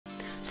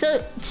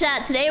So,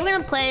 chat, today we're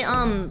gonna play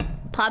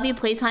Poppy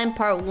Playtime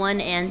Part 1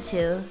 and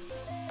 2.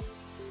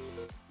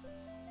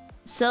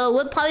 So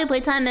what Poppy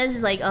Playtime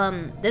is like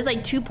there's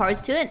like 2 parts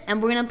to it, and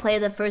we're gonna play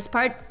the first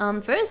part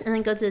first and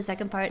then go through the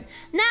second part.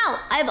 Now,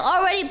 I've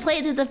already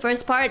played through the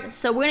first part,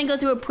 so we're gonna go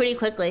through it pretty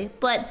quickly.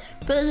 But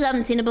for those who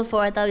haven't seen it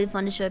before, I thought it'd be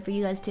fun to show it for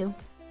you guys too.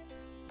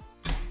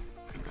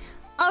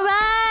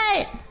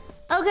 Alright!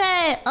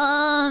 Okay,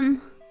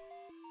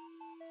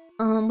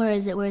 where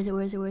is it?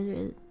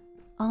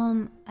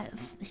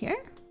 Here?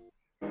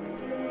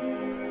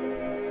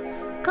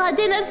 God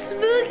damn, that's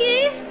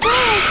spooky!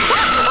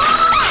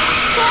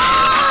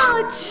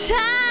 Oh,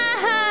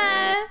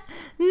 chat!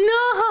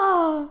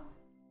 No!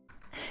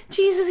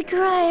 Jesus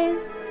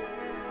Christ.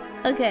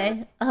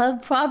 Okay,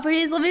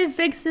 properties, let me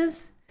fix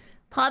this.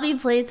 Poppy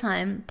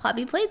Playtime.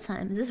 Poppy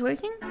Playtime, is this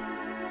working?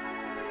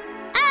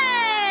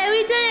 Hey,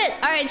 we did it!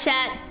 Alright,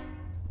 chat.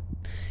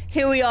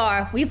 Here we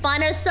are. We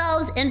find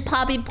ourselves in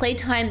Poppy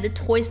Playtime, the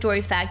Toy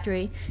Story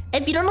factory.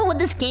 If you don't know what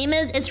this game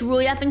is, it's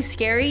really effing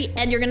scary,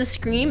 and you're gonna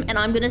scream, and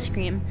I'm gonna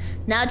scream.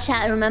 Now,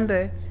 chat,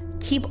 remember,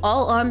 keep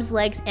all arms,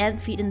 legs,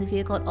 and feet in the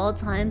vehicle at all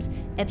times.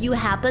 If you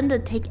happen to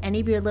take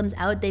any of your limbs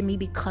out, they may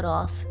be cut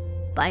off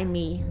by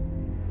me.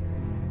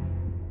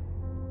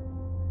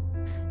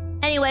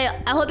 Anyway,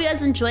 I hope you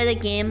guys enjoy the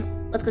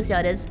game. Let's go see how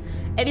it is.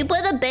 If you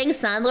play the Bang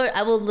Sandler,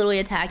 I will literally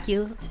attack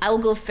you. I will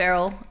go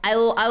feral. I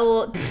will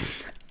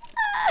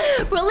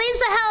release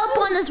the hell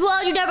upon this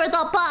world you never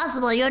thought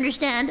possible, you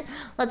understand?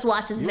 Let's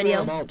watch this video.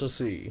 You're about to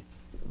see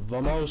the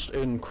most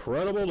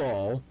incredible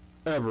doll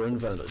ever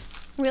invented.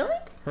 Really?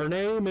 Her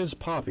name is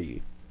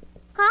Poppy.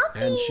 Poppy?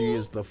 And she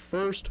is the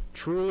first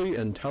truly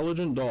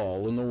intelligent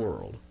doll in the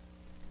world.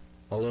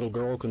 A little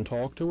girl can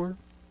talk to her.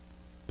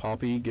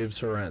 Poppy gives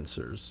her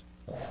answers.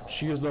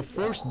 She is the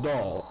first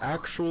doll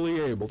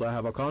actually able to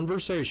have a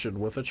conversation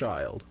with a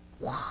child.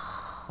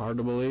 Hard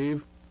to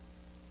believe?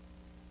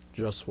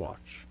 Just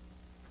watch.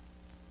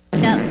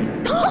 Yep.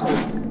 Chad,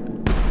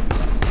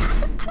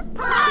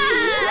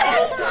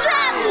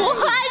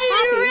 why did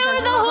you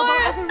ruin the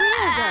horror?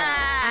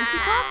 And she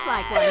talks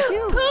like one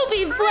too.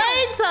 Poopy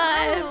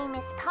Playtime. My name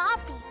is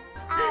Poppy.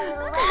 I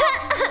love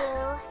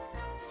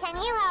you. Can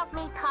you help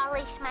me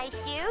polish my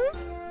shoes?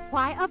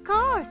 Why, of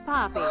course,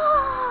 Poppy.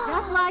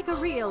 Just like a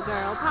real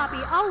girl,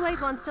 Poppy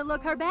always wants to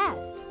look her best.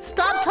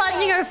 Stop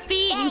touching her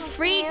feet, you Thank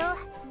freak. you.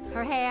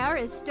 Her hair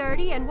is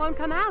sturdy and won't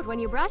come out when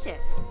you brush it.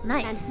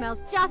 Nice. And smells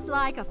just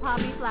like a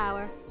poppy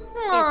flower.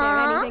 Aww. Is there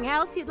anything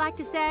else you'd like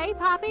to say,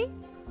 Poppy?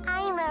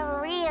 I'm a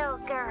real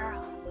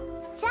girl.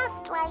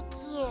 Just like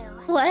you.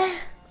 What?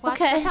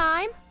 What's Okay. the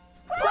time?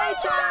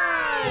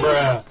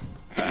 Playtime!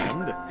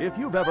 And if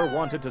you've ever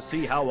wanted to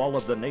see how all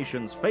of the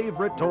nation's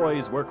favorite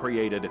toys were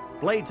created,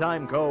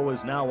 Playtime Co. is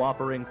now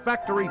offering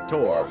factory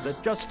tours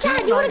at just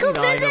Chad, you wanna go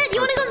 $2.99 visit? You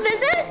wanna go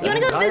visit? You wanna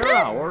An go entire visit?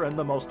 hour in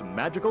the most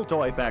magical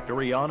toy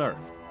factory on Earth.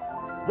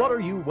 What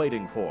are you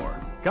waiting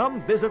for? Come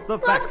visit the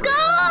Let's factory. go!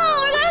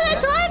 We're going to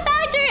the toy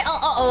factory!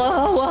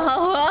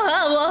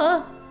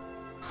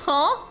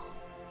 Huh?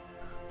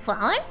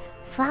 Flower?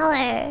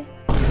 Flower.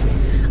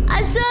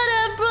 I should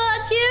have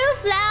brought you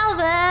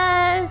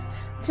flowers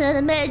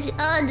to make you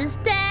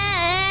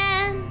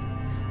understand.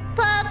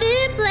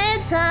 Poppy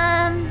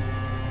Playtime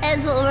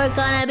is what we're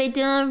gonna be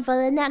doing for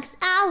the next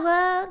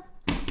hour.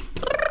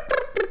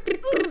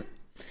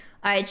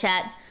 Alright,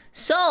 chat.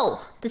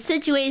 So, the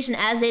situation,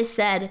 as they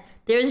said,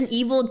 there's an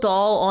evil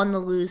doll on the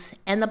loose,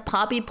 and the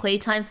Poppy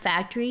Playtime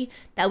factory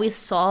that we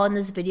saw in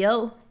this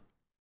video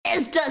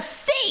is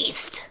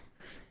deceased!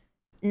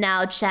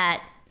 Now,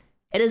 chat,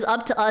 it is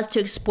up to us to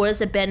explore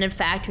this abandoned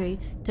factory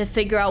to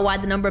figure out why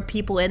the number of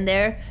people in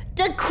there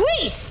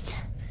decreased!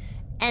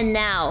 And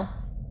now,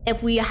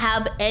 if we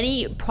have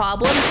any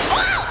problems...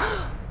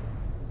 Oh!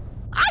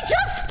 I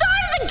just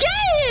started the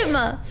game!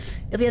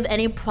 If we have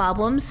any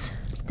problems,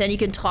 then you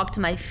can talk to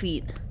my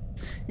feet.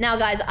 Now,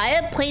 guys, I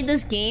have played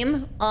this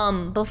game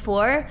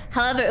before.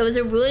 However, it was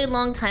a really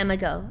long time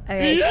ago.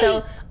 Alright,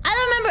 so I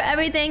don't remember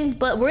everything,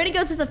 but we're gonna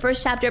go through the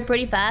first chapter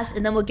pretty fast,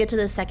 and then we'll get to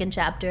the second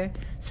chapter.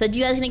 So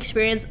you guys can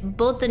experience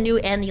both the new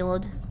and the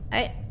old.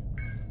 Alright.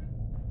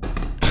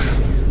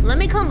 Let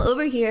me come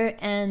over here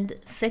and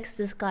fix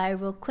this guy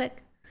real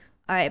quick.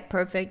 Alright,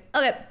 perfect.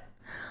 Okay.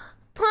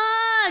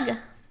 Pug!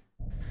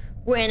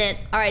 We're in it.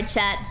 Alright,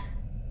 chat.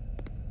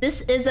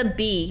 This is a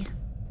bee.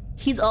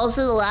 He's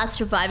also the last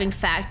surviving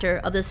factor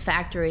of this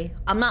factory.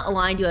 I'm not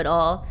lying to you at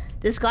all.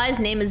 This guy's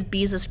name is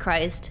Jesus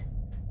Christ.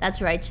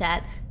 That's right,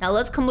 chat. Now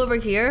let's come over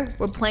here.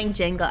 We're playing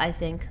Jenga, I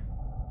think.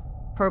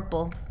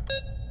 Purple.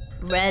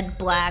 Red,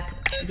 black,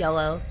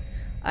 yellow.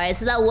 Alright,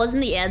 so that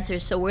wasn't the answer,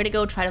 so we're gonna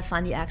go try to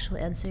find the actual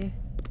answer.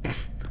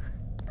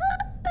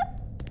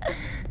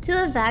 Do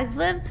the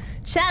backflip?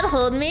 Chat,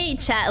 hold me.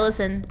 Chat,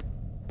 listen.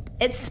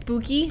 It's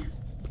spooky,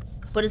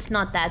 but it's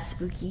not that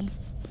spooky.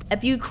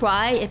 If you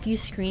cry, if you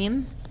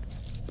scream,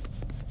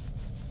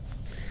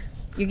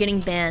 you're getting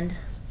banned.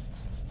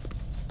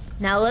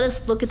 Now let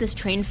us look at this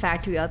train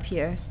factory up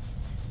here.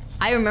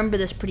 I remember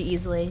this pretty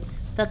easily.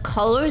 The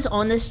colors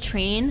on this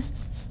train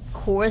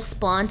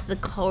correspond to the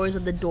colors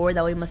of the door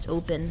that we must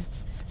open.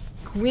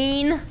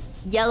 green,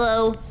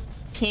 yellow,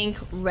 pink,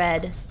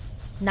 red.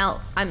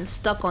 Now I'm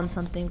stuck on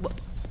something.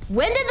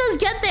 When did this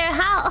get there?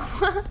 How?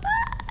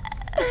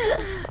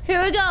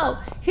 Here we go.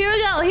 Here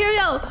we go. Here we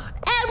go.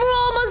 And we're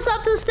almost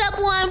up to step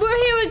 1.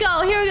 Here we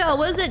go. Here we go.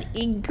 What is it?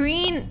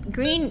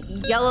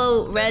 Green,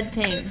 yellow, red,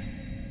 pink.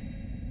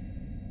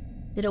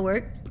 Did it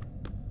work?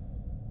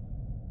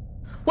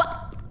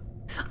 What?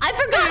 I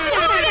forgot the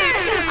order!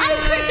 I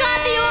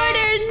forgot the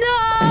order! No!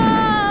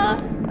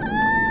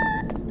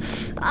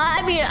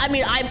 I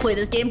mean, I played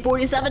this game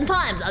 47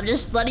 times. I'm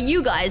just letting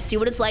you guys see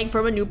what it's like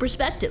from a new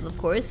perspective, of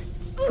course.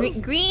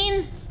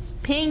 Green,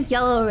 pink,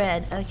 yellow,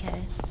 red.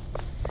 Okay.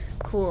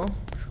 Cool.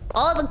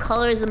 All the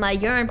colors of my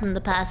urine from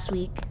the past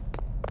week.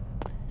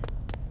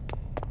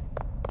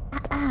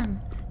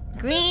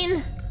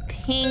 Green,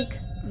 pink,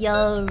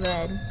 yellow,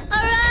 red.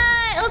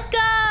 Alright, let's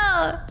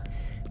go!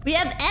 We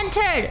have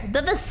entered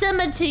the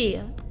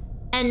vicinity.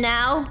 And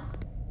now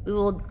we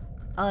will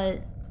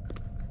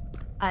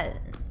I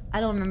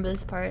don't remember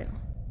this part.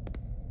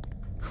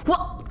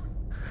 What?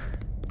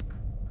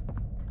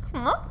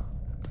 Huh?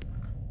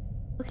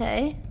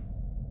 Okay.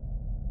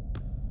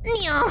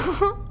 No.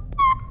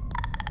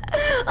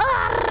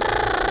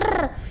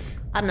 I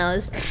don't know.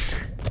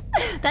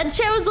 That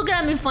chair was looking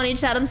at me funny,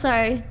 chat. I'm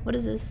sorry. What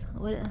is this?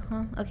 What?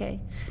 Huh? Okay.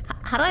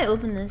 How do I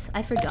open this?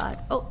 I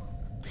forgot.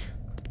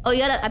 Oh, you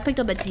gotta. I picked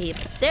up a tape.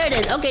 There it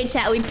is. Okay,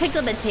 chat. We picked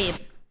up a tape.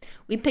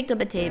 We picked up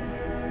a tape.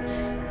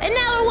 And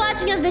now we're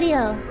watching a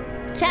video.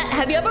 Chat,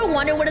 have you ever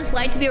wondered what it's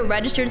like to be a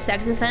registered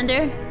sex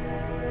offender?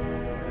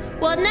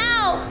 Well,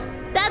 now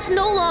that's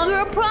no longer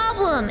a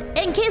problem.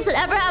 In case it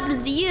ever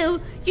happens to you,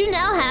 you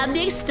now have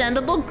the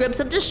extendable grips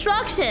of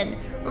destruction.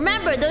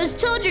 Remember, those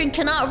children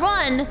cannot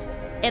run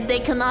if they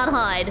cannot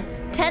hide.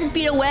 10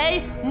 feet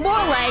away, more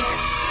like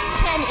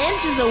 10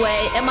 inches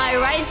away. Am I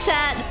right,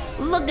 chat?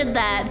 Look at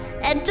that.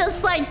 And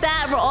just like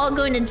that, we're all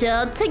going to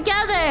jail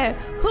together.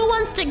 Who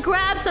wants to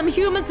grab some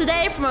humans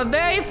today from a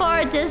very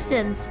far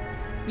distance?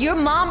 Your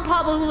mom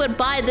probably would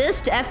buy this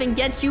to effing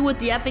get you with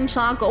the effing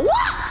chocolate.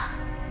 What?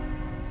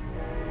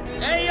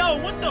 Hey, yo,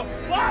 what the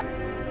fuck?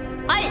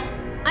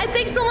 I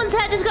think someone's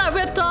head just got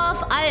ripped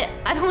off. I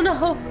don't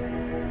know.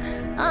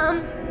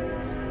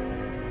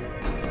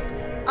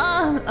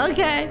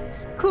 Okay.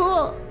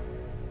 Cool.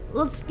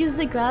 Let's use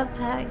the grab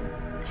pack.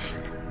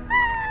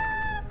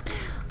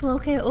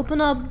 Okay,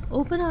 open up.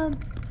 Open up.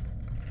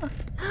 Okay.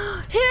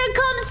 Here it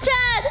comes,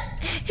 chat!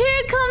 Here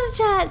it comes,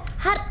 chat!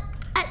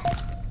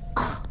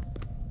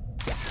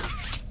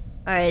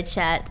 Alright,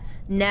 chat.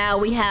 Now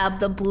we have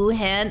the blue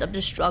hand of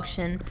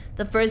destruction.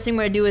 The first thing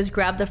we're gonna do is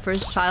grab the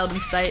first child in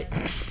sight.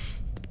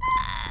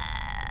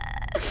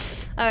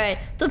 Alright,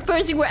 the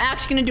first thing we're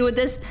actually gonna do with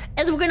this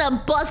is we're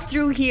gonna bust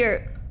through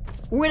here.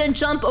 We're gonna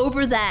jump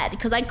over that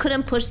because I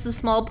couldn't push the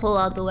small pole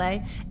out the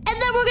way. And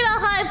then we're gonna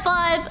high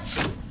five.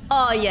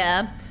 Oh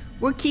yeah.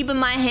 We're keeping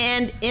my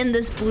hand in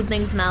this blue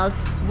thing's mouth.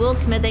 Will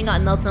Smith ain't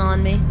got nothing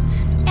on me.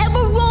 And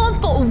we're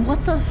rolling for—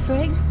 what the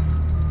frig?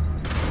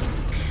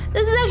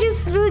 This is actually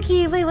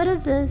spooky. Wait, what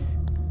is this?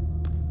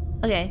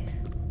 Okay.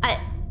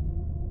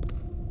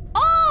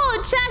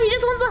 Oh, chat, he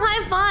just wants a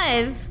high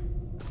five.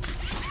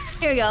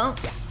 Here we go.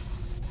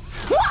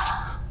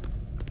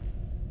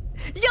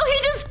 Yo, he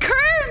just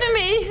curved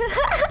me.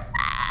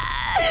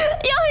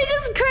 Yo, he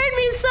just curved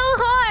me so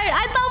hard.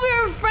 I thought we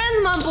were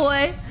friends, my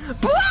boy.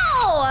 Bro!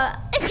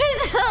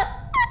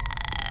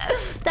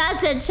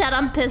 That's it, chat.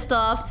 I'm pissed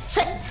off.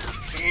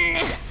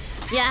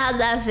 Yeah, how's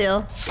that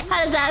feel?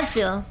 How does that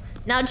feel?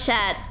 Now,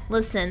 chat,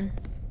 listen.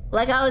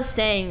 Like I was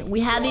saying,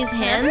 we have these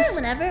hands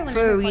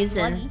for a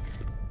reason.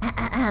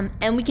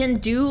 And we can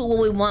do what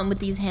we want with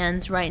these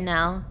hands right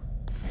now.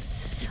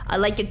 I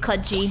like your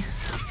cut, G.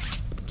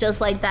 Just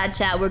like that,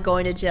 chat, we're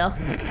going to jail.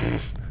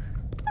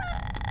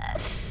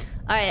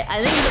 Alright,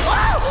 I think...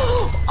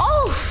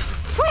 Oh,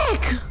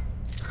 frick!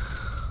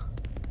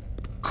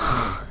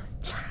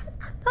 Chat,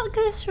 I'm not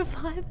gonna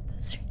survive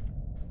this.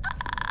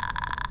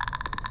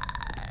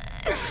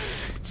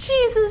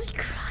 Jesus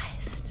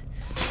Christ.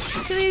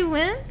 Did we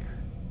win?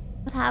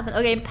 What happened?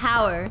 Okay,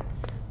 power.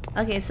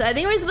 Okay, so I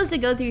think we're supposed to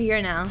go through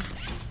here now.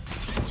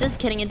 Just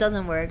kidding, it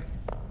doesn't work.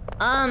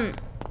 I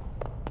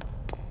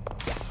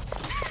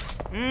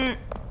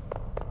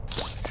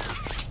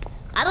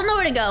don't know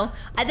where to go.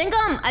 I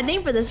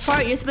think for this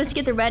part you're supposed to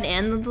get the red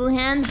and the blue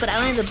hand, but I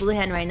only have the blue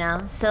hand right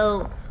now.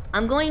 So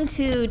I'm going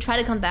to try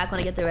to come back when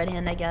I get the red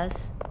hand, I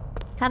guess.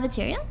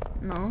 Cafeteria?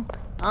 No.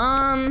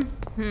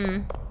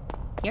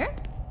 Here?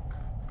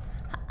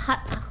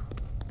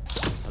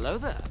 Hello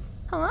there.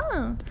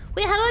 Hello.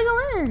 Wait, how do I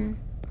go in?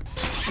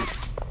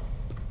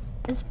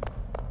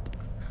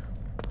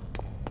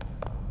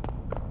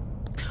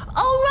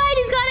 Oh right,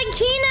 he's got a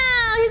key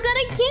now. He's got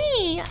a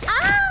key.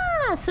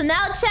 Ah, so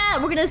now,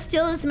 chat, we're gonna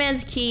steal this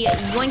man's key,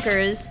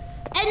 yoinkers,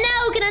 and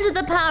now we can enter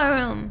the power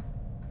room,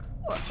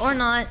 or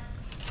not.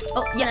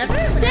 Oh yeah,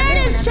 there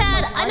it is,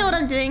 chat. I know what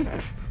I'm doing.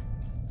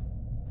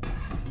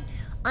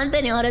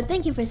 Unbending order,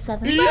 thank you for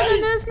subbing. Welcome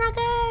to the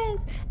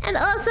Snackers, and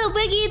also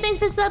Wiggy, thanks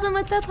for subbing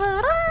with the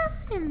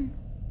prime.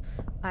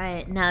 All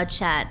right, now,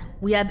 chat,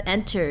 we have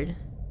entered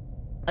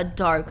A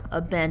dark,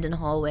 abandoned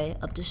hallway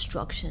of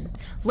destruction.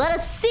 Let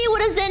us see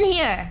what is in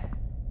here.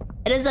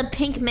 It is a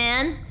pink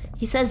man.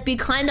 He says, be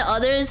kind to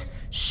others.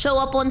 Show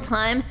up on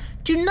time.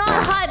 Do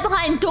not hide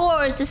behind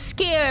doors to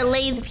scare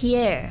Lathe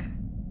Pierre.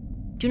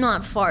 Do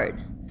not fart.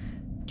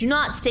 Do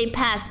not stay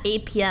past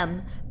 8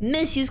 p.m.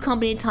 Misuse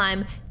company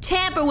time.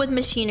 Tamper with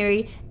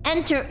machinery.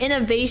 Enter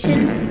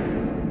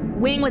innovation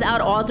wing without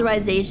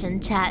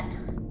authorization. Chat.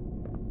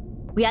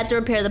 We have to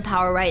repair the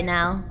power right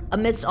now.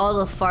 Amidst all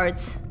the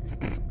farts.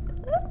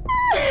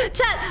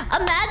 Chat,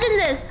 imagine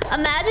this.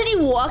 Imagine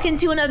you walk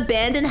into an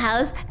abandoned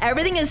house.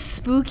 Everything is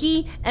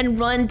spooky and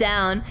run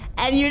down.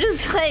 And you're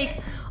just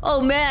like,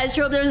 oh man, I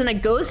sure hope there isn't a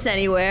ghost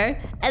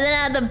anywhere. And then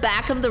at the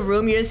back of the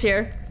room, you just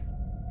hear.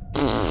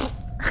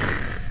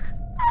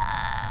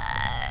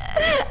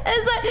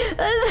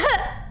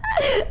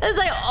 It's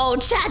like, oh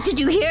chat, did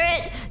you hear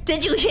it?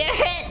 Did you hear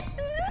it?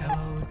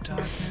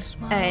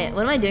 Alright,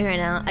 what am I doing right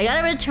now? I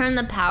gotta return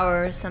the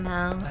power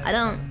somehow. I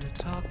don't...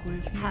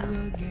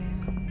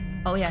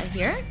 Oh yeah,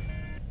 here?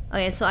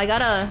 Okay, so I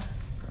gotta...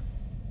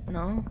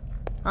 No.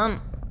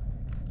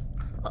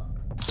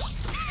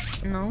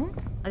 No?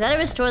 I gotta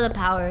restore the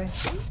power.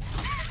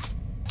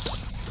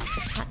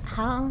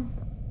 How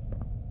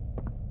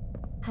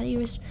do you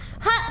restore...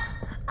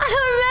 I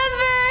don't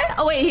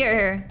remember! Oh wait,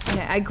 here.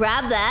 Okay, I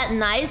grabbed that.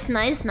 Nice.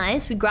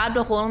 We grabbed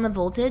a hold on the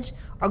voltage.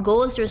 Our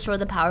goal is to restore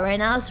the power right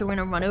now, so we're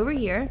gonna run over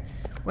here.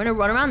 We're gonna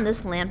run around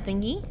this lamp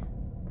thingy.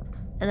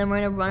 And then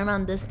we're gonna run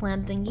around this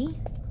lamp thingy.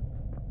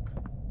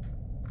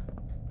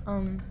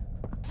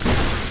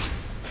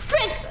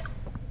 Frick!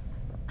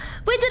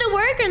 Wait, did it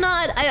work or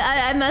not?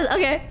 I messed...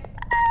 Okay.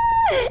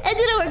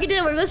 It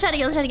didn't work. Let's try it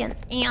again.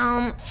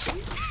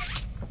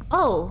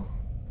 Oh.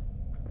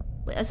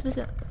 Wait, I was supposed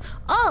to...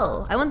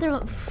 Oh! I went through...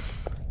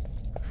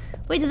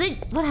 Wait, did they...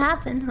 What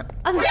happened?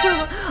 I'm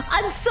so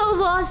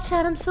lost,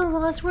 chat. I'm so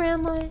lost. Where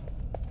am I?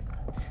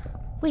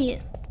 Wait.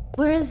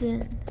 Where is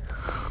it?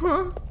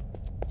 Huh?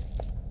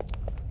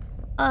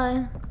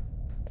 Oh.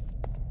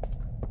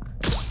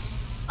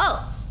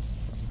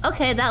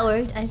 Okay, that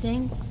worked, I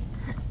think.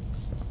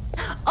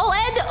 Oh, I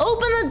had to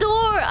open the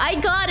door! I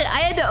got it! I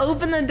had to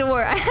open the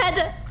door. I had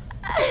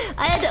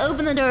to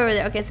open the door over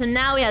there. Okay, so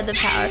now we have the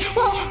power.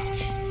 Whoa.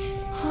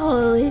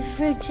 Holy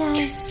frick, chat.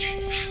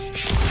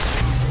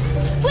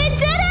 We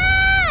did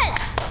it!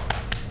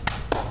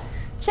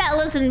 Chat,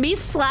 listen, me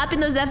slapping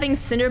those effing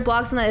cinder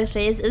blocks on my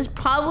face is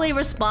probably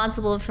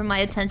responsible for my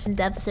attention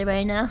deficit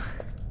right now.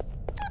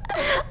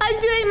 I'm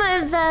doing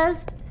my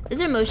best. Is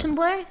there motion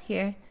blur?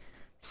 Here.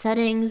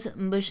 Settings,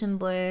 motion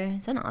blur.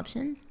 Is that an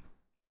option?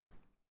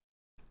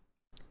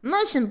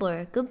 Motion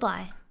blur.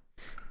 Goodbye.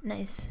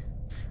 Nice.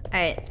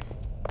 Alright.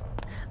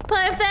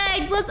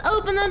 Perfect! Let's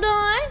open the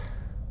door!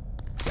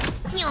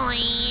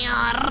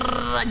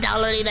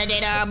 Downloading the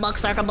data, book,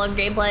 circle, book,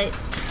 gameplay.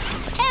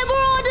 And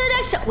we're on to the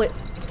next show. Wait.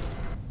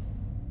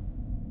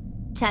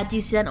 Chat, do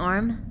you see that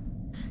arm?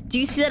 Do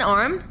you see that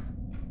arm?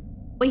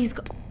 Wait, he's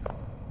go...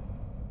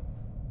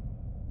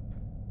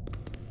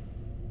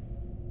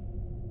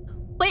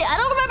 Wait, I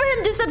don't remember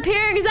him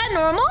disappearing. Is that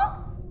normal?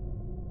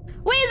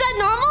 Wait, is that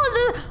normal?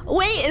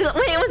 Wait,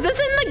 was this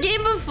in the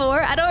game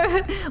before? I don't...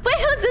 Wait,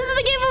 was this in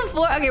the game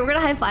before? Okay, we're gonna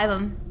high five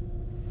him.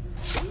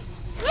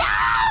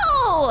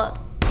 Yo!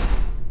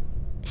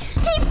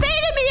 He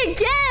faded me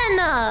again!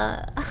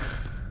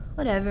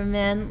 Whatever,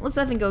 man. Let's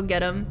have him go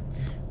get him.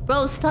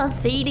 Bro, stop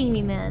fading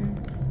me, man.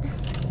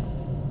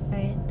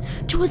 Alright.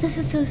 Dude, this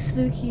is so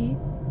spooky.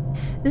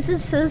 This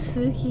is so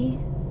spooky.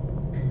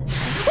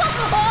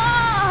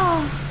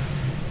 Oh!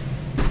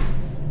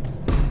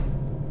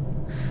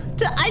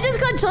 I just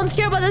got jump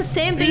scared by the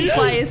same thing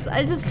twice.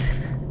 The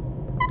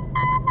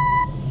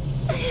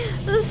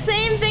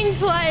same thing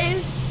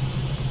twice.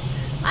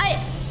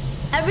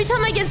 Every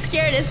time I get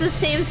scared, it's the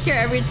same scare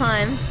every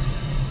time.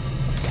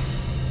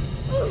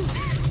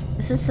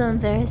 This is so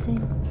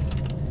embarrassing.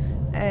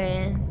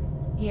 Alright.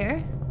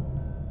 Here.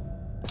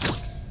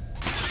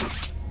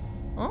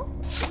 Oh?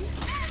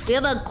 We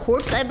have a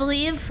corpse, I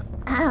believe,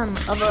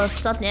 of a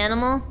stuffed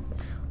animal.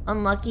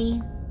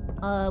 Unlucky.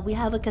 We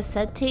have a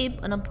cassette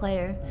tape and a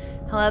player.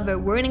 However,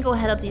 we're gonna go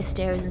head up these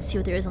stairs and see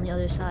what there is on the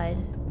other side.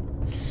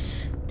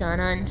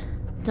 Dun-dun.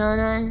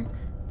 Dun-dun.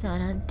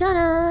 Dun-dun.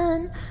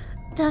 Dun-dun.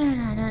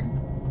 Dun-dun-dun-dun.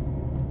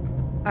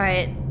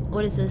 Alright,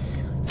 what is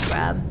this?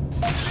 Grab.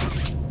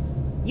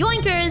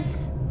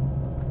 Yoinkers!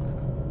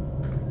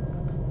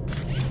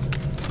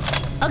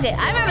 Okay,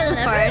 I remember this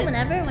part.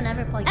 Whenever.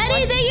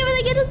 Eddie, thank you for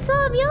the gifted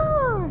sub,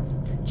 yo!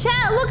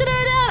 Chat, look at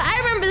her down. I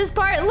remember this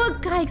part.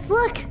 Look, guys,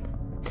 look.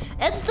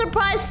 It's a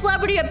surprise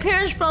celebrity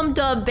appearance from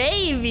the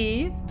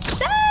baby.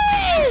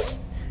 Hey!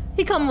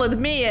 He come with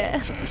me.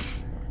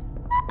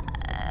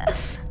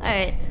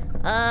 Alright.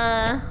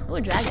 Oh,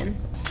 a dragon.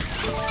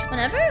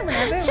 Whenever.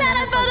 Chat,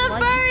 I found a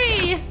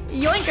furry!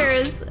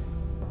 Yoinkers!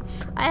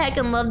 I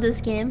heckin' love this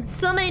game.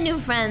 So many new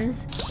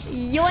friends.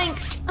 Yoink!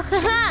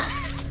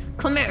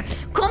 Come here!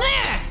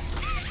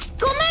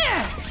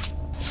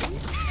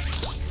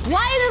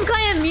 Why is this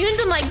guy immune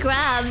to my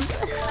grabs?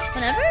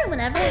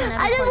 Whenever.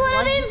 I just want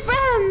to be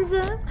friends.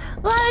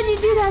 Why would you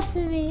do that to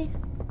me?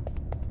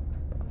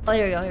 Oh,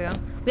 here we go, here we go.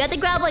 We have to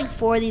grab like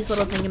 4 of these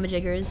little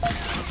thingamajiggers.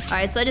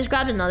 Alright, so I just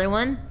grabbed another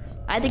one.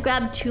 I had to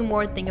grab 2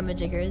 more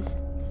thingamajiggers.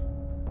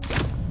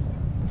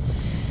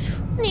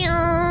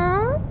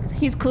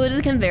 He's cool to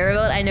the conveyor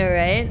belt, I know,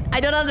 right? I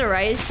don't have the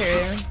right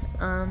shirt.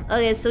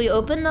 Okay, so we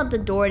opened up the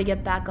door to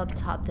get back up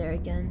top there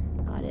again.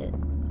 Got it.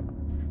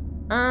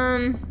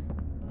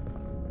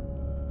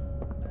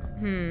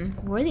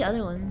 Where are the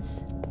other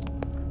ones?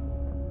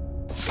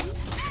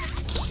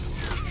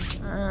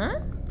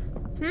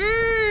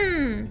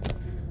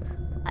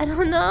 I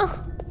don't know.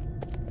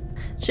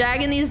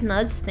 Dragging these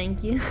nuts,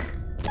 thank you.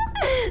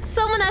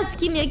 Someone has to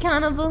keep me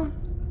accountable.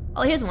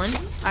 Oh, here's one.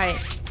 Alright.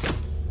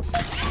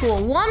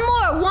 Cool. One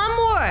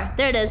more!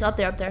 There it is, up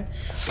there.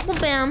 Well,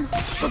 bam.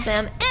 Well,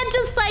 bam. And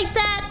just like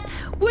that,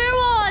 we're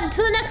on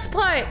to the next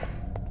part.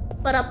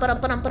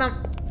 Ba-da-ba-da-ba-da-ba-da.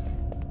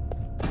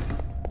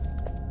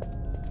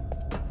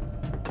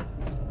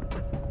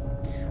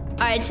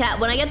 Alright, chat,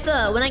 when I get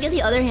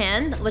the other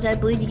hand, which I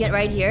believe you get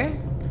right here,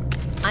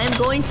 I am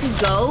going to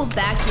go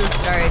back to the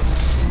start.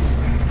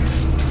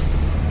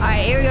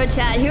 Alright, here we go,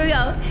 chat. Here we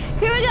go.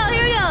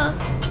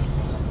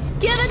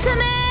 Give it to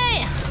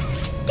me!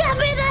 Give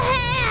me the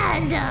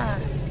hand!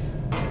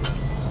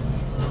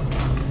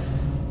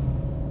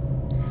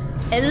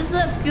 Is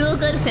this a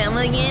feel-good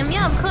family game?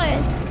 Yeah, of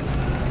course.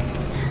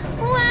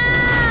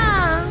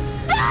 Wow!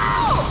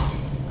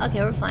 No!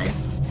 Okay, we're fine.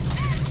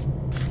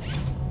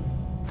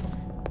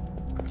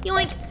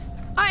 Yoink.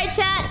 Alright,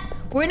 chat.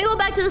 We're gonna go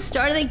back to the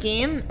start of the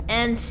game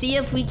and see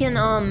if we can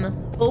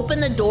open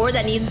the door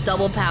that needs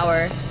double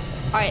power.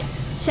 Alright,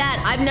 chat,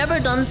 I've never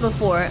done this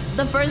before.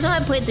 The first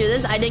time I played through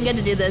this, I didn't get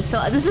to do this,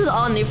 so this is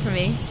all new for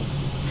me.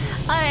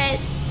 Alright.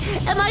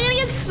 Am I gonna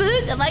get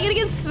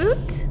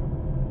spooked?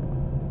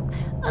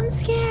 I'm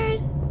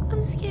scared.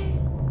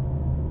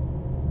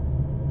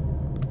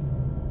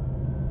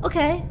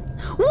 Okay.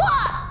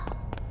 What?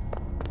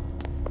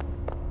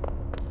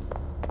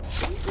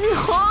 No!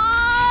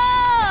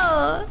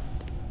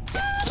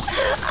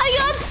 I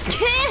got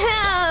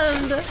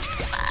scammed!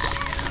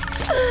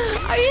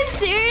 Are you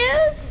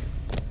serious?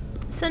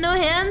 So no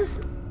hands?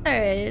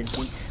 Alright.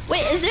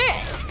 Wait, is there...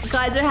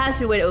 Guys, there has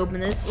to be a way to open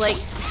this. Like,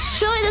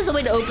 surely there's a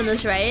way to open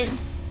this, right?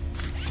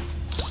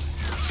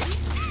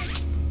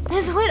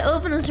 There's a way to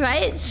open this,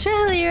 right?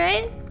 Surely,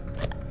 right?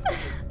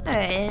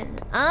 Alright.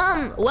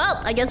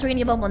 Well, I guess we're gonna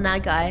give up on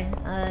that guy.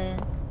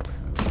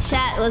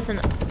 Chat, listen.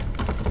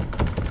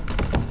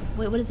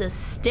 Wait, what is this?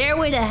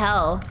 Stairway to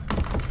hell.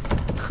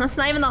 That's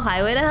not even the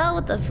highway to hell?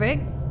 What the frick?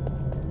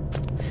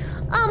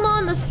 I'm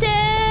on the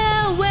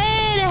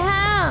stairway to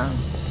hell.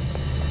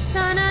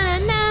 Na na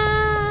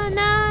na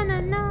na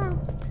na na.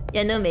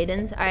 Yeah, no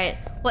maidens. Alright.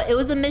 Well, it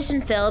was a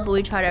mission failed, but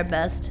we tried our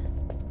best.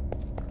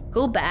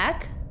 Go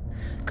back?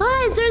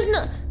 Guys, there's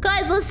no...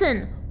 Guys,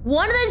 listen.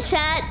 One in the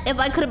chat if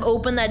I could have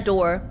opened that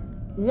door.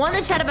 One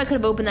in the chat if I could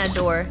have opened that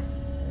door.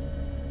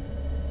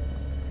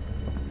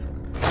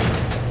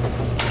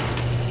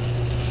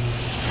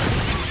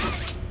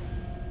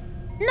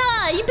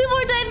 Nah, you people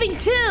are typing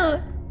too.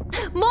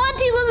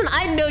 Monty, listen,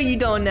 I know you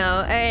don't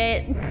know,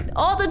 alright?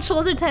 All the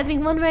trolls are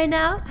typing 1 right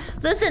now.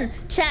 Listen,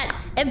 chat,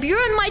 if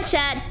you're in my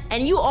chat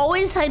and you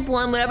always type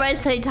 1 whenever I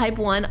say type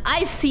 1,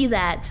 I see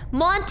that.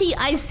 Monty,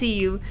 I see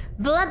you.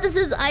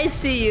 Parenthesis, I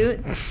see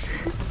you.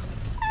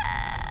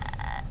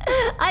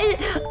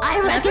 I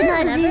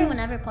recognize you.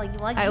 Whenever plug you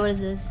like. Alright, what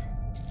is this?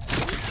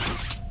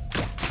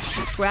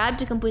 Grab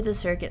to complete the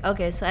circuit.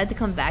 Okay, so I have to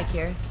come back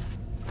here.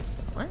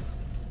 What?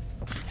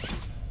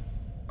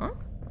 Huh?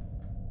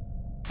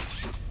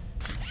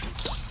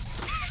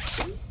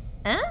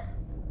 Huh?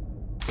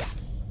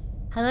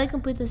 How do I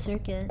complete the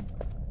circuit?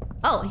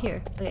 Oh,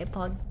 here. Okay,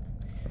 pog.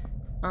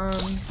 Oh.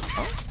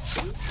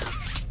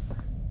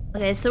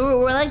 Okay, so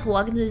we're like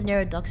walking through these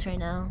narrow ducts right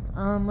now.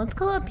 Let's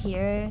go up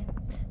here.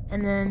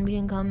 And then we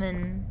can come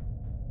and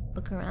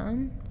look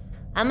around.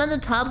 I'm at the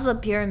top of a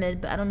pyramid,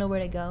 but I don't know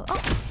where to go.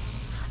 Oh!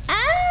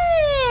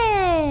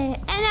 Hey!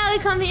 And now we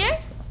come here.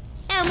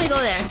 And we go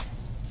there.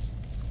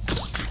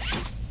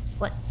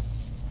 What?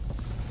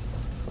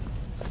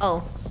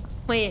 Oh.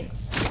 Wait.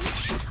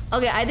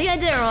 Okay, I think I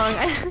did it wrong.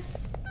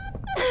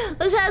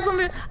 Let's try this one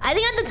more. I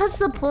think I have to touch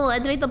the pole. I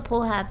have to make the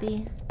pole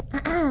happy.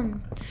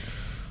 Well,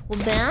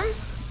 bam.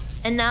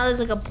 And now there's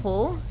like a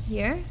pole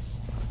here.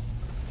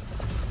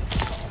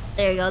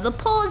 There you go. The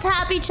pole is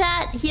happy,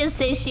 chat. He is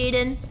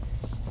satiated.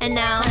 And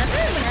now...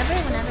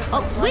 Whenever.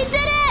 Oh, we did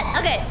it!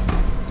 Okay.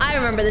 I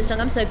remember this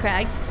song. I'm so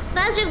cracked.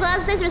 Master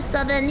Glass, thanks for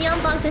subbing. Young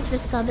Fox, thanks for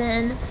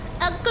subbing.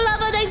 A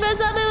Glover, thanks for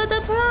subbing with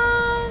the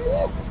prawn.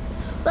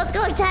 Let's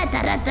go, chat.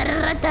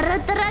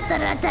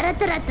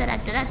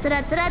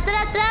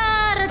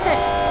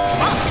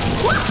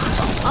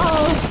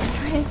 Oh,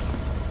 frick.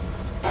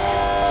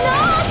 No,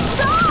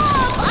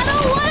 stop! I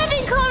don't want to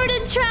be covered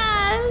in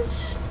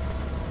trash.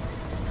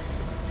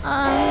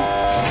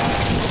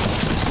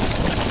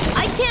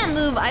 I can't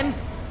move.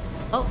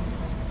 Oh.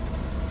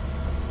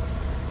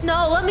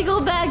 No, let me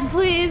go back,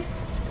 please.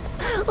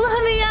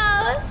 Let me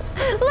out.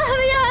 Let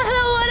me out. I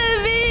don't want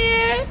to be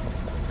here.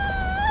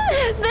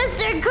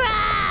 Mr.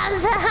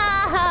 Krabs!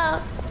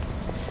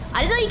 I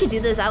didn't know you could do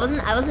this. I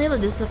wasn't able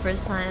to do this the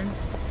first time.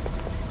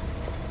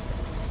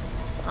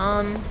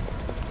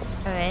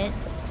 Alright.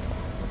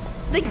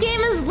 The game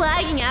is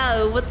lagging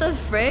out. What the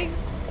frick?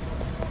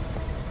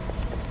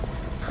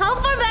 How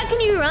far back can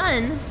you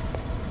run?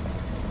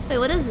 Wait,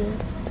 what is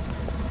this?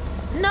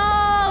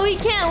 No, we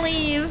can't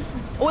leave.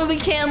 Wait, we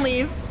can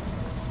leave.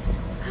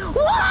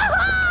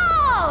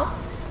 Whoa!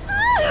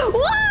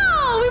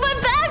 Whoa! We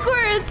went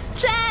backwards,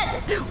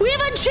 chat. We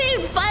have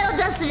achieved final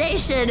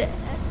destination.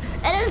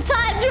 It is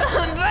time to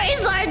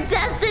embrace our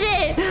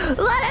destiny.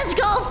 Let us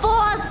go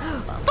forth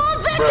for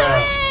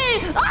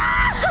victory!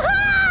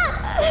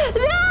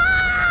 No!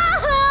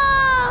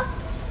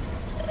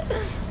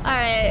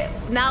 Alright,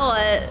 now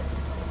what?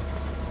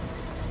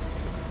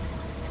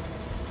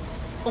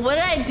 What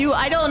did I do?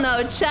 I don't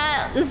know.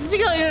 Chat, this is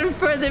going even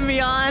further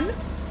beyond.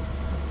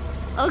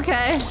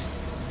 Okay.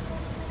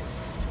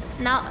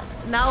 Now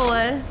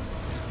what?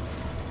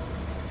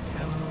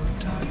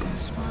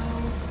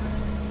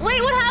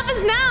 Wait, what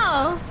happens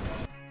now?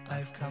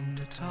 I've come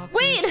to talk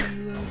wait!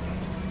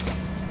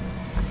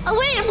 Oh,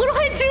 wait, what do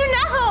I do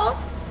now?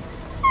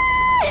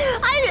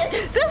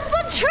 This is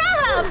a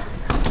trap!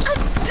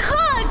 I'm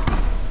stuck!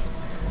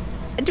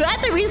 Do I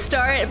have to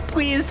restart?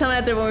 Please tell me I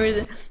have to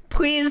restart.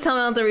 Please tell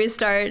me I have to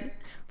restart.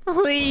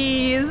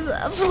 Please.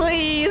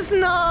 Please,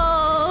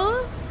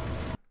 no.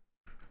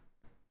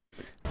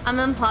 I'm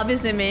in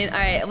Poppy's domain.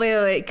 Alright,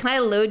 wait. Can I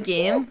load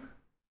game?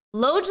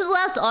 Load to the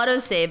last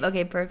autosave.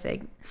 Okay,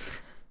 perfect.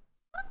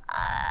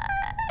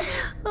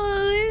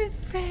 Holy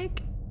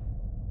frick.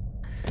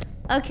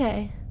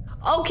 Okay.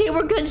 Okay,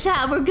 we're good,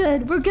 chat. We're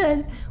good.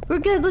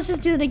 Let's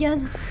just do it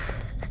again.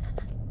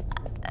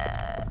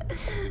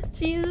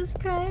 Jesus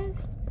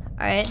Christ.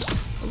 Alright.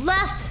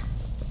 Left.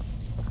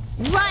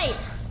 Right.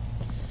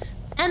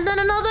 And then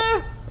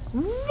another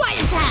right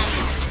attack.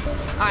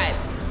 Alright.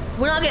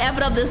 We're not gonna F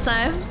it up this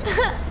time.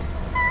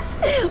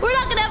 We're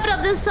not gonna F it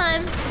up this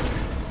time.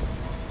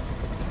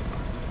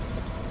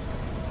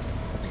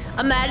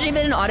 Imagine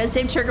if an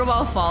autosave trigger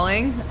while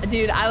falling.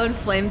 Dude, I would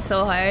flame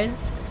so hard.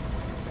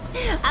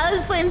 I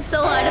would flame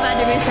so hard if I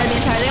had to reset the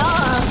entire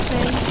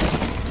thing.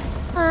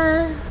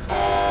 Oh,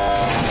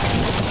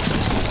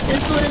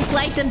 this is what it's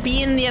like to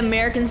be in the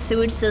American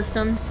sewage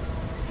system.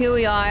 Here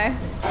we are.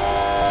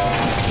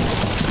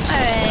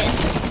 Alright.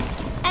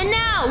 And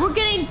now, we're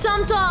getting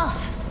dumped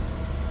off.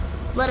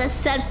 Let us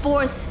set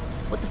forth.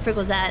 What the frick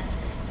was that?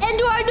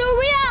 Into our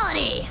new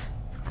reality.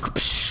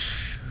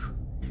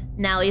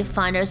 Now we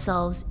find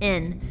ourselves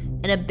in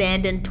an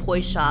abandoned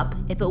toy shop.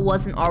 If it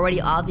wasn't already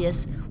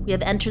obvious, we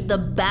have entered the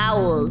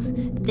bowels,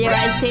 dare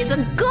I say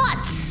the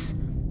guts,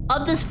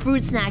 of this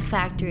fruit snack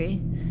factory.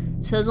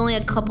 So there's only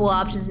a couple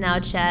options now,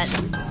 chat.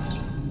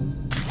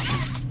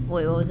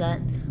 Wait, what was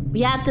that? We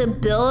have to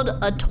build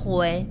a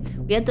toy.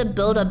 We have to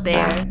build a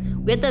bear.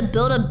 We have to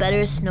build a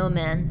better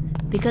snowman.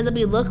 Because if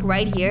we look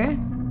right here,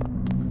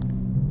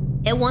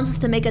 it wants us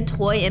to make a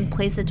toy and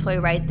place a toy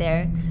right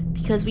there.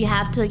 Because we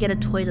have to get a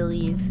toy to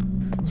leave.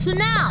 So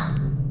now,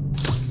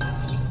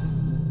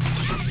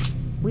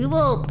 we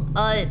will,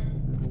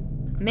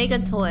 make a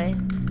toy.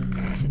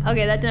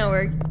 Okay, that didn't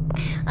work.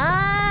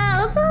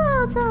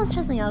 Let's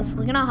try something else.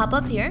 We're gonna hop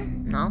up here.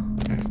 No.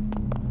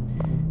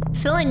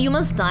 Filian, you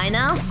must die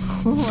now?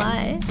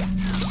 Why?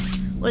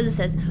 What does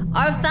it say?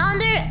 Our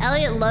founder,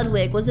 Elliot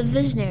Ludwig, was a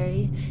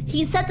visionary.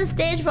 He set the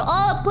stage for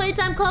all of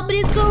Playtime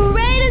Company's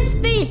greatest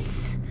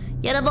feats.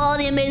 Yet of all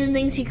the amazing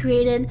things he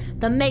created,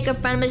 the Maker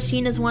Friend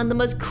machine is one of the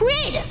most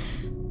creative,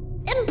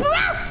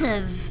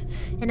 impressive,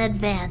 and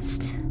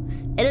advanced.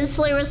 It is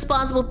solely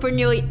responsible for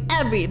nearly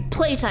every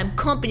Playtime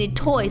Company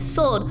toy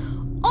sold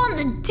on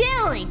the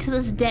daily to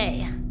this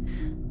day.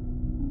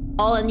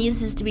 All it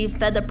needs is to be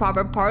fed the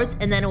proper parts,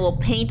 and then it will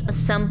paint,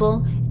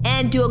 assemble,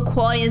 and do a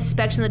quality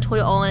inspection of the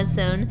toy all on its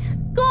own.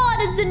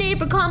 God is the need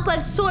for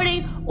complex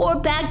sorting or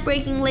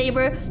back-breaking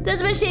labor.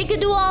 This machine can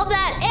do all of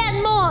that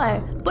and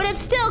more, but it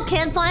still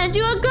can't find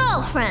you a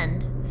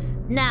girlfriend.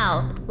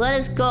 Now, let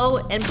us go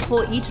and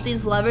pull each of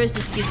these levers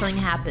to see if something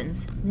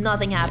happens.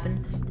 Nothing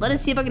happened. Let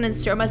us see if I can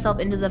insert myself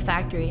into the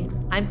factory.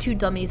 I'm too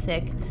dummy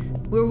thick.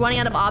 We're running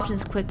out of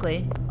options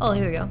quickly. Oh,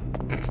 here we go.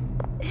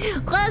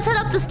 Let us head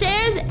up the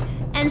stairs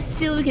and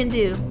see what we can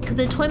do. Because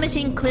the toy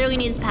machine clearly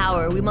needs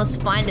power. We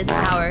must find its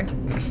power.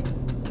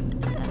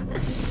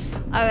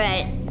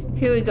 Alright,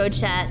 here we go,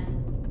 chat.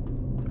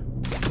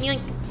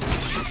 Yoink.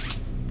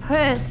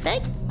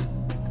 Perfect.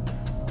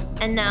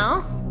 And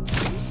now,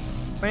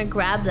 we're gonna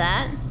grab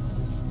that.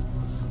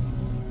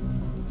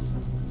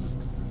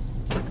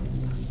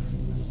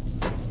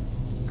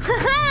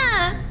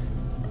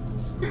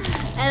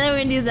 And then we're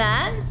gonna do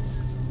that.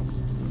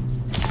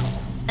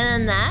 And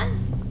then that.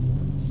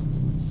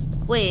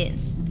 Wait.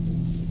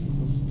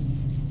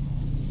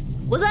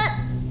 Was that...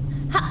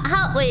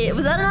 wait,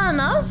 was that not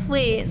enough?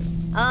 Wait.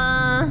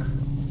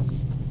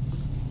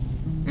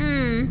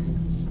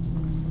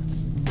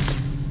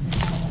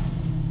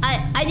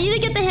 I need to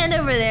get the hand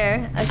over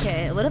there.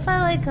 Okay, what if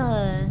I like,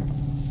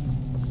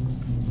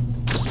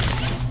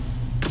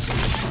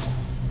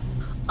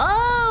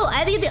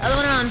 have to get the other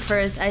one around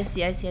first. I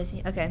see.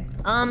 Okay.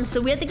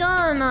 So we have to go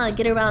and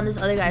get around this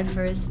other guy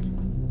first.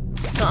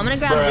 So I'm gonna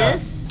grab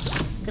this.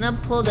 Gonna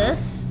pull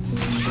this.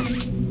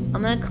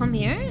 I'm gonna come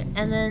here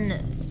and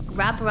then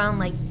wrap around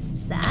like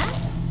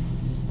that.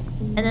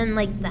 And then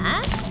like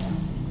that.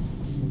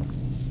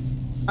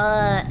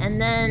 And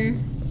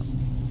then...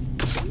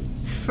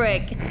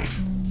 Frick.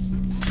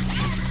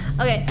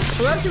 Okay,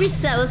 well, let's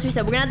reset.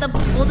 We're gonna have to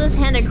pull this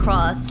hand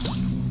across.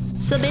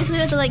 So basically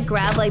we have to like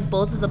grab like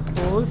both of the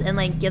pulls and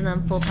like give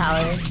them full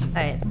power.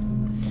 Alright.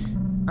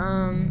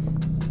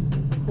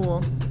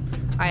 Cool.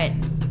 Alright.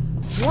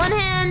 One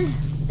hand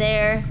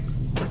there.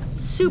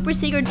 Super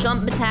secret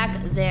jump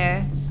attack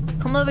there.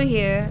 Come over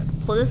here.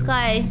 Pull this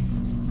guy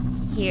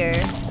here.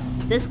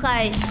 This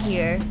guy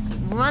here.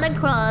 Run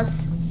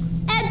across.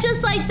 And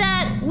just like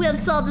that, we have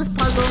solved this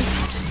puzzle.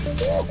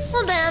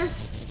 Well, bam.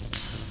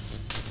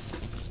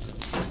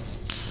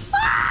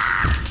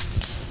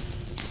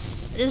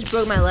 I just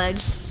broke my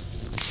legs.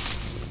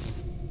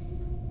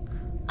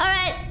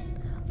 Alright,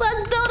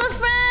 let's build a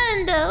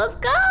friend. Let's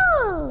go.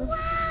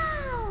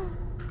 Wow.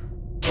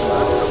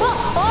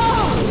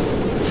 Oh.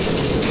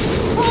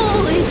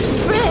 Holy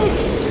frick.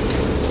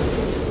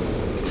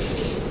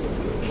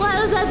 Why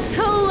was that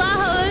so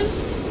loud?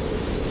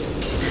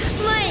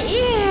 My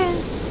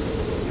ears.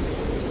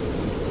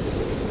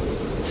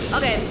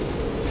 Okay,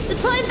 the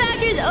toy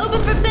factory is open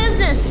for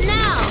business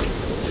now.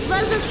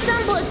 Let's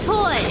assemble a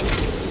toy.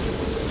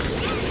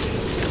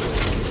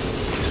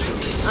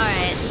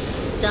 Alright.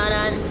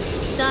 Dun-dun.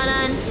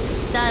 Dun-dun.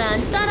 Dun-dun.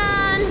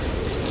 Dun-dun.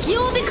 You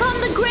will become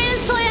the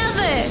greatest toy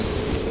ever.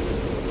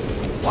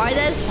 Why are you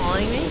guys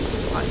following me?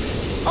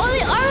 Oh,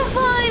 they are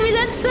following me.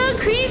 That's so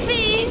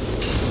creepy.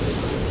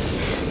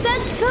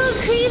 That's so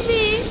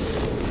creepy.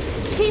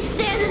 He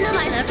stares into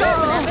my soul.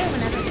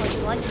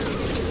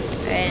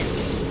 Alright.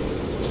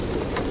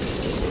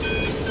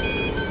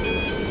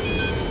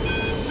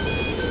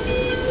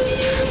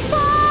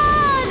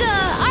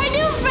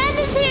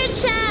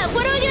 Chat,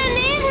 what are we gonna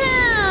name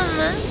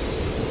him?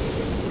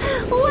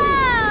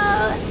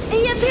 Wow,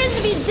 he appears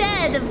to be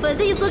dead, but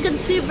he's looking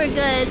super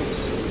good.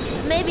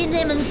 Maybe his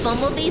name is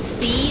Bumblebee,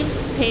 Steve,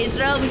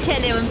 Pedro. We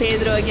can't name him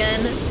Pedro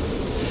again.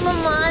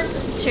 Lamont,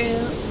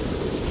 true.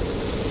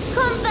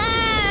 Come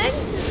back.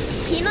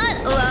 Peanut?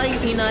 Oh, I like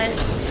Peanut.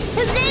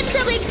 His name's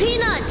simply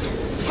Peanut,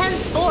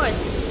 henceforth.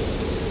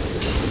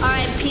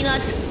 Alright,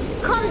 Peanut,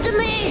 come to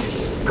me.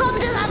 Come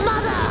to the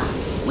mother.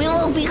 We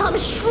will become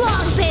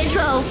strong,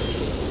 Pedro.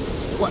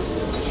 What?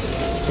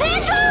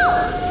 Pedro!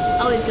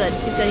 Oh, he's good.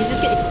 He's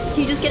good.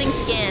 He's just getting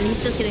scanned.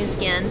 He's just getting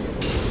scanned.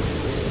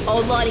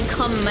 Oh lordy,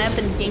 come up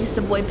and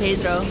gangsta boy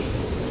Pedro.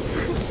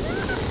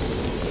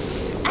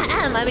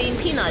 I mean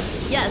Peanut.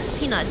 Yes,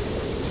 Peanut.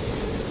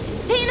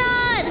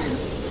 Peanut!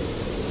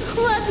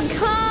 Let's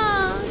go!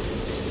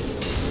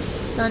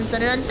 Dun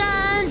dun dun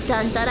dun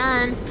dun dun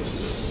dun.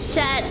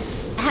 Chat,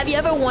 have you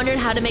ever wondered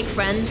how to make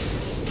friends?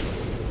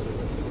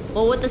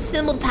 Well, with the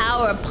simple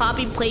power of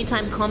Poppy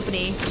Playtime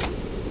Company,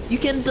 you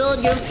can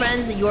build your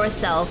friends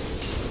yourself.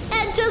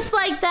 And just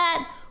like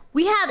that,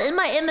 we have in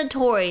my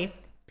inventory,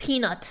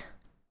 Peanut,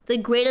 the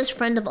greatest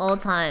friend of all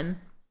time.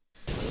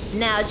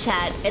 Now,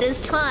 chat, it is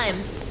time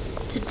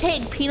to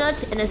take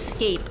Peanut and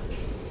escape.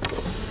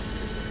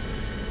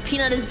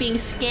 Peanut is being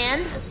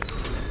scanned.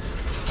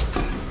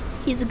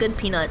 He's a good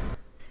Peanut.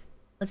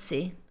 Let's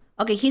see.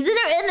 Okay, he's in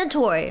our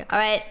inventory,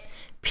 alright?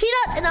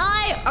 Peanut and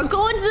I are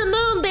going to the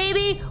moon,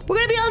 baby! We're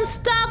gonna be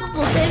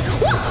unstoppable, baby!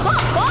 Whoa!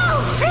 Whoa!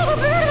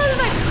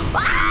 Whoa!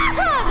 Ah!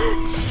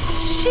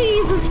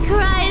 Jesus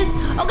Christ!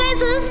 Okay,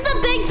 so this is the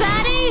big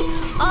baddie.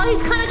 Oh,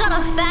 he's kind of got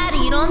a fatty,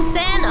 you know what I'm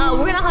saying?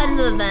 We're gonna hide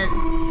into the vent.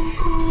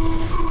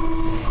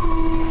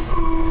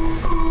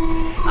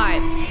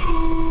 Alright.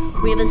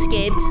 We have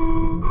escaped.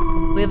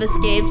 We have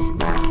escaped.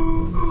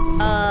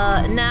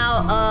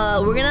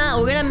 Now, we're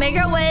gonna make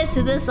our way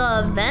through this,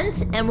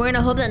 vent, and we're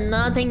gonna hope that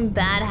nothing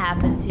bad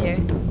happens here.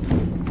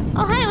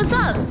 Oh, hey, what's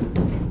up?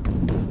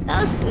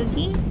 That was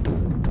spooky.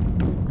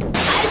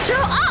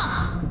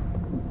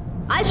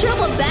 I sure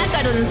hope a bad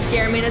guy doesn't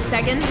scare me in a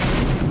second.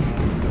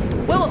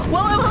 Whoa,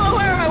 where am I?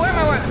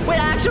 Wait,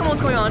 I actually don't know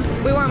what's going on.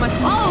 Wait, where am I?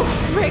 Oh,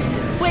 frick.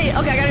 Wait,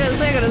 okay, I gotta go this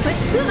way, This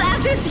is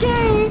actually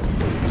scary.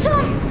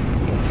 Jump.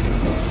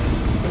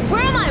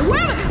 Where am I?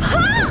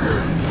 Huh?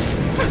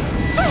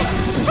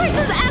 Frick,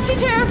 this is actually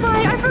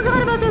terrifying. I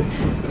forgot about this.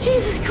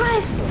 Jesus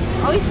Christ.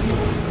 Oh, he's...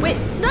 Wait.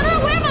 No,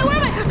 where am I?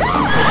 Ah!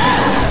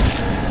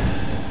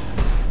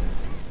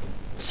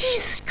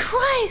 Jesus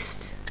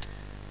Christ.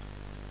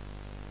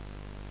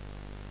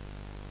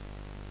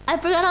 I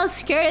forgot how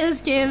scary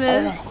this game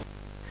is.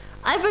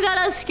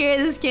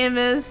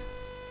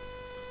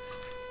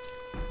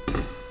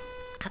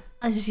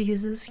 Oh,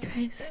 Jesus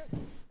Christ.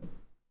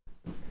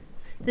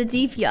 The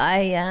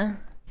DPI, yeah.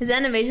 His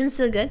animation's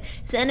so good.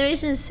 His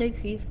animation is so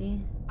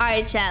creepy.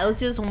 Alright, chat, let's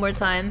do this one more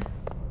time.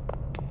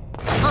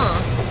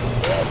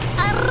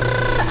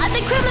 I'm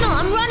the criminal!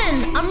 I'm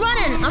running!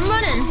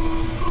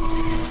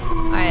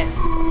 Alright.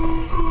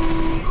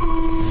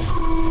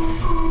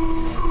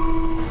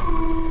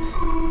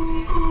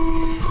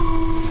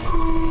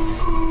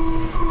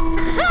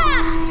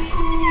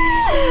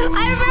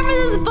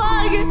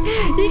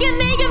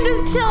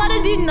 chill out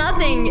to do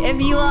nothing if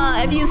you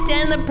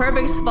stand in the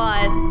perfect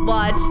spot.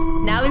 Watch.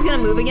 Now he's gonna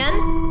move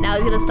again. Now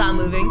he's gonna stop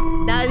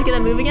moving. Now he's gonna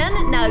move again.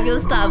 Now he's gonna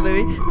stop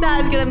moving. Now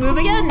he's gonna move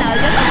again. Now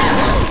he's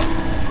gonna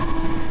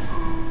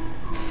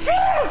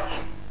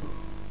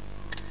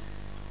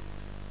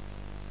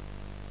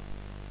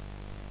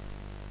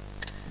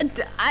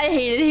I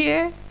hate it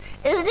here.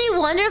 Isn't he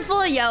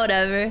wonderful? Yeah,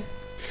 whatever.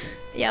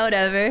 Yeah,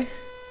 whatever.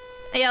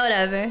 Yeah,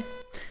 whatever.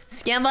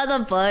 Scam by the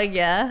bug,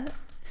 yeah.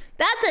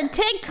 That's a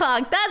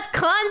TikTok. That's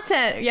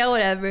content. Yeah,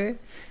 whatever.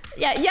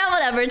 Yeah,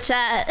 whatever,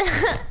 chat.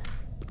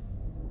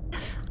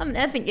 I'm an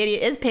effing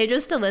idiot. Is Pedro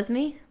still with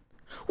me?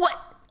 What?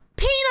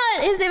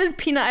 Peanut! His name is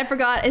Peanut. I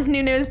forgot. His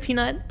new name is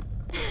Peanut.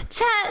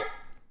 Chat,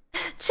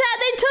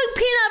 they took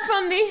Peanut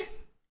from me.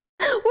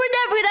 We're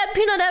never gonna have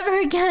Peanut ever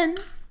again.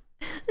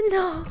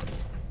 No.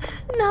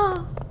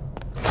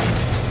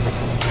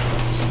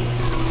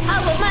 I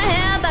whip my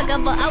hair back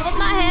and forth. I whip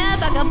my hair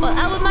back and forth.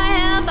 I whip my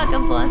hair back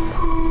and forth.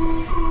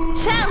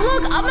 Chat,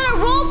 look, I'm gonna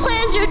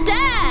roleplay as your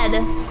dad.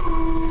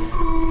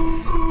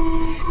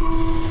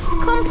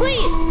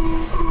 Complete.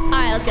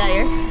 Alright, let's get out of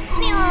here.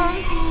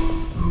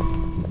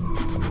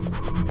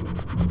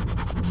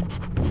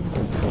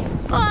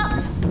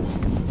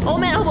 Oh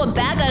man, I hope a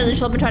bad guy doesn't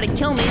show up and try to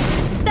kill me.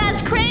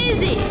 That's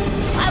crazy.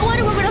 I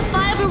wonder what we're gonna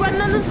find if we're running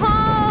down this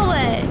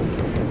hallway.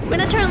 We're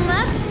gonna turn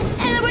left,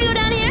 and then we're gonna go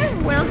down here.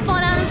 We're gonna fall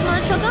down this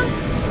mother trucker.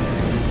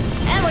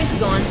 And we're gonna keep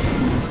going.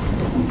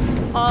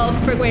 Oh,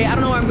 frick, wait, I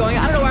don't know where I'm going.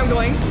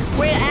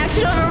 Wait, I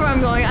actually don't remember where I'm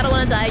going. I don't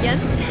wanna die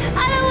again.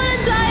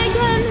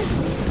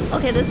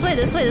 Okay, this way.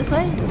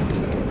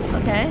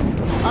 Okay.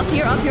 Up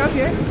here.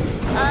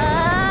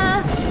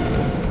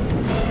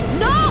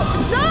 No!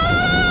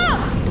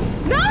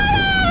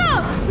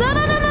 I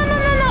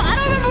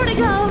don't remember where to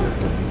go.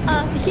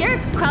 Here,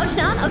 crouch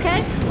down,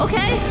 okay,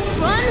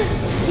 run,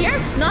 here,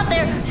 not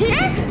there,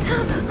 here,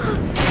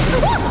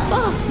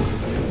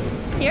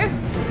 here,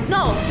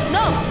 no,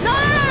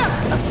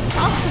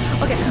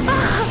 okay,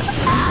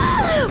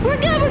 we're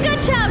good,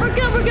 chat, we're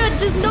good,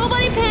 just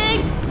nobody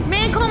panic,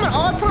 man calm at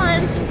all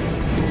times,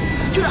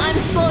 dude, I'm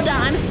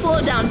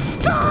slowed down,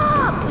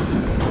 stop,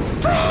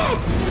 frick,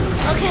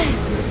 okay,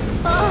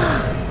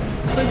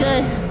 we're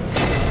good,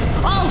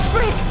 oh,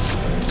 frick,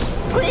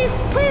 please,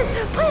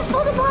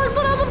 pull the block,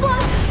 put on the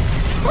block.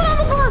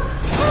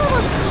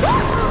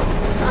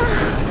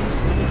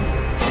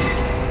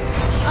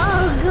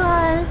 Oh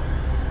god.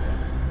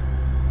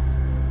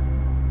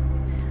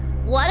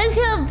 Why does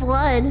he have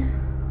blood?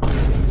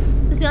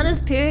 Is he on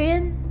his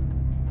period?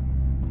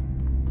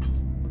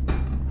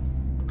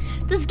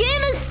 This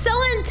game is so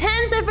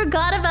intense, I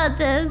forgot about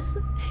this.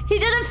 He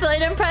did a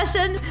Filian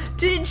impression.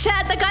 Dude,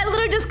 chat, that guy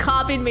literally just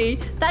copied me.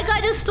 That guy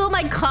just stole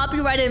my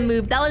copyrighted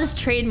move. That was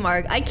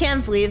trademark. I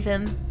can't believe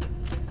him.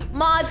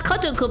 Mods,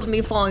 cut to a clip of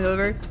me falling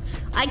over.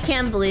 I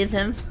can't believe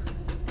him.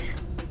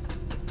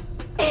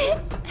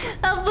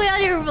 I'll play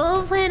on your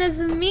role playing as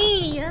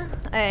me.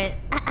 Alright.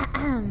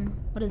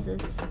 What is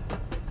this?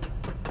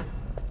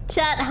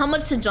 Chat, how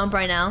much to jump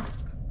right now?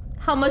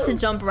 I'll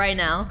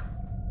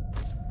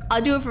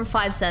do it for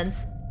 5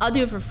 cents. I'll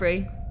do it for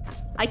free.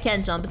 I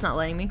can't jump, it's not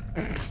letting me.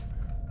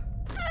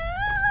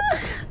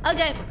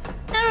 Okay,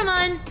 never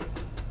mind.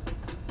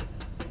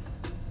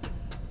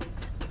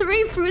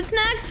 3 fruit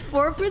snacks?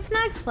 4 fruit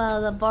snacks?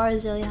 Wow, the bar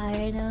is really high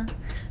right now.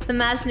 The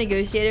Mass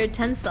Negotiator,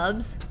 10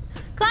 subs.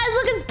 Guys,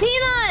 look, it's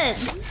Peanut!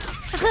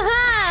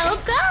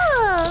 Let's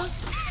go!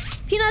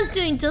 Peanut's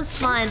doing just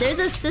fine. There's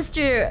a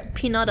sister,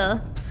 Peanutta.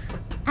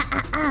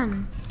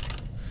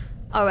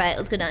 Alright,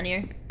 let's go down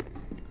here.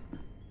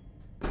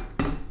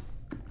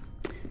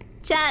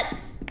 Chat,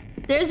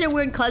 there's your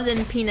weird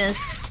cousin,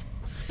 Penis.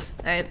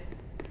 Alright.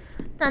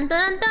 Dun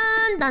dun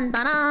dun dun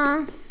dun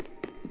dun.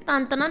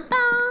 Dun dun dun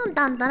dun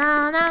dun dun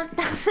dun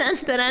dun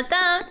dun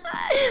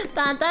dun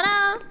dun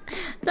dun.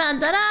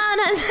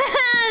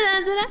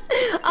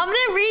 I'm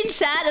gonna read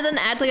chat and then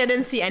act like I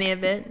didn't see any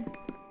of it.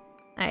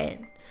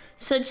 Alright.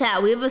 So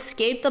chat, we've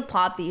escaped the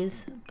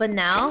poppies, but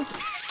now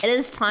it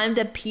is time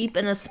to peep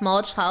in a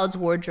small child's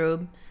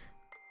wardrobe.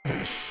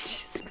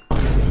 Jesus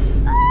Christ.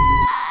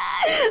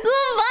 The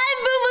vibe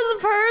boom was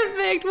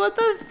perfect. What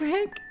the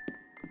frick?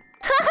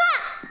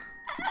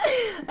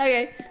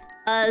 Okay.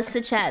 So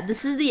chat,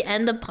 this is the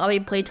end of Poppy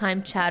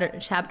Playtime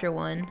chapter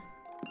 1.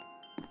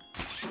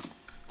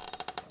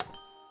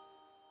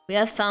 We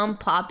have found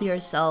Poppy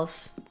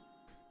herself.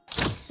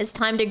 It's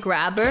time to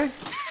grab her.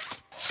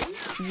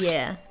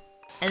 Yeah.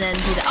 And then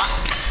do the...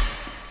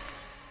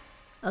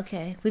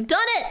 Okay, we've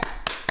done it!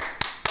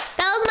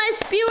 That was my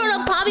spewer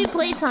of Poppy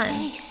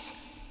Playtime.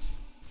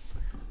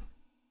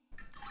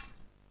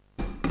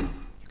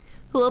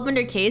 Who opened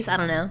her case? I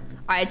don't know.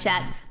 Alright,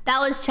 chat. That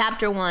was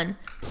chapter 1.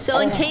 So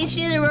in case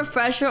you need a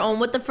refresher on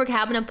what the frick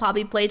happened in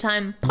Poppy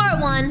Playtime, part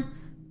 1,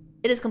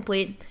 it is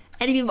complete.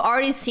 And if you've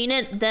already seen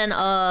it, then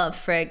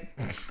frick.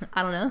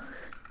 I don't know.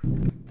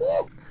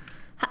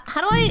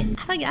 How do I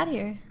get out of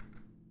here?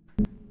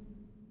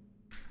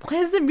 Why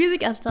is the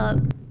music effed up?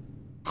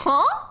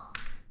 Huh?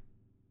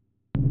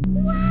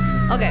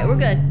 Okay, we're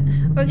good.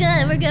 We're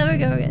good.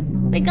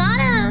 We got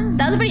him.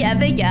 That was pretty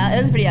epic. Yeah,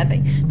 it was pretty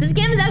epic. This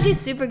game is actually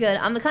super good.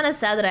 I'm kind of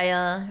sad that I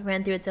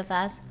ran through it so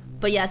fast.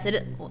 But yes,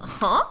 it.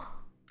 Huh? All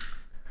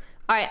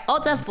right,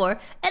 Alt F4.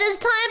 It is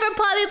time for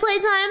Poppy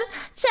Playtime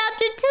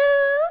Chapter 2.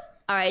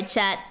 All right,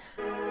 chat.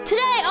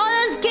 Today on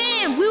this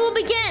game, we will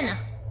begin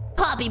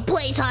Poppy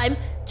Playtime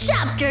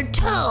Chapter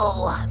 2.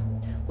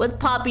 With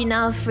Poppy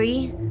now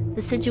free,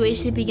 the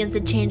situation begins to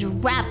change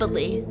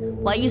rapidly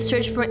while you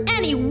search for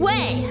any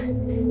way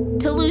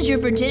to lose your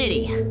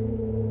virginity.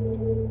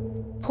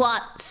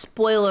 Plot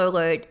spoiler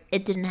alert,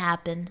 it didn't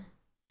happen.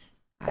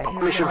 Right,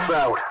 Mission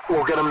failed.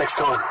 We'll get him next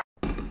time.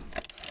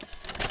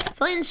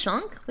 Filian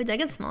shrunk? Wait, did I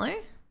get smaller?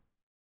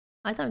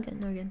 I thought we were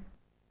good. No, we're good.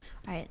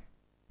 Alright.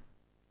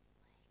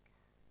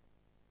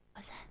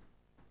 What's that?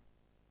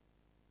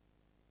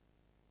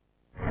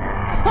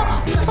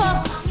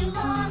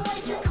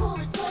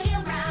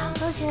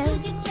 Okay.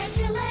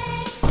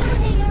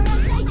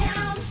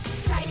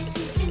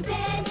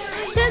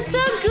 They're so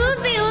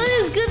goofy! Look at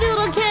these goofy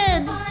little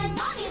kids!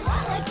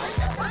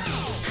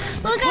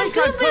 Look how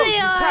goofy they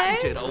are!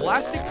 Patented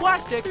elastic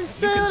plastic. Some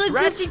silly little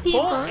goofy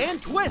people. Pull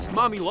and twist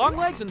Mommy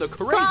Longlegs in the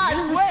craziest God,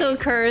 this is so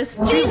cursed.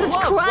 way. Jesus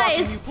Love watching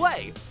Christ! you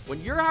play.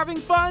 When you're having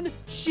fun,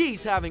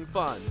 she's having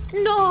fun.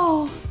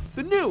 No!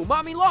 The new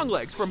Mommy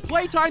Longlegs from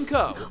Playtime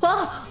Co.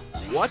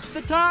 What's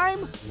the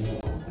time?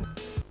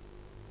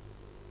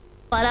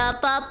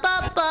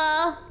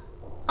 Ba-da-ba-ba-ba.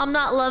 I'm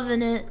not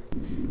loving it.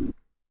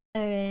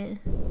 Alright.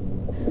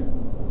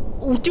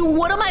 Oh, dude,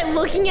 what am I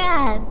looking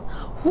at?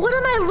 What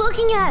am I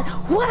looking at?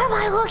 What am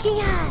I looking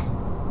at?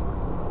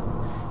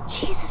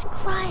 Jesus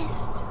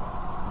Christ.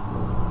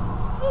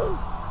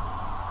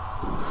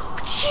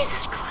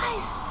 Jesus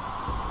Christ.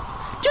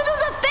 Dude,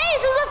 there's a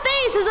face! There's a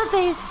face! There's a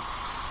face!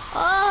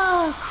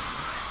 Oh,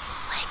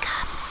 wake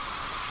up.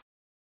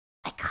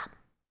 Wake up.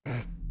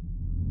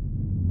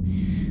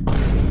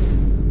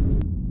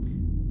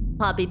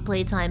 Poppy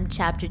Playtime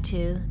Chapter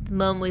 2. The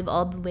moment we've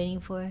all been waiting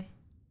for.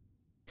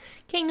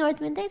 King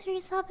Northman, thanks for your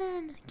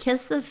subbing.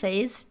 Kiss the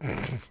face.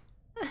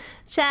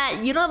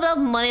 Chat, you don't have enough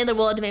money in the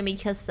world to make me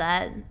kiss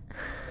that.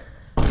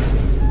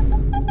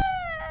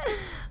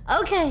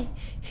 Okay,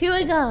 here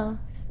we go.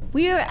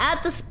 We are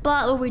at the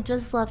spot where we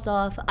just left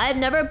off. I've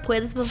never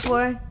played this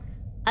before.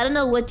 I don't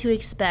know what to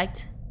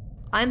expect.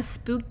 I'm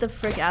spooked the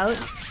frick out.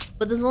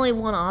 But there's only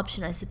one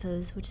option, I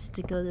suppose, which is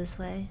to go this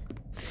way.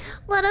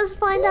 Let us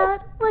find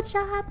out what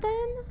shall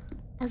happen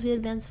as we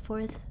advance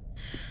forth.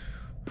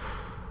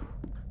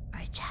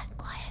 Alright, chat,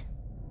 quiet.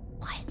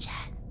 Quiet,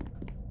 chat.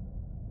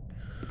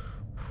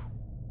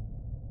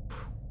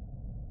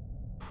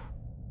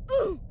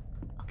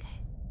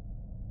 Okay.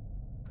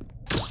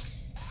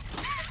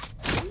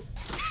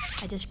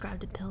 I just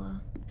grabbed a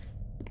pillow.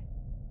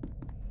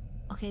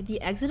 Okay,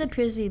 the exit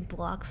appears to be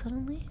blocked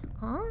suddenly.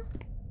 Huh?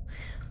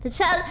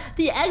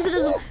 The exit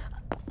is...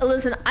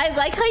 Listen, I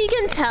like how you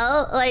can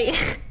tell, like...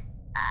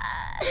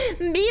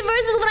 me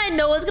versus when I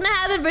know what's gonna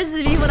happen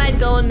versus me when I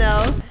don't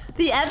know.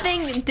 The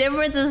effing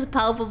difference is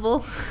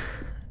palpable.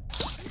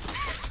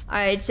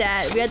 Alright,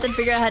 chat. We have to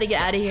figure out how to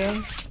get out of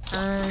here.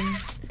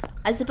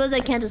 I suppose I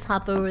can't just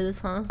hop over this,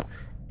 huh?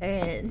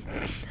 Alright.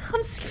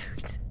 I'm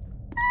scared.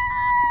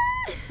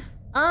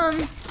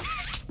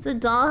 The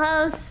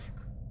dollhouse.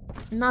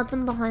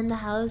 Nothing behind the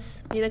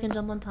house. Maybe I can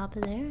jump on top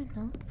of there?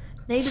 No?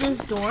 Maybe this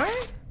door?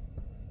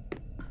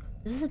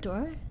 Is this a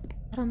door?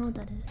 I don't know what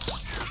that is.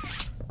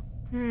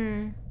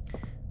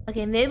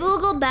 Okay, maybe we'll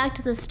go back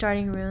to the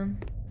starting room.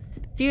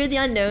 Fear the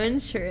unknown?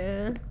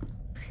 True.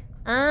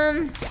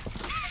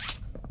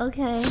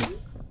 Okay.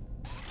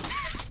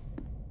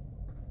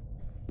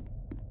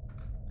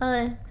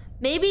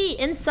 Maybe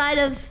inside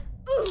of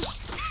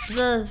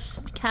the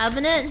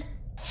cabinet?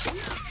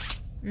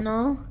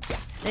 No?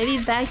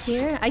 Maybe back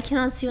here? I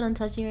cannot see what I'm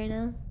touching right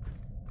now.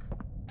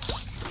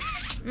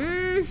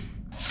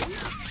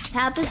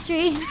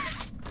 Tapestry?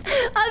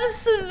 I'm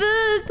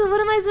spooked!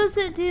 What am I supposed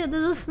to do?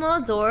 There's a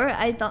small door.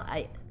 I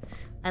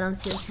don't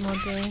see a small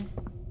door.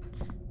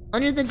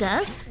 Under the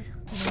desk?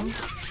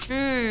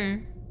 No.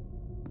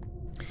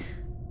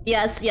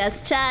 Yes,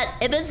 chat.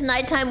 If it's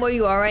nighttime where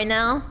you are right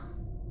now,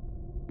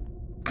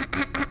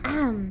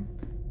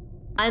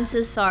 I'm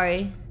so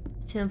sorry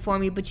to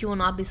inform you, but you will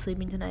not be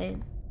sleeping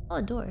tonight. Oh,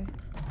 a door.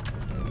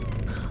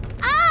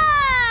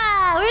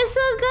 Ah! We're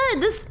so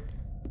good!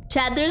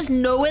 Chat, there's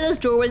no way this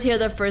door was here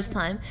the first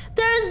time.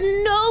 There's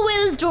no way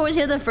this door was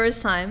here the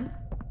first time.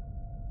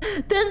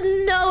 There's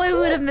no way we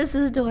would have missed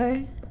this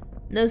door.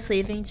 No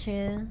sleeping,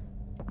 true.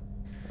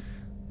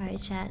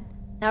 Alright, chat.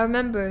 Now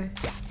remember,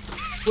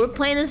 we're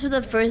playing this for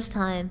the first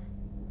time.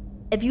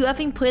 If you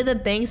effing play the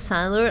Bang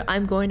Silent Alert,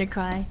 I'm going to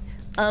cry.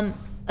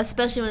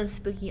 Especially when it's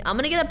spooky. I'm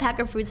gonna get a pack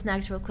of fruit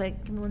snacks real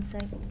quick. Give me 1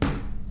 sec.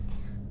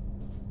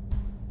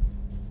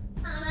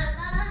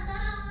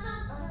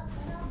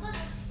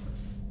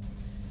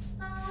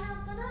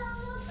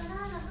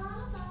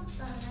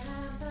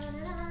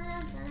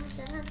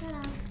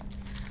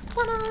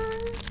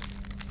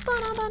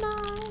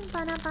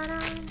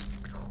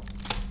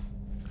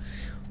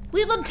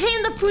 We've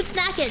obtained the fruit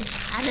snackage.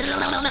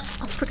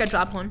 Oh, frick, I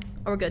dropped one.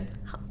 Oh, we're good.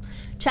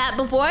 Chat,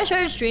 before I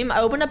started stream, I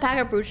opened a pack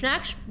of fruit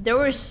snacks. There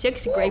were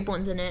 6 grape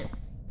ones in it.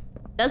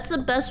 That's the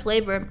best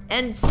flavor.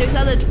 And 6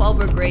 out of the 12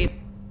 were grape.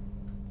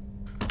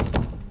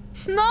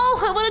 No,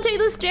 I want to take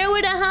the stairway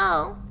to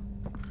hell.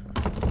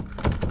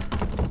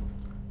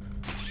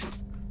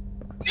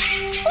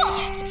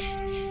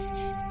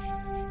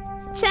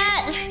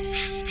 Chat,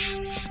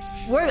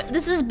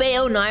 this is Bay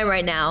 09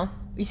 right now.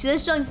 You see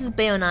this junk? This is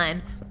Bay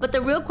 09. But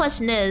the real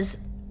question is,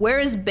 where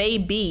is Bay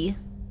B?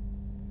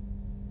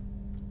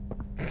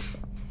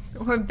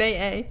 Or Bay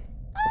A?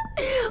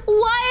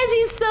 Why is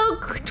he so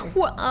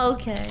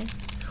okay.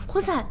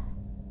 What's that?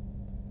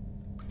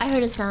 I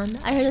heard a sound.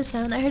 I heard a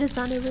sound. I heard a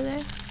sound over there.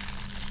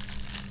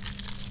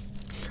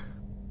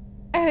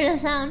 I heard a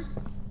sound.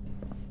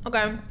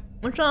 Okay.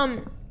 Which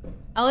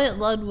Elliot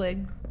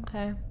Ludwig.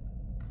 Okay.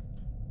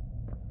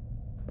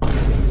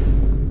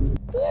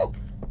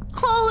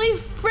 Holy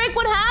frick,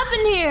 what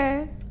happened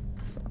here?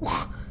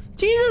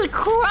 Jesus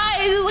Christ,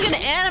 this is like an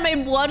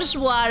anime blood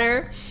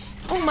splatter.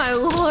 Oh my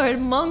lord,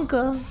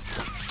 Monka.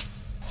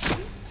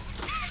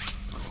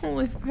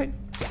 Holy frick.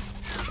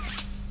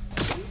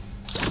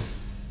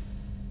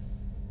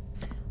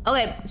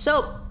 Okay,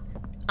 so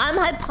I'm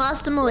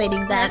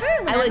hypostimulating that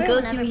I would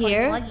go through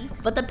here,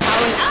 but the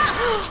power.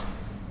 Ah!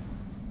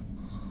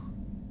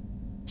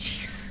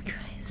 Jesus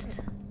Christ.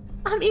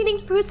 I'm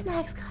eating fruit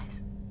snacks, guys.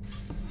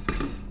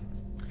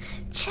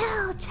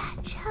 Chill,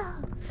 chat,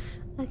 chill.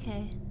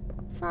 Okay,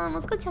 so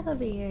let's go check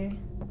over here.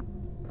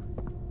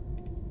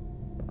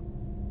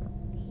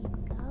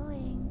 Keep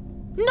going.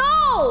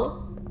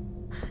 No!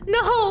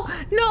 No!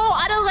 No!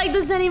 I don't like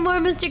this anymore,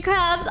 Mr.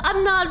 Krabs.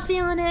 I'm not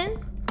feeling it.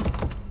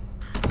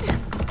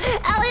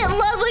 Elliot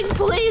Ludwig,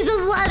 please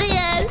just let me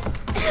in.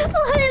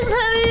 Please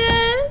let me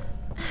in.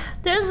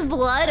 There's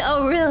blood?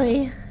 Oh,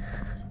 really?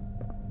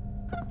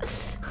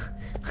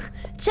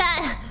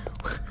 Chat,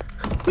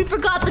 we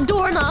forgot the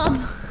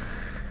doorknob.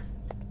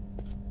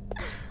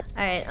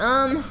 Alright,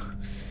 I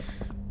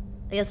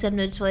guess we have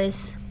no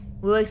choice.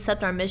 We'll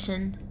accept our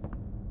mission.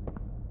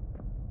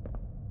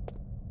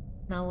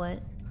 Now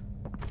what?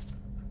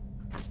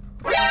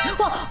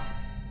 Whoa!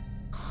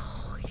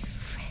 Holy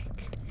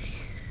frick.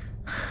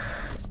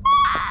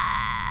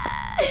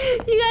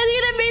 You guys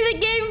are gonna make the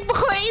game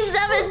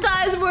 47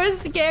 times more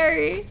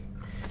scary.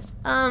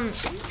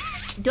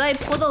 Do I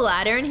pull the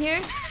ladder in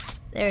here?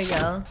 There we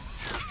go.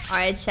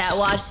 Alright, chat,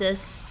 watch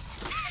this.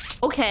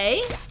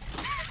 Okay.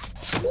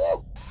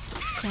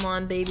 Come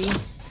on, baby.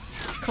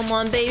 Come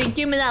on, baby.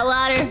 Give me that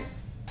ladder.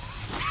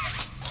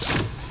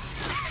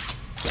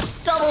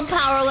 Double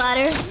power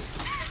ladder.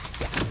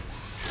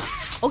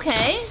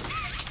 Okay.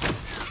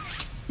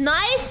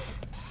 Nice.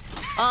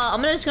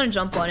 I'm just gonna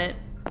jump on it.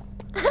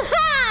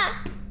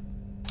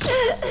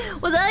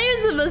 Was that how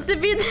you're supposed to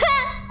be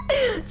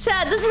that?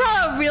 Chat, this is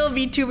how a real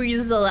VTuber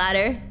uses the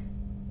ladder.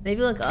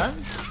 Maybe look up.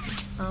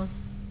 Oh.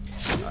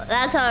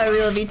 That's how a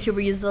real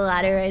VTuber uses the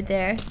ladder right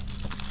there.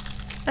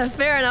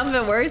 Fair enough, if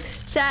it works.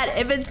 Chat,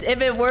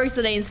 if it works,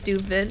 it ain't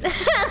stupid.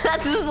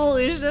 That's the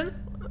solution.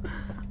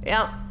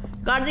 Yep.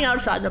 Gotta think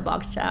outside the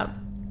box, chat.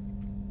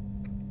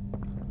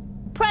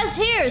 Press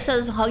here,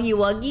 says Huggy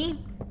Wuggy.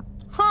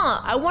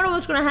 Huh, I wonder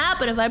what's gonna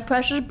happen if I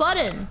press this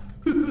button.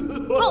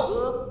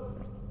 Oh!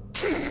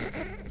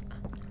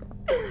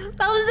 That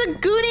was the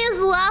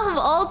gooniest laugh of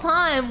all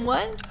time.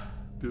 What?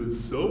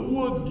 Does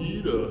someone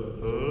need a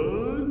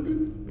hug?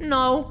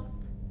 No.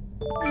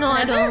 No,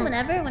 I don't.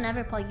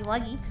 Whenever, Puggy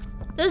Wuggy.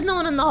 There's no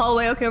one in the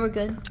hallway. Okay, we're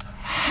good.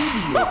 Give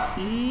me a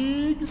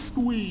big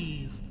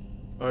squeeze.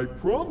 I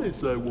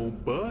promise I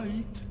won't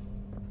bite.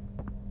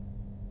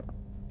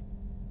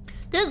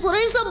 There's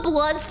literally some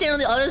blood stain on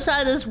the other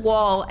side of this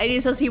wall, and he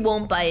says he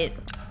won't bite.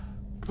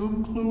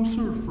 Come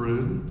closer,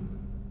 friend.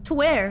 To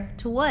where?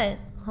 To what?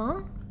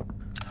 Huh?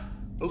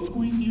 I'll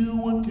squeeze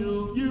you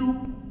until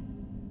you...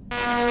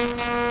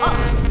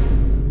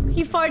 Oh!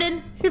 He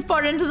farted. He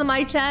farted into the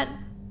mic chat.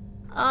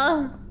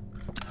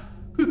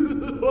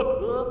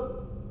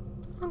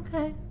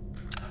 Okay.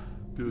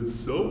 Does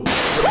someone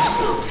need a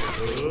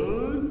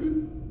hug?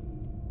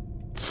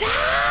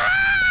 Chat!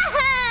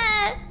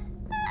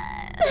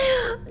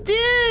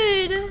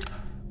 Dude!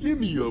 Give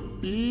me a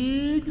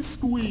big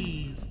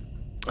squeeze.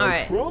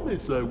 Alright. I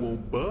promise I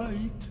won't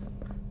bite.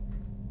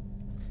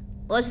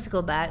 Let's just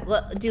go back.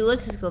 Dude,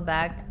 let's just go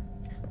back.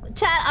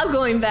 Chat, I'm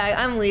going back.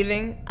 I'm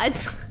leaving.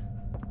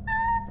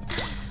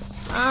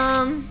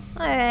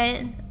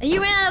 Alright. He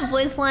ran out of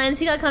voice lines.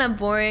 He got kind of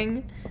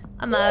boring.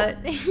 I'm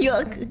out.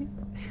 Yuck.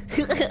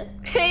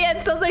 Hey,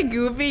 it sounds like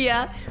Goofy,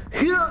 yeah.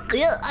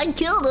 I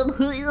killed him.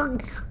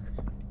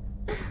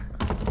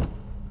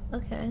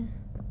 Okay.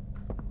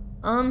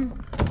 Well,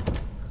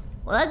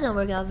 that didn't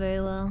work out very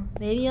well.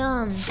 Maybe,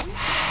 oh,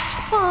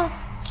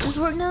 does this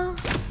work now?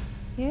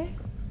 Here?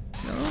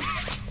 No.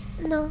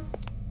 No.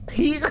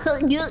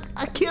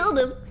 I killed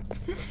him.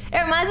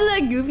 It reminds me of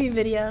that Goofy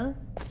video.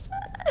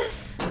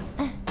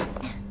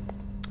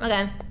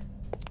 Okay.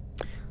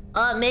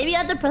 Maybe I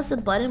have to press the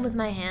button with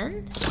my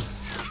hand?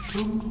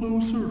 Come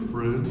closer,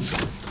 friend.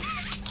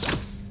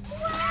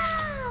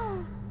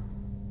 Wow!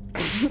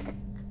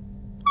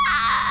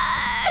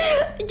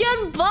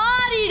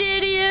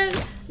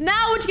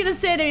 you gonna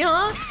say to me,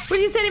 huh? What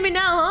are you saying to me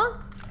now, huh?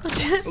 I'll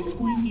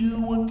squeeze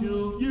you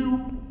until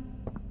you...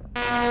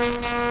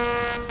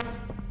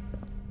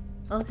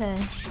 Okay.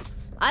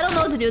 I don't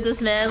know what to do with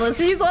this man.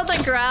 Listen, he's on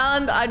the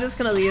ground. I'm just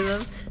gonna leave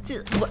him.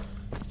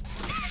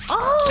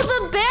 Oh,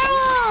 the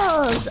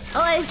barrels!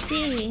 Oh, I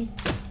see.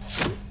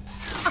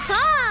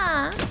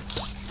 Aha!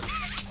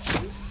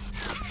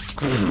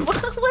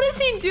 What is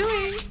he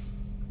doing?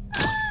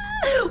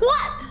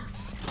 What?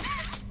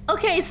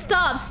 Okay,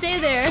 stop. Stay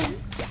there.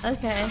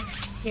 Okay.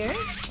 Here?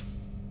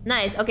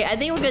 Nice. Okay, I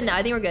think we're good now.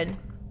 I think we're good.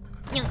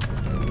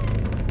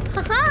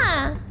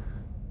 Haha!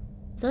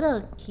 Is that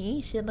a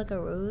key? Shaped like a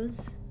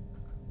rose?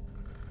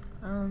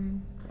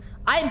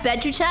 I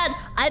bet you, chat.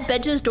 I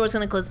bet you this door's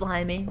gonna close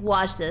behind me.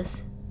 Watch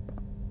this.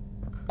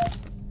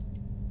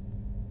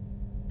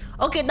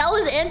 Okay, that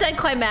was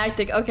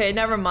anticlimactic. Okay,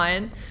 never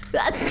mind.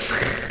 What?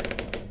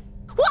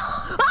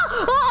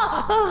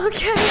 Oh,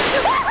 okay.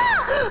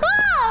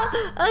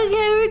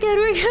 Okay, we're good.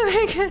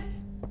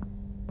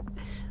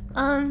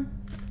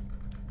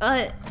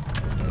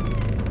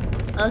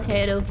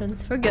 Okay, it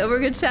opens. We're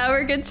good, chat.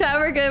 We're good,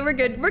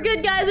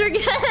 guys. We're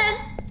good.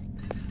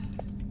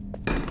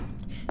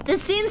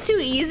 This seems too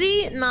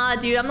easy. Nah,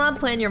 dude, I'm not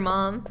playing your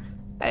mom.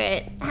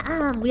 Alright.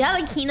 We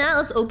have a key now.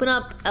 Let's open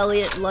up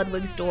Elliot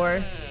Ludwig's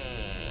door.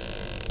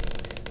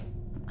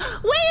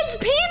 Wait, it's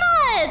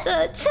Peanut!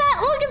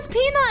 Chat, look, it's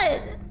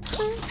Peanut!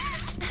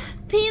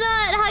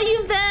 Peanut, how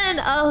you been?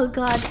 Oh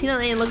god,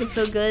 Peanut ain't looking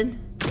so good.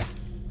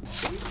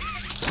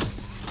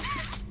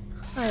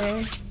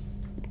 Alright.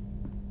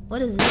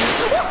 What is this?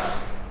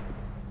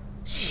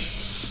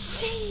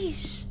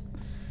 Sheesh.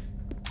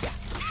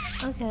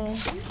 Okay.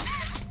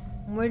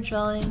 We're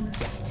drawing.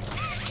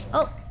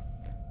 Oh!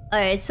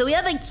 Alright, so we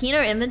have a key in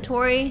our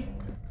inventory.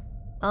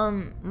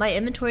 My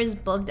inventory is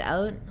bugged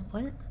out.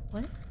 What?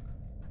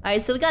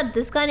 Alright, so we got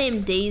this guy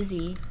named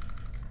Daisy.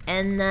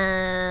 And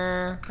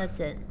that's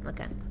it.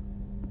 Okay.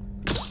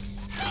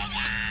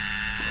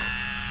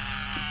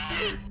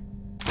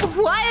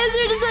 Why is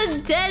there just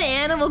a dead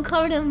animal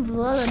covered in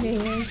blood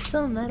under here? It's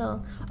so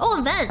metal. Oh,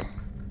 a vent!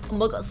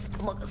 Among us.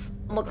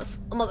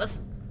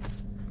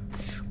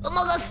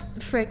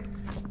 Frick.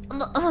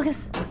 Among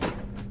us.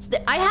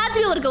 I have to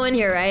be able to go in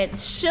here, right?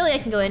 Surely I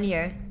can go in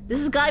here.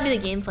 This has got to be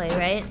the gameplay,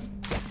 right?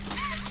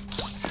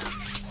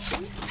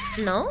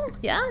 No?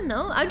 Yeah?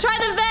 No? I'm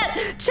trying to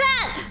vet!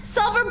 Chat!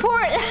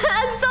 Self-report!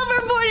 I'm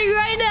self-reporting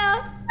right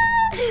now!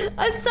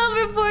 I'm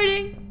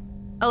self-reporting!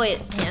 Oh wait,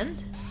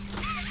 hand?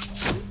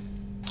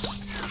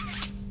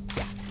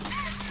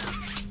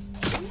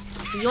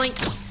 Yoink!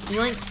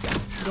 Yoink!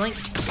 Yoink!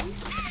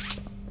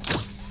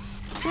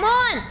 Come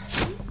on!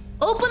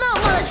 Open up,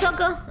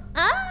 motherfucker!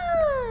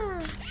 Ah!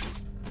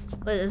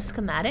 Wait, is this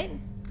schematic?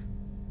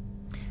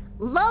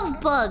 Love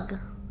bug!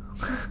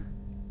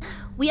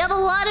 We have a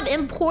lot of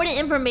important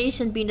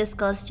information being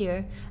discussed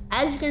here.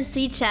 As you can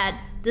see, chat,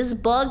 this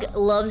bug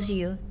loves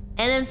you.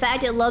 And in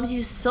fact, it loves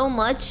you so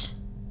much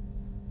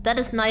that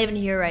it's not even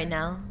here right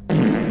now.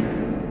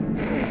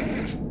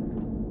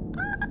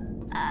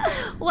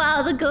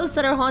 Wow, the ghosts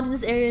that are haunting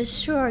this area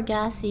sure are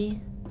gassy.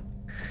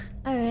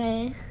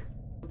 Alright.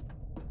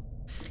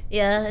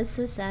 Yeah, it's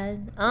so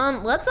sad.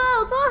 Let's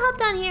all hop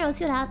down here. Let's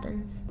see what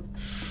happens.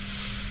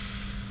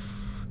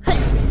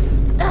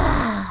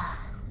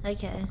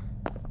 Okay.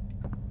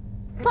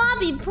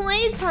 Poppy,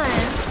 playtime!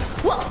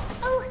 Whoa!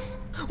 Oh!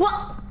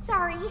 What?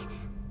 Sorry.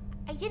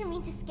 I didn't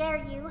mean to scare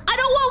you. I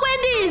don't want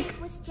Wendy's!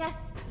 I was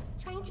just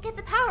trying to get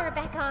the power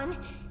back on.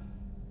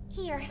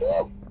 Here.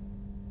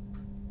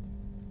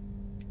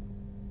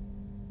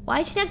 Why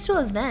is she next to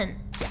a vent?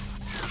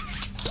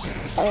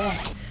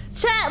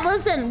 Chat,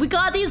 listen, we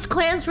got these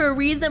clans for a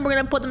reason. We're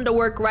gonna put them to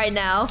work right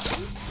now.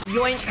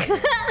 Yoink.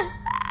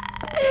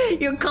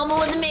 You're coming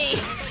with me.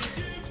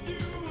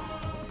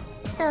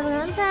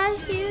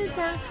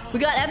 We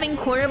got Evan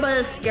cornered by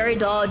the scary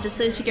doll just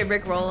so she could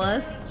rickroll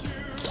us.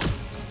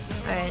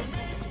 Alright.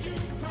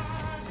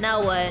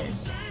 Now what?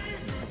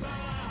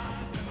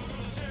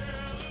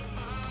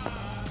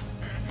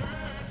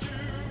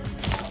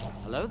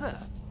 Hello there.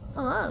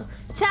 Hello.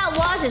 Chat,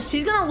 watch it.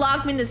 She's gonna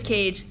lock me in this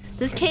cage.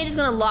 This cage is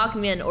gonna lock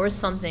me in or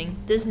something.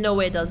 There's no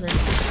way it doesn't.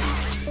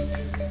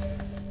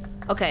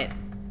 Okay.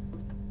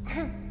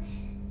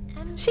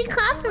 She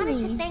clapped for me. I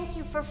wanted to thank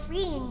you for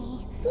freeing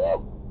me.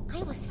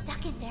 I was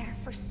stuck in there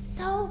for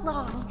so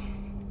long.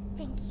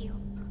 Thank you.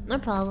 No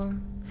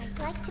problem. I'd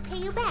like to pay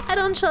you back. I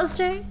don't trust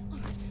her.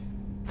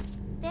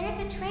 There's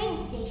a train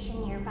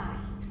station nearby.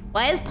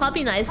 Why is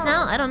Poppy nice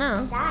now? I don't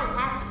know. And I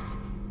haven't.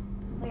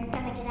 We're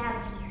gonna get out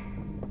of here.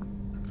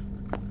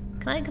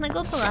 Can I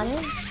go up the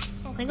ladder?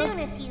 As soon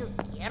as you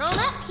get on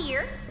up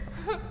here.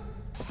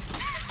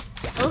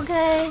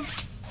 Okay.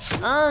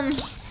 I'm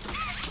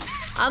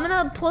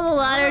gonna pull the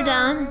ladder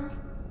down.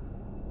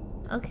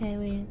 Okay,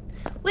 wait.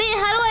 Wait,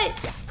 how do I...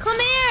 Come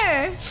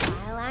here!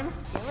 Well, I'm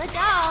still a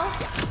doll.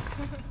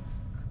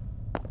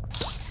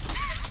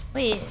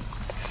 Wait.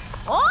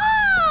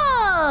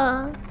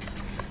 Oh!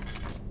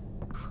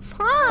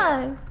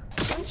 Fuck!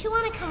 Don't you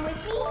want to come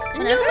with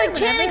me? New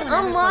mechanic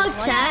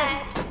unlocked,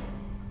 chat.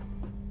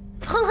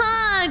 Come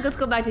on, let's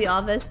go back to the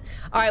office.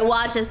 All right,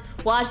 watch this.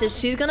 Watch this.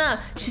 She's gonna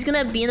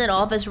be in that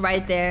office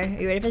right there.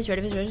 Are you ready for this?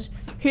 Ready for this?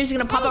 Here, she's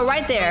gonna pop up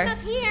right there. I'm up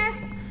here.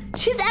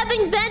 She's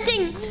effing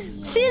venting.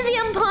 She's the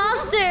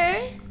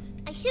imposter.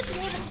 I should be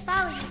able to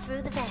follow you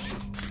through the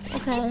vents.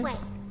 Okay. This way.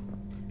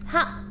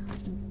 How?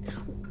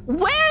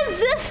 Where's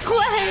this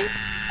way?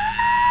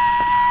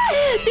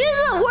 These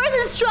are the worst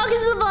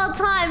instructions of all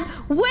time.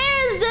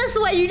 Where is this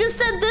way? You just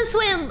said this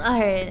way. And all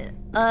right.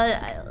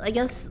 I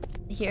guess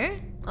here.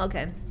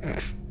 Okay.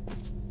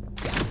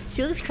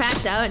 She looks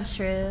cracked out.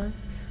 True.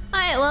 All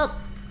right. Well,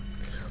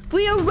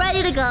 we are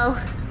ready to go.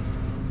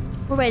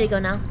 We're ready to go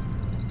now.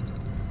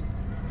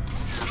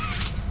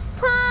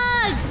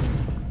 Hug!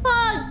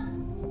 Hug!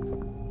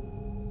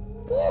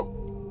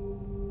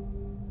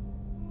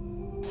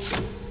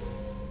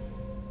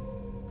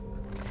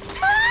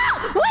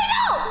 Ah! Wait,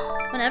 no!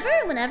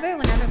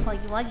 Whenever,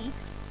 Puggy Wuggy.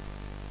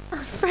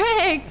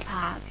 Frick!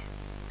 Pog.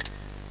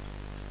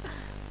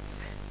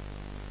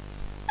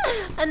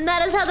 And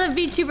that is how the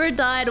VTuber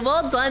died.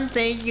 Well done,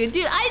 thank you.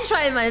 Dude, I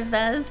tried my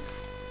best.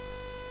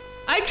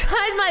 I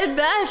tried my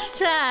best,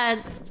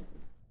 Chad.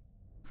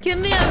 Give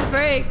me a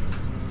break.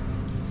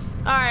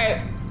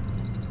 Alright.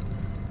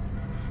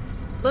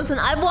 Listen,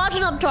 I've watched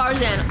enough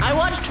Tarzan. I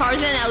watched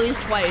Tarzan at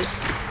least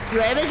twice. You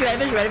ready for this? Ready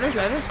for this? Ready for this?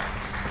 Ready for this?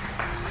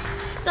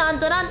 Dun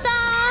dun dun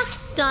dun!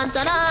 Dun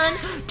dun dun!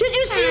 Did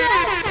you see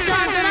that?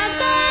 Dun dun dun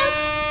dun!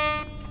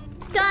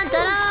 Dun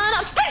dun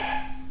dun! Frick!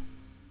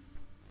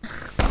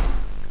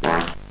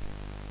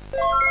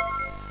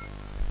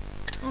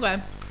 Okay.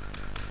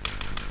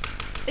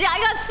 Yeah, I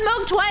got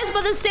smoked twice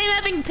by the same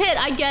effing pit.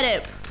 I get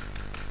it.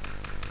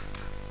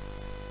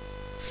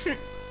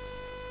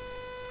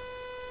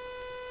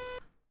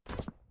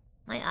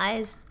 My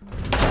eyes.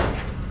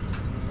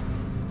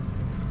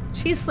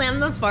 She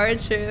slammed the fart,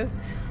 true.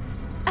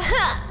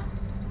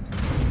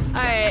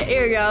 Alright,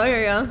 here we go, here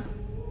we go.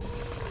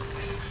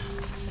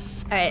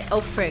 Alright,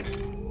 oh frick.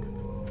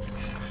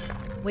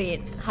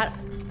 Wait, how...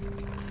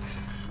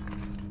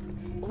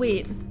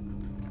 Wait.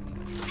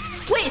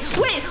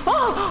 Wait! Oh!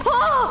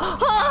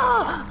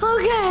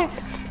 Okay!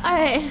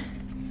 Alright.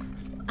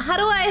 How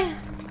do I...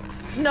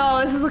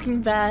 No, this is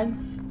looking bad.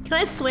 Can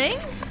I swing?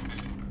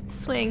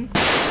 Swing.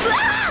 No!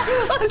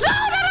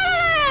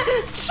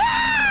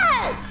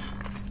 Chat!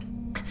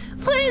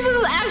 Please, this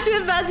is actually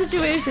a bad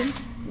situation.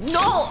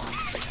 No!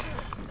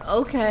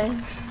 Okay.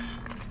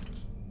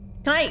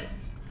 Can I...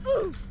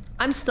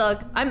 I'm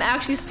stuck. I'm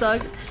actually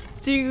stuck.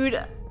 Dude.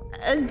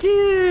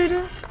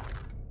 Dude.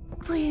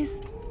 Please.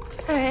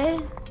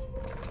 Alright.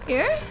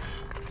 Here?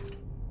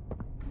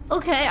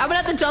 Okay, I'm gonna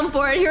have to jump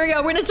for it. Here we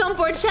go. We're gonna jump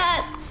for it,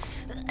 chat.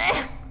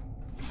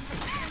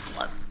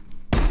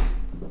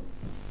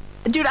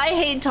 Dude, I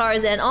hate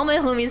Tarzan. All my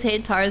homies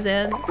hate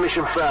Tarzan.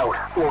 Mission failed.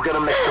 We'll get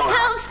him next time.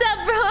 Help,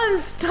 step bro, I'm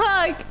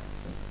stuck.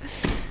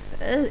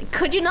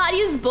 Could you not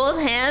use both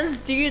hands?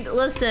 Dude,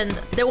 listen.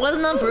 There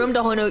wasn't enough room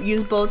to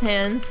use both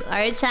hands.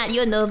 Alright, chat,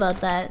 you know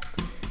about that.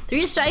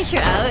 3 strikes,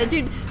 you're out.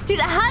 Dude,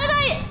 how did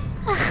I...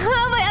 How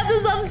have I have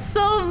this up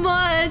so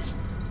much?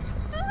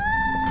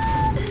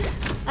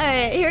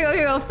 Alright, here we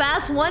go.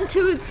 Fast, 1,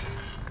 2...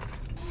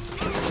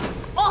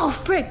 Oh,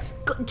 frick.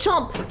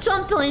 Jump,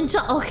 Filian,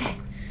 jump. Okay.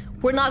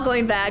 We're not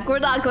going back. We're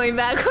not going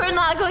back.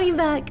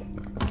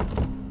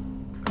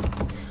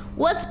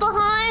 What's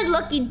behind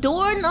lucky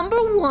door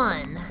number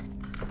 1?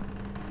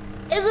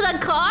 Is it a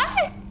car?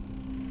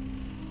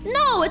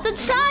 No, it's a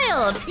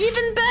child.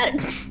 Even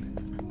better.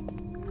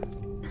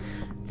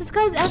 This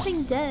guy's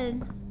effing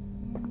dead.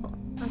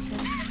 Okay.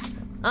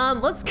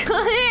 Let's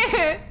go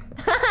here.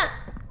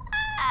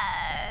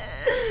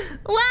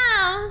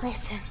 Wow.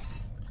 Listen,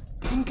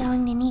 I'm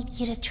going to need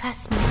you to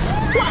trust me.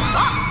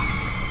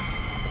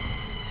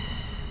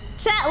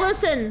 Chat,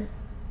 listen.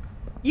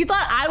 You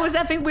thought I was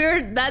effing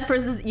weird? That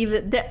person's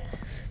even.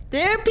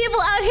 There are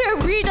people out here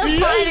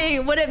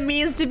redefining what it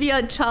means to be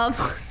a chump.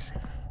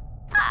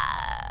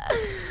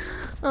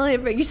 Oh,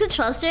 you should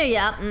trust her?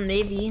 Yeah,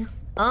 maybe.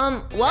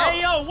 Well.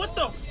 Hey, yo, what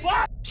the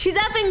fuck? She's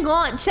effing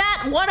gone.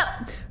 Chat,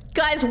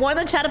 guys, one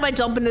in the chat if I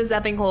jump in this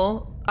effing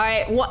hole.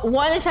 Alright,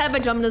 one in the chat if I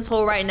jump in this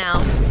hole right now.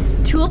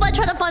 2 if I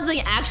try to find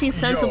something actually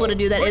sensible to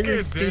do that isn't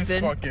stupid.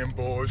 This fucking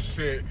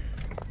bullshit.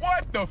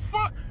 What the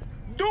fuck?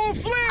 Do a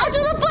flip! I'll do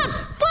the flip!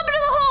 Flip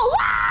into the hole!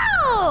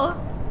 Wow!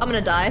 I'm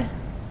gonna die.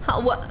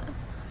 What?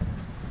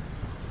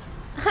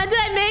 Did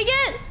I make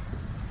it?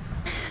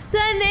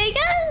 Did I make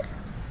it?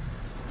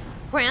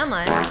 Where am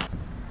I?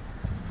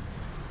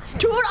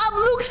 Dude, I'm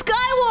Luke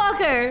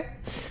Skywalker!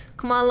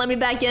 Come on, let me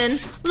back in.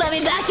 Let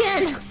me back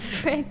in!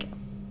 Frick.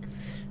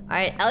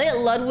 Alright, Elliot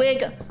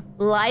Ludwig,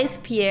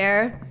 Lythe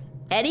Pierre,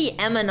 Eddie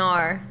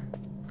Eminar,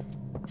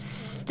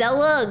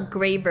 Stella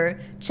Graber.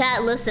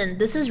 Chat, listen,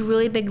 this is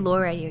really big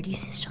lore right here. Do you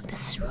see this junk?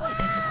 This is really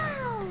big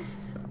lore.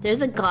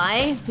 There's a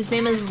guy whose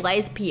name is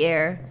Lythe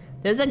Pierre.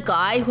 There's a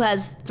guy who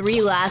has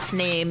 3 last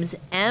names,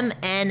 M,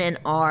 N, and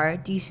R.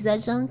 Do you see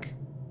that junk?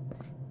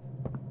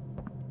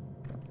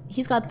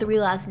 He's got 3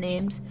 last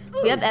names.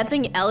 We have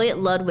effing Elliot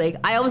Ludwig.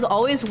 I was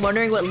always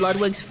wondering what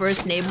Ludwig's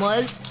first name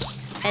was.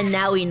 And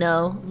now we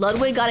know.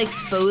 Ludwig got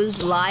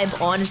exposed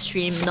live on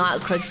stream,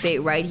 not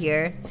clickbait right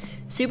here.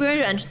 Super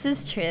entrance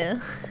is true.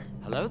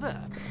 Hello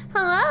there.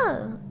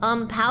 Hello.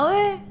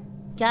 Power?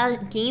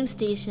 Game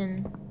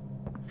station.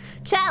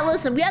 Chat,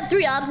 listen, we have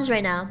 3 options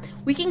right now.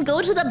 We can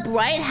go to the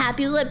bright,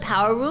 happy lit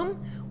power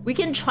room. We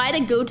can try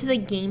to go to the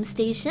game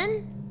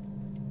station.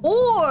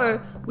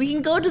 Or we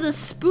can go to the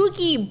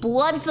spooky,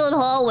 blood-filled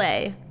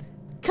hallway.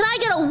 Can I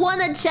get a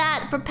 1 in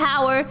chat for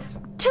power,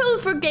 2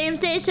 for game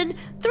station,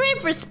 3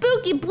 for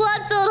spooky,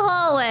 blood-filled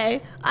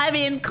hallway? I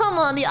mean, come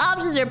on, the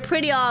options are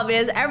pretty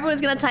obvious.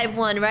 Everyone's gonna type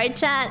 1, right,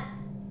 chat?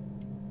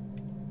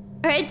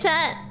 Right,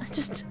 chat?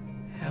 Just...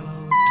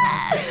 Hello,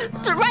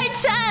 right,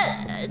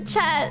 chat?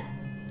 Chat.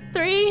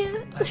 3?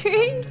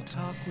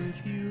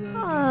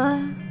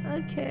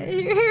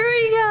 Okay, here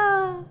we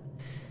go.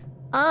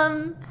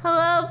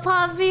 Hello,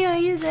 Poppy, are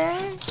you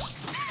there?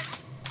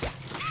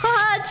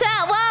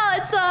 Chat,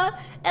 wow,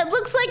 it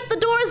looks like the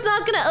door's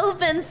not gonna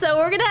open, so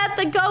we're gonna have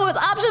to go with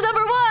option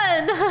number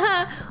 1.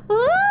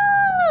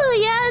 Ooh,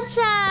 yeah,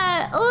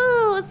 chat.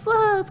 Ooh,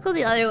 let's go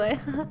the other way.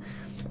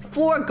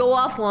 4, go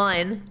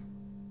offline.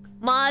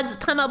 Mods,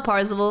 timeout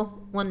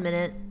Parzival. 1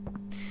 minute.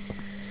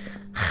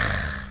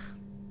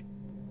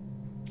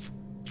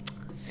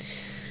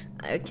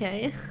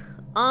 Okay.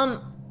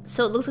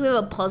 So it looks like we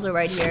have a puzzle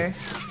right here.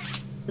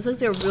 This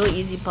looks like a really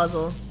easy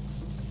puzzle.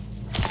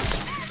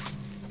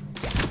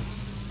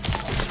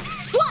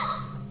 What?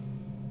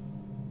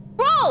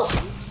 Bro!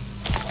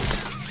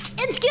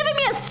 It's giving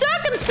me a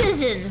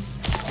circumcision!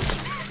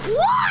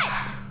 What?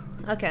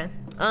 Okay.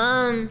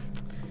 We're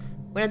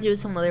gonna do it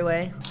some other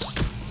way.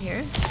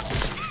 Here.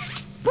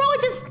 Bro,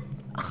 it just...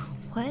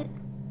 What?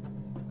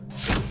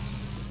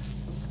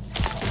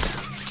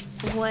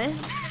 What?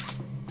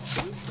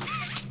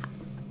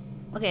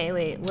 Okay,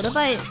 wait, what if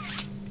I...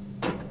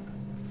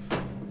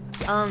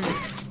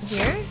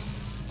 here?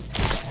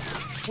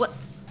 What?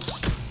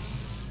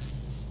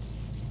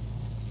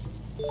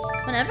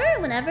 Whenever,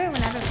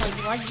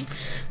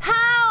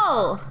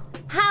 How?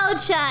 How,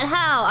 chat,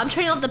 how? I'm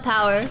turning off the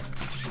power.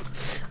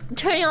 I'm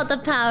turning off the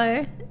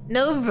power.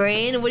 No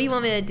brain? What do you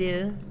want me to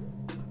do?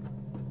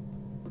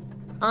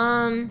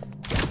 Oh!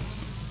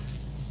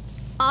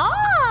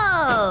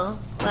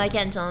 Well, I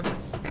can't jump.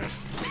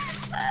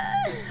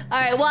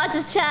 Alright, watch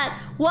this chat.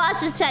 Watch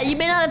this chat. You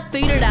may not have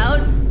figured it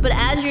out, but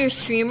as your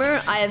streamer,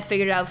 I have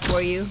figured it out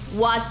for you.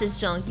 Watch this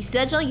junk. You see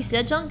that junk? You see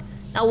that junk?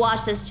 Now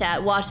watch this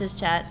chat. Watch this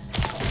chat.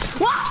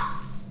 What?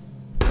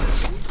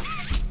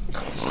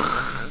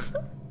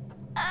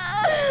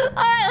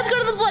 Alright, let's go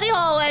to the bloody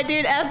hallway,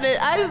 dude. F it.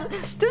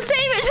 Just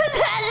save it. Just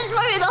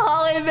put me in the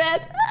hallway,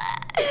 man.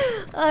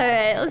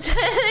 Alright, let's try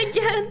it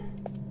again.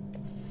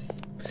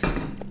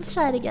 Let's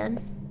try it again.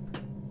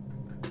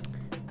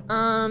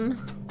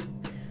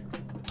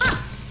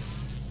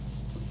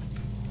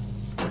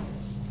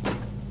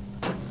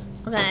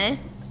 Okay.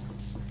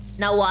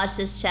 Now watch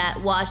this, chat.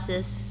 Watch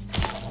this.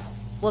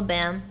 Well,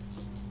 bam.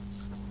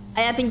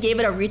 I even gave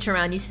it a reach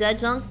around. You see that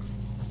junk?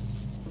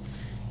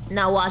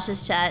 Now watch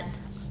this, chat.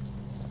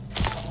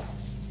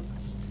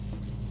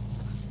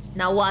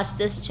 Now watch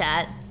this,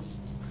 chat.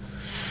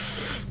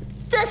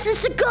 This is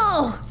to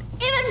go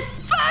even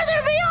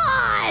further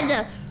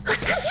beyond!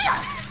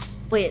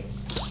 Wait.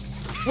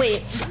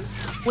 Please.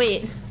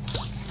 Wait!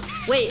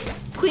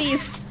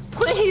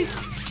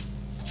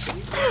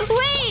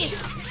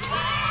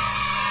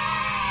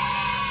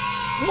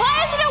 Why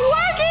isn't it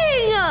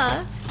working?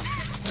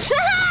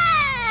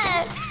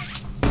 Chat!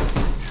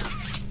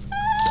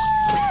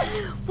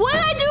 What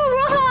did I do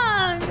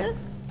wrong?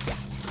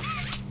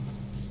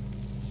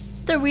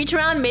 The reach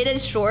around made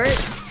it short.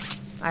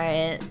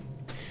 Alright.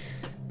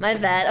 My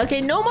bad.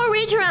 Okay, no more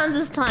reach arounds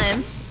this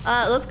time.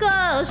 Let's go.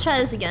 Let's try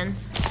this again.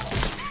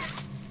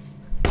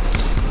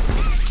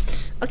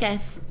 Okay.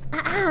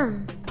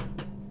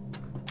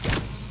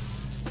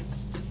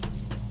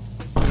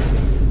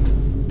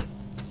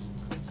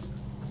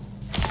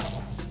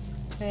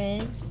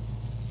 Right.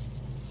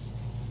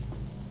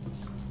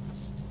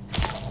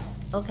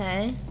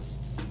 Okay.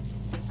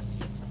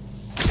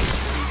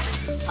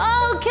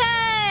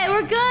 Okay,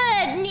 we're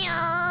good.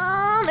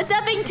 Nyam. It's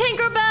epic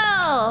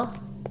Tinkerbell.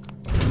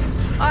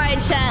 All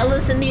right, chat.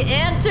 Listen, the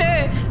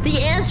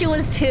answer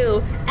was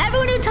 2.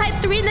 Everyone who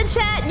typed 3 in the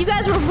chat, you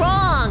guys were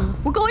wrong.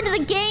 We're going to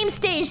the game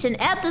station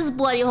at this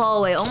bloody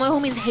hallway. All my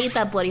homies hate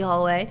that bloody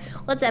hallway.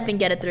 Let's effing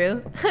get it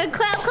through.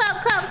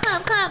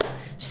 clap.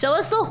 Show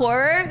us the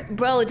horror,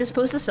 bro. Just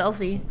post a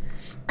selfie.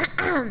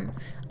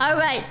 All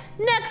right,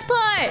 next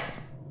part.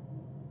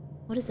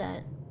 What is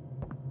that?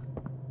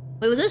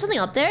 Wait, was there something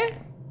up there?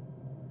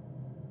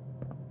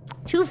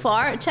 Too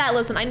far? Chat,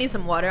 listen, I need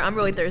some water. I'm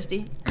really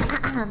thirsty. Look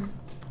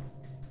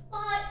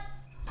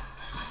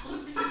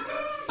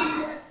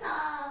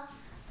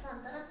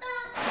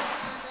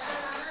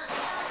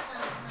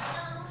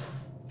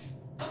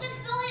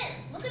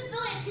at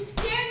Filian. She's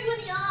staring you in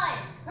the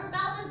eyes. Her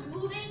mouth is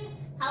moving.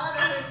 However,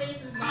 her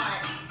face is not.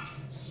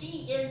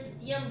 She is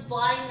the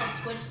embodiment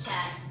of Twitch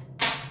chat.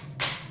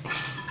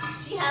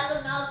 She has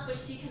a mouth, but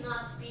she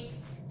cannot speak.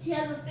 She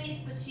has a face,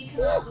 but she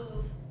cannot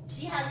move.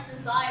 She has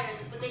desires,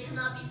 but they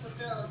cannot be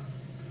fulfilled.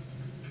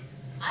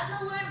 I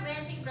don't know what I'm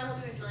ranting, but I hope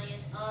you're enjoying it.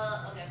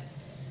 Okay.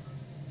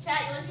 Chat,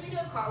 you wanna see me do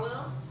a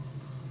cartwheel?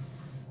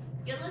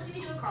 You guys wanna see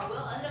me do a cartwheel?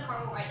 I'll hit a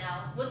cartwheel right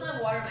now with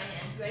my water in my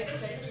hand. Ready for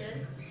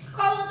this?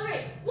 Cartwheel 3.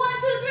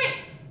 1, 2,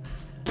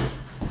 3.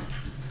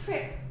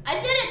 Frick. I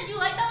did it. Did you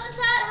like that one,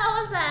 chat?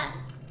 How was that?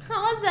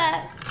 How was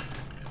that?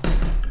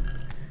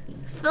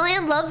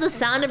 Filian loves the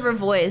sound of her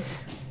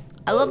voice.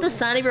 I love the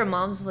sound of your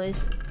mom's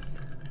voice.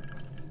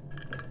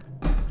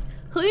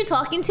 Who are you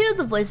talking to?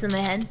 The voice in my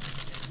head.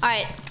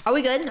 Alright. Are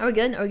we good? Are we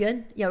good? Are we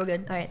good? Yeah, we're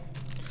good. Alright.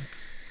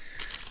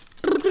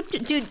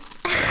 Dude.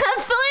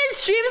 Filian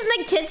streams in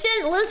the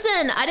kitchen?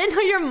 Listen, I didn't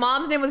know your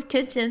mom's name was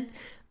Kitchen.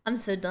 I'm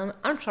so dumb.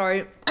 I'm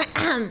sorry.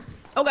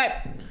 Okay.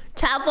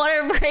 Tap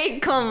water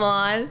break. Come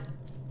on.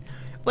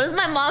 What does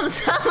my mom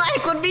sound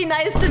like? Would be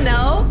nice to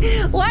know.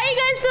 Why are you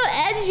guys so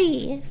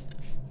edgy?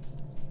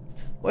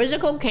 Where's the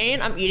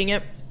cocaine? I'm eating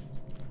it.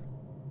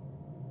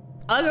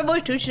 I like her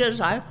voice too. She does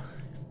hi.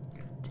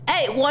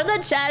 Hey, one in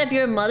the chat if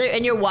you're a mother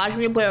and you're watching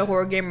me play a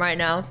horror game right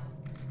now.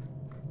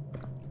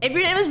 If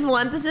your name is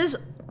Valenthesis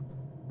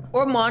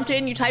or Monte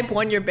and you type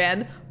 1, you're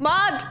banned.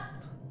 Mod!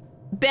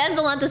 Ban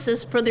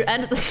Valenthesis for the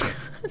end of the... He's the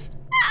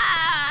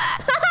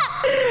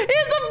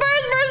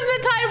first person to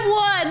type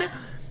 1!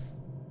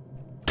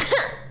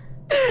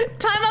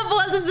 Time up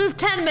Valenthesis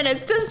 10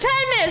 minutes. Just 10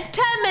 minutes!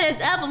 10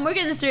 minutes! Evan, we're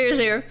getting serious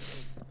here.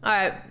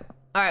 Alright.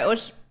 Alright,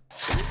 what's...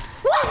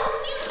 What?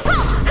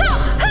 Help! Help!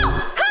 Help!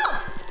 Help!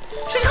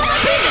 She's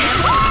calling me!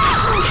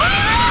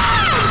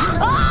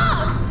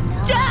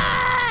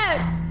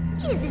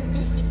 Isn't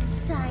this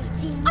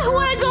exciting? I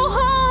want to go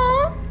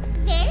home!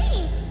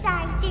 Very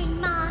exciting,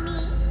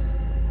 Mommy.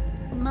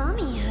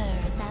 Mommy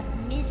heard that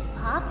Miss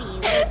Poppy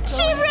was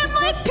She going ripped to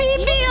my just pee-pee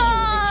give you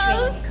off! the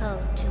train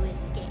code to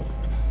escape.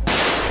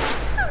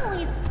 How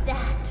is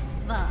that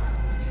fun?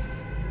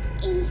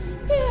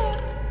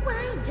 Instead,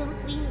 why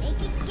don't we make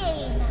a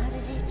game out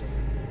of it?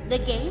 The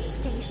game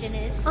station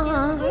is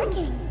still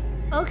working.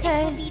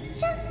 Okay. It'll be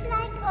just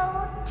like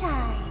old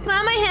times. Can I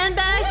have my hand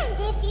back? And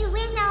if you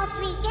win all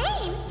 3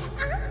 games,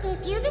 I'll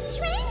give you the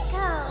train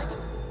code.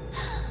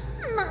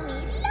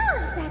 Mommy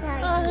loves that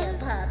idea,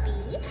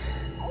 Puppy.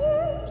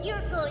 Oh,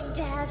 you're going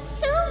to have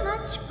so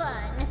much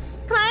fun.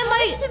 Can I have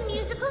my... to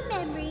musical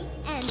memory,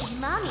 and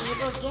Mommy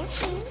will get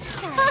things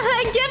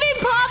started. Give me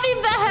Poppy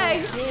back!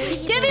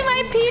 Give me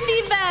my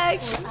pee-pee back!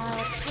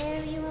 I'll tear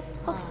you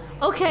apart.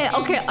 Okay,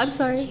 okay, I'm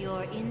sorry.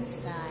 Your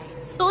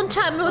insides. Don't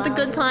chat me with a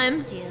good time.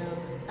 Still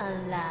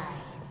alive.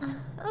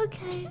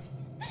 Okay.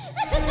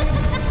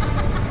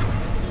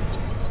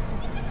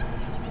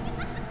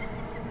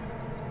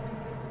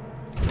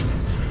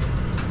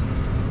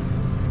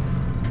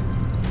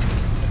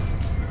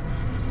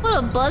 What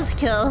a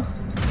buzzkill.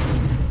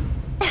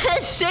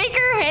 Shake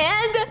her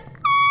hand?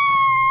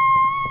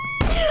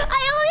 I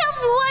only have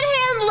 1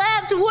 hand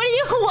left. What do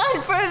you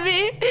want from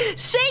me?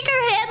 Shake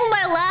her hand with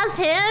my last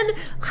hand?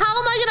 How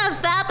am I gonna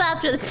fap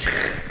after this?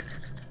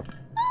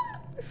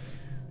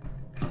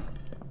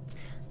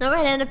 No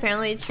right hand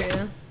apparently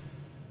true.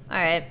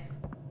 Alright.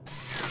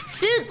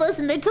 Dude,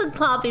 listen, they took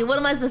Poppy. What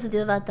am I supposed to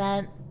do about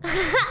that?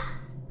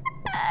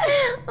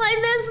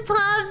 Like this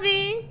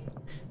Poppy.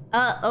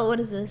 Oh, what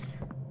is this?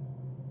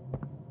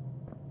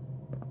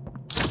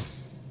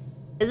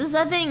 Is this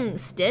effing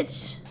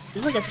Stitch? This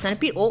is like a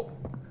centipede. Oh.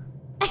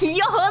 Yo,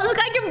 this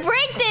guy can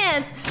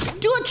breakdance!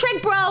 Do a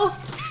trick, bro!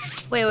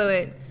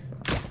 Wait.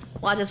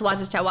 Watch this,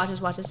 chat. Watch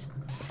this.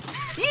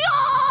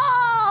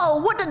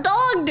 Yo! What the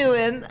dog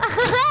doing?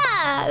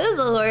 This is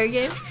a horror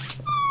game.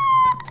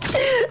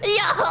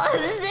 Yo,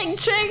 this is a sick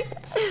trick.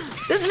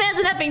 This man's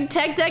an effing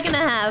tech deck and a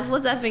half.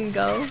 Let's effing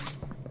go.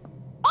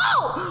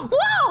 Oh!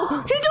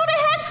 Whoa! He's doing a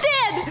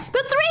headstand!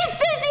 The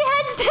 360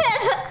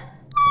 headstand!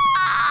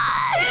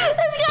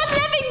 This guy's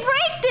an effing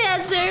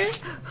breakdancer!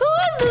 Who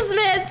is this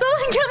man?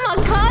 Someone give him a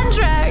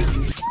contract!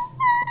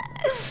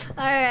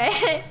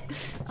 Alright.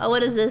 Oh,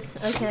 what is this?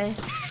 Okay.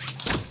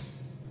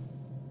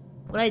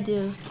 What'd I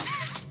do?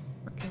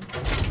 Okay.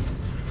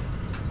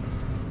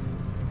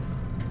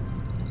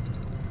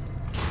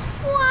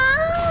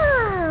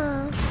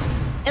 Wow!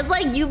 It's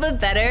like you, but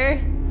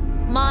better.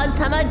 Mods,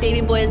 time out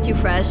Davy Boy is too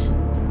fresh.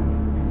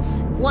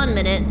 1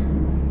 minute.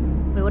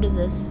 Wait, what is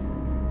this?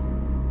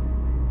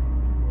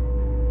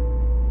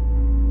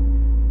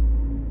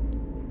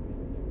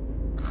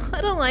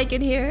 I don't like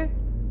it here.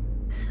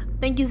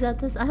 Thank you,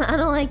 Zethus. I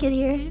don't like it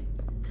here.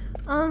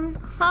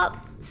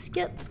 Hop,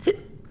 skip,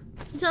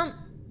 jump,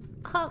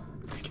 hop,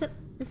 skip,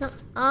 jump.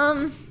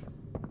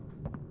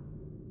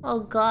 Oh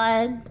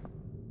god.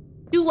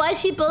 Dude, why is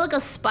she built like a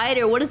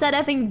spider? What is that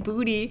effing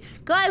booty?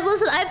 Guys,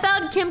 listen, I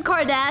found Kim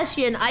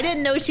Kardashian. I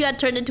didn't know she got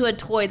turned into a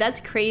toy. That's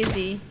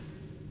crazy.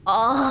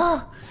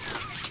 Oh.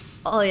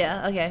 Oh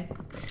yeah, okay.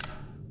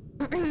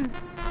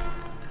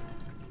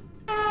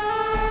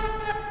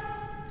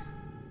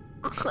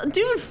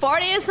 Dude,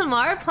 fart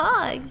ASMR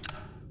pog.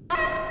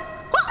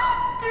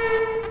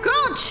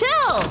 Girl,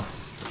 chill.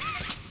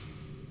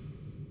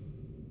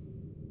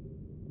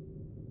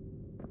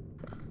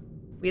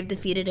 We have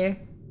defeated her.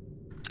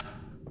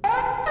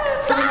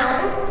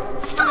 Stop!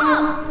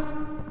 Stop!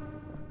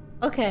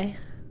 Okay.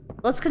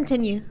 Let's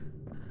continue.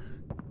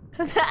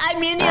 I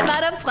mean, the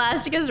amount of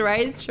plastic is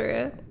right, it's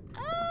true.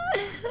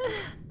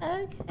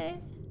 Okay.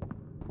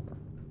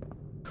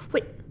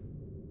 Wait.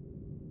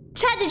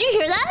 Chat, did you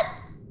hear that?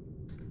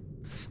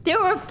 There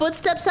were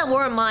footsteps that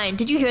weren't mine.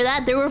 Did you hear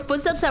that? There were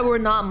footsteps that were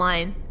not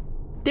mine.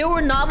 They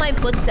were not my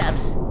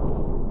footsteps.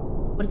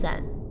 What is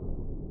that?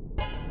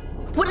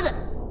 What is that?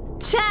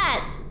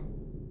 Chat!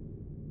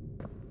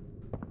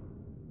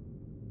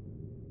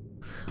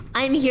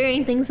 I'm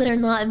hearing things that are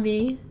not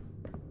me.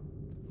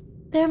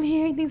 I'm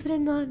hearing things that are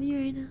not me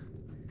right now.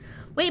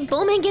 Wait,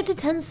 Bowman get to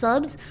 10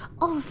 subs?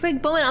 Oh,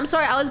 frick, Bowman, I'm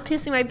sorry, I was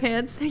pissing my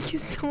pants. Thank you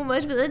so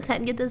much for the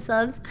 10 get to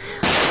subs.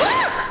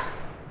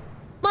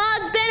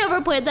 Mods, Ben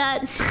overplayed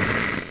that.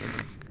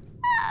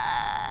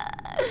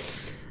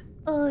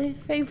 Oh,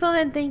 frick,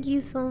 Bowman, thank you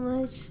so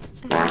much.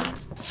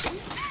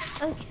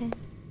 Okay.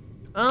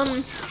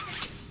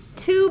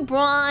 To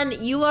Braun,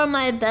 you are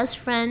my best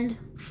friend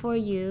for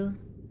you.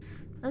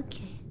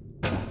 Okay.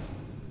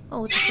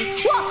 Oh, what's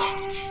this?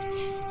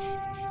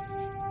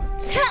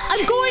 Chat,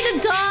 I'm going to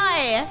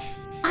die!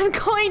 I'm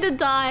going to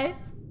die!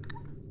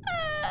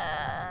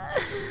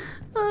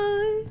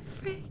 Oh,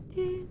 frick,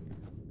 dude.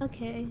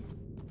 Okay.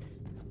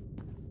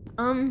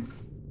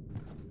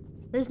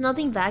 There's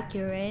nothing back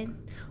here, right?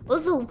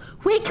 Also,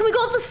 wait, can we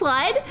go up the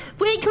slide?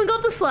 Wait, can we go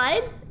up the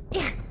slide?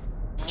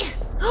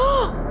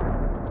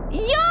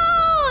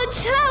 Yo!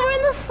 Chat, we're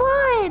in the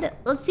slide!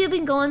 Let's see if we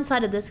can go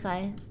inside of this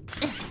guy.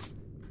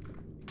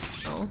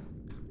 No.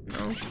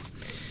 No.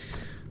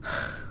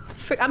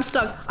 Frick, I'm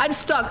stuck. I'm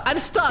stuck. I'm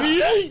stuck.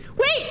 Wait!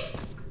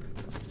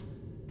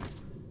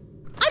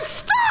 I'm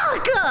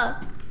stuck!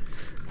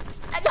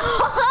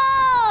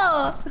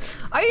 No!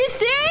 Are you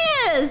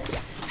serious?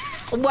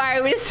 Why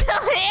are we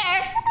still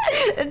here?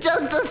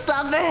 Just to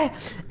suffer.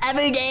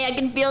 Every day I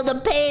can feel the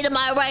pain in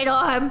my right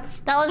arm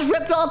that was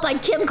ripped off by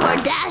Kim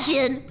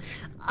Kardashian.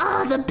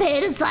 Oh, the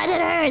pain inside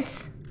it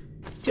hurts.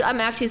 Dude,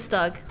 I'm actually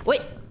stuck.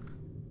 Wait.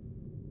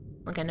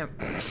 Okay, never.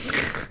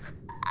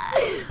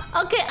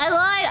 Okay, I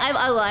lied.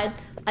 I lied.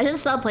 I should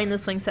stop playing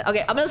this swing set.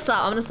 Okay, I'm gonna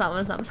stop. I'm gonna stop. I'm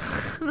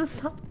gonna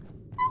stop.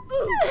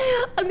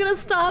 I'm gonna stop. I'm gonna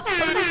stop.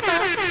 I'm gonna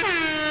stop.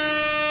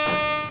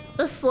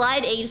 The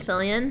slide ate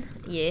Filian.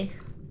 Yeah.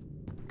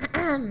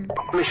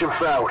 Mission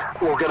failed.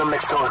 We'll get him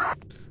next time.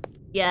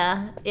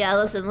 Yeah.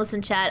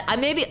 Listen, chat.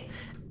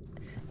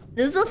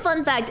 This is a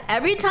fun fact.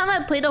 Every time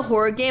I played a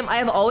horror game, I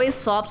have always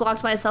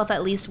soft-locked myself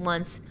at least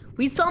once.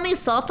 We saw me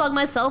soft-lock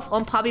myself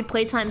on Poppy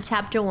Playtime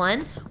Chapter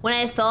 1 when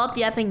I fell off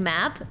the effing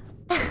map.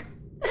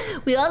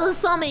 We also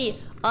saw me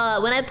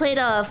when I played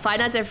Five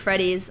Nights at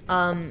Freddy's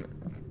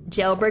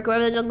Jailbreak,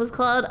 whatever the jungle's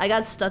called. I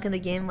got stuck in the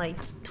game like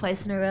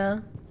twice in a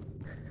row.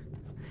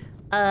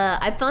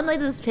 I found like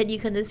this pit you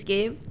couldn't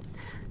escape.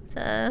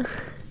 So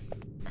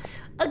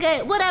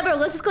okay, whatever.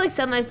 Let's just go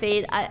accept my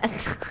fate.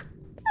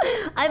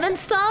 I'm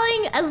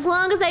installing as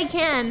long as I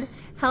can.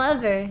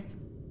 However,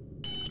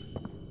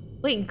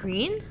 wait,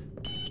 green?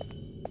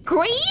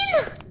 Green?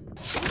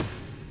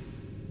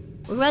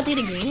 We're about to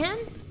get a green hand?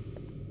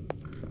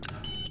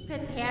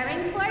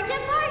 Preparing for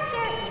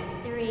departure.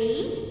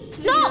 3,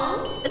 2,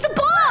 no! It's a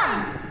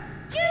bomb!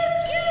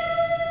 Choo-choo!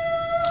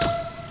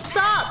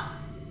 Stop!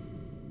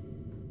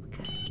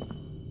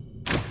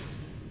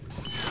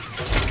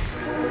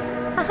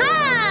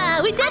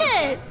 Haha! We did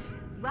it!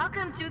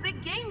 Welcome to the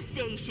game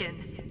station.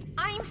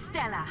 I'm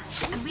Stella,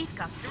 and we've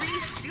got 3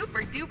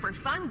 super duper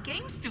fun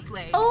games to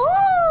play.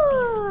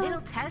 Oh! These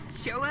little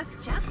tests show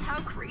us just how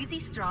crazy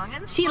strong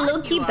and she smart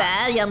low-key you are.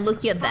 bad. Yeah, I'm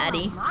low-key a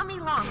baddie. Follow Mommy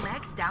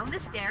Longlegs down the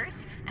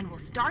stairs, and we'll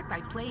start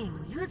by playing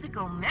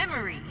musical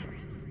memory.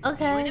 Okay.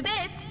 See you in a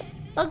bit.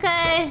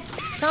 Okay.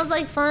 Sounds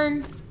like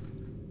fun.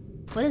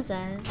 What is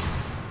that?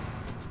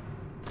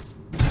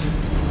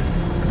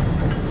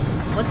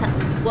 What's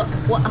happening? What?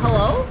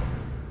 Hello?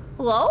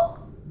 Hello?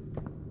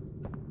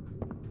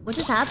 What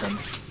just happened?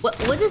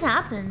 What just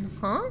happened?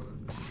 Huh?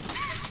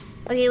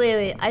 Okay,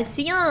 wait. I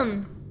see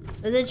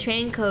there's a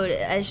train code.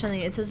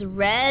 It says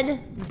red,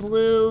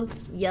 blue,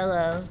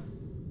 yellow.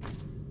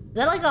 Is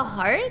that like a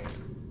heart?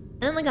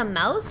 And then like a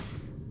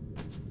mouse?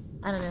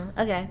 I don't know.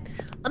 Okay.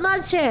 I'm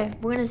not sure.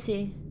 We're gonna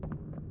see.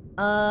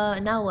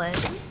 Now what?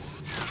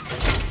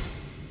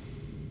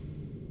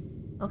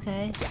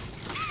 Okay.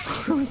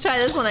 Let's try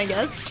this one, I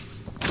guess.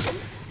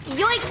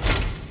 Yoink!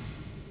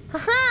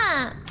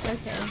 Haha!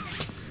 Okay.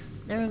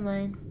 Never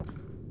mind.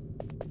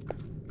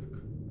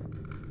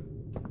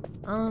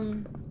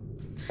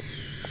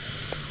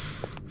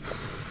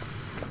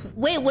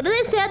 Wait, what do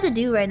they say I have to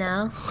do right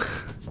now?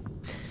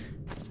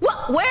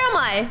 What? Where am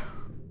I?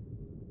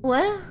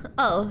 What?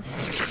 Oh.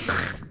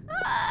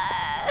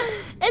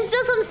 It's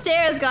just some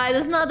stairs, guys.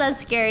 It's not that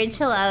scary.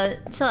 Chill out.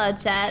 Chill out,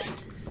 chat.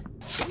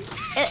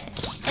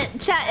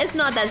 Chat, it's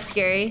not that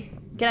scary.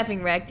 Get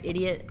effing wrecked,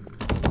 idiot.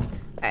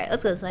 Alright,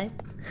 let's go this way.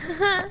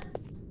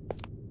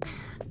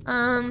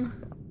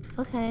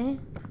 Okay.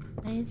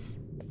 Nice.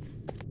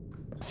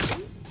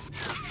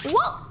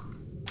 Whoa!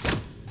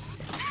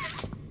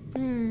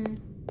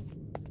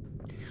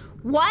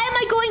 Why am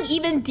I going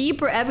even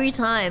deeper every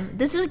time?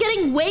 This is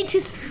getting way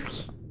too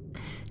spooky.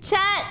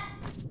 Chat.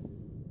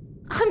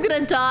 I'm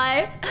gonna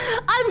die.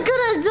 I'm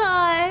gonna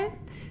die.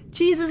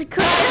 Jesus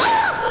Christ.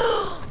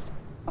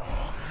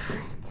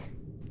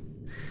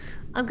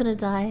 I'm gonna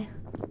die.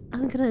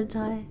 I'm gonna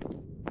die.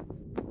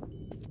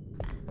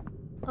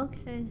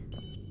 Okay.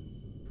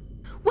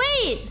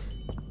 Wait!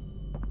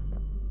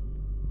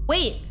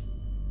 Wait.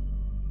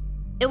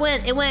 It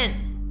went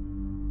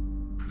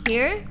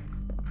here?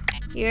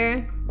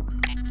 Here?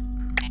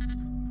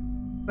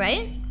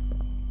 Right?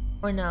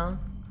 Or no?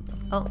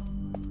 Oh.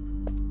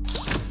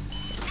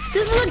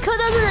 This is what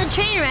comes in the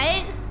train,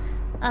 right?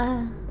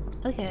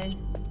 Okay.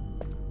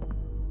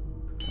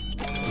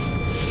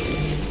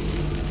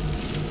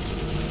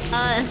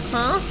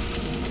 Huh?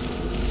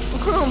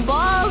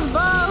 Balls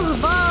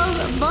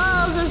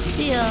of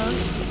steel.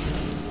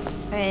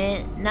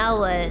 Alright, now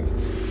what?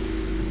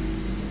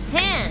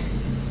 Hand!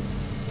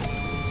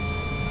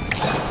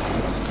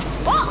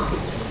 Oh!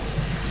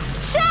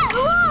 Chat,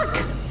 look!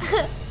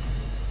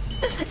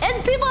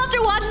 It's people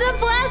after watching the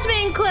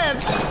flashbang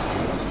clips!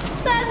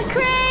 That's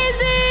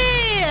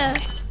crazy!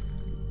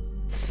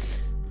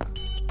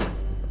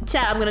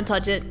 Chat, I'm gonna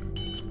touch it.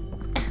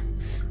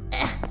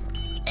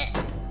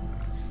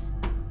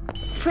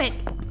 Frick.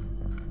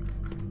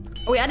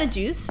 Are we out of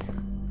juice?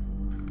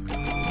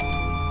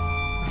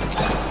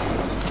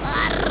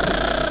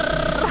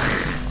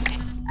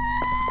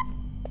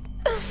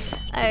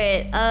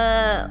 Alright,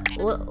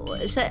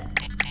 what should I...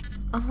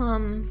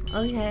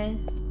 okay.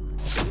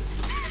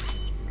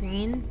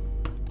 Green.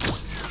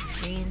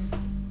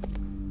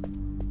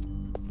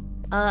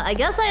 I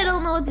guess I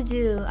don't know what to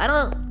do. I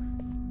don't...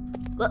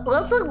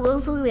 Let's look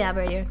what we have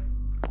right here.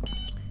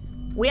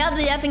 We have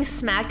the effing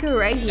smacker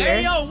right here.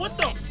 Hey, yo, what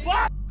the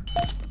fuck?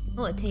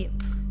 Oh, a tape.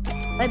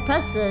 I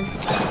press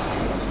this.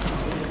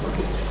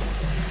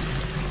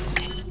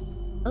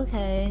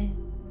 Okay.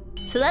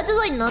 So that does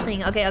like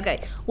nothing.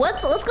 Okay.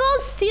 Let's go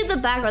see the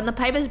background. The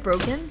pipe is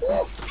broken.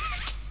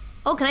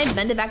 Oh, can I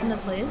bend it back into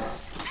place?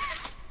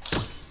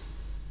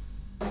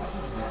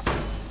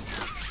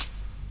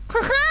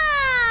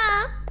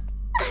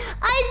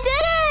 I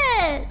did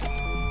it!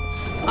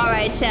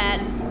 Alright, chat.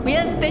 We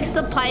have fixed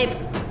the pipe.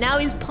 Now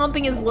he's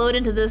pumping his load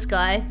into this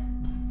guy.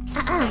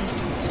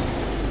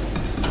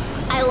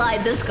 I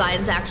lied, this guy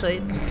is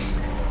actually...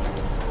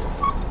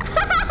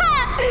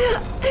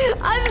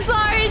 I'm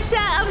sorry,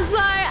 chat. I'm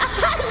sorry.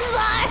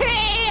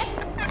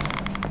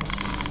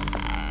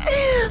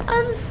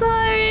 I'm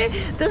sorry.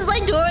 This is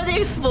like Dora the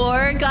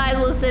Explorer. Guys,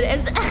 listen.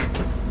 It's...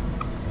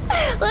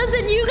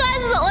 Listen, you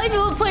guys are the only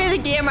people playing the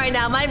game right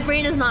now. My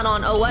brain is not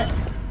on. Oh, what?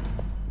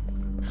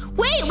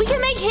 Wait, we can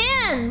make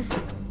hands.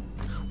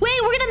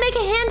 Wait, we're gonna make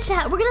a hand,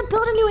 chat. We're gonna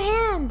build a new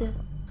hand.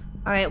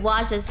 All right,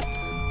 watch this.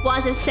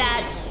 Watch this,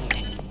 chat.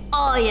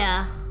 Oh,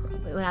 yeah.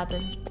 Wait, what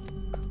happened?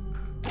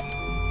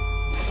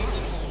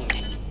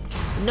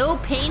 No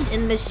paint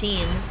in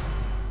machine.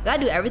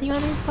 Gotta do everything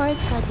on these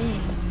parts? God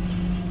dang.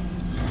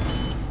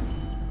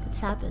 What's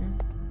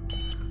happened?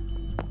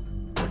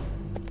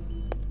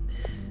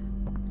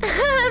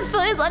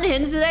 Filian's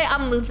unhinged today?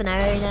 I'm looping out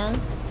right now.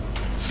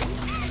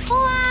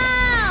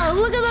 Wow!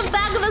 Look at the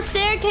back of a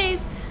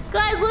staircase.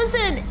 Guys,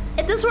 listen.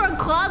 If this were a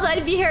closet,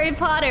 I'd be Harry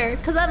Potter.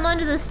 Because I'm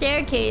under the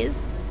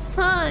staircase.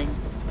 Fine.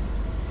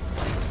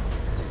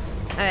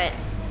 Alright.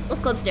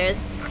 Let's go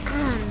upstairs.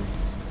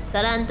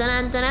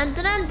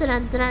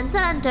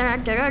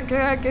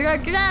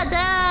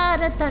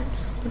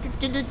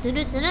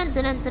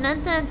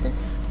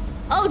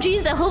 Oh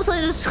jeez, I hope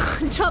something just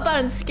jump out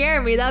and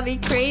scare me. That'd be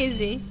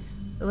crazy.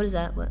 What is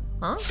that? What?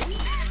 Huh?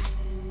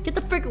 Get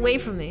the frick away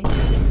from me.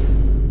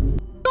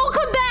 Don't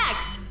come back!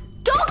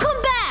 Don't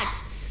come back!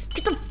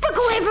 Get the frick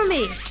away from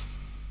me! That's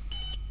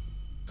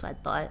what I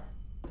thought.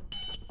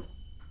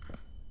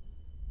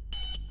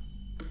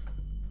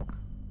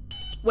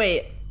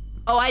 Wait.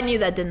 Oh, I knew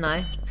that, didn't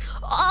I?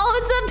 Oh,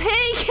 it's a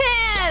paint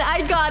can!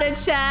 I got it,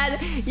 Chad.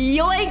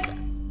 Yoink!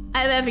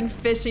 I'm effing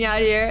fishing out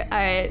here.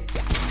 Alright.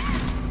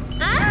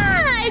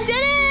 Ah! I did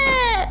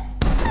it!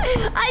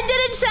 I did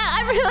it, Chad.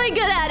 I'm really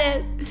good at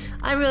it.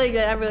 I'm really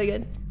good.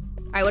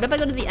 Alright, what if I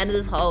go to the end of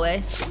this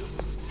hallway?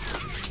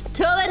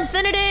 To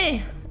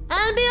infinity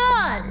and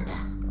beyond!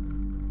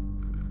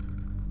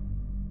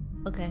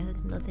 Okay,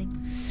 that's nothing.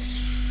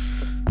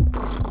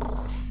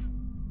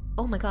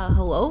 Oh my god,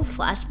 hello?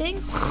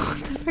 Flashbang?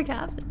 What the frick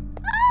happened?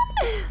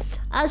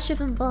 I was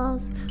tripping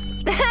balls.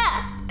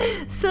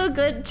 So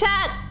good.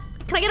 Chat,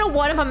 can I get a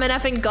 1 if I'm an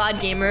effing god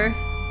gamer?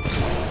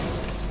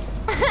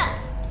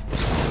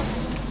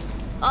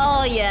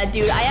 Oh yeah,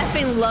 dude, I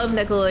effing love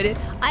Nickelodeon.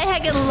 I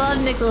heckin' love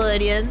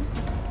Nickelodeon.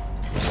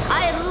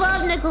 I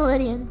love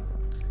Nickelodeon.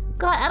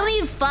 God, I don't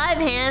need 5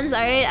 hands,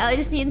 alright? I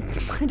just need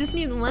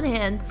 1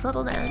 hand.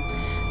 Settle down.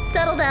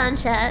 Settle down,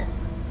 chat.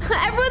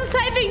 Everyone's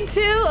typing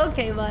too?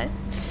 Okay, bye.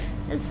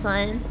 It's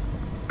fine.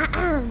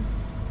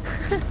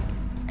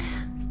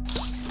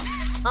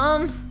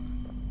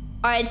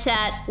 Alright,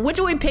 chat. Which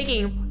are we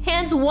picking?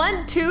 Hands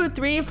 1, 2,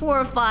 3, 4,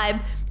 or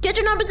 5. Get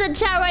your numbers in the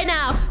chat right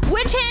now.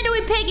 Which hand are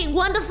we picking?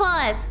 1 to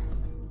 5.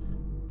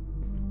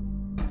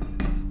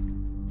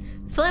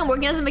 Filian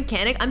working as a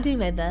mechanic. I'm doing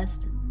my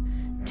best.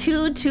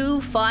 2,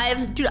 2,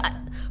 5. Dude,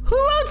 who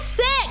wrote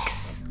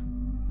 6?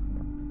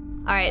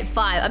 All right,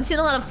 5. I'm seeing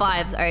a lot of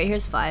 5s. All right,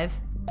 here's 5.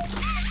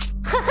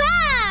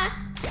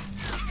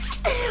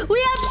 We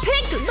have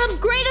picked the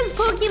greatest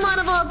Pokemon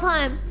of all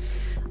time.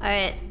 All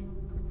right.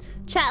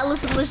 Chat,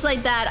 listen, just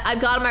like that. I've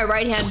got my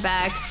right hand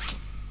back.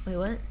 Wait,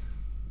 what?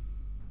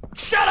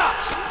 Shut up!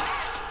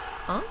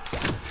 Huh?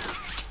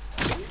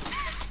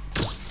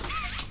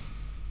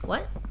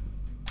 What?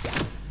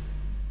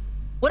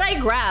 What'd I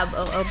grab?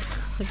 Oh,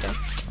 okay.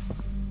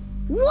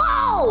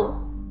 Whoa!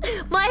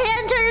 My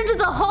hand turned into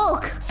the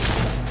Hulk.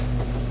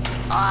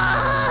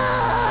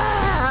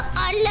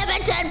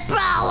 Unlimited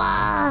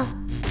power!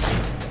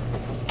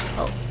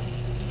 Oh.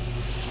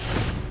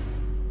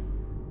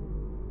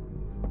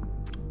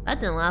 That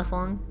didn't last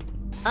long.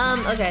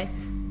 Okay.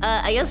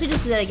 I guess we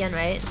just do that again,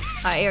 right?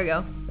 Alright, here we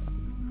go.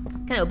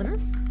 Can I open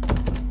this?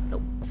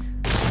 Nope.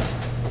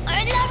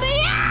 Let me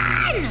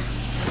in!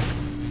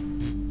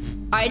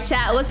 Alright,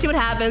 chat, let's see what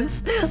happens.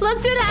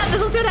 Let's see what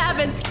happens, let's see what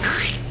happens.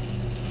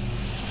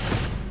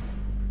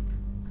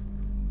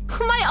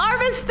 My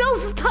arm is still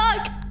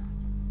stuck.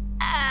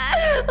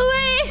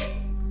 Wait.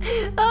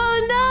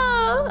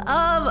 Oh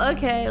no.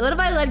 Okay. What if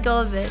I let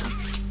go of it?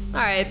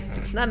 Alright,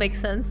 that makes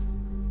sense.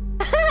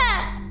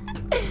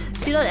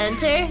 You don't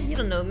enter? You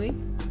don't know me.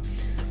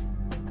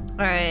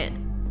 Alright.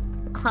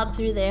 Hop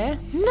through there.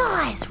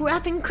 Nice! We're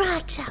up and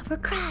cracked, chat. We're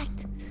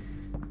cracked.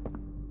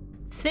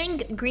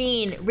 Think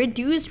green.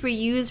 Reduce,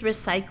 reuse,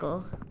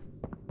 recycle.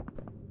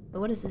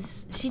 What is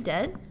this? Is she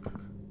dead?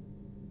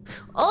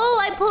 Oh,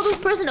 I pulled this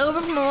person over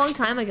from a long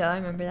time ago. I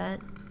remember that.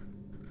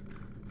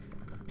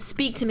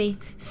 Speak to me.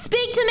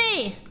 Speak to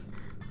me!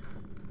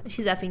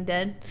 She's effing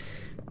dead.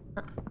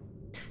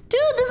 Dude,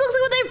 this looks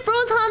like when they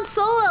froze Han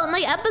Solo in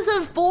like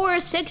episode 4 or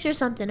 6 or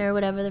something or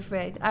whatever the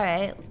frig.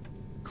 Alright.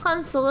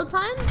 Han Solo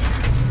time?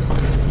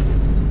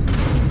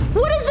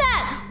 What is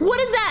that? What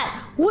is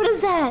that? What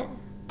is that?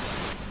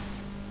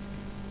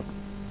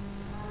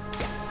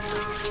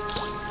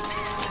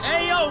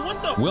 Hey, yo,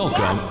 what the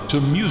Welcome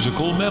to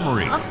Musical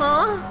Memory.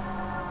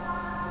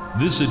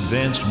 This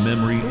advanced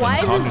memory and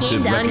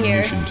cognitive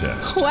recognition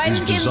test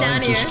is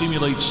designed to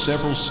stimulate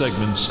several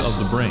segments of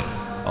the brain,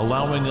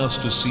 allowing us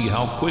to see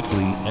how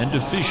quickly and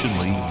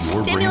efficiently your brain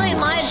works. Stimulate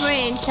my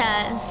brain,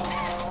 chat.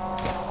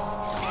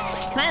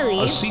 Can I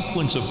leave? A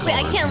sequence of Wait,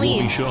 I colors can't will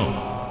leave. be shown,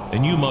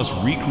 and you must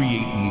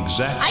recreate the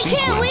exact sequence. I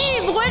can't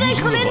leave! Where did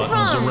I come in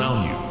from?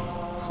 Around you.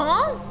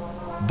 Huh?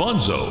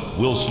 Bunzo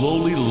will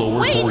slowly lower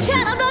Wait, towards chat,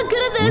 you. I'm not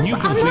good at this. When you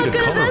I'm complete not a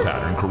good at color this.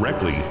 pattern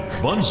correctly,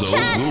 Bunzo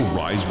Chat. will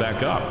rise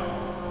back up.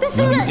 This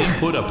when isn't- you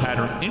input a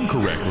pattern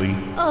incorrectly,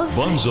 Oh,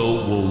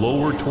 Bunzo will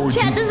lower towards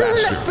you Chat, this faster.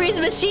 isn't a freeze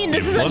machine.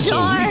 This if is a Bunzo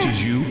jar. reaches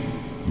you,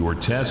 your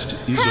test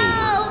is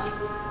Help!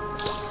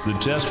 over. The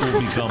test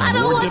will become I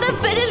don't more want the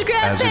difficult finished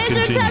grab as it page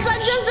or continues, test.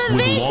 I'm just a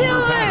with longer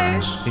VTuber.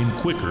 patterns in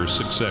quicker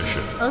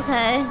succession.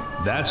 Okay.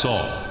 That's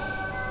all.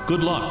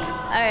 Good luck.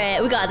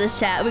 Alright, we got this,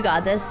 chat. We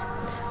got this.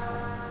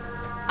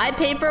 I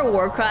paid for a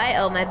war cry.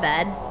 Oh, my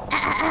bad.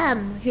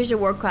 Here's your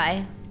war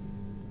cry.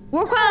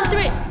 War cry on 3.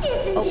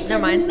 Isn't Oh, it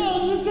never mind.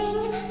 amazing?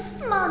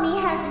 Mommy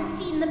hasn't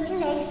seen the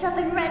place up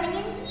and running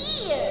in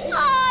years. Oh,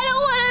 I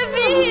don't want to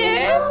be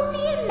here.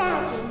 Only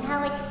imagine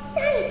how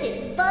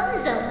excited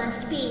Bunzo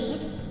must be.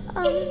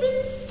 It's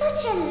been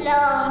such a long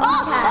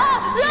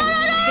time.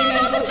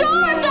 No, not the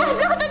jar!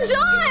 Not the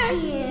jar!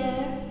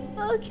 Here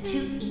Okay. to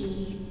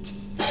eat.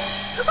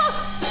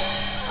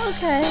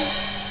 Okay.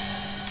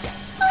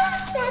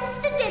 That's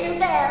the dinner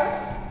bell.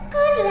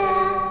 Good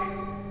luck.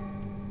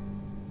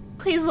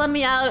 Please let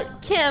me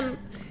out. Kim.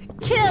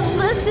 Kim,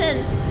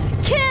 listen.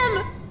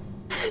 Kim!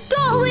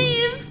 Don't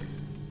leave!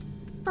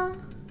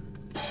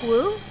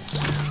 Blue?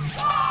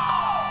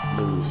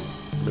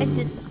 I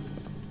did...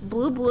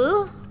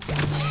 Blue?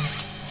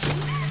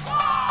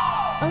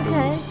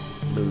 Okay.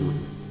 Blue.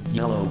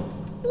 Yellow.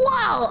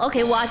 Wow!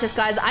 Okay, watch this,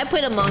 guys. I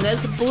played Among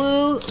Us.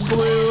 Blue,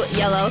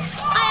 yellow.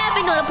 I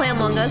haven't known how to play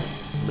Among Us.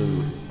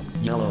 Blue.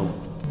 Yellow.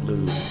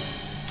 Blue.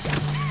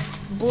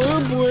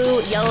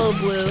 Blue, yellow,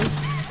 blue.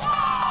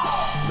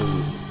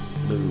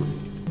 Blue.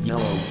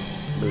 Yellow.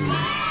 Blue.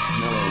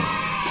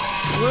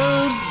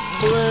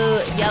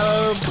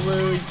 Yellow.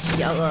 Blue,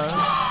 yellow.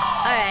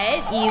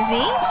 Alright,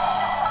 easy.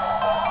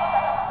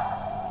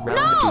 Round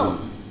No!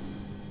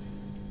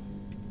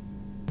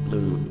 2.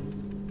 Blue.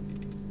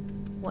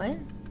 What?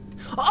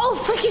 Oh,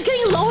 frick, he's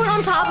getting lowered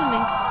on top of me.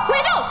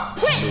 Wait, no!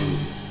 Wait!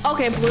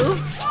 Okay, blue.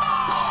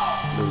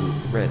 Blue.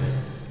 Red.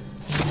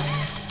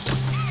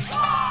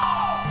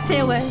 Stay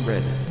away.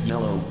 Red.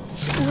 Yellow.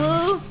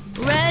 Blue,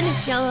 red,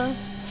 yellow.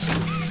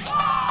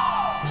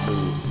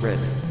 Blue. Red.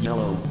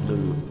 Yellow.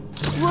 Blue.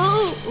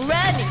 Blue,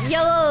 red,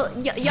 yellow,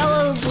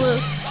 blue.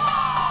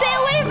 Stay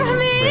away from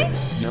me! Red.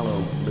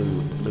 Yellow.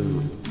 Blue.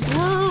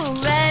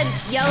 Blue, red,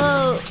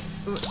 yellow,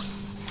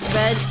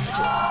 red.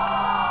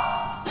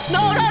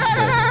 No,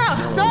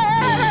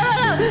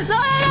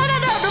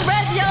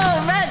 red, yellow,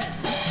 red.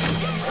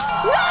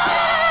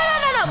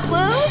 No,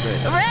 blue,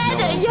 red,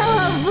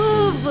 yellow,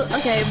 blue.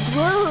 Okay,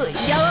 blue,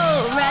 yellow,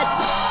 red.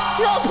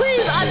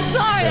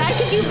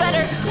 do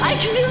better. I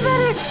can do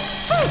better.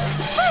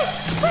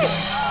 Wait.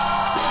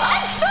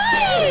 I'm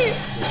sorry.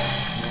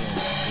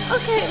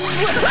 Okay. Oh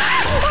my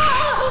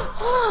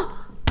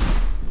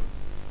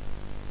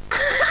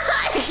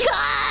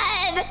God.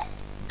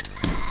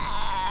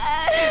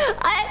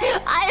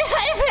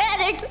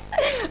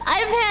 I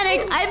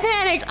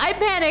panicked. I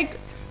panicked.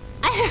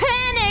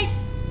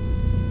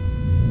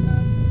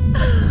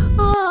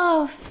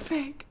 Oh,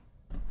 frick.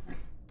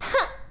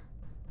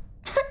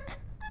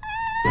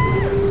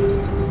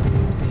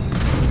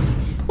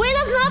 Wait,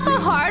 that's not the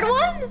hard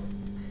one?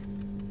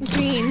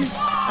 Green.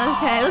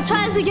 Okay, let's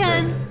try this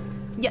again.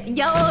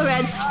 Yellow,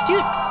 red.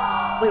 Dude.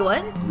 Wait,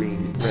 what?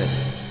 Green, red.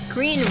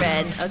 Green,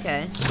 red.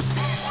 Okay.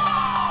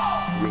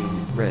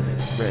 Green, red.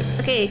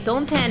 Okay,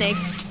 don't panic.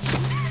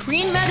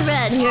 Green,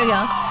 red. Here we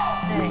go.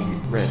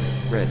 Green, red,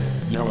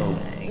 yellow.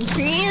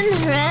 Green,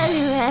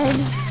 red,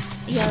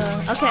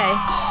 yellow. Okay.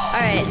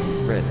 Alright.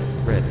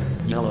 Red,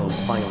 yellow,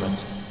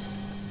 violet.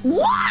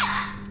 What?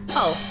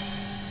 Oh.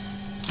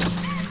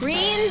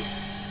 Green,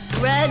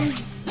 red,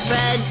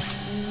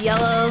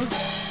 yellow.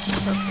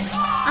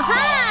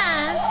 Aha!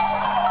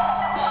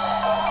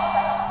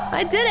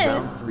 I did it.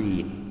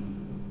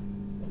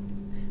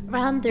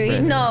 Round 3.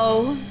 Red.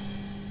 No.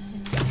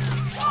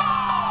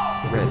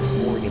 Red,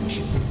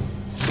 orange.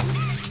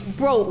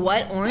 Bro,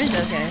 what? Orange?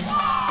 Okay.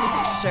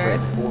 Sure.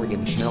 Red,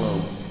 orange,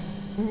 yellow.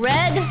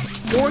 Red,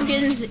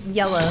 orange,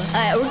 yellow.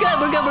 Alright, we're good.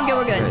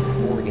 Red,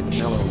 orange,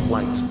 yellow,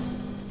 white.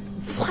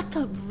 What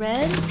the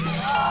red?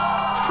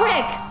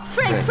 Frick!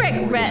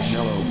 Orange, Red.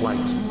 Yellow,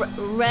 white.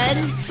 Red.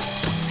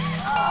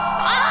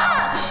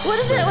 Ah! What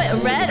is it? Wait,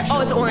 red?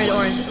 Oh, it's orange.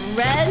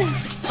 Red,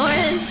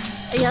 orange,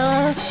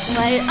 yellow,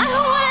 white. I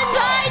don't want to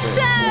die,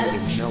 chat!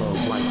 Orange, yellow,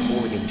 white,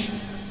 orange.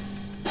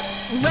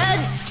 Red,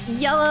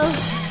 yellow,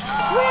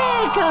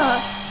 frick!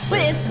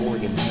 Wait, it's...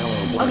 Orange,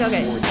 yellow, white,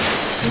 okay. orange.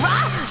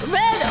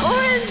 Red,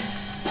 orange,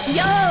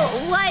 yellow,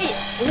 white,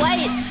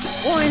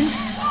 orange.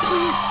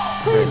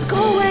 Please go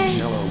away.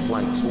 Yellow,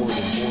 white,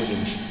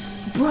 orange.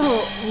 Bro,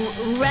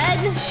 red,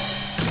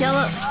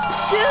 yellow.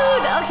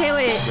 Dude, okay,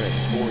 wait. Red,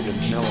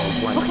 orange, yellow,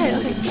 white, orange.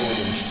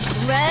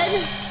 Red,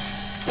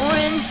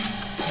 orange,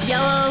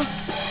 yellow,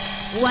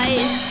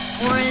 white,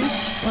 orange.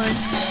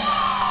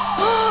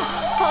 Oh,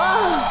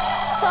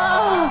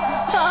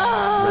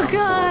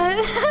 God.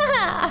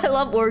 I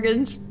love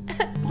orange.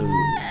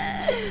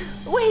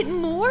 Wait,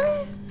 more?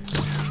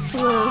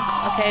 Blue.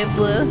 Okay,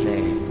 blue. J.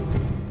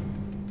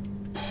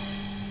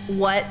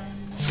 What?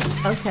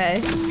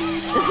 Okay.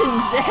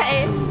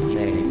 J.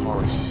 J,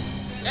 heart.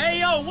 Hey,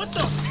 yo, what the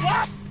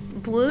fuck?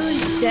 Blue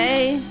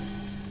J.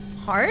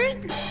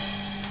 Heart?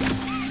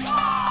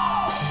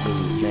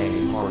 Blue J,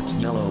 heart,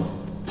 yellow.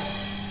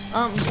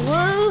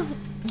 Blue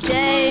J.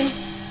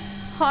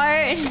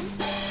 Heart.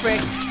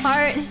 Frick.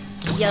 Heart.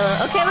 Yellow.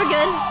 Okay, we're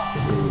good.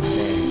 Blue J,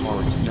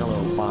 heart,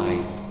 yellow, bye.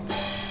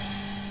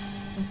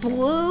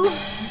 Blue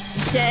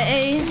J.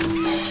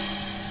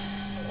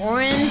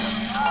 Orange.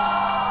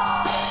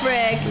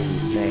 Frick.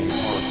 Blue J,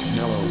 heart,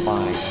 yellow,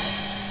 bye.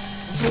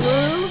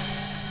 Blue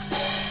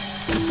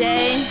J.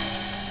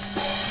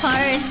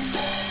 Heart.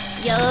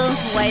 Yellow.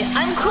 White.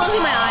 I'm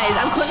closing my eyes.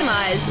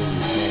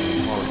 Blue J,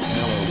 heart,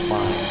 yellow,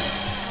 bye.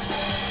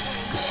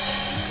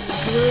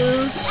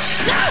 Blue.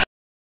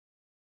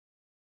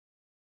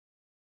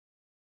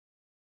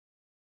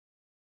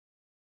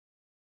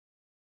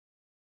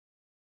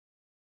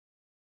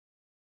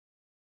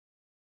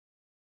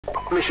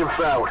 Mission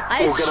failed.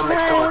 We'll get them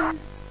next time.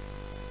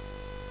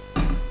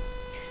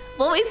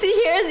 What we see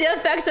here is the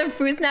effects of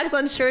fruit snacks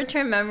on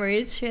short-term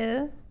memory.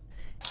 True.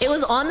 It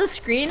was on the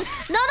screen?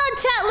 No,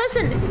 chat,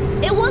 listen.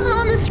 It wasn't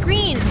on the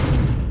screen.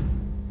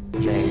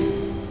 J.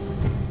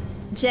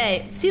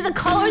 See, the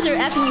colors are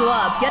effing you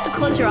up. You have to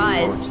close your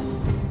eyes.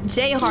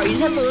 J heart. You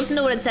just have to listen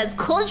to what it says.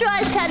 Close your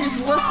eyes, chat.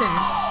 Just listen.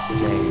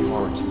 J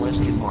heart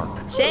question mark.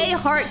 J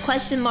heart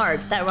question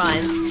mark. That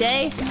rhymes.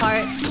 J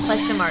heart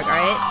question mark. All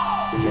right.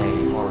 J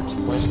heart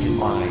question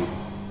Y.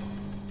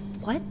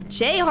 What?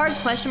 J heart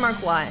question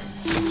mark Y.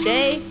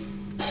 J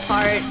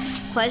heart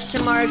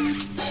question mark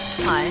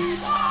Y.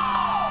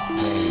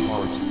 J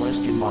heart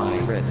question Y.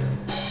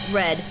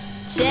 Red.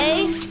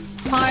 J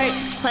heart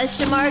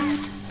question mark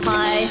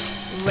Y.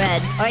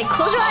 Red. All right.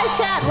 Close your eyes,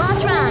 chat.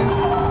 Last round.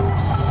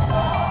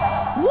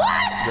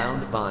 What?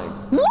 Round 5.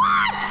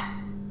 What?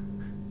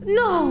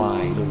 No.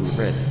 Y, blue,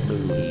 red,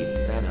 blue, E,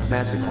 Vanna,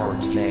 massive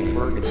heart, J,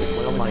 burgundy,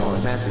 well, my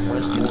on massive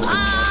question. What?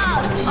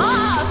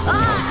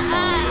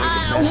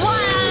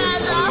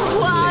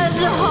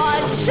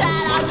 Hot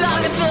chat. I'm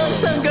not feeling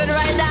so good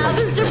right now,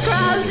 Mr.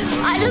 Krabs.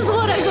 I just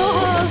want to go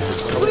home.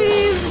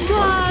 Please,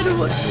 God.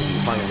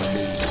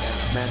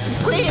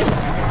 Please.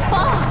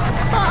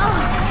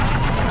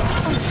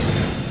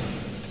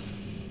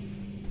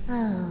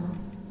 Oh,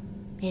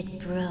 it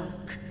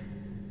broke.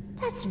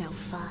 That's no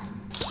fun.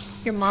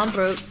 Your mom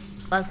broke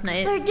last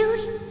night. For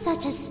doing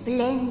such a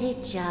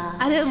splendid job,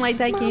 I didn't like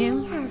that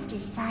game. Mommy has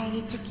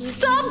decided to give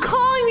Stop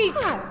calling me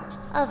part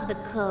of the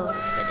code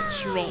for the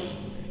train.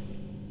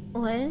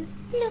 What?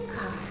 Look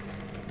hard.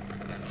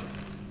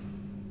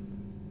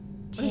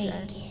 Take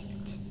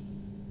it.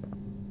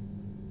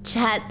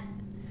 Chat,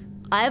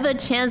 I have a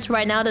chance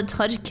right now to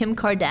touch Kim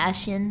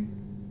Kardashian.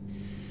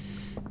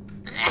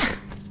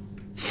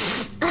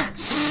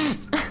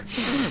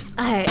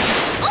 Alright.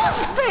 Oh,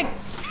 frick!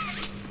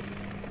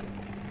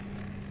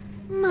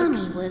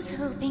 Mommy was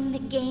hoping the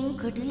game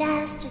could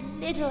last a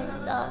little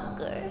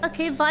longer.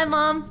 Okay, bye,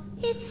 Mom.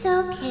 It's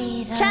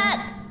okay, though. Chat!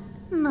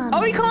 Mommy,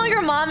 are we calling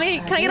her Mommy?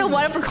 Can I get a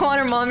 1 for calling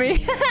her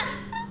Mommy?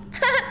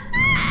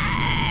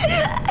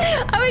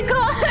 Are we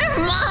calling her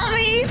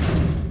Mommy?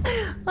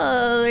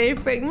 Holy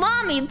frick.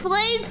 Mommy,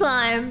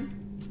 playtime!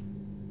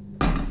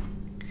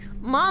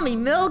 Mommy,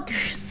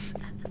 milkers.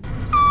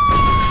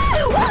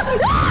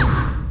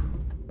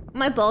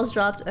 My balls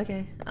dropped.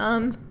 Okay.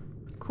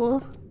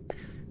 Cool.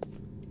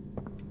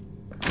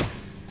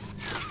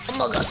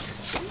 Among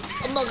Us.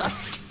 Among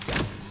Us.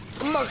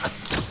 Among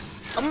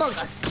Us. Among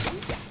Us.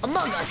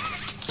 Among Us.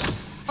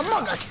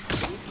 Among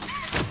Us.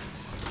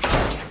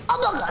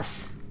 Among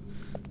Us.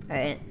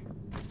 Alright.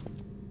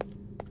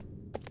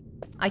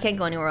 I can't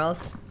go anywhere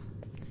else.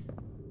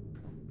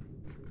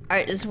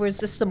 Alright, where's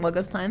this Among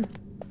Us time?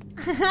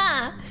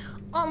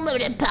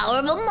 Unlimited power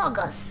of Among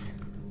Us.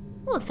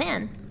 Oh, a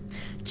fan.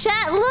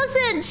 Chat,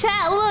 listen!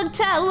 Chat, look!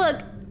 Chat,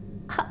 look!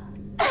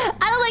 I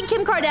don't like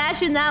Kim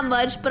Kardashian that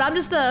much, but I'm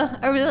just a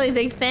really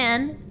big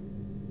fan.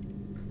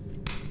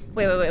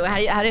 Wait, how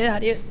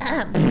do you...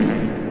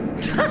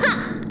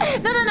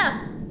 No.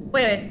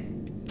 Wait.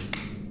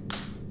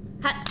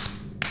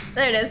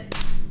 There it is.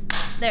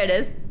 There it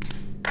is.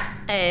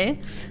 Hey,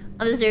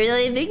 I'm just a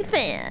really big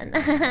fan.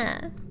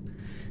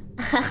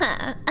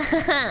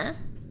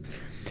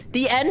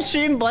 The end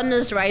stream button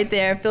is right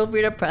there. Feel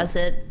free to press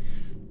it.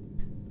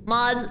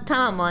 Mods,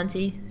 time out,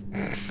 Monty.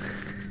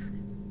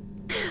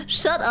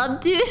 Shut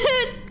up, dude.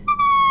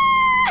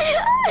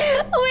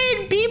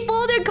 Wait, Beat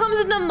Boulder comes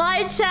into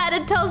my chat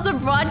and tells the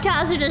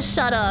broadcaster to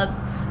shut up.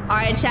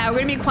 Alright, chat, we're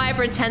gonna be quiet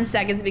for 10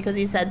 seconds because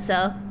he said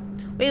so.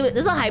 Wait,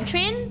 there's a hype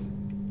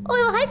train? Oh, we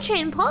have a hype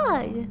train,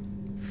 Pog.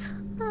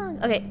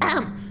 Okay,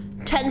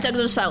 10 seconds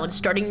of silence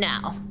starting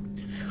now.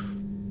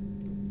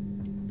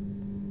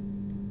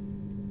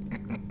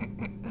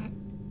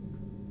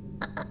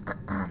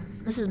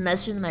 This is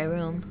messing in my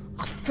room.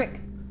 Oh,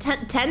 frick.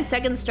 10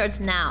 seconds starts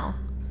now.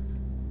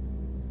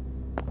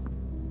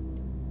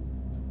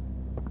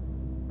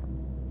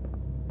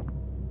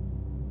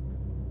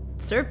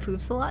 Sir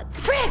poops a lot.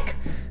 Frick!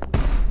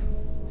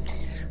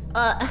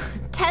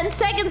 10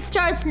 seconds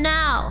starts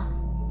now.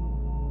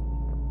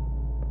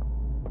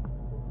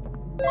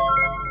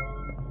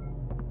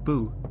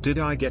 Boo, did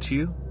I get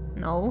you?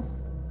 No.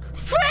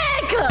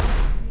 Frick!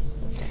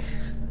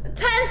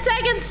 10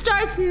 seconds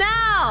starts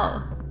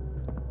now.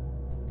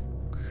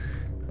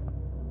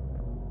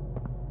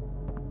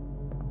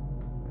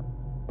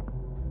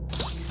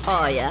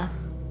 Oh, yeah.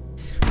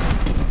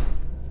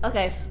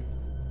 Okay.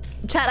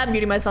 Chat, I'm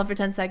muting myself for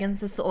 10 seconds.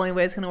 That's the only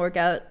way it's gonna work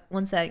out.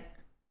 1 sec.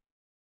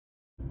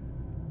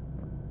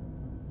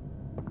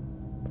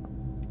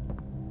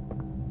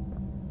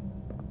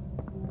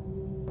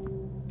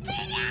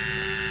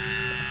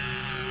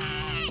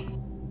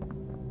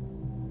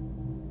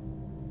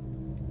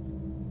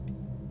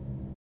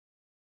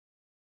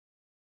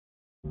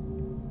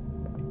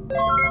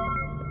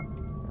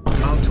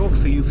 I'll talk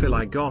for you, Phil.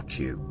 I got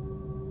you.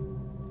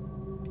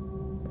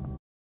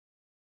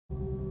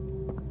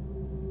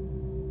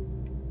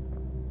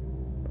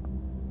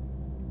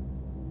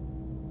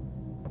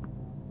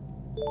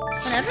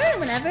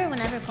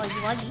 Whenever, Poggy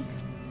Woggy.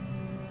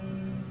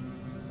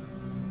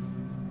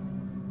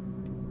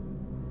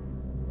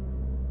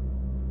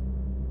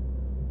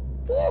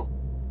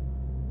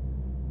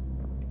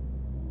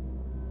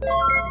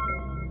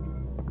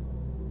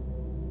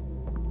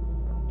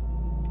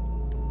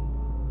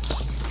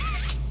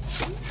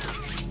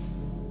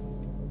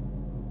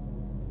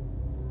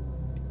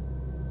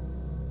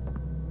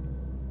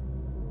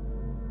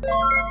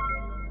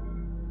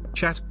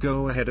 Chat,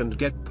 go ahead and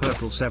get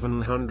purple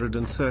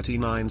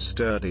 739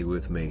 sturdy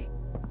with me.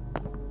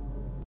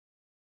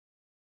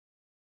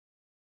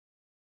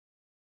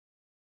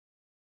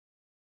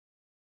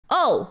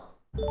 Oh.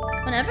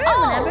 Whenever.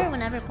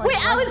 Wait,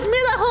 I was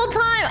muted that whole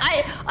time.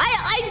 I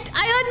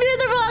unmuted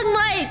the wrong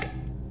mic.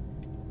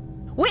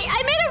 Wait,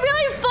 I made a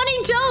really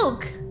funny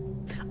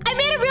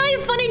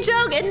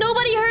joke. And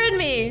nobody heard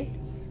me.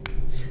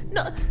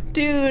 No,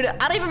 dude, I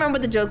don't even remember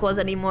what the joke was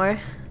anymore.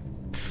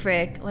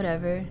 Frick,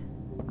 whatever.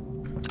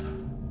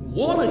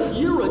 Wanna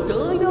hear a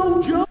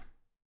dino joke?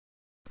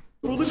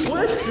 For the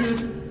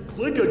question,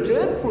 click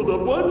again for the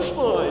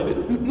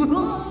punchline.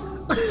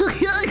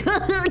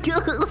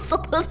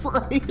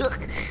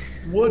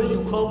 What do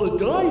you call a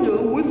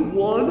dino with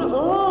one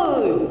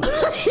eye?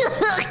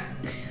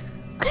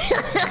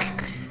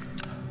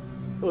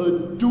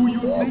 Do you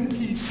think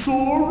he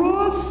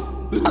saw us?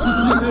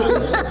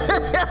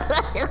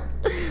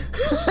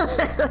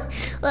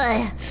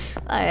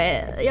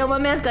 Alright, yo, my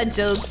man's got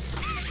jokes.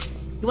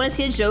 You wanna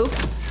see a joke?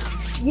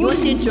 You wanna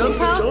see a joke,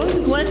 pal?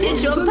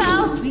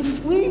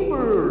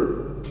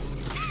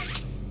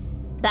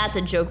 That's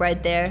a joke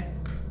right there.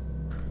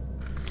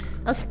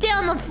 I'll stay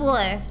on the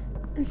floor.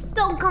 And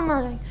still come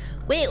on.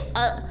 Wait,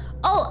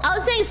 oh, I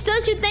was saying,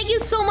 Stochu, thank you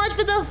so much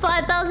for the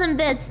 5,000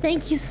 bits.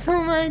 Thank you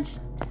so much.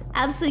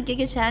 Absolute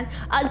giga chat.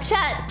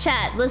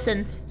 Chat,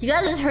 listen. You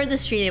guys just heard the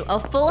stream. A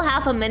full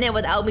half a minute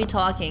without me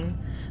talking.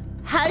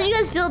 How do you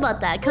guys feel about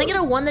that? Can I get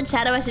a 1 in the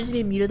chat if I should just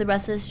be muted the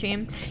rest of the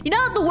stream? You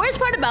know, the worst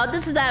part about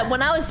this is that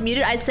when I was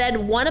muted, I said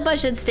 1 if I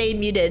should stay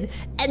muted.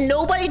 And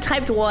nobody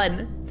typed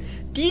 1.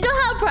 Do you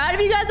know how proud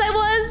of you guys I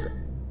was?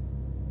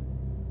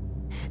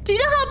 Do you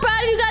know how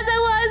proud of you guys I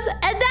was?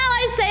 And now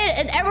I say it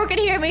and everyone can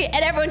hear me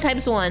and everyone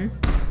types 1.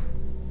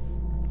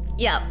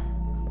 Yep.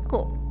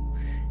 Cool.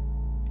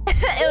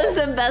 It was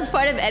the best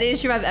part of any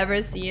stream I've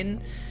ever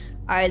seen.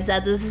 Alright,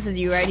 Zed, this is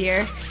you right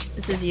here.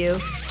 This is you.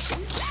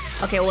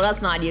 Okay, well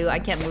that's not you. I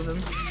can't move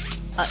him.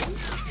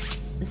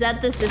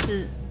 Zed, this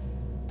is...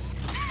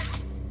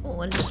 Oh,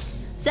 what is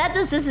this? Zed,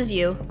 this is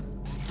you.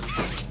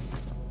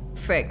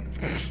 Frick.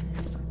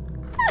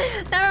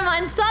 Never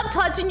mind, stop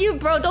touching you,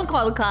 bro. Don't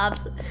call the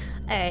cops.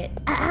 Alright.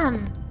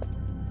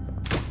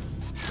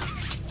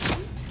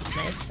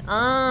 Nice.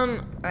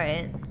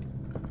 Alright.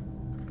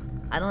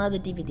 I don't have the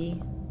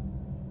DVD.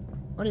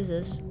 What is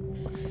this?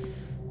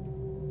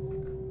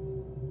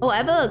 Oh, I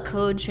have a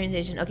code train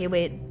station. Okay,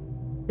 wait.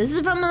 This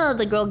is from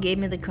the girl gave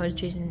me the code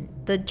station.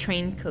 The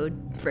train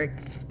code. Frick.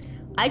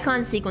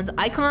 Icon sequence.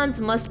 Icons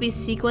must be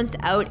sequenced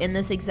out in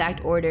this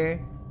exact order.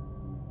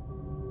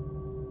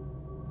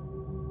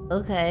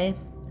 Okay.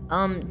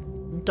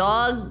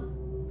 Dog,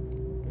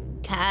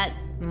 cat,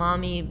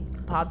 mommy,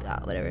 pop,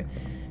 whatever.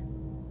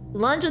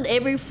 Lunch with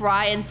Avery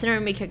Fry and Cinnamon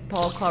and me kick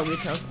Paul call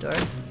retail store.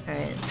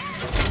 Alright.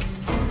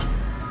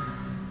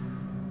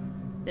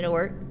 Did it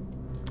work?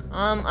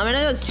 I'm gonna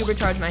go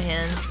supercharge my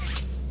hand.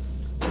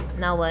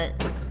 Now what?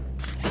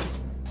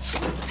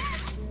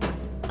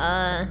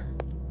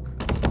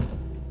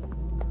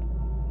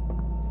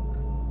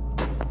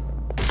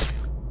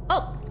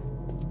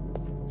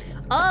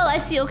 Oh, I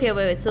see. Okay,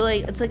 wait. So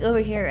like, it's like over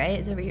here, right?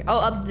 It's over here. Oh,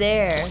 up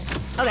there.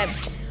 Okay.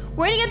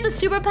 We're gonna get the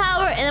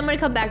superpower, and I'm gonna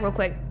come back real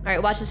quick. All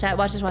right, watch this, chat.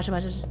 Watch this. Watch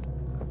this.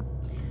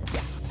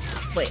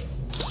 Wait.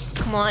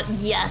 Come on.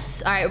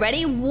 Yes. All right.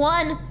 Ready?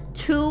 1,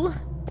 2.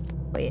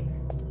 Wait.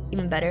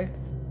 Even better.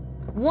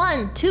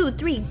 1, 2,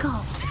 3. Go.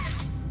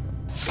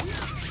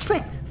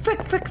 Frick.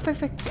 Frick. Frick. Frick.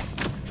 Frick.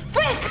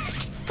 Frick.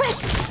 Frick.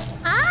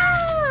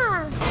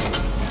 Ah.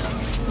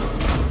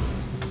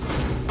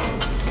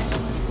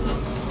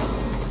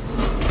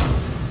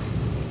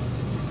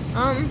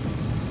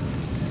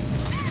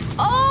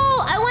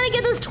 Oh, I want to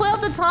get this toy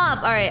off the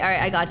top. All right,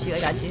 I got you.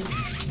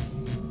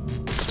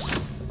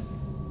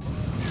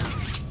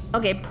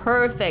 Okay,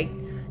 perfect.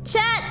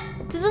 Chat,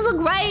 does this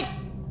look right?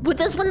 Would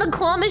this win the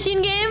claw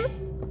machine game?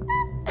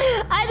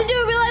 I have to do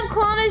a real life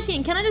claw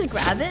machine. Can I just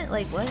grab it?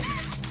 Like what?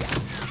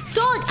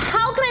 Don't.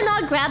 How can I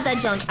not grab that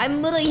junk?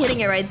 I'm literally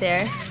hitting it right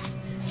there.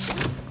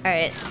 All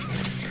right.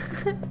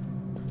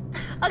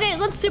 Okay,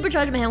 let's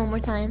supercharge my hand one more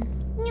time.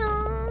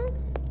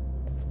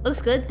 Looks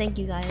good, thank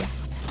you guys.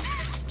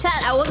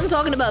 Chat, I wasn't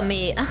talking about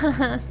me.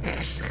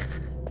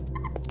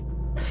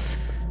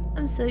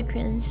 I'm so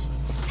cringe.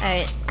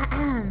 Alright.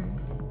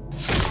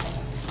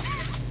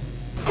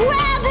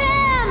 Grab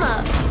him!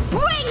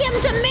 Bring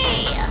him to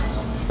me!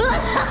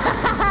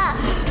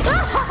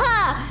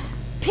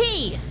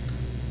 P!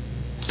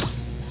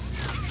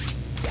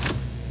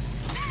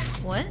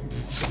 What?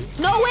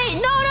 No, wait!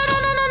 No!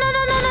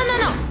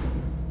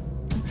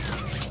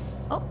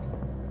 Oh.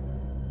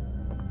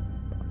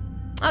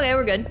 Okay,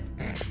 we're good.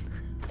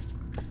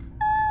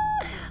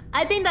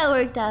 I think that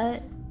worked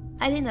out.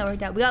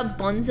 We got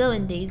Bonzo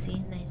and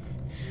Daisy. Nice.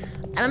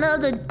 I don't know.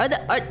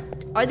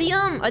 Are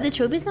the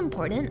trophies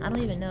important? I don't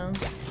even know.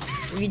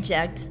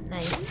 Reject.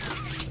 Nice.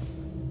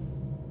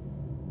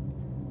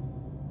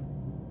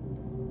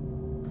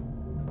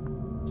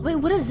 Wait,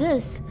 what is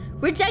this?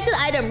 Rejected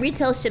item,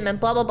 retail shipment,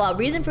 blah blah blah.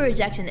 Reason for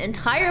rejection: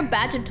 entire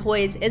batch of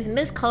toys is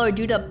miscolored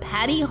due to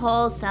Patty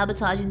Hall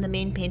sabotaging the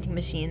main painting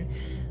machine.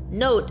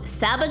 Note: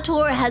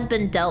 saboteur has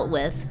been dealt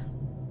with.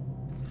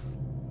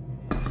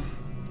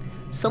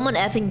 Someone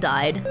effing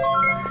died.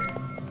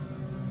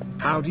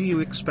 How do you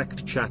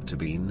expect chat to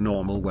be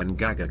normal when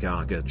gaga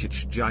gaga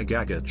chich jai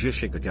gaga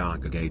jishiga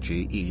gaga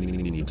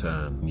gaji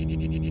turn?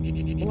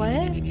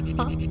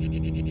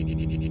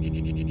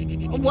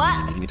 What?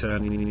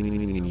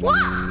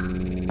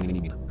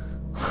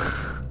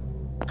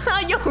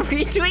 Yo,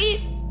 retweet?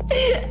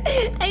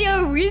 Hey,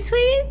 yo,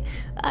 retweet?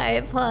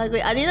 Alright, pause.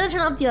 Wait, I need to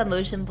turn off the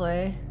motion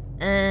blur.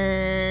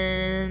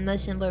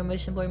 Motion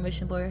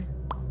blur.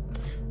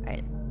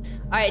 Alright.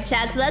 Alright,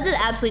 chat, so that did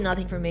absolutely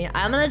nothing for me.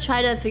 I'm gonna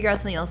try to figure out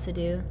something else to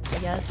do, I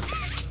guess.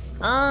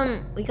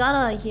 We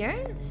got here?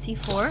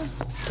 C4.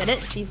 Get it?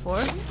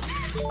 C4.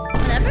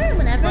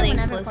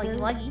 Whenever,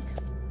 Fluggy.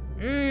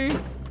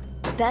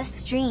 Best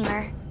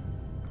streamer.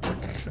 I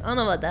don't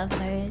know about that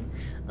part.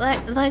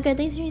 Vicar,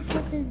 thanks for your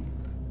something.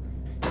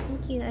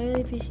 Thank you, I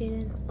really appreciate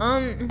it.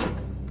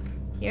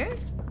 Here?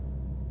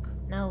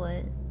 Now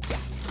what?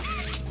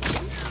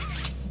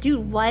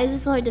 Dude, why is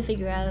this so hard to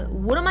figure out?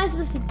 What am I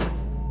supposed to do?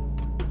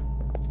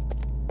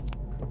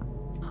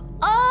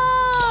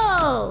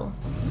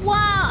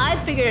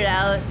 figured it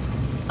out.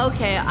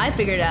 Okay, I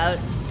figured it out.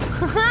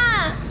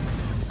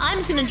 I'm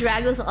just gonna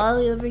drag this all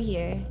the way over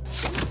here.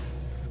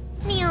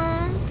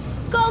 Meow.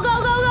 Go,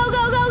 go, go, go,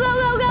 go, go, go,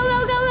 go, go,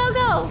 go, go, go,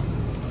 go.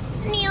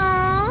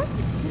 Meow.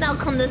 Now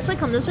come this way,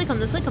 come this way, come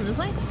this way, come this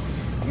way.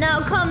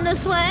 Now come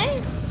this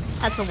way.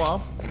 That's a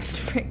wall.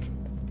 Frick.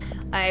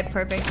 Alright,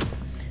 perfect.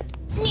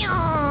 Meow.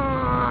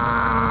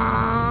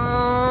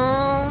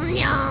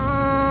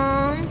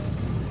 Meow.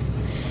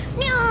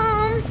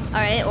 Meow.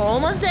 Alright, we're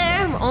almost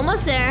there. We're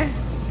almost there.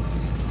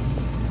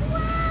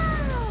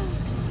 Wow.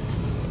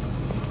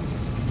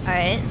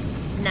 Alright,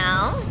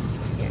 now.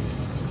 Here.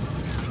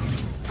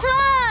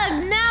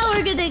 Plug! Now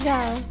we're good to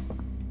go.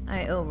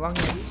 Alright, oh, wrong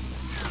one.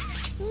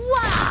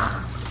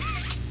 Wow!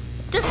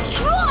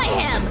 Destroy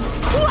him!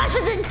 Crush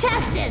his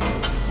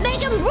intestines!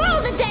 Make him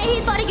rue the day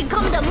he thought he could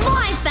come into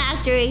my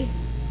factory!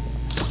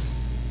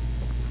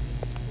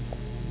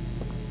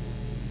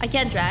 I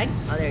can't drag.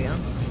 Oh, there you go.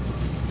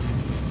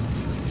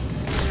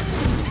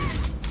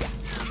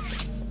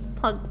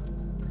 Plug.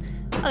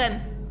 Okay.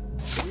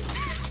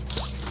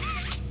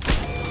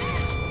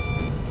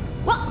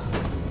 Whoa!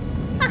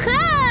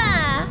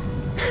 Aha!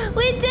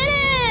 We did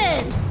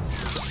it!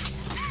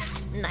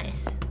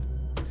 Nice.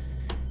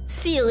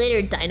 See you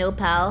later, Dino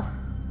Pal.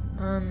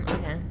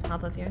 Okay,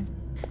 hop up here.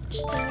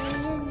 You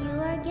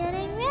are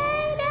getting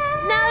ready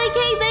now. Nally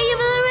Cake, thank you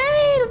for the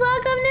raid!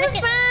 Welcome, new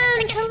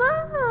friends! Hello!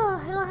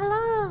 Hello,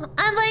 hello!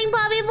 I'm playing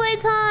Poppy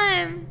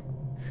Playtime!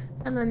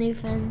 Hello, new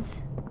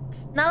friends.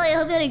 Nally, I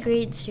hope you had a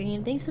great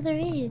stream. Thanks for the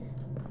raid.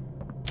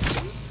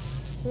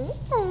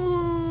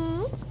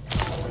 Ooh.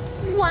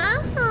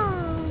 Wow!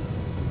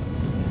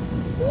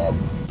 Ooh.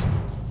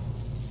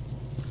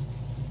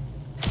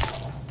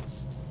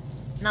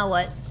 Now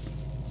what?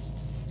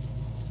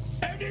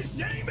 And his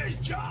name is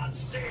John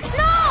C.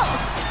 No!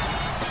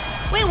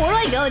 Wait, where do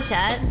I go,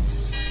 chat?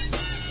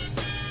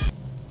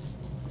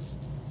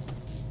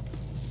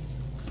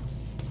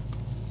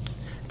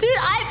 Dude,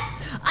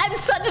 I'm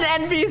such an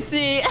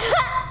NPC.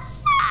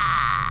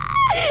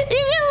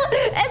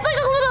 It's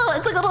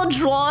like a little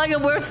drawing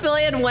of where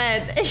Filian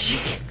went. It's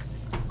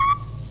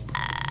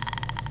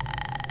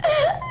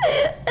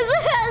a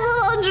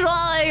little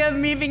drawing of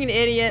me being an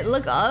idiot.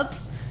 Look up.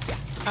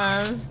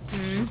 Oh.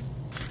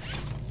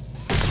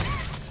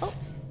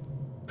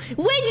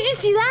 Wait, did you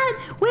see that?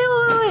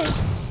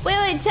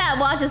 Wait, chat,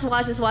 watch this.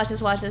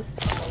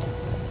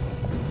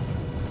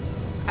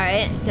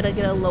 Alright, gonna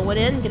get a low one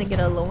in,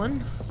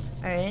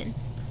 Alright.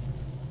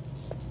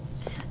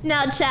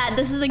 Now, chat,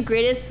 this is the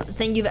greatest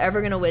thing you've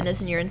ever gonna witness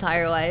in your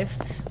entire life.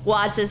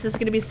 Watch this is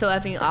gonna be so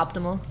effing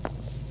optimal.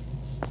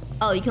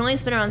 Oh, you can only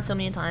spin around so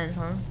many times,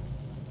 huh?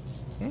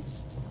 Okay.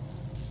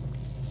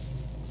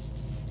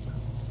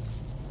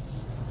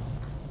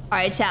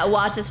 Alright, chat,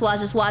 watch this. Here we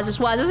go.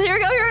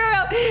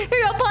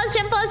 Pause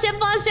jump,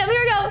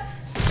 here we go.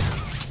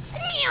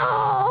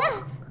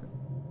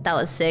 That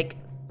was sick.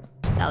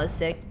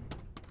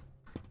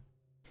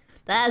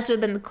 That has to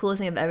have been the coolest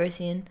thing I've ever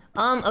seen.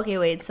 Okay,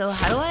 wait, so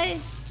how do I...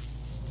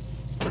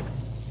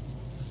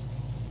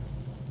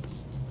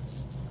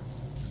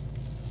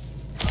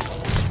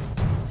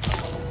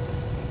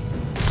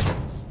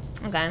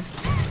 Okay.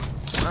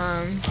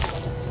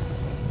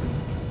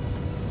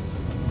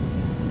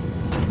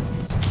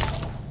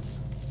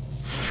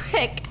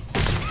 Frick.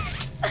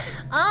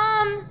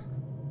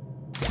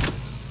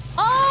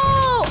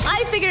 Oh!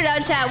 I figured it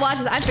out, chat. Watch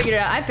this. I figured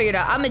it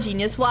out. I'm a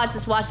genius. Watch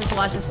this.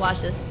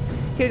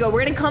 Here we go.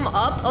 We're gonna come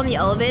up on the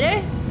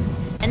elevator.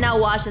 And now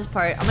watch this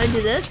part. I'm gonna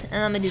do this,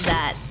 and I'm gonna do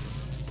that.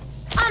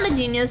 I'm a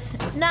genius.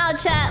 Now,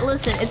 chat,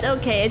 listen. It's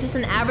okay. It's just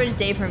an average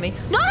day for me.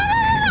 No!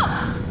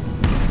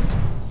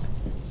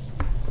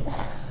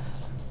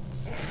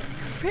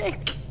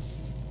 Frick.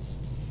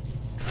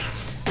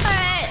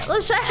 Alright,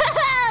 let's try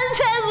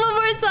this one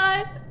more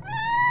time.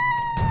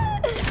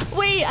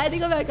 Wait, I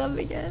think I'm back up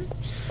again.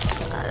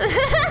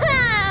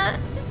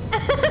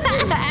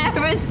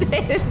 Average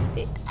day of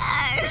me.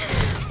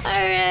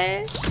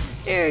 Alright,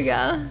 here we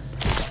go.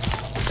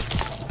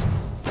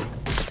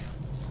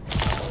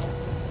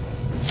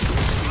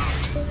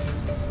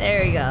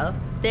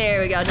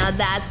 There we go. Now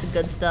that's the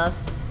good stuff.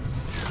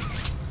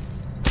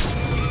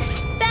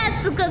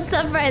 That's the good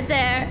stuff right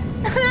there.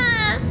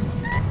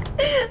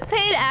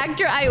 Paid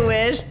actor, I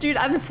wish. Dude,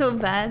 I'm so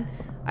bad.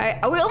 Alright,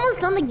 are we almost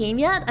done the game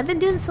yet? I've been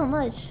doing so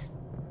much.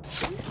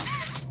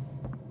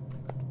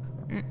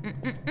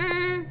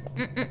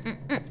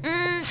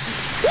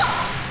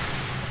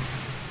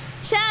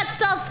 Chat,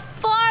 stop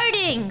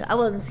farting! I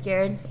wasn't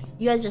scared.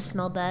 You guys just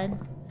smell bad.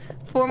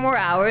 4 more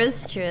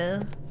hours? True.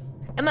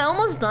 Am I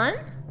almost done?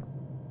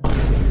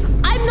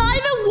 I'm not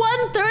even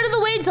 1/3 of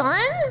the way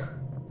done?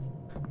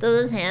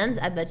 Those hands,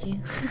 I bet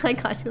you. I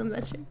got you, I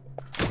bet you.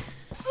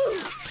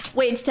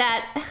 Wait,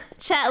 chat.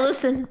 Chat,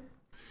 listen.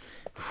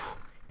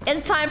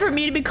 It's time for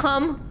me to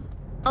become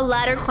a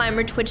ladder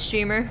climber Twitch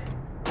streamer.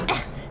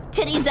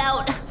 Titties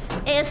out.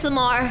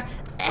 ASMR.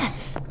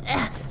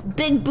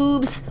 Big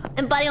boobs.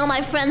 Inviting all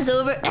my friends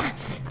over.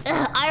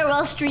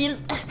 IRL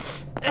streams.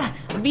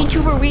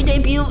 VTuber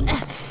re-debut.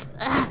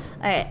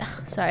 Alright,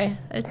 sorry.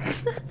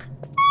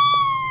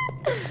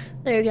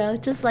 There you go,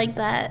 just like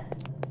that.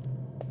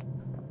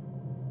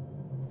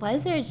 Why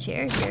is there a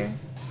chair here?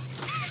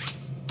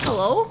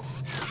 Hello?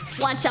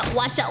 Watch out,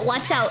 watch out,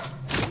 watch out!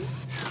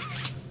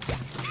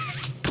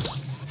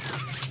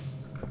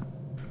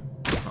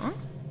 Huh?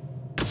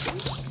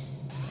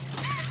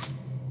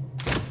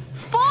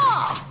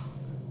 Fall!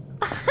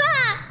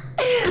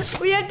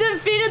 We have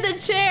defeated the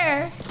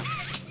chair!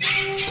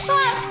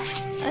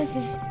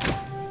 Okay.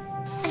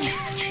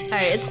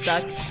 Alright, it's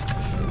stuck.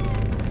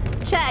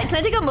 Chat, can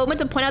I take a moment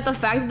to point out the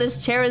fact that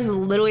this chair is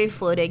literally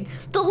floating?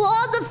 The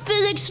laws of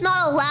physics do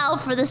not allow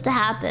for this to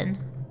happen.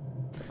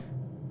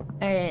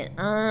 Alright,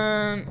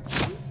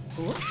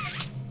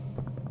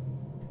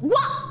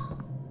 what?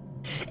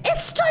 It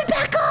stood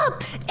back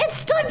up! It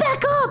stood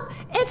back up!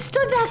 It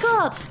stood back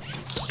up!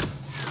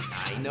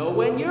 I know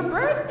when your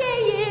birthday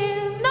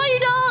is! No, you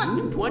don't!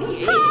 June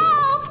 28th.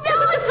 Help! No,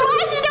 it's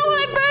why you know when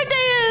my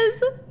birthday is!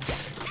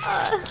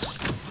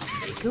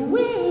 Make a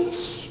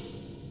wish!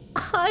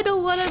 I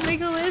don't want to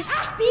make a wish.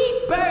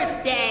 Happy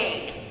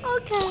birthday!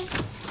 Okay.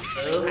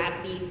 Oh,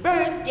 happy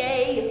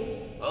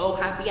birthday! Oh,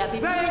 happy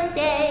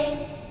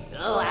birthday!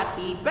 Oh,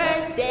 happy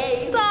birthday!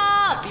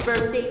 Stop! Happy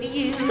birthday to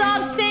you!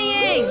 Stop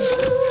singing!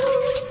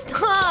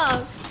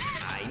 Stop!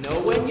 I know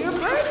when your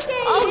birthday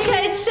is!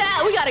 Okay,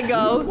 chat, we gotta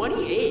go.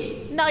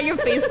 28. No, you're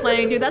face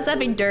planting, dude. That's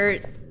effing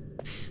dirt.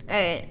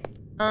 Alright.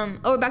 Oh,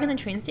 we're back in the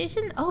train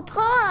station? Oh,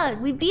 Pog!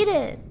 We beat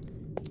it.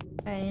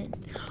 Alright.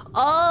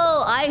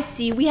 Oh, I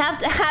see. We have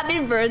to happy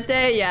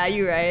birthday. Yeah,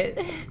 you're right.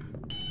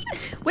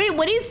 Wait,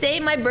 what did he say?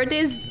 My birthday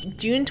is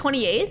June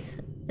 28th?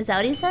 Is that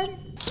what he said?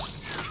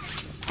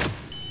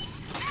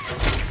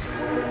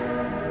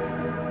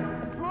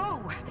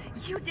 Whoa,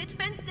 you did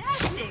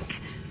fantastic.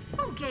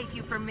 Who gave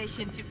you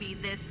permission to be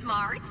this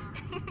smart?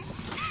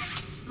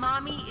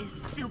 Mommy is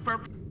super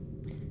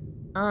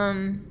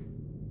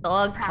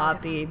Dog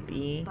Poppy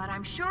B. But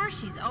I'm sure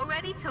she's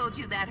already told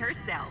you that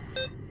herself.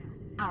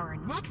 Our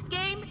next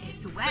game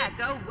is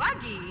Wacko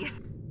Wuggy.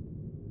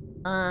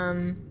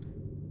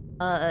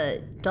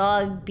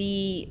 Dog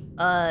B,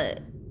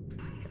 Head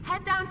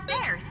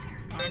downstairs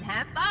and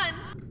have fun.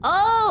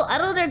 Oh, I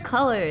don't know their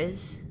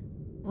colors.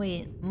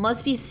 Wait,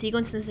 must be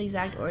sequenced in this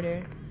exact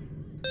order.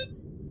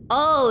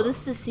 Oh, this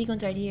is the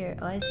sequence right here.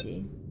 Oh, I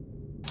see.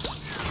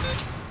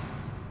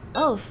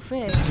 Oh,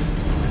 frick.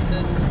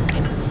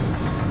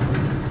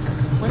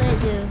 What did I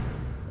do?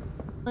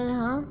 What,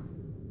 huh?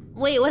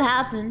 Wait, what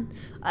happened?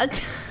 I'm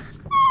not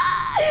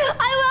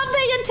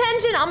paying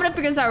attention. I'm gonna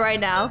figure this out right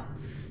now.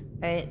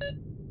 Alright.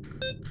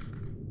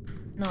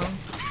 No,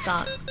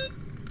 stop.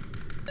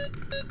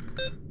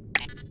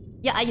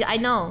 Yeah, I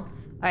know.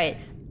 Alright.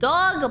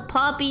 Dog,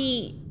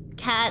 puppy,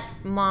 cat,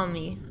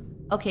 mommy.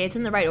 Okay, it's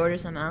in the right order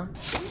somehow.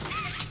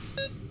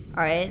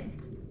 Alright.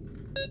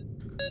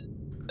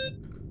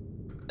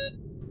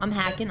 I'm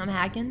hacking.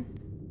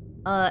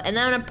 And then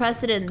I'm gonna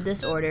press it in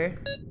this order.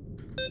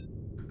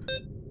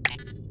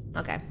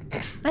 Okay.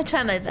 I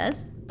try my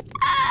best.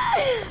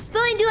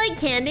 Filian, do you like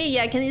candy?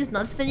 Yeah, can these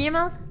nuts fit in your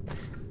mouth?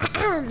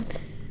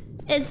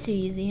 It's too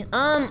easy.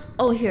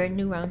 Oh, here,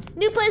 new round.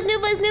 New place.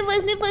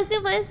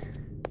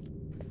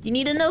 You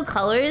need to know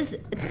colors?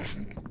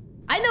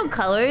 I know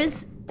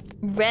colors.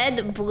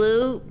 Red,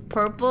 blue,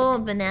 purple,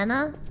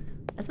 banana.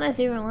 That's my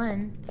favorite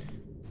one.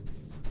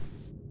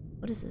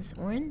 What is this?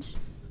 Orange?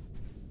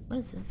 What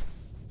is this?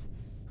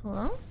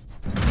 Hello?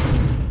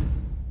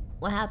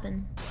 What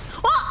happened?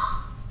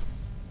 Oh!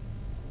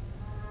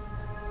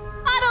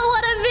 I don't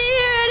want to be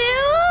here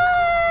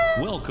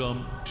anymore!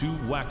 Welcome to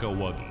Wacko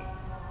Wuggy.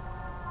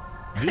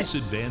 This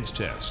advanced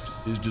test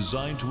is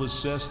designed to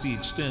assess the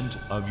extent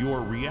of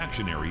your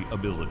reactionary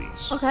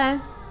abilities. Okay.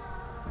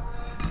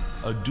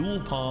 A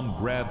dual palm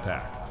grab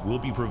pack will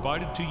be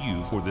provided to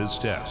you for this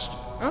test.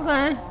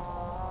 Okay.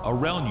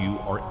 Around you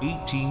are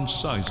 18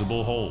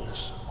 sizable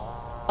holes.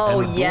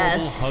 Oh, An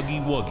yes.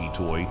 Huggy Wuggy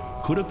toy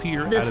could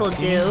appear This'll out of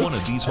do. any one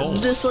of these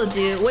holes. This'll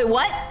do. Wait,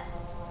 what?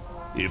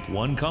 If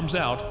one comes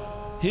out,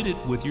 hit it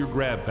with your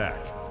grab pack.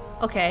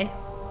 Okay.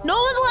 No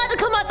one's allowed to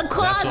come out the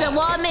closet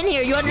while I'm in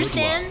here. You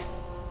understand?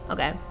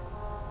 Okay.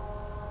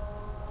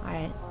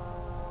 Alright.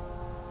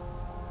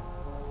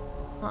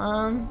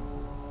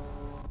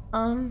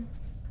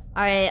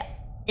 Alright.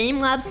 Aim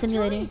Lab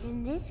Simulator. The toys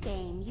in this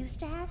game used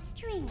to have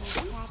strings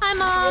attached. Hi,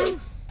 Mom.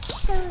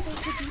 So they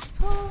could be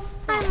pulled.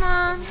 Hi,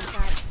 Mom.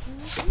 Got too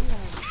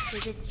close to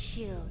the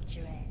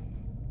children.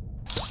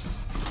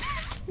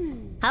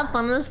 Have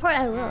fun with this part.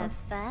 I will. Have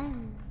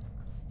fun.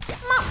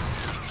 Mom.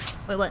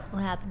 Wait, what?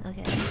 What happened?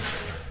 Okay.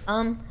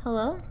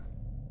 Hello?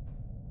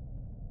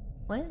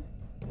 What?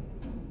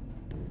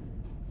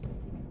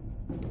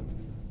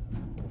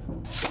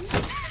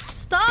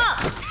 Stop!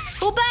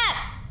 Go back!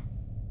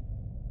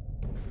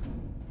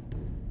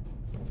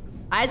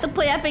 I had to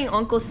play Epic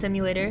Uncle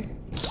Simulator.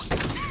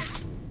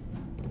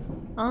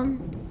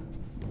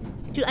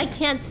 Dude, I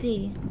can't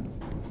see.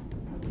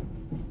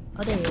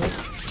 Oh, there he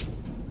is.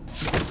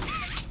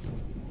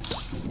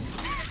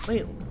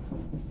 Wait.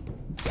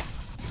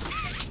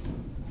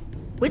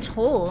 Which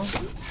hole?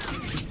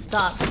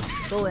 Stop.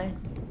 Go away.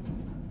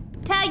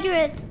 Tag, you're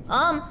it.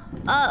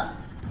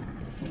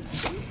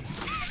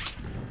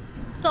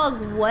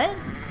 Dog, what?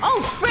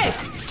 Oh, frick!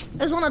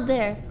 There's one up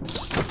there.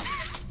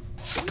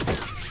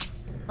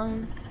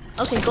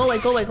 Okay, go away.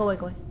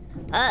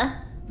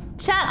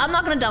 Chat, I'm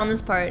not gonna down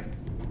this part.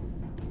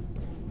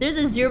 There's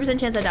a 0%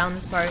 chance I down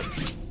this part.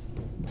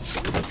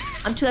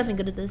 I'm too effing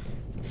good at this.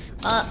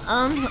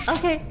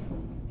 Okay.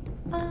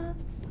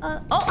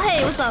 Oh,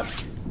 hey, what's up?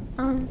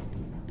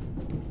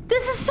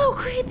 This is so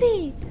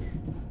creepy!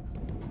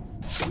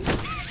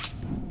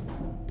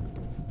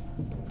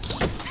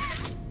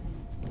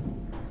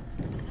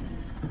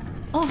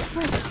 Oh,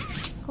 frick.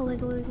 Go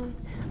away.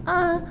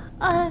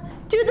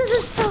 Dude, this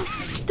is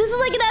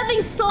like an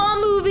epic Saw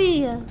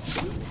movie!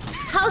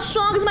 How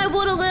strong is my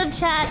will to live,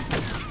 chat?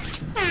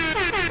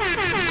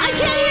 I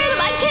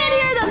can't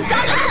hear them!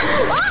 Stop!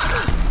 Ah!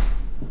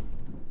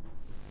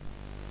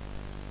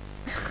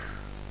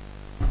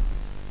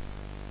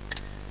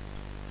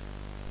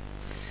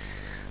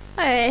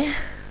 Alright.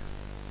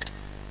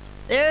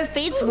 There are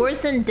fates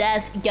worse than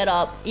death. Get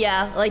up.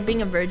 Yeah, like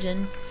being a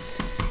virgin.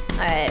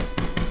 Alright.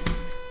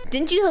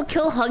 Didn't you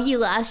kill Huggy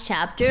last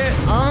chapter?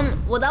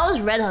 Well, that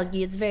was Red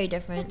Huggy. It's very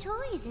different. The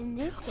toys in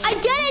this game. I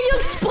get it! You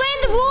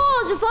explained the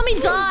rules! Just let me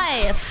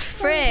die!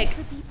 Frick.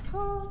 Could be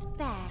pulled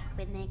back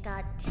when they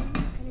got too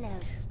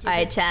close to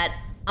Alright, chat.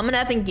 I'm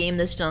gonna effing game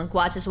this junk.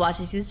 Watch this. You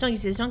see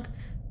this junk?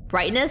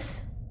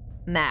 Brightness?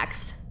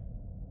 Maxed.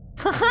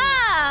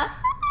 Haha!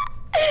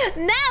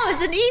 Now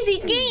it's an easy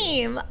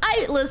game!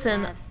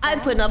 I'm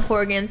putting up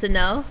horror games to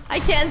know. I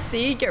can't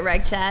see. Get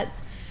wrecked, chat.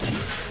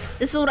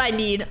 This is what I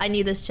need. I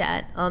need this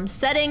chat.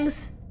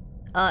 Settings,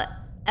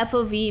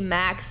 FOV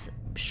max,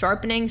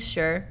 sharpening,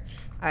 sure.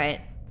 All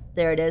right,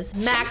 there it is.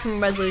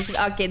 Maximum resolution.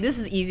 Okay, this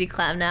is easy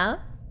clap now.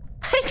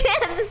 I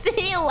can't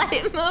see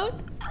light mode.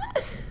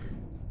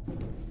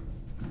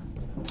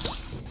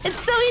 It's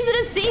so easy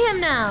to see him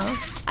now.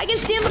 I can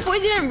see him before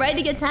he's even ready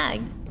to get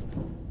tagged.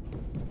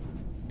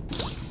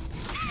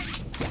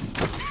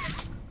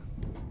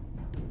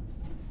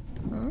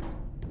 Huh?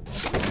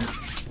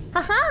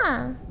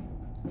 Haha!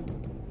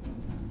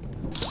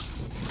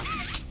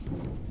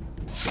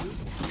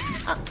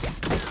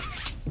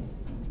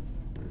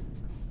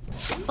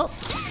 Oh,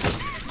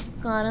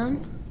 got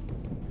him.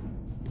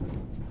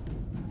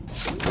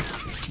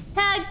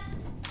 Tag!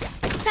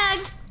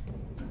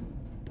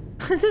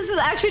 This is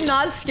actually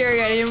not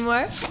scary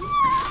anymore.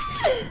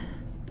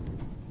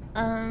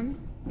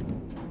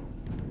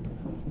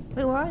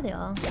 Wait, where are they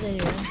all? What are they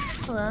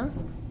doing?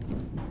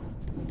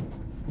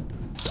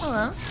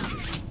 Hello?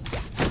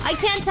 I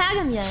can't tag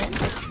him yet.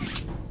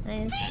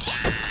 Nice.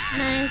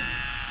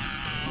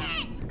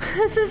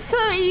 This is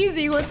so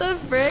easy, what the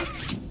frick?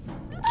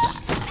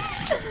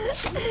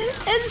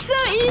 It's so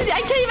easy,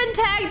 I can't even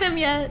tag them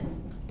yet.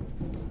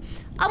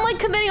 I'm like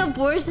committing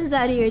abortions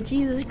out here,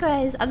 Jesus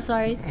Christ. I'm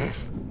sorry.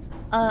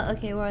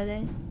 Okay, where are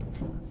they?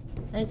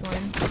 There's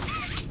one.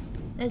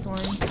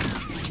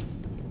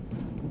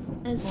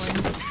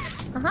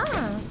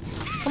 Aha!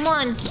 Come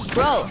on,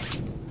 bro.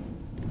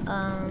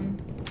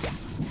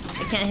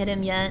 I can't hit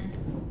him yet.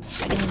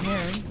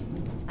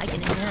 I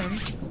can hit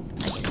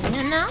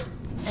him now.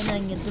 And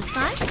then get this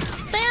guy.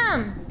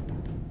 Bam!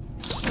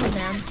 Oh,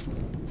 bam.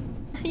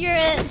 You're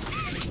it.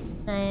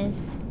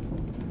 Nice.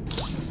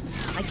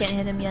 I can't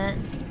hit him yet.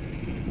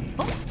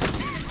 Oh.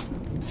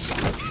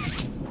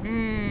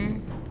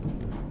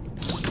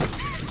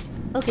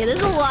 Okay,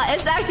 there's a lot.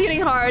 It's actually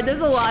getting hard. There's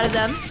a lot of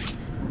them.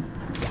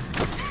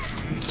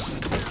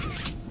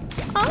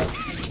 Oh,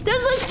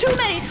 there's too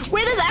many.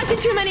 Wait, there's actually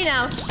too many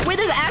now.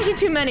 There's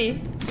too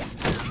many.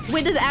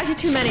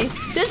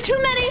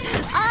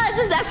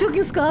 This is actually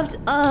looking scuffed.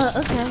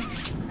 Okay.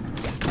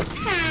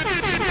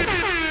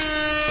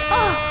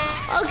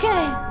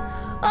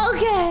 Oh,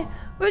 okay.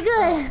 We're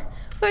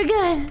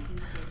good.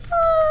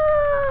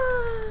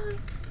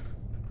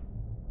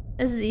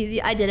 This is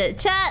easy. I did it.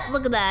 Chat,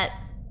 look at that.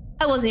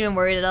 I wasn't even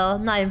worried at all.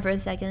 Not even for a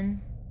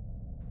second.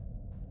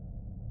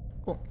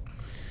 Cool.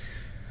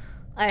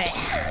 Alright.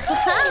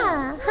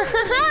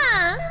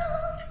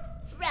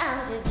 So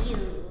proud of you.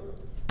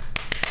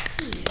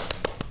 Here,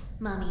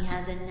 Mommy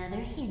has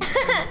another hint for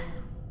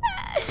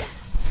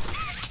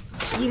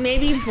you. You may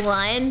be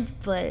blind,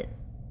 but...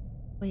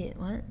 Wait,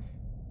 what?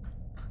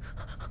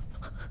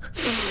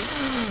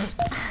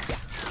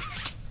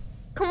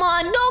 Come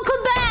on, no,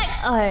 come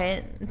back!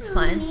 Alright, it's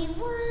fine. Only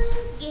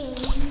one game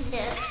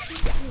left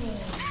to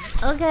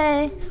play.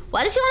 Okay.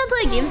 Why does she want to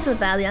play games so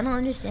badly? I don't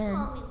understand.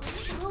 Mommy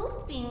was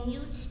hoping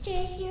you'd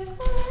stay here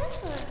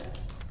forever.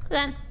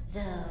 Okay.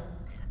 Though.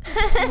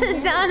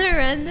 Down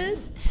horrendous.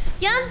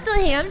 Yeah, I'm still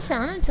here. I'm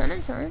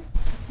chilling.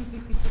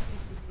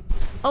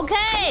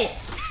 Okay!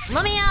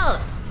 Let me out!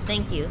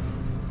 Thank you.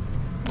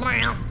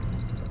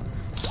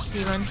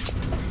 Speedrun.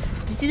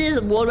 Do you see these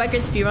world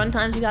record speedrun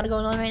times we got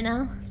going on right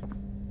now?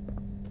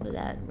 What is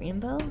that?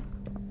 Rainbow?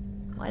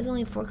 Why is it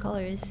only 4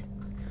 colors?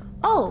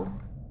 Oh!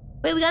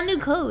 Wait, we got a new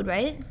code,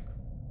 right?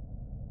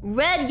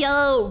 Red,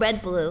 yellow,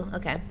 red, blue.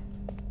 Okay.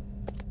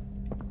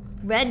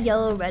 Red,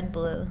 yellow, red,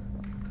 blue.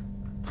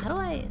 How do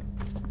I...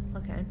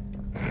 Okay.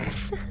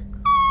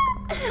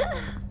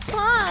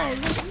 Fun!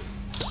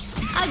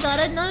 I got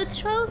another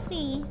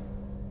trophy!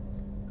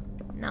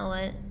 Now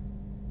what?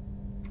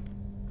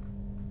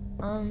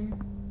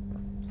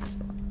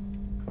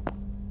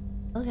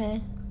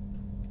 Okay.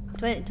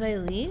 Do I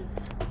leave?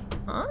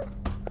 Huh?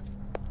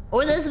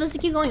 Or is it supposed to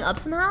keep going up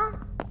somehow?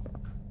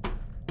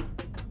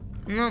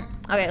 No.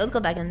 Okay, let's go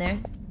back in there.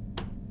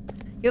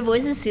 Your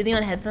voice is soothing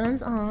on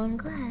headphones? Oh, I'm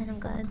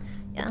glad.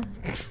 Yeah.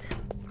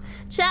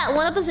 Chat,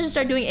 one of us should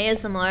start doing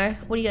ASMR.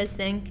 What do you guys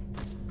think?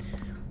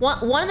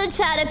 One in the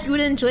chat if you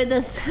would enjoy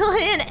the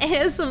Filian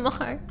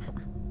ASMR.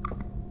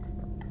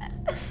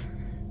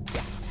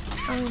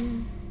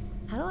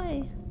 How do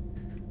I...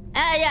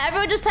 yeah,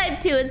 everyone just type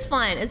 2. It's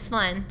fine. It's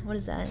fine. What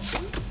is that?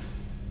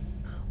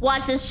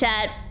 Watch this,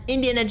 chat.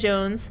 Indiana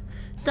Jones.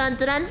 Dun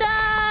dun dun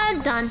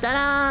dun dun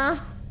dun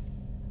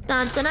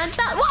dun dun dun dun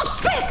dun. What?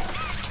 Frick!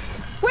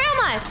 Where am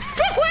I?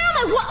 Frick, where am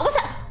I? What's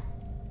that?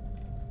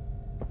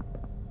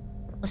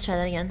 Let's try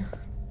that again.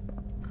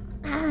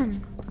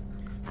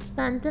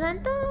 Dun dun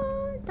dun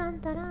dun dun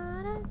dun dun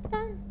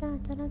dun dun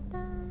dun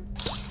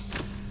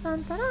dun dun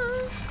dun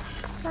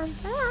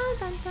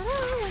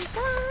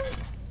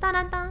dun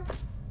dun dun.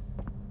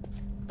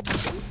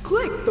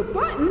 Click the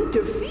button to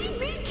feed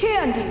me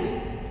candy.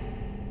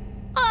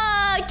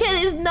 Can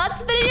these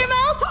nuts fit in your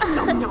mouth?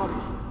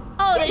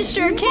 Oh, they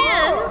sure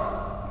can.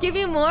 Give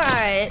you more,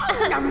 alright.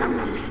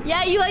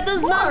 Yeah, you like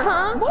those nuts,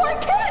 huh? More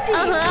candy.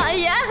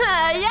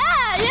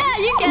 Yeah,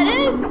 you get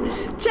it.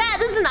 Chat,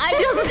 this is an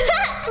ideal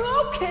set.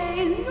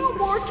 Okay, no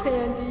more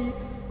candy.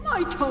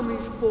 My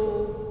tummy's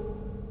full.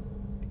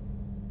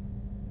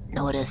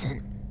 No, it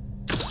isn't.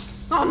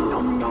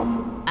 Nom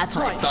nom. That's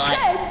what I thought.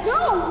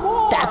 No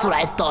more. That's what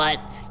I thought.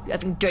 You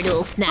having dirty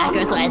little snacker,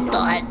 that's what I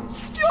thought.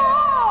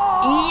 Stop.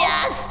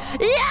 Yes!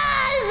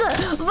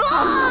 Yes! More!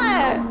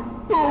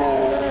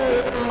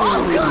 Oh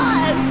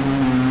god!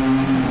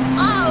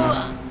 Oh!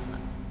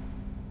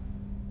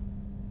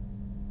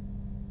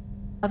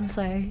 I'm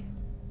sorry.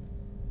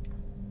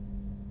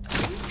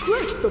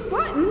 Click the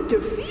button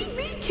to feed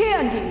me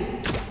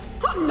candy.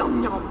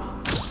 Nom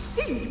nom.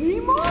 Feed me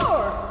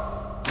more.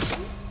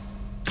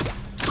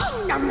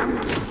 Nom nom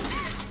nom.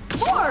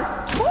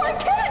 More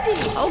candy.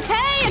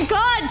 Okay,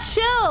 God,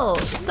 chill.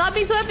 Stop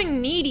being so effing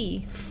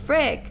needy.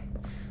 Frick.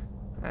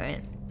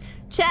 Alright.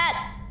 Chat,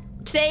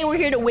 today we're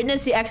here to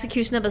witness the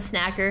execution of a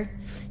snacker.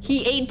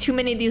 He ate too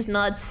many of these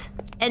nuts,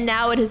 and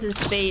now it is his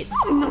fate.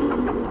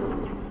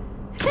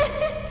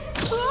 Okay.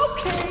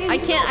 I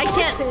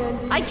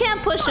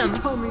can't push him.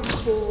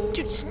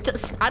 Dude,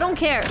 I don't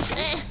care.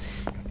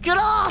 Get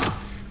off!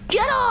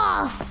 Get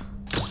off!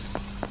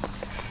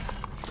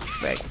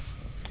 Frick.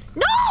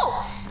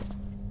 No!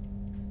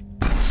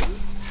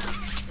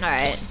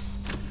 Alright.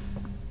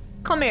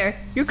 Come here.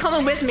 You're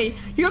coming with me.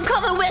 You're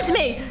coming with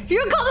me.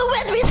 You're coming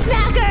with me,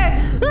 snacker!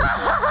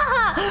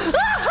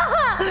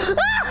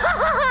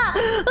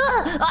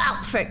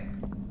 Oh, frick.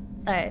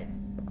 Alright.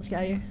 Let's get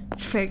out of here.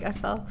 Frick, I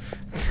fell.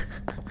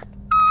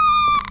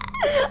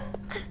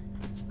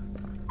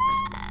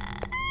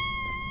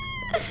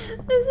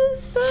 This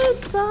is so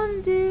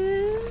dumb,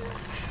 dude.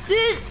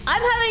 Dude,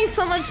 I'm having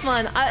so much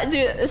fun.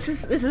 Dude, this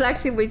is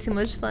actually way too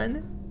much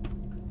fun.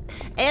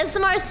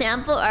 ASMR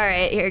sample?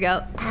 Alright, here we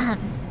go.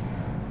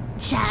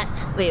 Chat.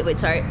 Wait,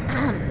 sorry.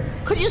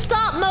 Could you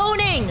stop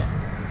moaning?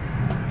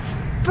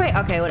 Frick.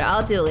 Okay, whatever.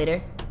 I'll do it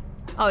later.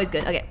 Always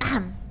good. Okay.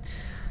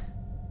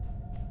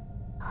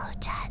 Oh,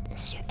 chat,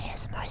 this is your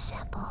ASMR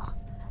sample.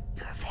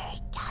 You're very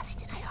gassy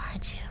tonight,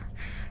 aren't you?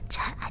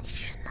 Chat, I need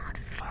you to not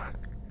fart.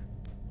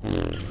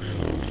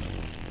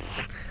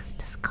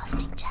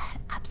 Disgusting, chat.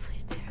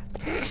 Absolutely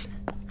terrible.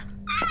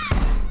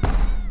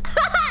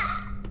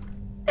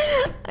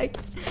 Okay.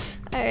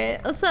 Alright,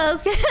 let's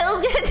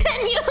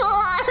continue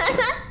on.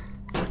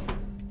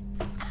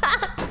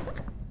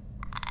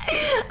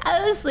 I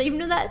was sleeping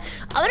to that.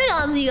 I'm gonna be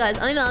honest with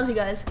you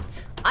guys.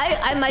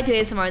 I might do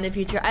ASMR in the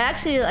future. I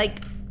actually I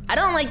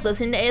don't like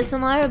listening to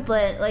ASMR,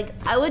 but like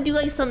I would do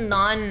like some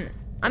I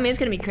mean, it's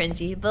gonna be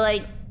cringy, but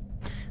like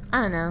I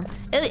don't know.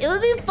 It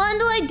would be fun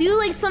to like do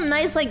like some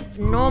nice like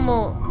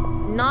normal,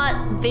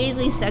 not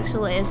vaguely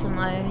sexual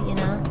ASMR, you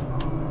know?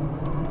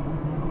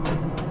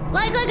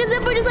 Like as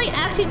if we're just like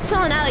actually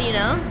chilling out, you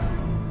know?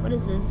 What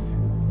is this?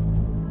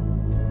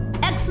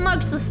 X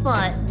marks the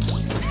spot.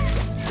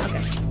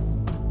 Okay.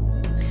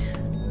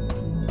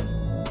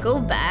 Go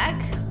back.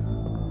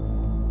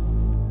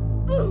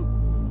 Ooh.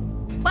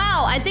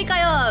 Wow, I think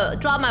I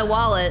dropped my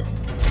wallet.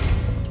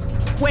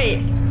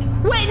 Wait,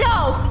 no! Wait,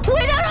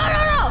 no!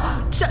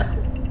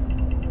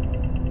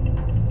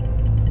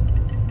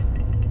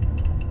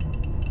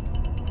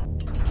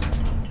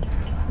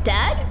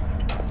 Dad?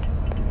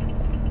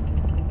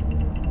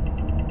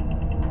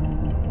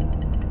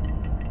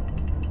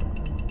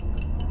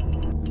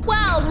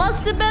 Wow,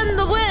 must have been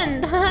the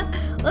wind.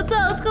 Let's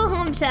go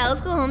home, chat.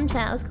 Let's go home.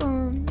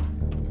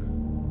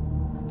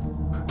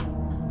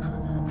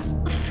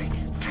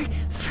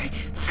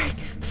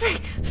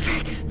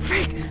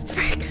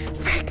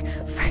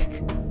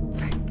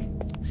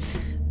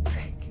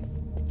 Frick.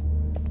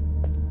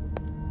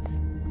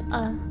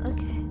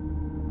 Okay.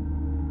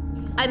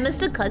 I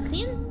missed a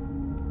cutscene?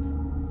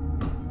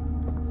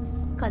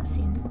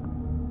 Cutscene.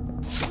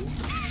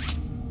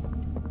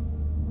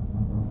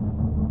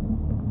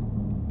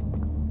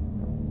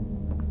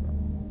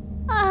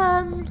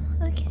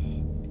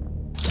 Okay.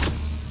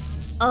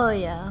 Oh,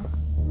 yeah.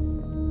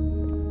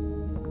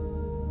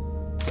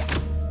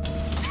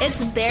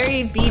 It's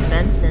Barry B.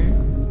 Benson.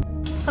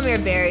 Come here,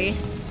 Barry.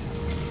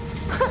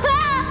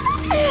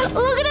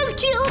 Look at his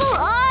cute little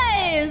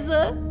eyes!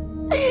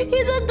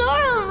 He's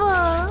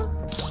adorable!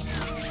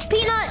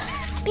 Peanut!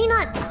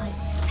 Peanut!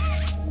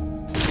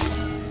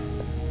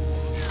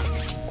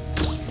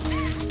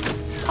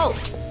 Oh,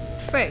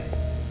 frick.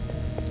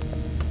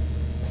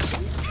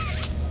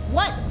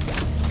 What?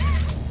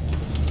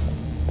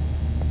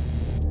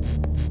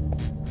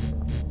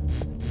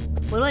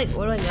 Where do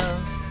I go?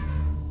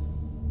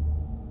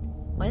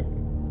 What?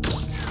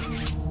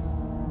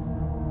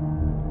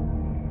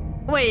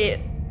 Wait.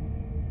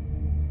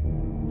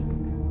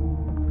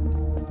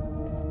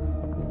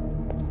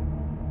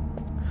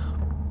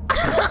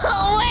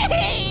 Oh, wait!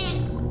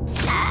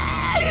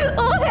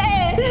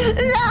 Okay!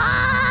 No!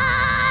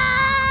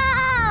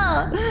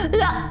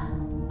 No!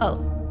 Oh.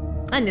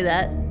 I knew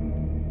that.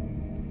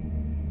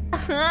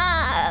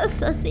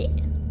 Sussy.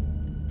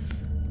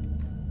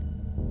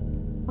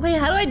 Wait,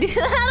 how do I do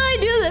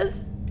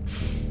this?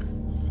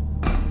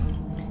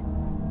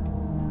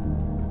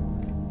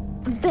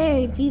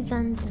 Barry B.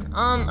 Benson.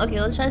 Okay,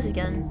 let's try this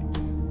again.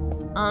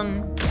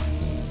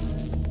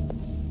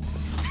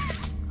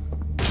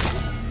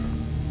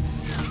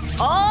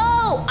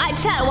 Oh!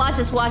 Chat, watch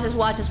this.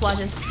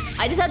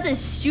 I just have to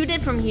shoot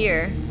it from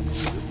here.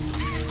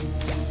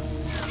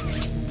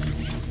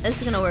 This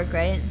is gonna work,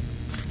 right?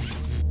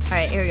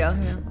 Alright, here we go.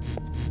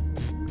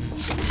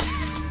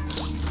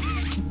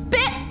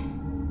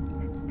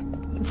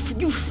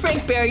 You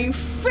frick,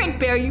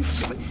 Barry.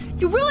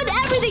 You ruined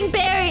everything,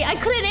 Barry. I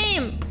couldn't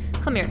aim.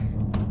 Come here.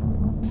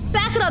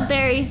 Back it up,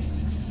 Barry.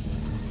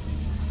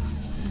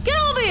 Get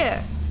over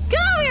here.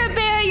 Get over here,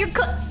 Barry. You're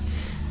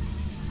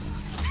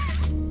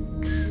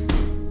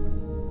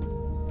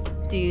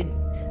Dude.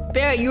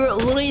 Barry, you were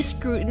literally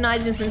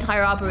scrutinizing this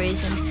entire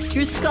operation.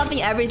 You're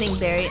scuffing everything,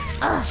 Barry.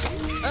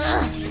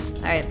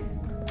 Alright.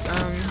 I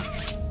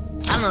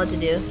don't know what to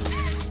do.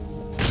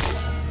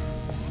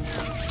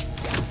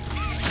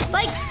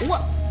 Like,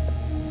 what?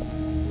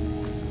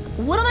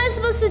 What am I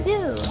supposed to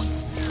do?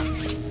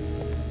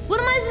 What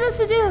am I supposed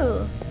to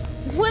do?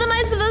 What am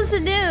I supposed to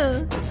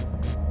do?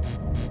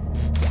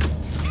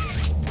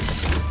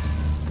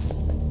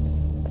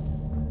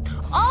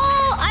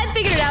 Oh, I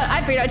figured it out.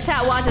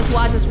 Chat, watch this,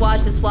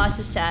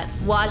 chat.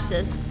 Watch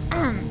this.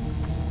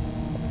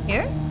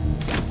 Here?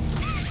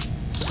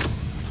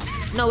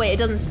 No, wait, it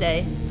doesn't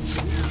stay.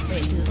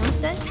 Wait, does this one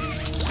stay?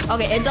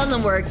 Okay, it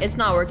doesn't work. It's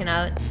not working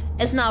out.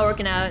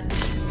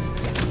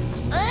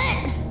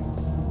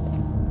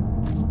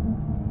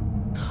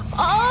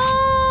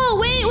 Oh,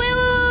 wait.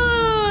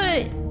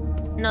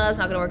 No, that's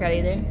not gonna work out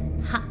either.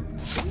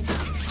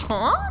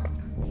 Huh?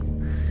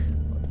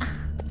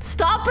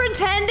 Stop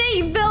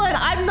pretending, villain.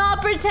 I'm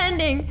not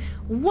pretending.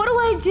 What do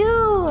I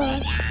do?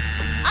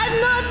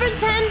 I'm not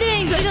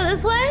pretending. Do I go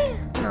this way?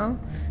 No.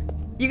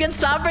 You can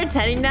stop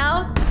pretending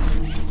now?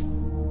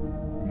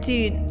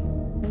 Dude,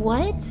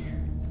 what?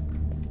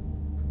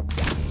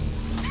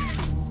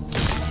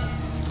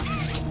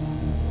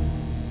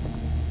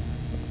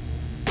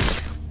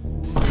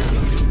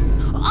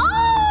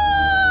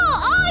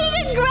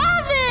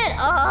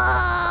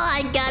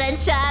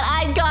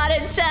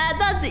 Chat,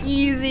 that's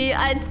easy.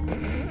 I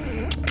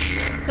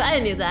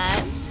knew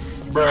that.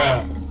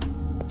 Bruh.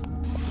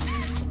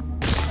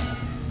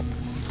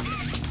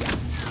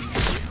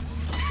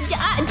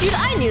 Dude,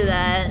 I knew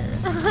that.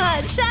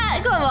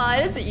 Chat, come on,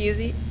 it's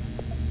easy.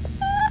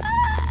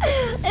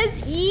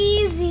 It's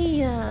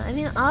easy. I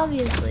mean,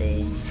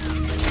 obviously.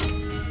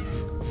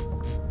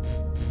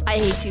 I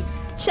hate you.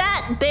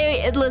 Chat,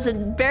 Barry,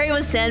 listen, Barry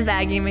was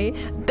sandbagging me.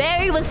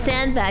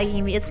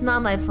 It's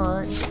not my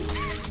fault.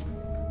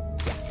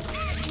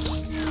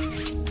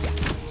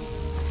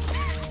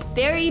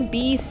 Barry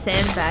B.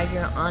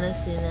 Sandbagger,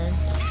 honestly, man.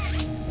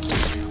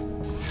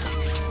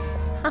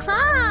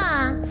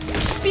 Haha!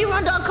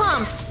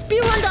 Speedrun.com!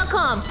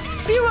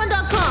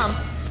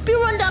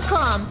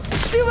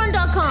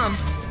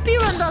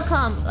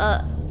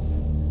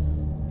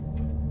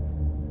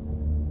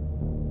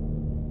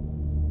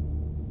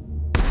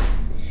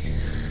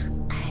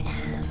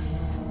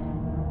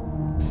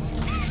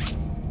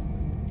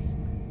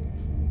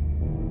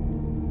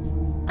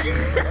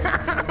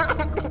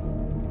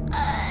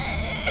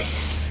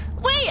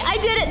 I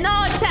did it!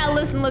 No, chat,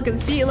 listen, look and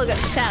see. Look at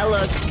chat,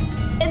 look.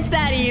 It's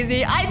that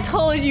easy. I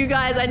told you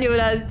guys I knew what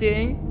I was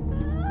doing.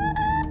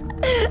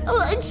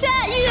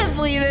 Chat, you didn't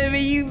believe in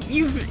me.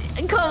 You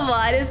come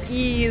on, it's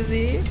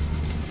easy.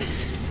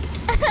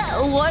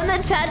 Want the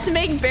chat to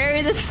make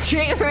Barry the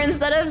streamer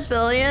instead of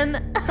Filian?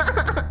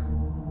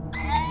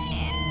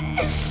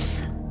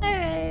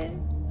 Alright.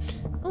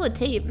 Oh, a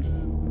tape.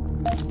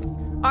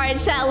 Alright,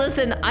 chat,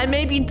 listen. I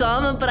may be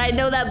dumb, but I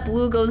know that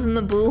blue goes in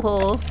the blue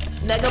hole.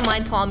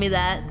 Megamind taught me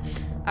that.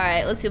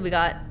 Alright, let's see what we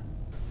got.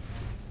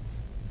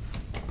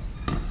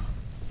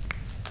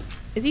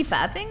 Is he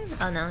fapping?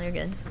 Oh no, you're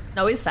good.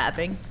 No, he's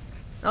fapping.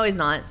 No, he's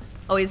not.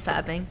 Oh, he's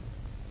fapping.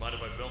 Mind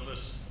if I film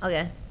this?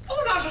 Okay.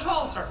 Oh, not at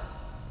all, sir.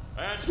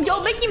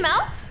 Yo, Mickey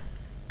Mouse?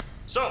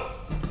 So,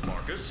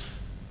 Marcus,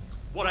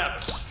 what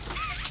happened?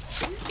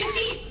 You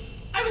see,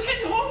 I was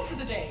heading home for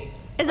the day.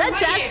 Is that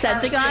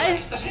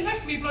Jacksepticeye? That I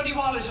left my bloody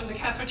wallet in the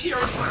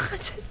cafeteria.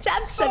 Just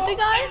Jacksepticeye? So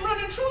I'm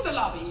running through the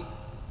lobby,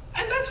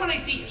 and that's when I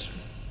see it.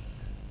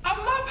 A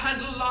mop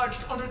handle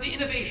lodged under the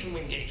innovation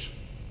wing gate.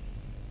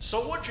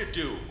 So what'd you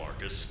do,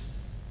 Marcus?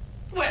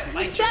 Well,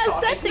 I just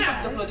thought I'd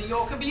nab the bloody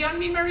yoke and be on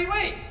me merry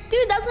way.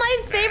 Dude, that's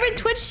my favorite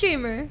Twitch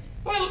streamer.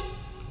 Well,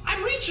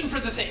 I'm reaching for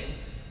the thing,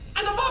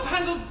 and the mop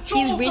handle.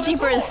 He's reaching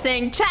for his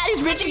thing. Chat,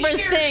 he's reaching for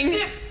his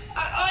thing.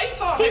 I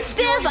thought he's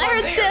stiff. I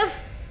heard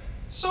stiff.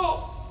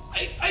 So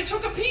I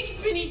took a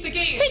peek beneath the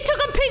gate. He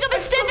took a peek of a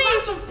stiffy.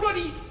 Some massive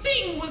bloody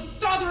thing was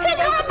dothering. He's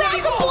got a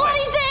massive bloody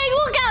thing.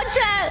 Look out,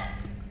 chat.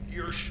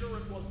 You're sure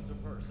it wasn't a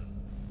person?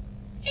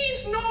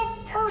 Ain't no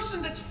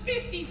person that's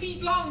 50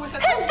 feet long with a.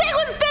 His thing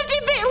was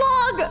 50 feet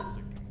long.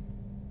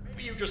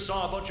 Maybe you just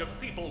saw a bunch of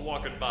people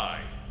walking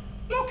by.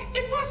 Look,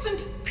 it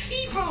wasn't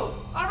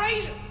people, all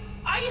right?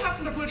 I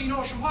haven't a bloody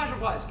notion what it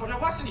was, but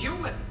it wasn't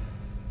human.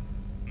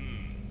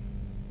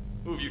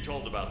 Who have you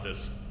told about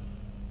this?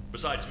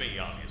 Besides me,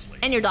 obviously.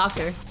 And your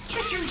doctor.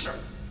 Just you, sir.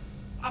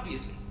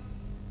 Obviously.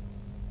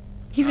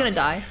 He's gonna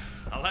die.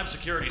 I'll have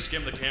security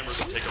skim the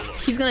cameras and take a look.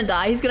 He's gonna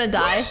die. He's gonna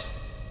die. What?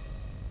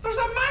 There's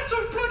a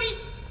massive bloody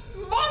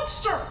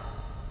monster.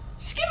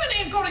 Skimming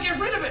ain't gonna get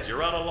rid of it.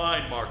 You're out of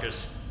line,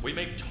 Marcus. We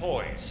make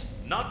toys,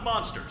 not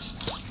monsters.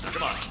 Now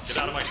come on, get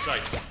out of my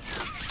sight.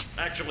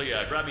 Actually,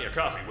 grab me a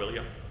coffee, will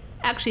you?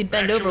 Actually,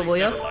 bend over, will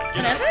you?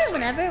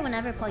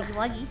 Whenever, Poggy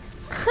Woggy.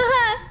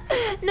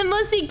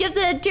 Namosi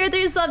gifted a tier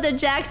 3 sub to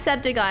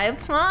Jacksepticeye.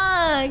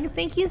 Plug!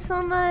 Thank you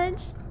so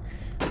much.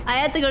 I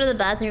had to go to the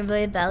bathroom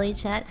really badly,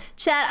 chat.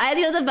 Chat, I had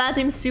to go to the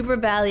bathroom super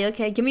badly,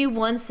 okay? Give me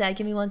 1 sec,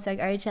 give me 1 sec.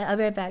 Alright, chat, I'll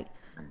be right back.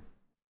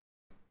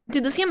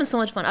 Dude, this game is so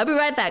much fun. I'll be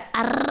right back.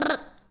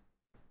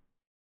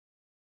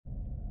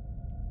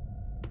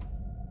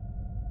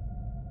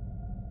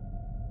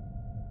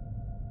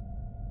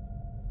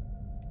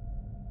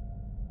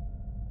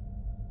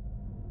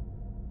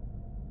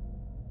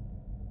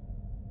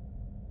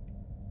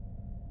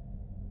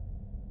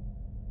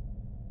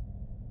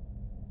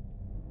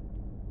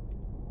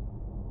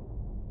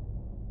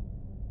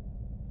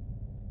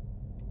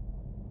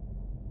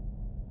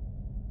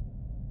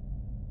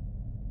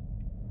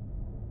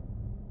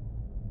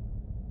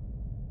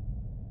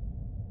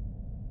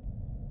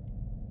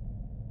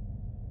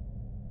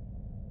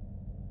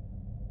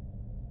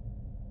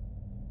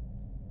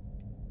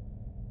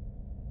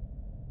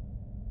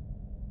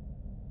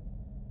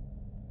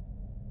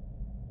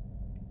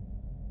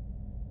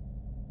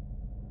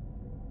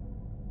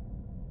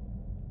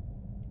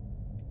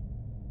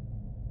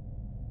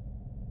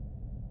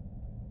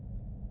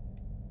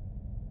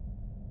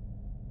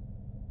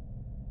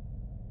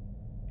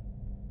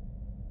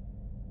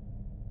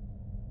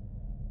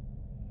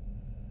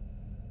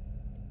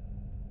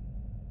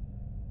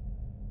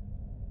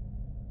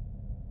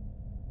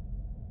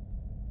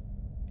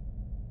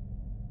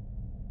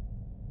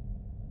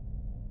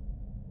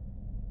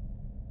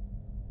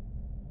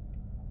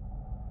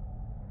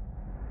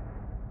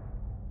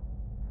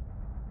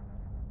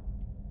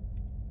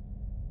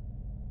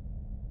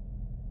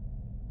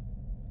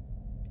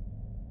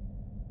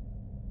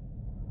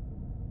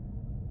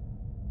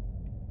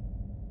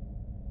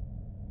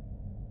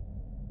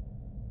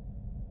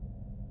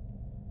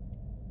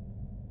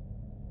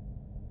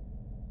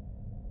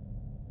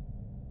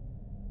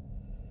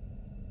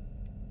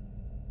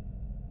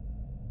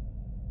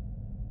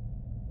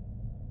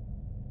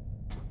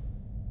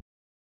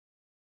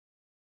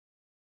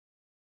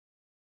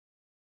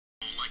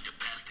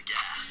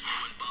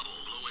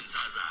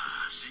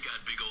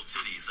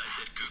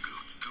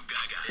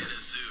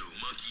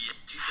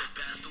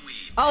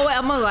 Oh wait,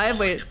 I'm alive.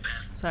 Wait,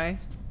 sorry.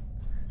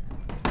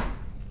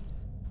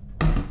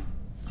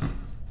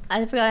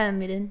 I forgot I'm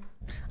muted.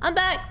 I'm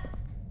back.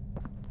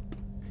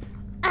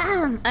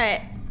 All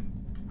right.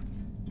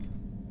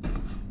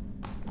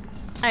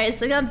 All right,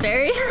 so we got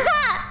Barry.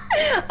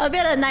 I'll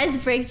get a nice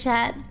break,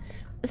 chat.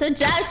 So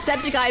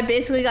Jacksepticeye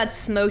basically got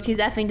smoked. He's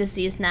effing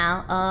deceased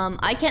now.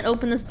 I can't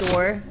open this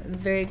door.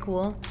 Very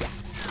cool.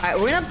 All right,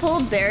 we're gonna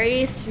pull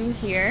Barry through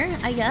here,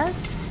 I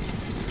guess.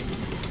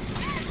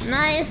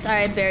 Nice. All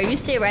right, Barry, you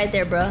stay right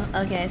there, bro.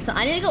 Okay, so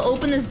I need to go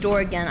open this door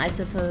again, I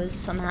suppose,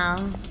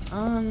 somehow.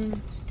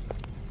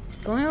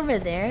 Going over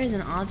there is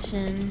an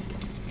option.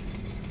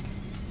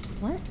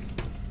 What?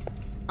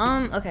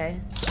 Okay.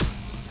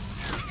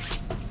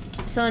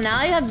 So now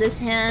I have this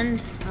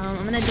hand.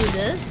 I'm gonna do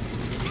this.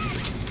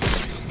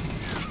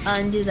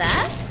 And do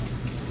that.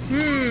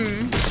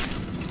 I'm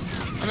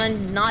gonna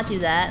not do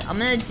that. I'm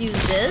gonna do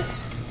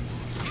this.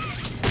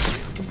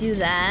 Do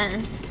that.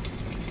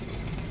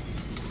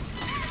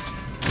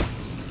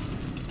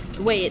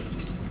 Wait.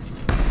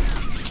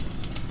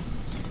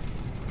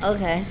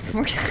 Okay.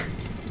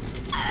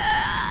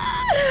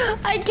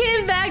 I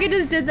came back and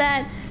just did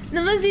that.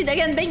 Namaste.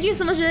 Again, thank you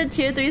so much for the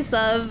tier 3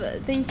 sub.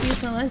 Thank you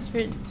so much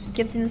for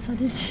gifting the sub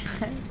to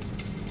chat.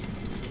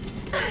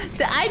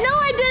 I know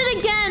I did it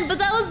again, but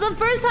that was the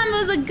first time it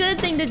was a good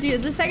thing to do.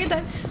 The second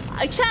time...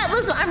 chat,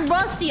 listen, I'm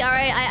rusty,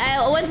 alright?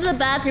 I went to the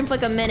bathroom for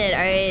like a minute,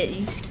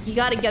 alright? You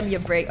gotta give me a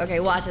break. Okay,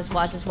 watch this,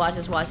 watch this, watch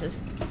this, watch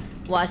this.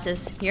 Watch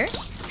this. Here?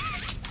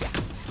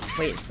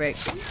 Wait, frick.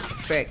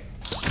 Frick.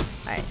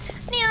 Alright.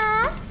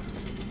 Meow.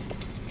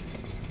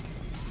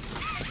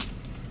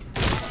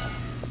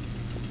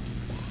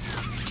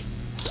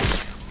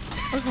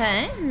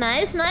 Okay,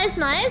 nice, nice,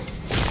 nice.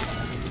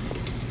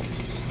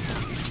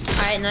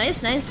 Alright,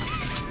 nice, nice.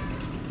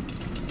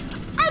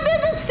 I'm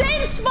in the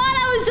same spot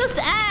I was just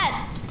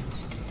at!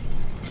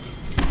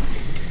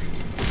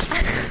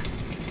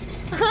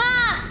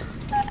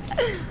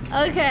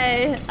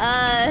 Okay,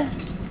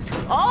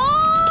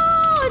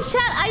 oh,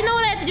 chat, I know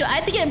what I have to do. I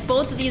have to get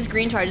both of these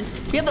green charges.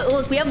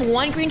 Look, we have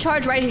one green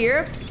charge right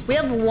here. We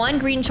have one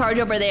green charge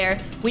over there.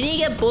 We need to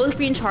get both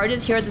green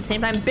charges here at the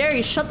same time.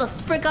 Barry, shut the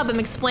frick up. I'm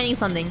explaining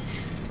something.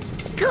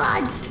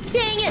 God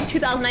dang it.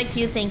 2000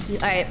 IQ, thank you.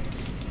 All right,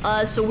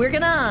 so we're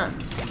gonna...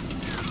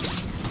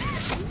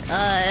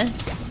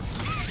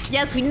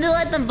 yes, we need to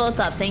let them both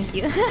up. Thank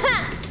you.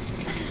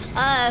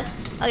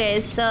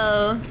 Okay,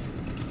 so...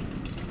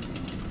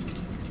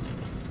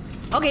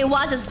 Okay,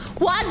 watch this.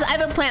 Watch this. I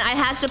have a plan. I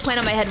hatched a plan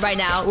in my head right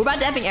now. We're about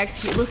to effing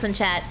execute. Listen,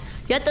 chat.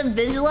 You have to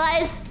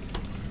visualize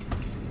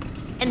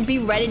and be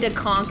ready to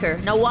conquer.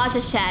 Now watch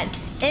this, chat.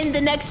 In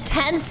the next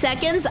 10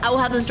 seconds, I will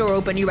have this door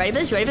open. You ready for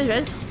this? You ready for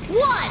this? 1,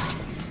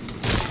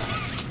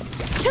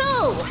 2,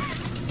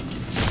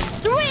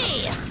 3,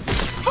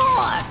 4,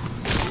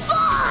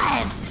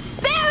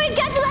 5. Barry,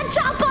 get to the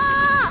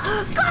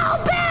chopper!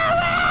 Go,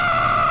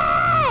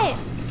 Barry!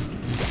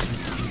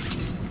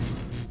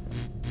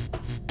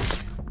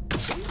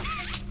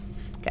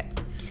 Okay.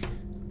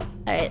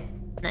 All right.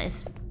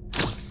 Nice.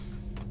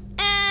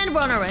 And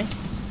we're on our way.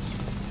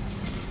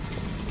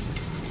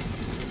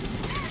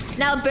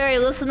 Now, Barry,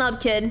 listen up,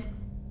 kid.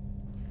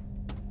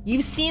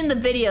 You've seen the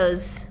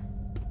videos.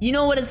 You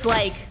know what it's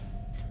like.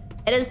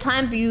 It is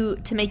time for you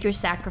to make your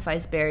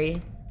sacrifice,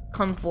 Barry.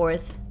 Come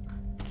forth.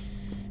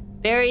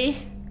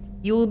 Barry,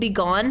 you will be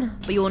gone,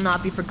 but you will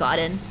not be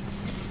forgotten.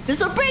 This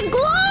will bring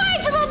glory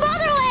to the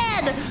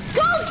motherland!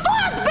 Go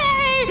forth,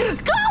 Barry!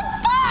 Go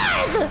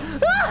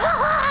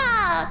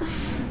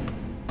forth!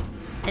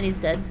 And he's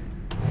dead.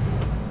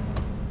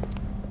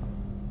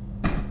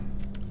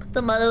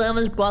 The motherland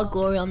was brought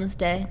glory on this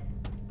day.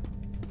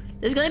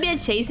 There's gonna be a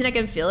chase and I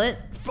can feel it.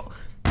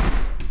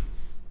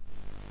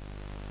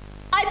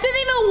 I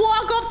didn't even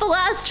walk off the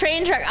last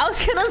train track. I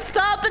was gonna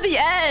stop at the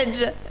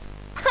edge.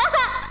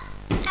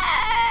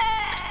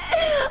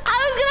 I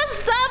was gonna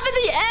stop at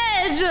the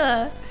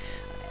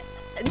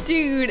edge.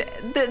 Dude,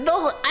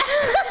 no!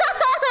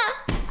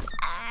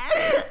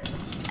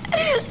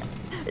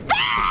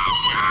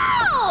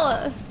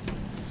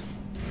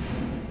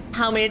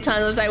 How many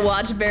times was I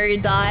watch Barry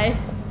die?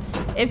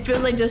 It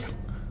feels like just...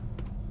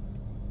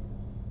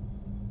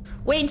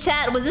 Wait,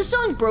 chat, was this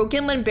song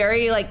broken when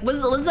Barry, like,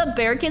 was the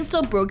barricade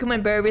still broken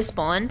when Barry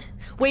respawned?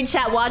 Wait,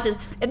 chat, watch this.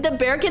 If the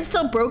barricade's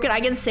still broken,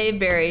 I can save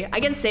Barry. I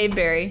can save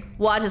Barry.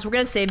 Watch this, we're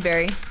gonna save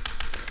Barry.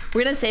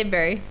 We're gonna save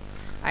Barry.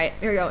 Alright,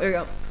 here we go, here we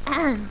go.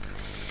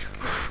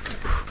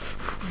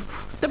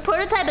 The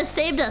prototype has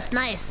saved us,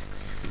 nice.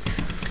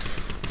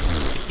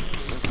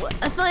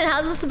 I feel like,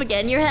 how's this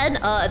begin in your head?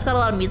 It's got a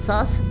lot of meat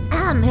sauce.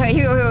 Here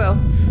we go.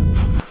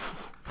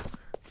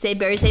 Save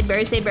Barry, save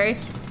Barry, save Barry.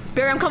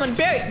 Barry, I'm coming.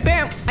 Barry,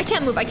 Barry, I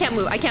can't move, I can't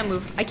move, I can't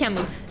move, I can't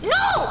move.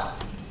 No!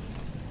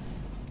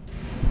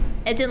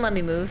 It didn't let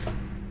me move.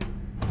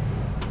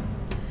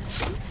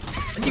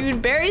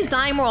 Dude, Barry's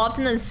dying more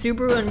often than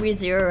Subaru and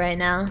ReZero right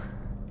now.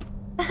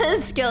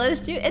 Skill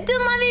issue. It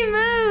didn't let me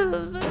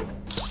move.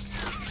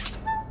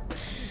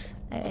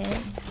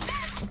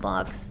 Alright.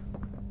 Box.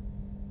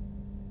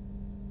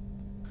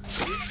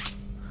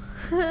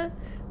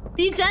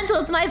 Be gentle,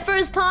 it's my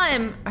first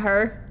time.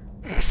 Her.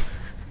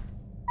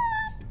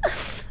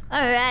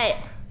 Alright.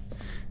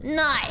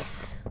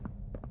 Nice.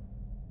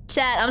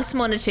 Chat, I'm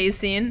smelling a chase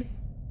scene.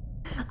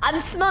 I'm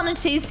smelling a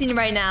chase scene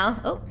right now.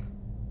 Oh.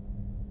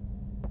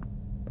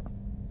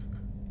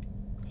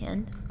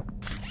 Hand.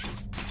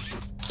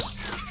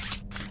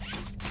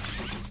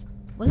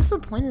 What is the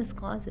point of this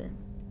closet?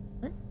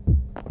 What?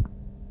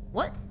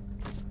 What?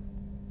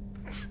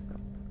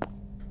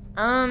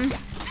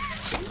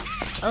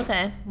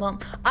 Okay, well,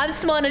 I'm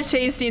smelling a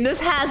chase scene. This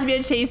has to be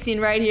a chase scene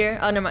right here.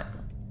 Oh, never mind.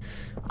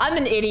 I'm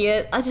an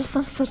idiot. I'm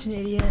such an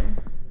idiot.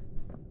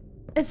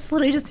 It's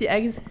literally just the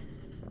exit.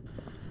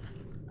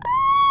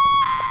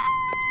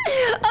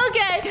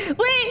 Okay,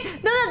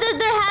 wait. No,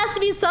 there has to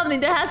be something.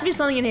 There has to be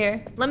something in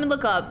here. Let me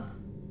look up.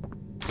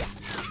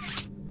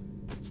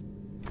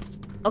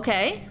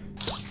 Okay.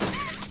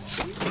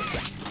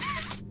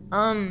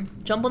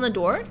 Jump on the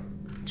door.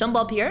 Jump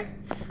up here.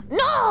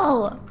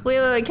 No!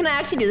 Wait. Can I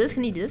actually do this?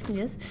 Can you do this? Can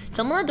you do this?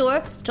 Jump on the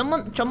door. Jump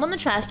on the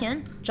trash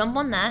can. Jump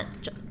on that.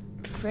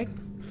 Frick.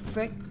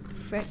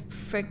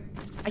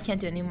 I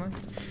can't do it anymore.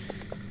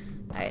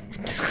 Alright.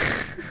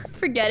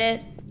 Forget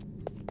it.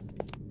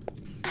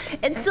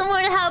 It's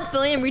similar to how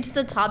Filian reaches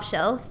the top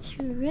shelf.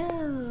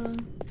 True.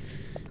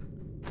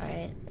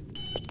 Alright.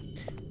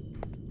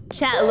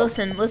 Chat,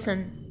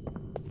 listen.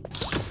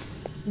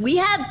 We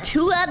have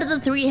 2 out of the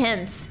 3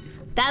 hints.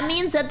 That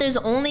means that there's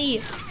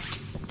only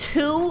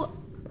 2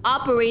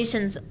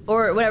 operations,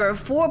 or whatever,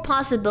 4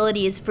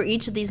 possibilities for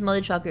each of these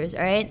mother truckers,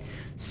 alright?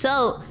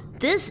 So,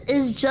 this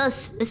is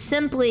just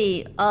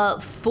simply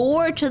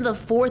 4 to the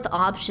 4th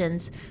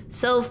options.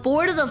 So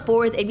 4 to the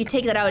 4th, if you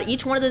take that out,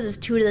 each one of those is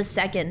 2 to the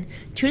 2nd.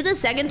 2 to the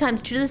 2nd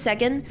times 2 to the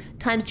 2nd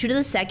times 2 to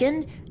the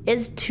 2nd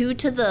is 2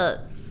 to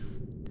the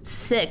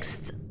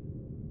 6th.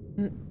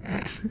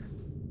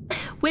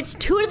 Which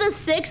 2 to the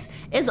 6th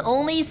is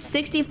only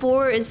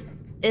 64, is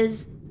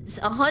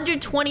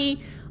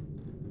 120,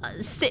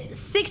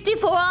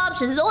 64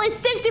 options. There's only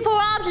 64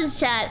 options,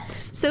 chat.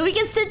 So we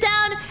can sit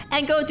down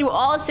and go through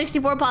all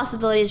 64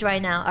 possibilities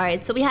right now. All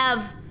right, so we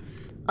have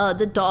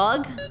the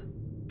dog.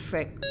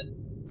 Frick.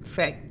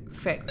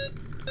 All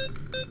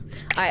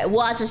right,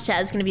 watch this,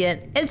 chat. It's gonna be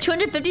it. It's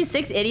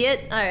 256,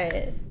 idiot. All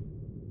right.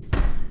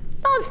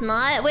 No, it's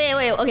not. Wait.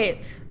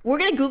 Okay, we're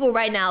gonna Google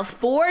right now.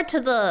 4 to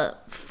the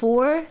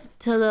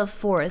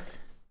 4th.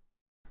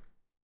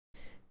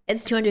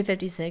 It's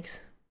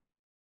 256.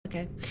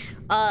 Okay.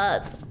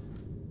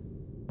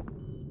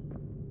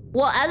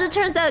 Well, as it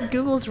turns out,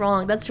 Google's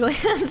wrong. That's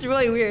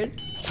really weird.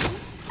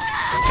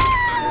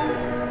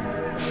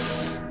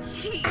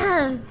 Jeez,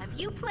 have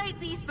you played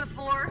these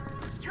before?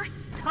 You're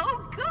so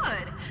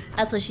good.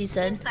 That's what she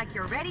said. Seems like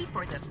you're ready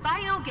for the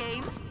final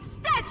game,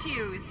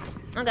 statues.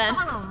 Okay.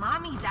 Follow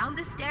mommy down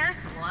the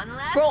stairs one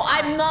last Bro,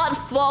 time. I'm not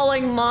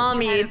following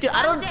mommy. Dude,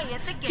 I don't.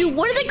 Dude,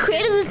 what are the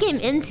creators of this game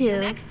into?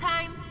 Next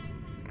time.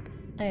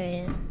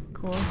 Alright,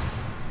 cool.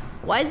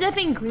 Why is there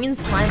effing green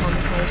slime on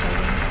this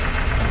motherfucker?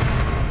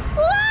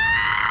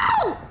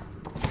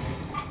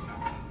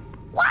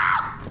 Wow!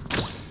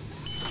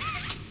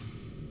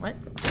 What?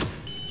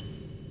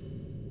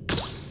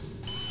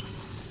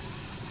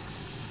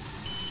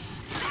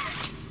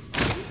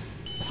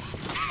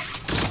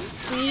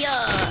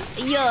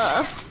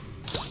 Yeah.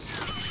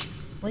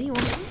 What do you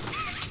want?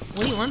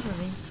 What do you want from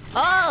me?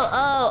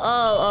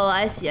 Oh,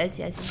 I see.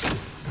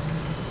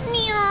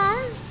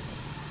 Meow.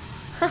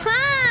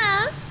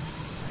 Haha.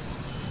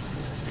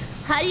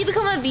 How do you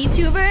become a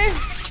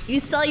VTuber? You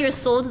sell your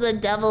soul to the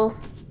devil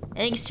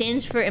in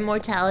exchange for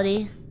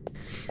immortality.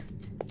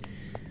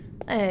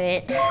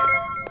 Alright.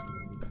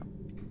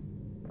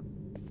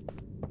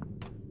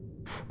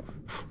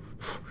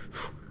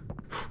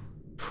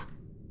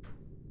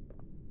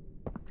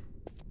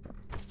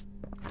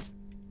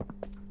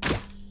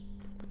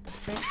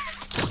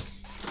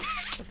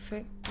 The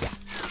frick?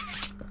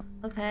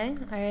 Okay,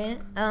 alright.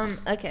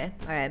 Okay,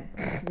 alright.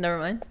 Never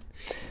mind.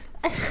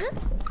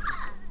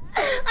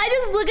 I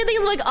just look at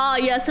things like, oh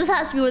yes, this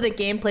has to be where the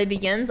gameplay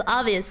begins,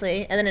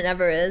 obviously, and then it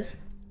never is.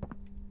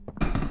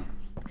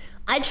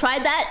 I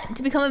tried that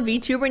to become a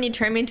VTuber and he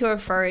turned me into a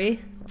furry.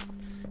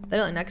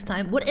 Better next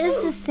time. What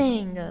is this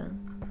thing?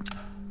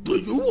 Do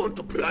you want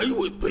to play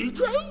with PJ?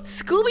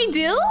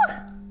 Scooby-Doo?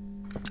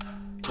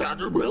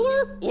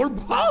 Caterpillar or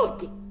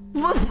Bug?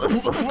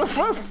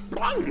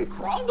 I'm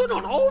crawling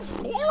on all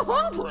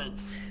 400.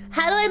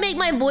 How do I make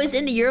my voice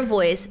into your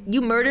voice?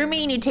 You murder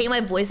me and you take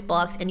my voice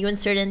box and you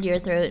insert it into your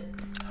throat.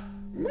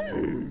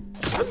 I'm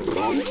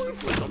hungry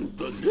for some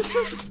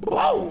delicious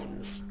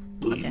bones.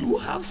 Do you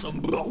have some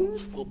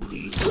bones for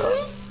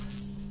pizza?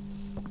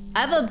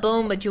 I have a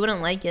bone, but you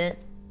wouldn't like it.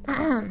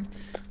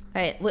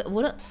 Alright,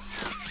 what?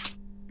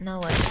 Now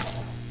what?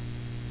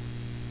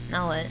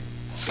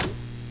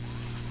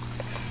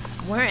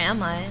 Where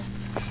am I?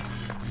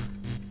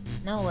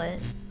 Now what?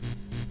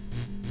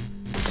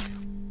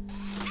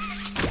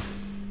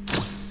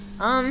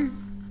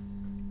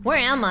 Where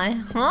am I?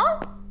 Huh?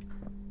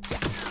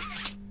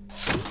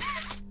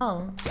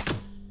 Oh.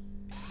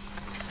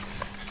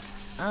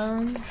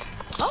 Oh.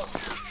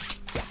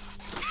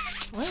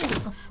 Wait,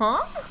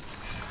 huh?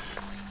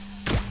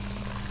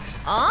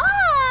 Oh!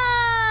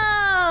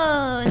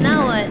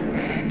 Now what?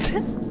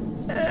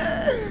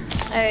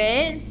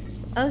 Alright.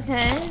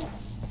 Okay.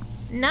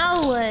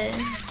 Now what?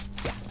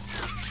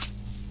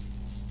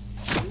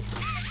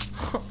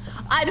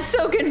 I'm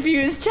so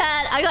confused,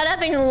 chat. I got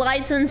effing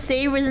lights and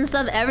sabers and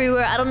stuff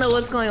everywhere. I don't know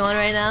what's going on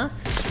right now.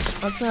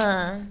 What's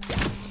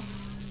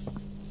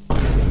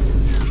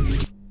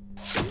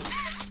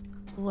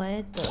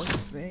what the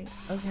frick?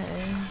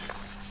 Okay.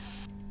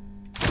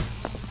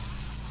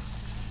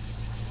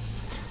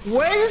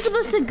 Where is this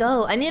supposed to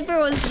go? I need to figure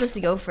out where it's supposed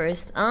to go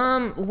first.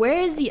 Where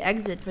is the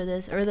exit for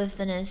this? Or the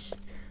finish?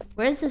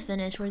 Where's the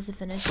finish? Okay,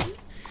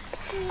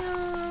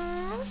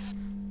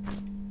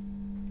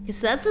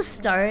 so that's a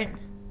start.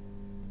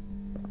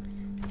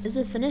 Is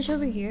the finish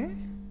over here?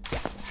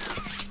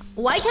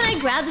 Why can't I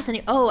grab this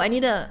any— oh, I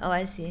need a— oh,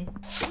 I see.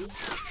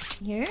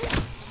 Here?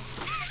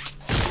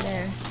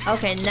 There.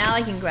 Okay, now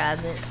I can grab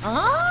it.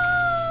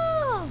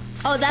 Oh!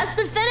 Oh, that's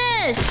the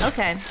finish!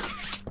 Okay.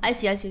 I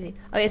see.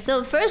 Okay,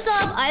 so first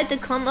off, I have to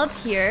come up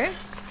here.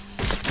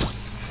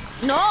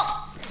 No!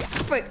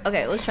 Frick.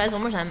 Okay, let's try this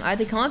one more time. I have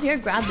to come up here,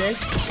 grab this.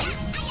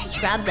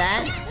 Grab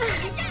that.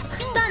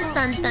 Dun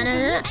dun dun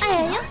dun.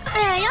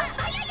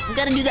 I'm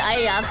gonna do the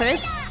ayaya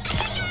first.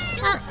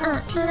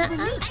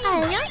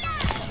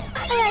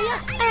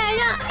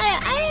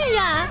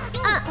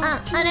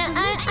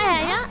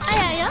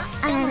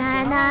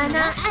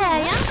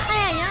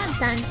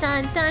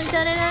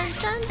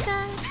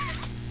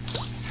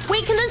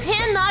 Wait, can this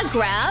hand not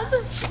grab?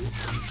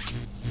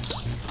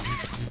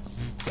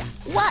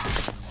 What?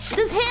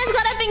 This hand's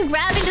got effing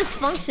grabbing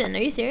dysfunction.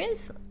 Are you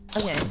serious?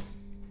 Okay.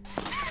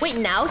 Wait,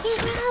 now it can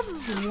grab?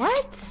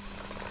 What?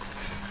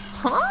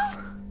 Huh?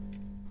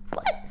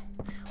 What?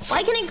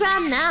 Why can it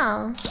grab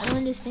now? I don't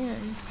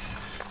understand.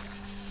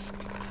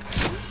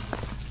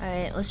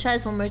 Alright, let's try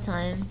this one more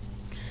time.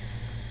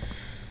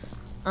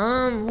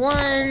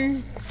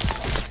 1,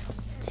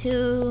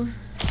 2.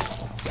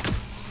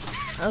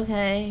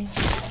 Okay.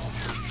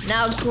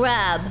 Now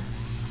grab.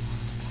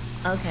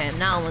 Okay,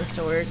 now it wants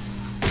to work.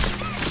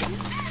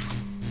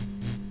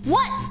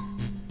 What?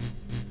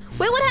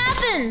 Wait, what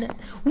happened?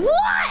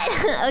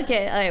 What?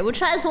 Okay, alright, we'll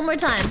try this one more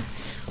time.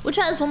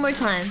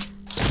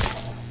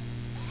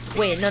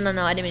 Wait, no,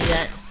 I didn't mean to do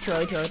that. Too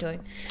early.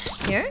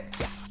 Here?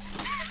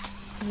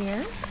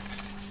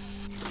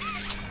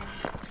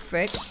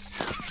 Frick.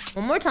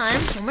 One more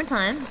time.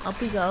 Up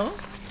we go.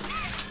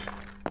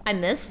 I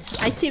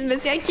missed. I keep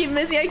missing.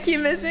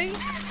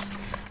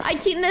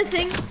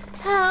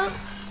 Help.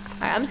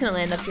 Alright, I'm just gonna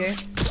land up here.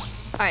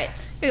 Alright,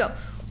 here we go.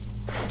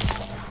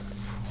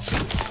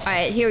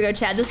 Alright, here we go,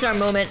 Chad. This is our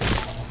moment.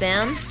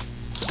 Bam.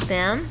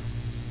 Bam.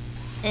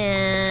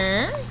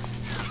 And...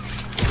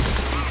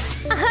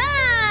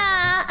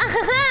 Aha!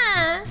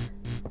 Aha!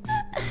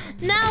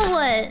 Now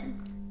what?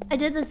 I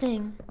did the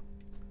thing.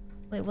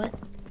 Wait, what?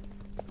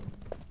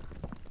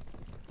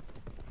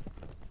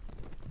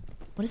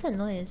 What is that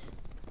noise?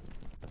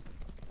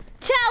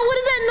 Chat, what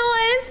is that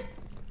noise?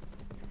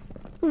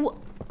 What?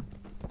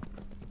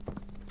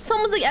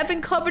 Someone's like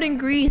effing covered in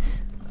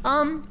grease.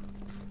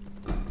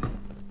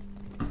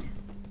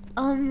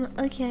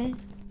 Okay.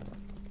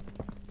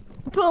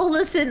 Bro,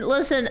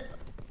 listen.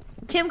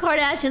 Kim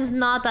Kardashian's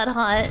not that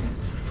hot.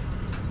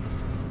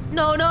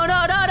 No.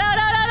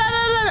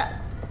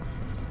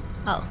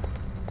 Oh.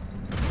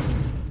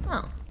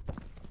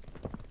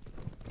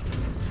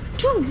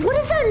 Dude, what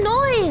is that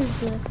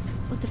noise?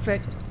 What the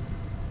frick?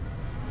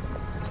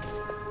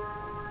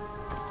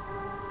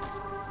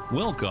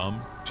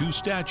 Welcome to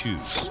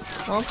Statues.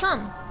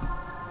 Welcome.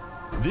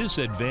 This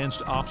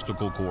advanced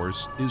obstacle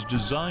course is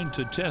designed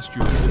to test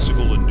your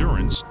physical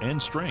endurance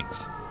and strength.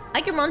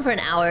 I can run for an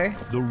hour.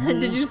 The rules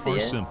Did you see are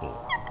it? simple.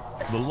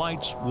 The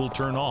lights will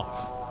turn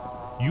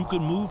off. You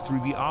can move through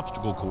the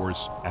obstacle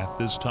course at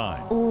this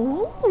time.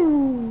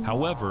 Ooh.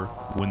 However,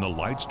 when the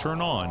lights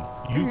turn on,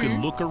 you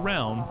can look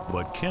around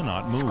but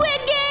cannot move.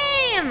 Squid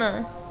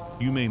Game!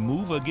 You may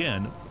move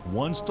again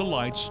once the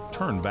lights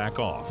turn back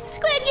off.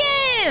 Squid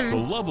Game! The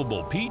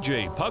lovable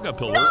PJ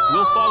Pugapillar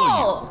will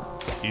follow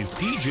you. If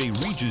PJ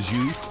reaches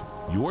you,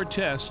 your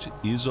test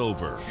is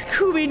over.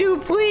 Scooby-Doo,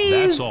 please!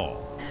 That's all.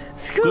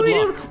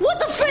 Scooby-Doo! What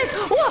the frick?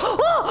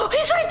 Oh,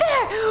 he's right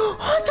there!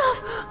 What the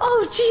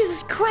oh,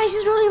 Jesus Christ,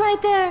 he's really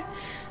right there.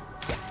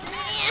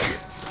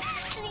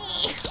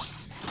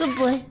 Good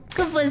boy,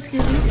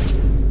 Scooby.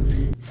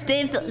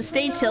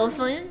 Stay chill,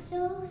 Filian.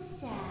 So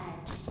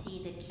sad to see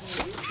the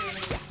kids go.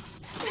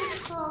 They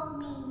called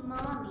me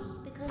mommy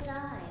because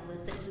I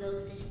was the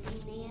closest thing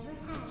they ever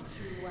had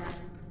to one.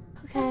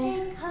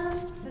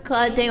 Okay.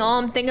 God dang, all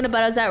I'm thinking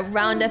about is that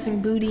round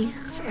effing booty.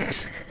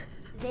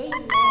 They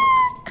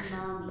left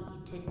mommy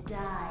to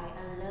die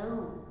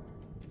alone.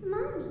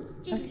 Mommy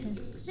didn't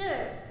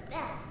deserve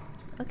that.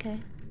 Okay.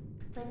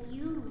 But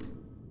you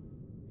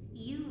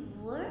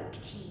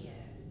worked here.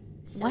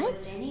 So What?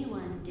 if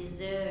anyone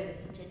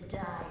deserves to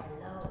die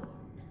alone,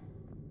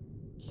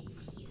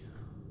 it's you.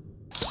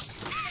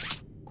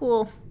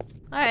 Cool.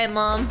 Alright,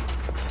 Mom.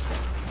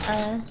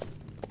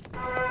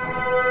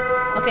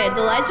 Okay,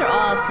 the lights are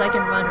off so I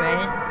can run,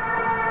 right?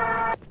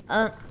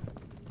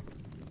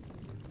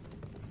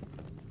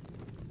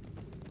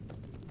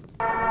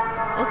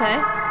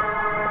 Okay.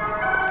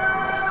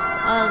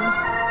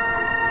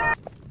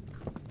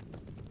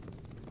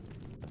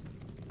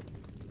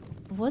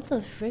 What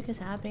the frick is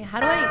happening? How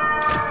do I...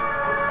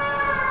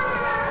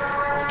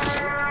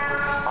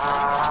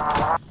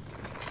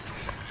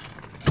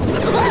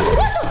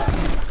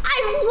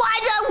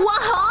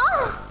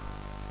 Huh?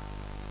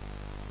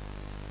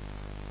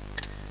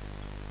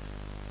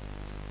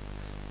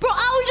 Bro, I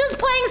was just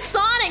playing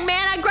Sonic,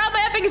 man. I grabbed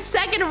my effing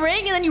second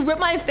ring and then you ripped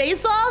my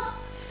face off?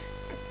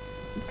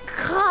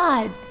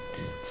 God.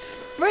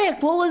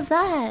 Frick, what was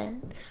that?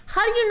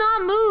 How do you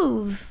not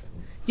move?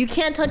 You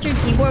can't touch your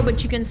keyboard,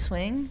 but you can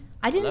swing?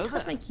 I didn't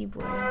touch my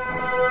keyboard. Frick.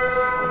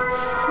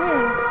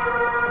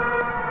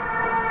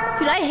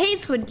 Dude, I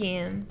hate Squid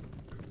Game.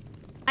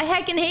 I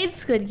heckin' hate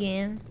Squid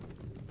Game.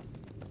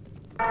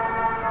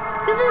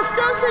 This is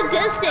so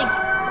sadistic.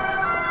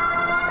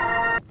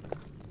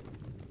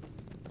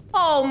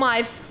 Oh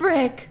my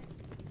frick.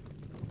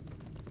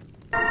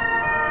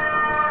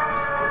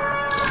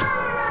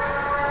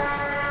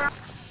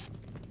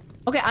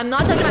 Okay, I'm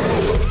not touching my...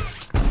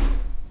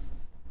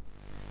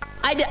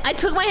 I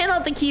took my hand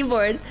off the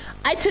keyboard.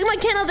 I took my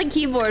hand off the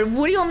keyboard.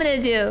 What do you want me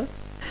to do?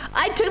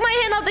 I took my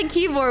hand off the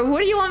keyboard. What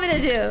do you want me to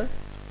do?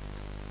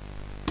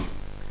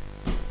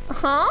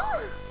 Huh?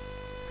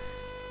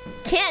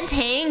 Can't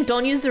hang.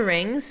 Don't use the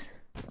rings.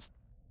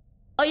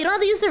 Oh, you don't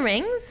have to use the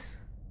rings?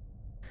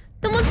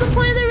 Then what's the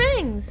point of the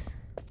rings?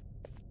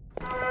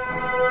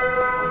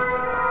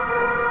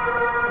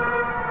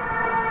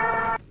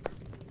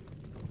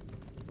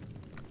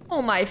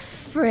 Oh my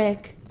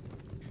frick.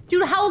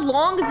 Dude, how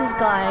long is this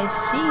guy?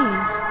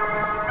 Sheesh.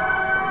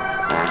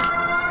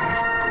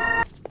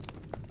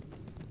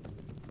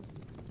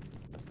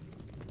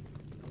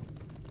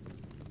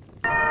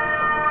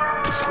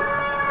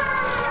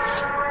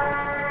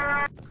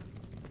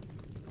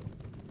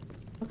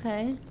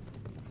 Okay.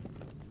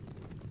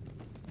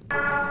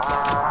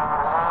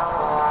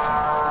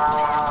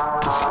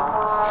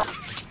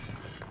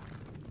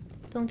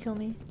 Don't kill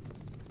me.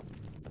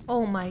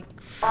 Oh my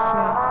frick.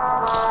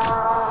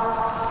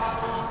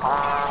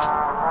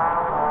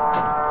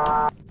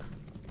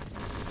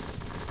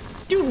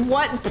 Dude,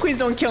 what? Please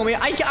don't kill me.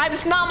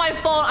 It's not my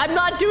fault. I'm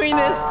not doing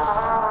this.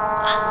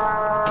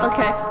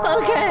 Okay.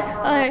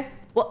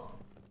 What?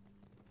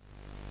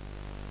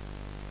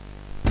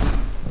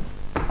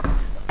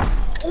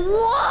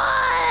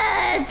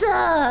 What?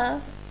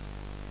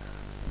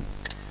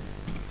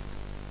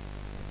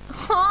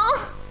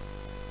 Huh?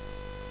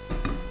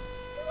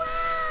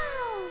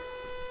 Wow.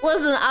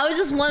 Listen, I was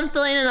just one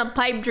filling in a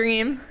pipe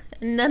dream,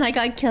 and then I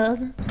got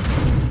killed.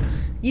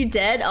 You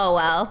dead? Oh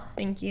wow.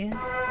 Thank you.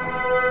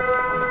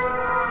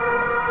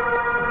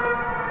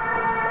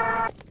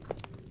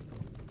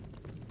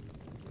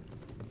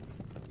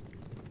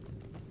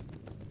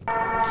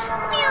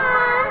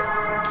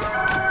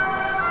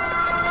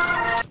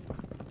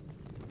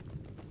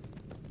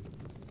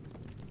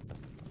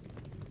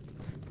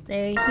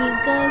 There he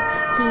goes.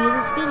 He's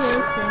a speed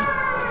racer.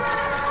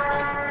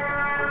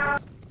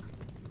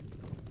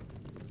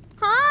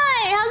 Hi,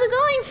 how's it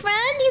going,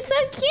 friend? You're so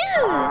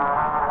cute.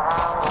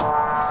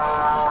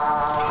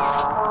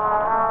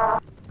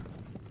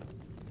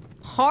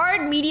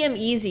 Hard, medium,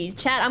 easy.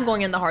 Chat, I'm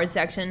going in the hard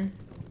section.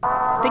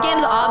 The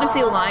game's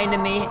obviously lying to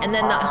me, and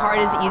then the hard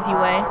is the easy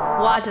way.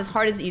 Watch this,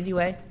 hard is the easy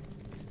way.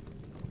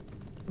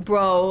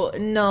 Bro,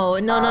 no,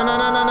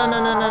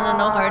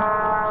 hard.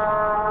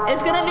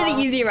 It's gonna be the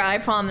easy route, I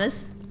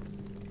promise.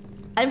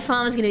 I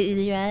promise it's gonna be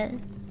the easy route.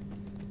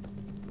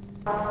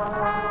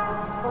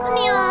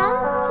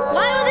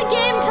 Why would the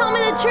game tell me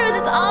the truth?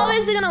 It's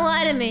obviously gonna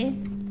lie to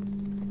me.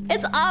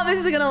 It's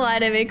obviously gonna lie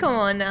to me. Come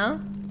on now.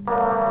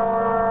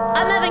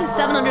 I'm having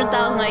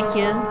 700,000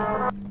 IQ.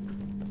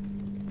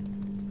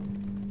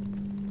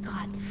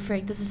 God,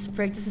 frick. This is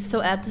frick. This is so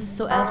effed. This is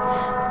so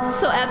effed. This is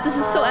so effed. This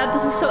is so effed.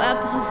 This is so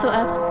effed. This is so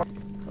effed.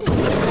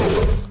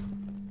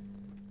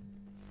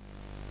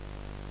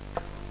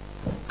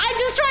 I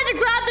just tried to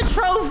grab the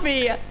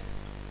trophy.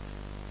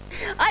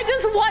 I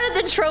just wanted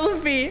the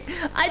trophy.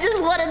 I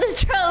just wanted the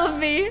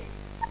trophy.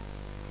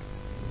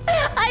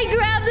 I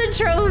grabbed the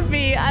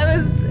trophy. I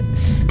was...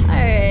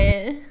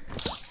 Alright.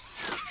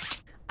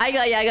 I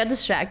got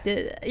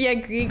distracted. Yeah,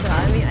 Greek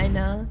got me. I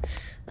know.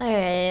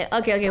 Alright.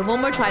 Okay.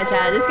 One more try,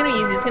 chat. This is gonna be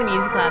easy. It's gonna be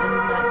easy clap. It's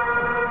easy clap.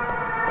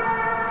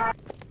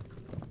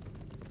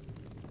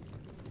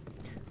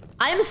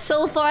 I am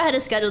so far ahead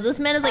of schedule. This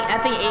man is like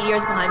effing 8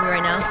 years behind me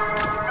right now.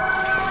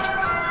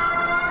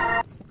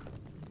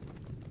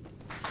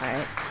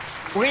 Alright.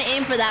 We're gonna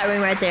aim for that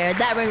ring right there.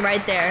 That ring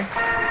right there.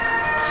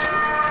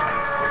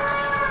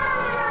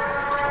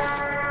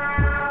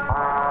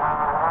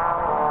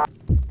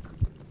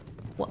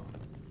 What?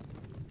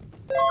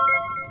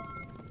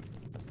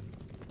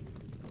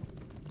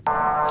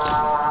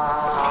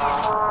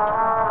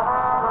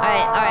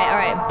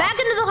 Alright. Back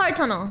into the hard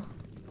tunnel.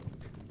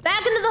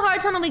 Back into the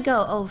hard tunnel we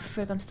go. Oh,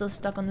 frick. I'm still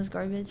stuck on this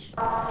garbage.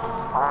 Go.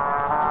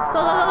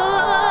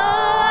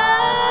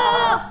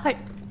 Hard.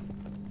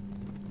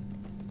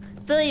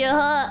 Feel your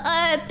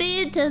heart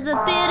beat to the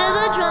beat of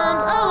the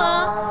drums. Oh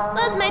well,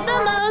 let's make the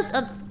most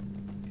of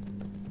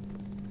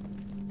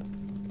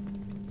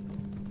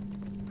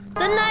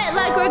the night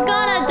like we're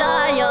gonna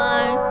die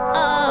young.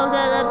 Oh,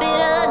 to the beat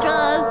of the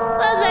drums.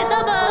 Let's make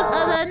the most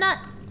of the night.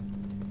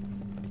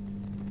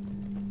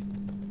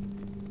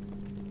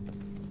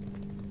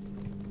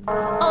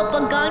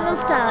 Open Gangnam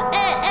Style.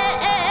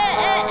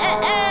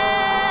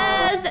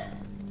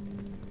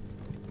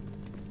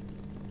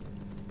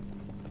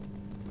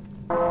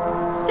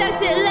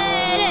 Sexy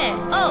lady.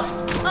 Oh.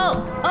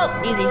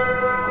 Easy.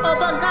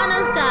 Open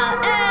Gangnam Style.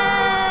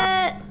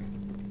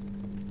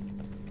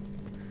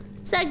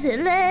 Sexy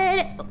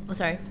lady. Oh,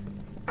 sorry.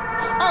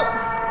 Oh.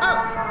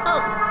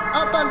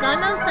 Open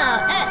Gangnam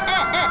Style.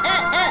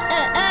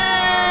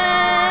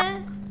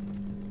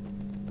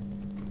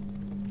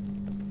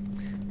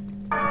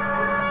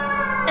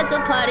 It's a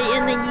party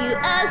in the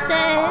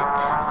USA.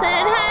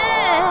 Said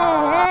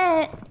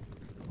hey.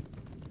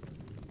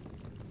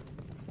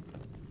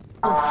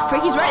 Oh,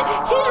 frick, he's right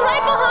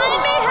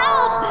behind me,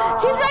 help!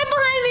 He's right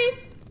behind me!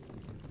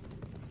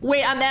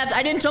 Wait, I'm effed.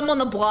 I didn't jump on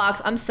the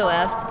blocks. I'm so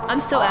effed. I'm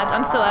so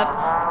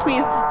effed.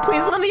 Please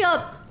let me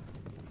up.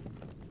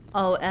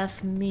 Oh,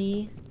 F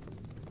me.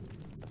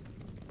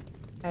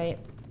 Alright.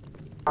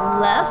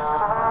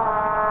 Left.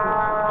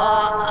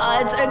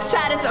 It's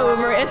chat, it's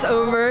over. It's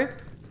over.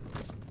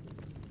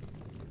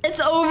 It's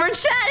over,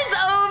 chat, it's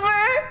over!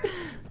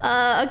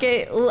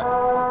 Okay.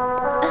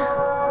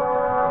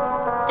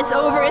 It's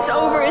over.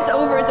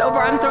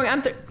 I'm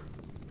throwing.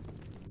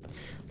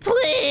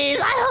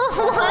 Please, I don't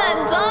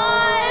wanna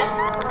die!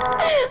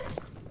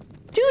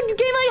 Dude, you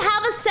gave me like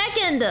half a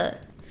second!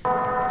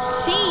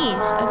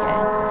 Sheesh, okay.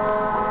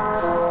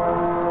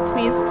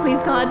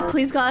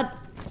 Please, God.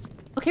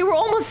 Okay, we're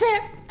almost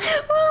there.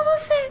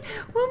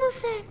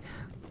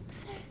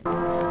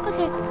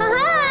 Okay.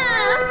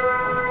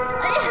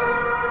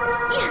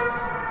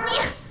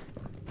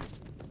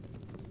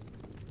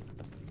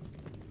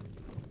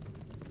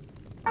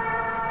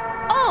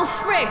 Oh,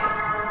 frick!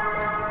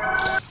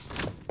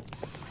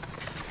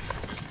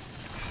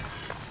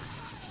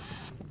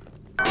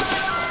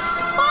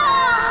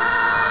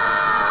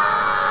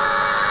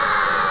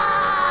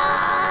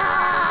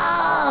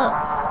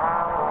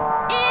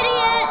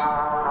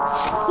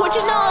 What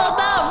you know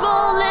about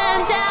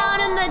rolling down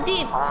in the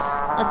deep?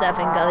 Let's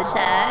effing go,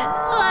 chat.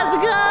 Let's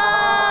go!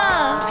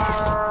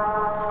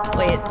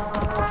 Wait.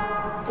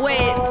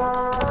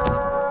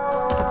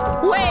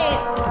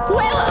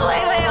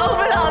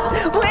 Open up.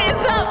 Wait,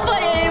 it's not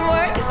funny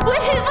anymore.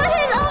 Wait, open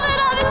up.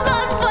 It's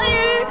not funny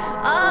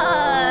anymore.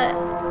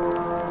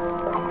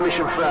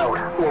 Mission failed.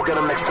 We'll get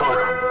him next time.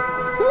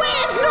 Wait,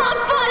 it's not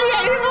funny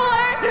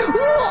anymore.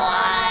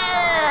 What?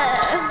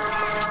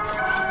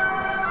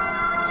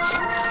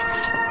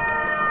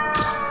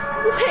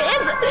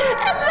 Wait,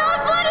 it's not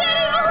funny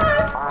anymore.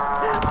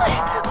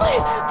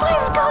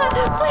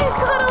 Please,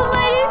 God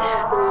Almighty.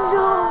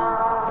 No.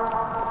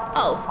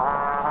 Oh.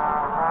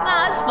 Nah,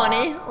 that's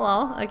funny.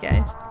 Well, okay.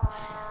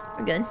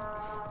 We're good.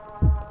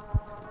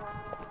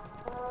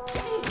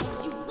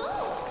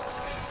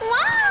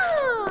 Wow!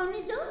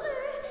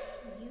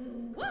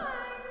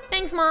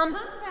 Thanks, Mom.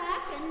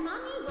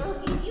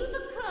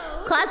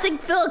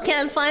 Classic Phil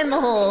can't find the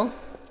hole.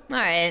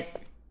 Alright.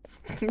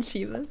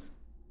 Shivas.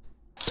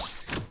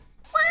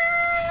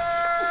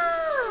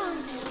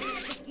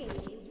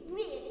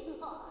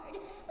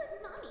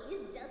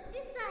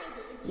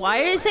 Why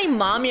are you saying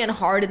mommy and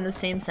hard in the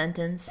same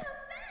sentence?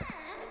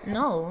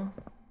 No.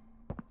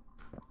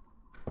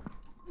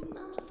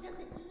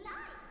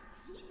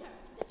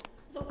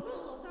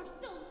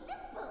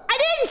 I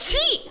didn't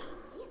cheat!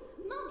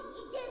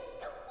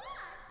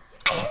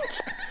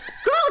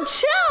 Girl,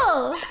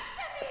 chill!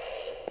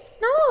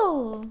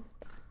 No!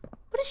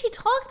 What is she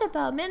talking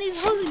about? Man,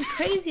 these hoes are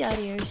crazy out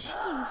here.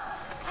 Jeez.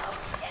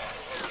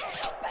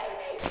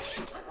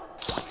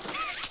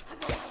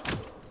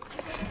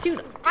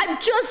 Dude, I'm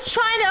just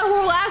trying to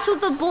relax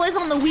with the boys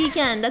on the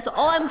weekend. That's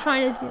all I'm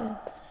trying to do.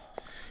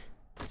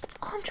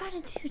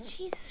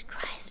 Jesus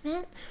Christ,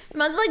 man.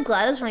 Reminds me of like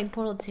Gladys from like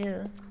Portal 2.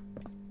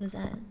 What is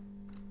that?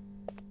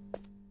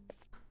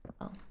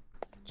 Oh.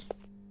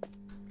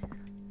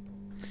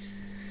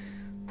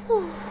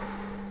 Whew.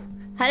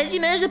 How did you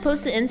manage to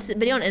post an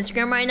video on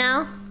Instagram right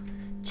now?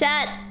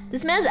 Chat,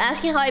 this man's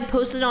asking how I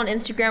posted on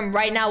Instagram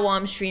right now while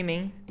I'm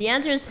streaming. The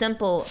answer is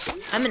simple.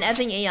 I'm an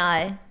effing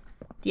AI.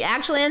 The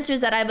actual answer is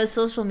that I have a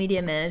social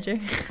media manager.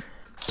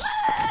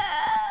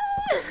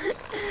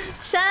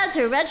 Shout out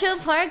to Retro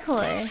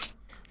Parkour.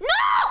 No!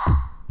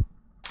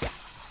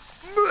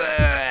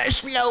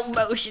 Slow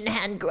motion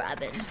hand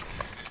grabbing.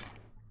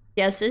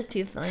 Yes, there's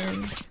 2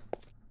 Filians.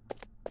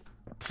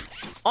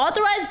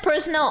 Authorized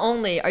personnel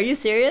only. Are you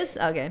serious?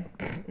 Okay.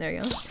 There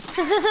you go.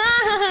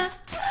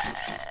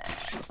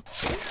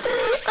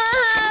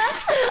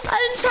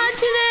 I'm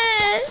touching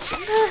it.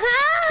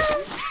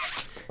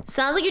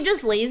 Sounds like you're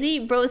just lazy.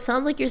 Bro, it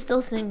sounds like you're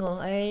still single,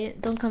 alright?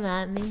 Don't come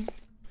at me.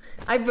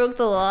 I broke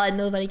the law and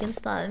nobody can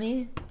stop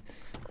me.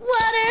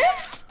 Water!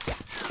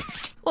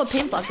 Oh, a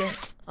paint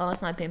bucket. Oh,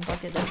 it's not a paint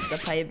bucket. That's the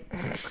pipe.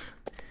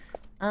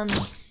 What is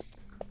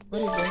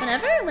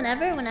this?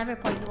 Whenever,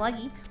 Poggy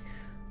Woggy.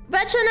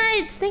 Retro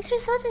Nights! Thanks for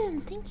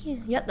subbing. Thank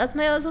you. Yep, that's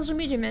my social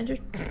media manager.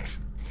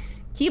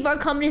 Keep our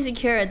company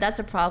secure. That's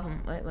a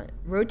problem. Wait.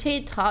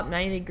 Rotate top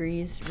 90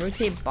 degrees.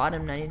 Rotate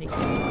bottom 90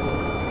 degrees.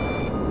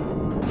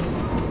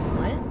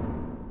 What?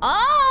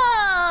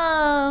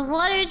 Oh!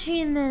 Water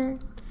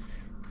treatment.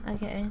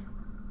 Okay.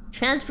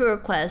 Transfer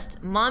request.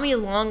 Mommy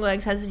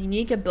Longlegs has a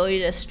unique ability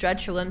to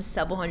stretch her limbs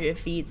several hundred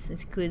feet.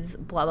 This includes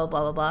blah blah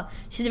blah blah blah.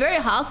 She's very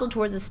hostile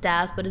towards the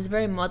staff, but is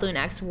very motherly and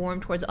acts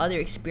warm towards other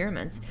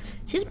experiments.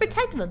 She's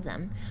protective of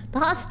them. The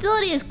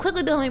hostility is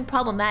quickly becoming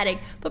problematic,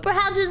 but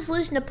perhaps there's a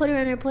solution to put her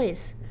in her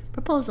place.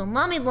 Proposal.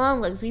 Mommy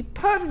Longlegs would be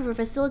perfect for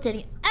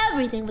facilitating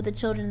everything with the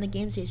children in the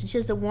game station. She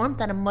has the warmth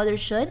that a mother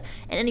should,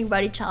 and any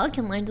ready child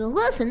can learn to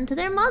listen to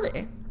their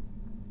mother.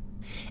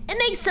 It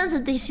makes sense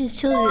that these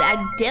children would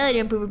act daily to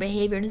improve her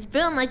behavior, and it's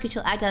very unlikely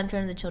she'll act out in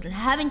front of the children.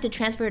 Having to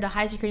transfer her to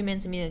high security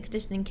maintenance immediately.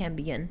 Conditioning can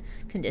begin.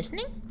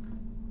 Conditioning?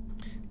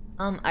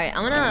 Alright,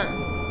 I'm gonna...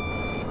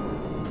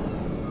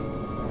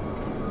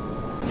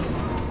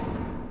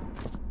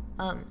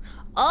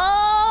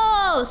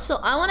 Oh! So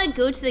I wanna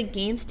go to the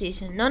game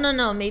station.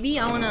 No. Maybe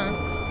I wanna...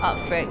 Oh,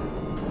 frick.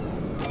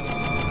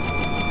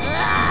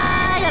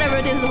 I gotta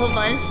rotate this a whole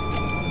bunch.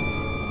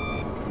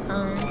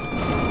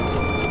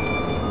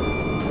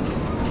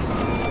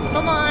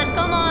 Come on.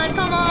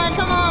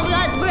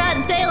 We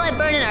got daylight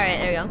burning. Alright,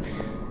 there we go.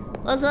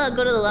 Let's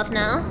go to the left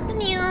now.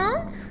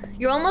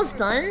 You're almost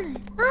done?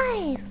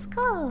 Nice, let's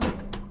go.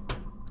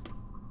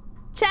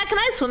 Chat, can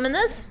I swim in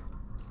this?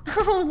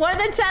 What in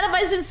the chat if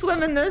I should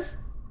swim in this?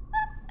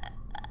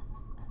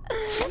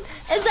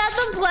 Is that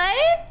the play?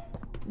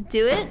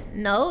 Do it?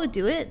 No,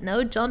 do it.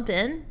 No, jump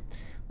in.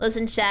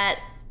 Listen, chat.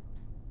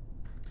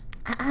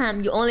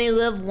 You only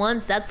live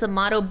once. That's the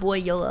motto, boy,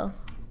 YOLO.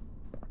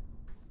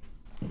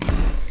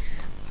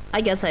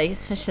 I guess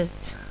it's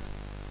just...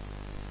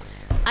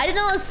 I didn't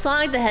know it was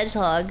Sonic the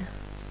Hedgehog.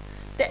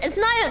 It's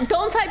not...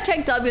 Don't type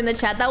check W in the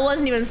chat. That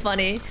wasn't even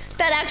funny.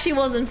 That actually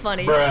wasn't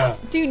funny. Bruh.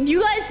 Dude,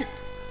 you guys...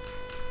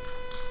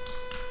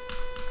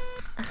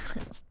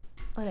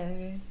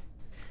 Whatever.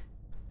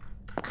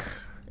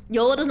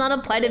 YOLO does not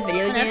apply to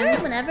video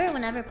games.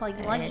 Whenever, Paul,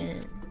 you like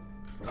it.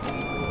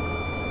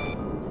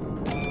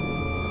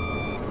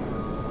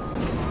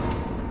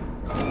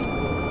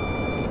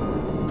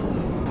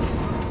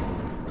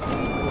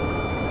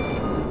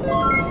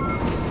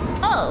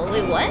 Oh,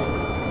 wait, what?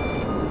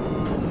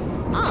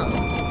 Oh.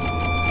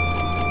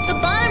 The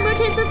bottom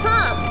rotates the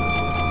top.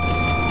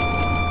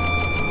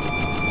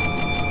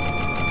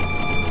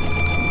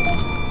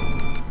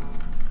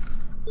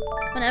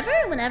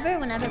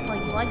 Whenever, Paul,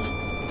 you like it.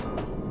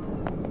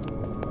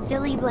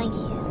 Philly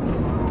blankies.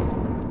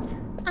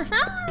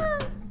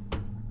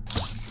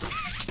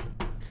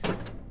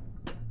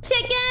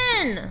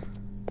 Chicken!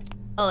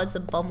 Oh, it's a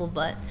bumble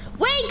butt.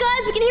 Wait,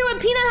 guys, we can hear what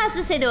Peanut has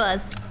to say to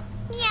us.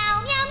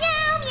 Meow, meow,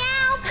 meow,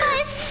 meow,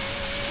 but...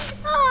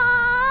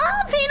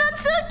 Aww,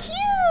 Peanut's so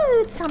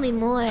cute! Tell me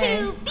more.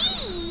 To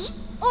be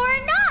or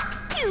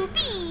not to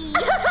be?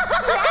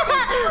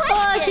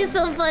 Oh, she's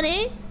so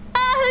funny.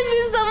 Oh,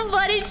 she's so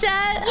funny,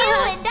 chat. You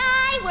and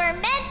I were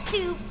meant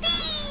to be.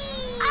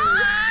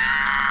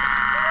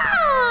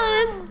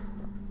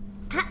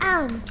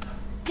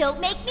 Don't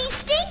make me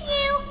sting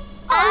you.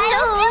 I'll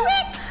do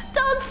it.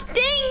 Don't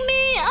sting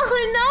me.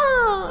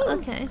 Oh no.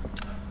 Okay.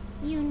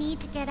 You need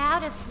to get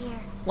out of here.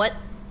 What?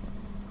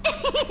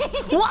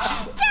 What?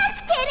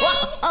 Just kidding.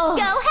 What? Oh.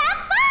 Go have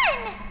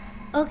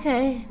fun.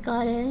 Okay,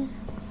 got it.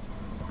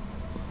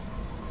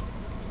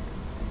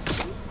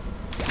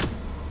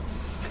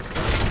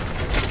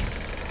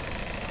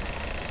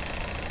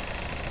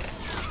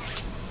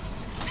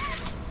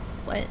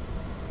 What?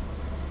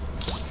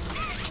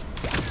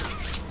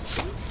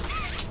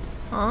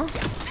 Huh?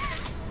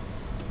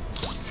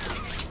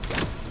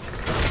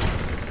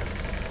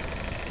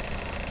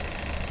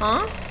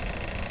 Huh?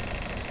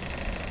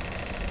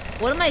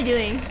 What am I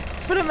doing?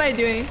 What am I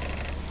doing?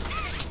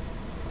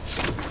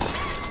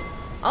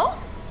 Oh?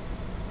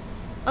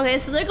 Okay,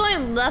 so they're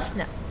going left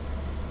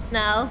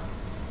now.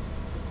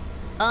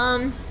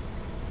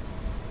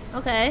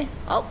 Okay.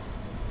 Oh.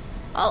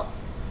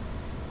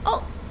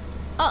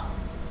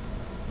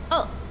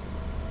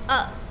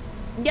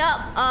 Yep,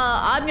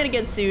 I'm gonna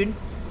get sued.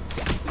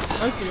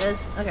 Let's do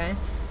this. Okay.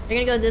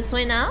 You're gonna go this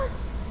way now?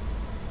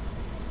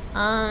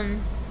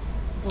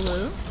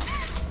 Blue.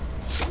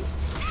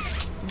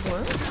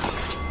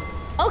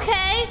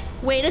 Okay.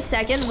 Wait a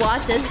second.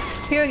 Watch this.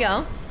 Here we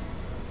go.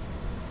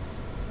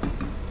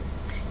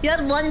 You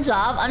had one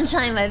job. I'm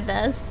trying my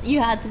best. You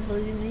had to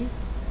believe me.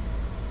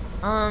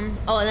 Oh,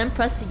 and then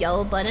press the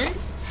yellow button.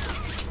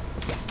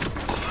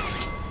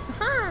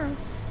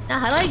 Now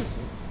how do I...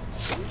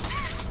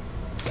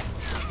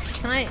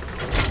 Can I...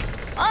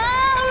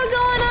 Oh, we're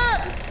going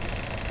up!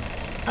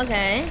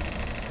 Okay.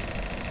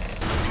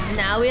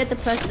 Now we have to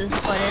press this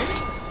button.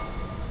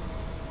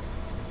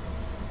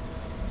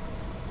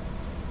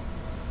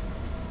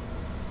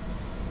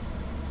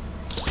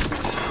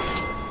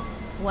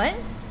 What?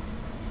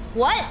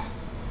 What?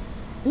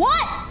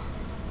 What?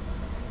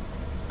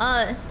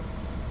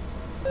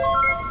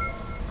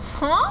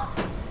 Huh?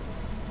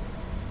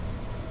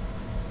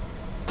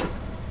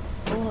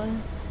 Boy.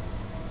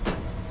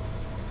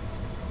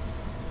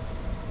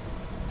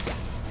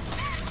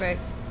 Frick.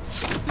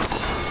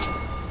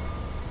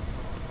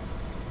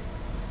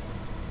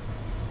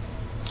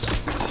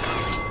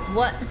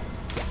 What?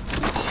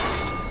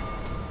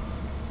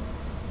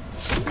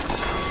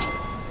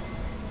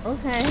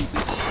 Okay.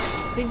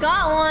 We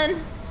got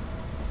one.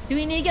 Do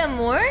we need to get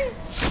more?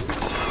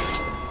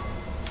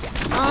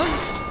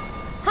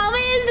 How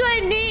many do I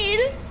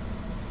need?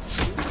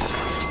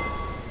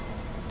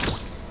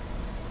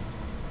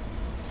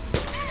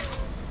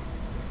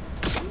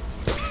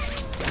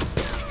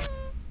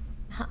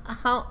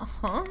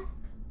 Huh?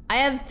 I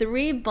have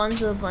 3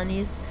 buns of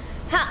bunnies.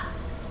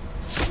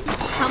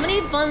 How many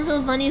many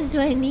Bunzo bunnies do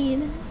I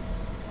need?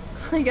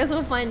 I guess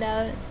we'll find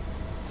out.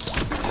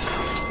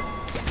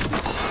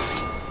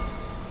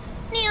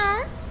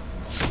 Neon.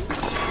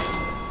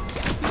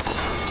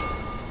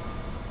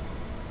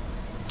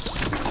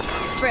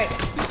 Frick.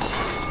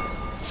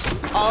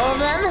 All of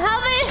them?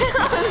 How many?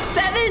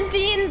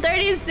 17,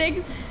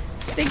 36,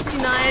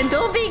 69.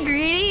 Don't be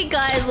greedy,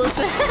 guys.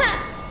 Listen.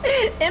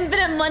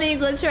 Infinite money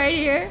glitch right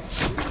here.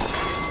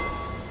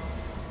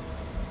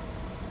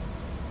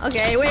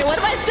 Okay, wait, what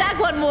if I stack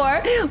one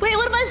more? Wait,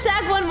 what if I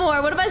stack one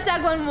more? What if I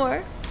stack one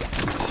more?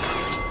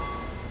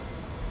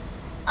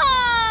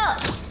 Oh!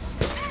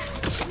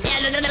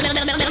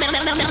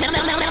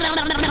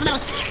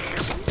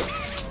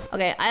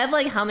 Okay, I have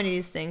like how many of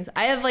these things?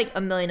 I have like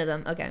a million of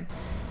them. Okay.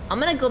 I'm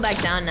gonna go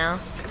back down now.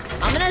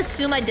 I'm gonna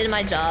assume I did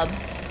my job.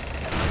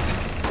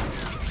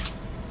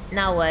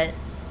 Now what?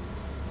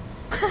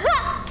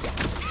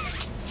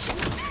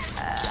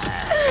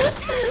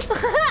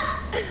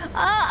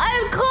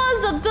 I've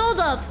caused a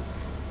buildup.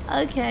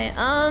 Okay,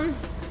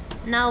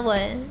 now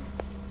what?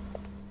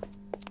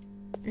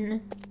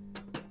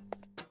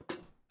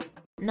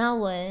 Now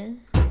what?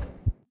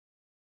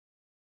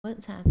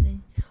 What's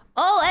happening?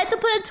 Oh, I have to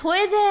put a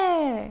toy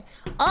there.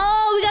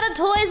 Oh, we got a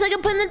toy so I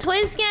can put in the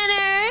toy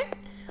scanner.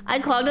 I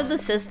clogged up the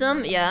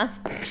system. Yeah.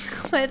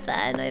 My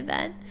bad, my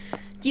bad.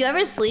 Do you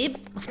ever sleep?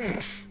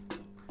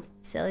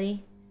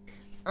 Silly.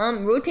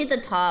 Rotate the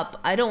top.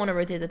 I don't want to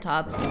rotate the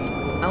top.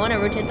 I want to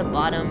rotate the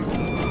bottom.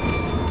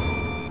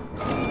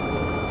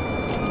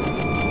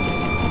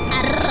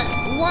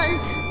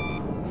 Want.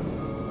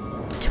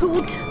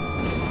 Toot.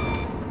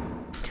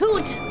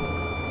 Toot.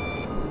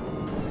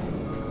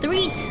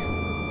 Threet.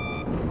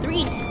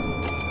 Threet.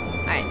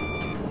 Alright.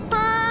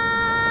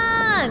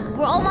 Fuck!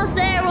 We're almost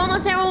there. We're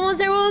almost there. We're almost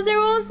there. We're almost there.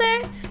 We're almost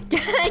there.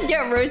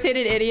 Get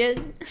rotated,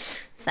 idiot.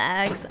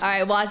 Facts.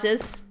 Alright, watch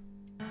this.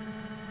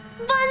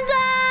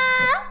 Bunza!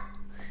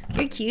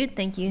 You're cute.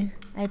 Thank you.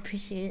 I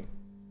appreciate it.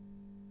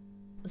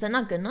 Was that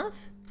not good enough?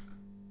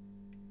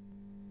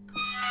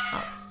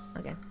 Oh,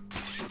 okay.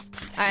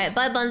 Alright,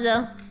 bye,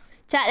 Bunzo.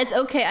 Chat, it's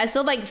okay. I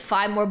still have like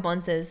 5 more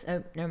Bunzos.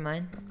 Oh, never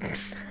mind.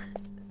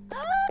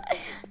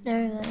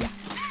 Never mind. Here?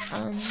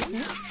 No,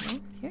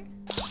 here?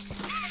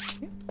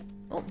 Here?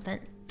 Oh,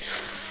 vent.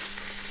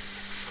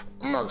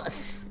 Among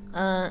Us.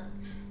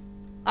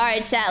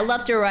 Alright, chat,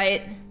 left or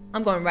right?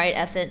 I'm going right,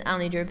 F it. I don't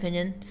need your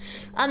opinion.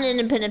 I'm an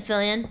independent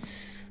Filian.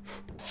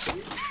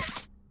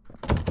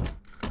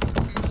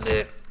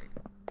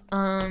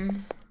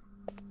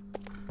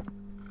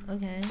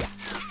 Okay.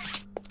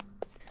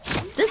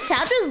 This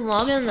chapter is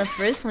longer than the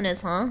first one is,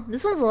 huh?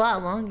 This one's a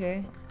lot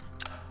longer.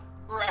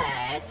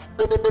 Let's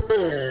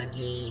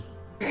boogie.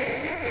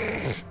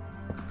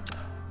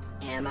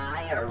 Am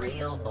I a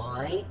real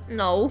boy?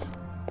 No.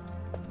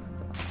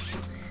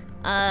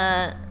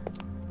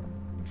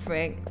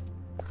 Frig.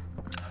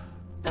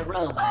 The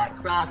robot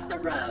crossed the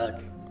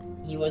road.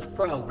 He was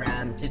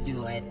programmed to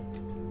do it.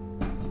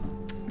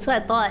 That's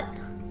what I thought.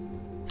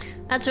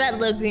 That's right,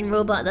 little green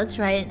robot. That's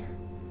right.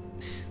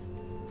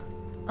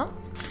 Oh.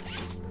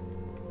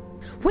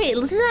 Wait,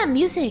 listen to that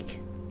music.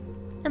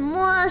 And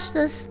wash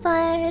the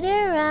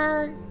spider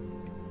out.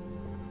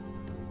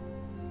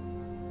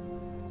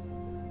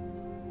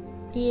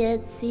 The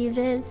itsy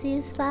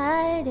bitsy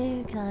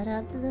spider caught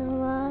up the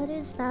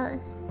water spout.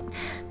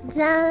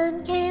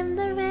 Down came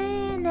the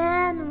rain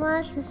and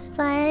washed the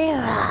spider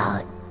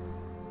out.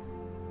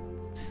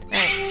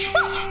 Right.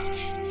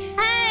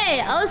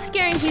 Hey, I was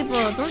scaring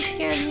people. Don't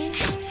scare me.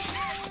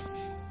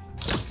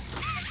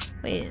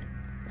 Wait,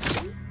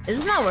 is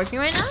this not working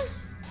right now?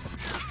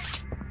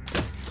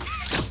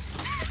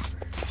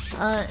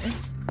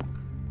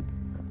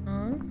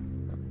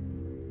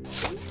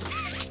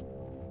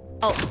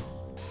 Oh,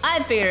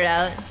 I figured it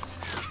out.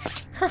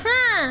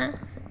 Haha.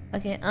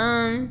 Okay,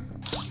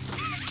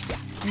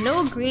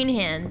 no green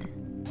hand.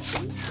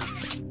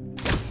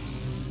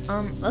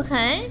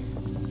 Okay.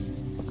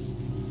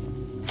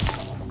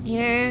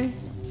 Here.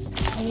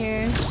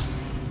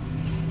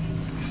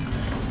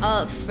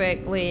 Oh,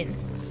 frick, wait,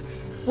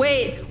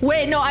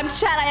 no, I'm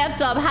chat, I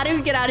effed up. How do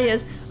we get out of here?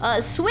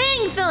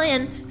 Swing,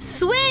 Filian!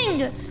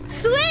 Swing!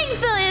 Swing,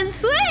 Filian!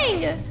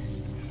 Swing!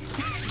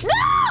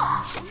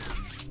 No!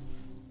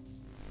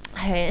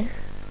 Alright.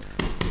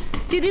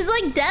 Dude, these are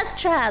like death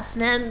traps,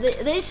 man.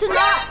 They should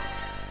not...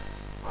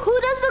 Who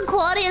does the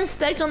quality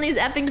inspection on these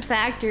effing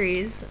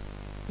factories?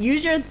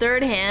 Use your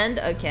third hand?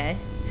 Okay.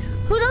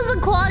 Who does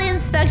the quality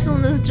inspection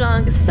on this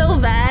junk? So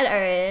bad?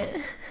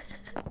 Alright.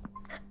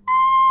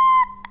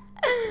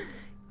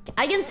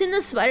 I can sing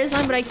the spider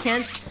song, but I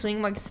can't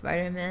swing like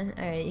Spider-Man.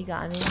 Alright, you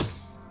got me.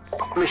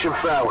 Mission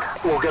failed.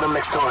 We'll get him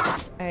next time.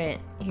 Alright,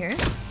 here.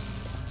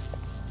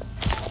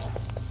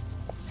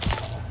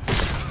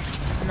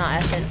 I'm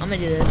not effing. I'm gonna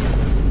do this.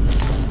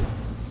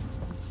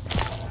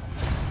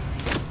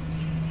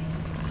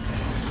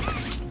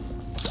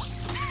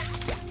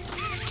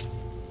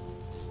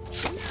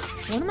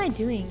 What am I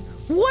doing?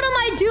 What am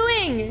I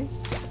doing?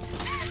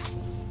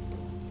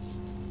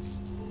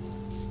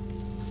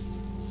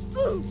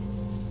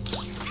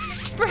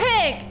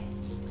 Frick!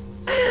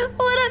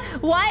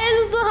 Why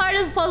is this the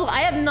hardest puzzle?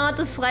 I have not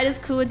the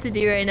slightest clue what to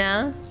do right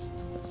now.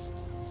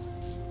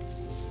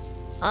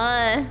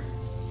 Huh?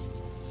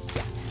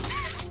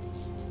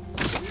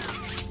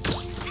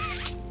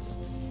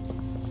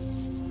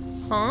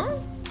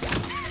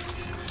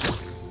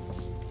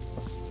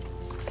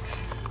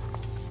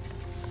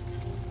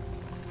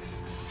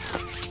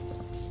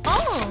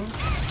 Oh.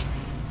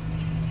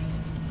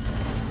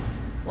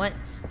 What?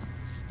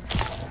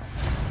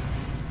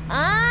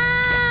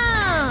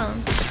 Ah.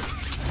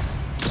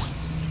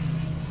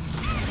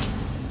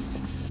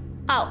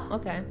 Oh,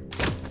 okay.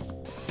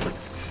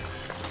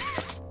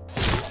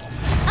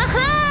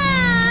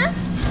 Aha!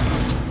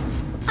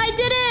 I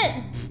did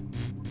it!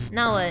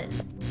 Now what?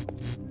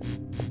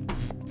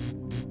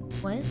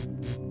 What?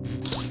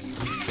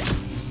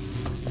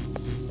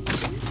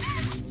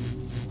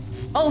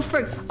 Oh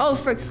frick! Oh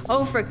frick!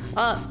 Oh frick!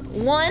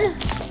 1,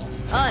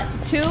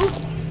 2.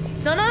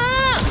 No!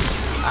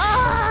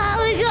 Oh,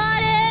 we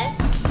got it!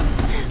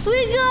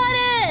 We got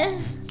it!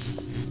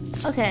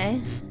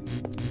 Okay.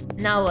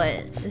 Now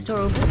what? This door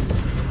opens.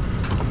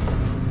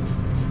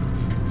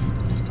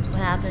 What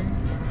happened?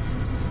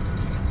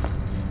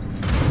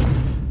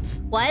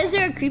 Why is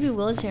there a creepy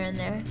wheelchair in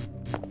there?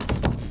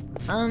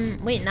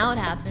 Wait, now what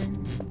happened?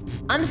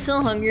 I'm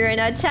so hungry right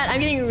now. Chat, I'm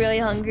getting really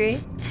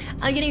hungry.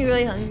 I'm getting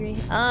really hungry.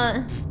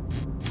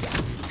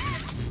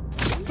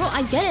 Bro,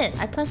 I get it.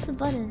 I pressed the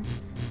button.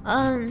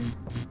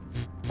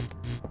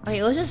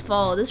 Okay, let's just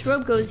follow. This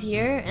rope goes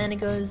here, and it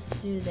goes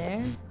through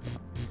there.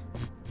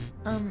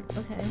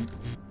 Okay.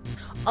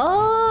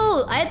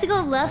 Oh, I have to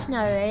go left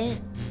now, right?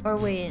 Or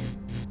wait.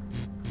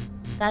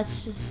 That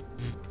just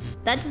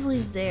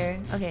leads there.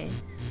 Okay.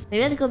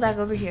 Maybe I have to go back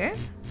over here.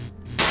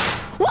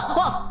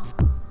 Whoa!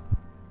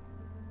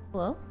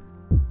 Hello?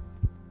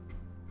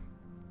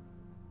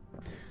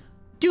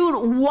 Dude,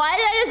 why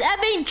did I just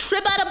effing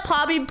trip out of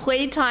Poppy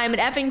Playtime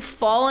and effing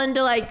fall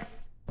into, like,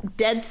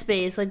 dead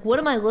space? Like, what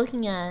am I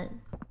looking at?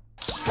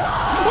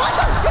 What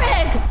the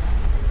frick?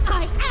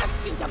 I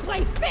asked you to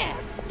play fair,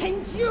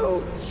 and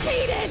you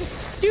cheated!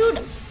 Dude,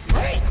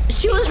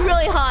 she was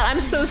really hot.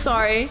 I'm so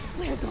sorry.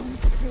 We're going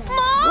to play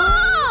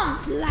Mom!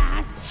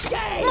 last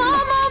game!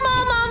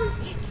 Mom!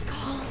 It's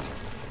called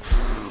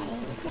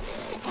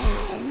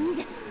hide and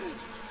seek!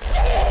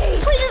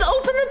 Please just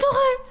open the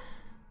door!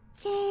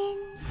 Jen.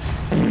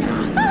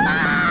 I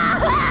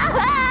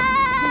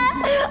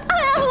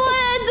don't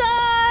wanna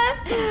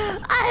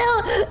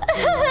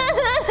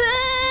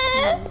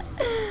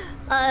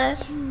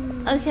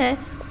die! Okay.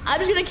 I'm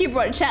just gonna keep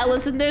running. Chat,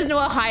 listen, there's no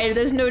hide.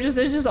 There's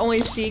just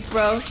only seek,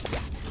 bro.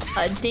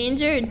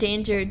 Danger.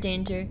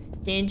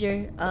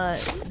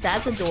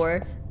 That's a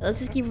door. Let's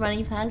just keep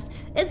running fast.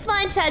 It's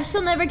fine, chat.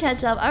 She'll never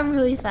catch up. I'm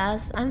really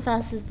fast. I'm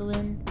fast as the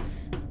wind.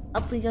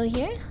 Up we go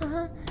here.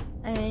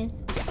 Alright.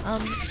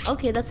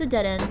 Okay, that's a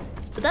dead end.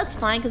 But that's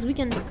fine, because we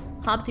can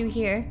hop through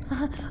here.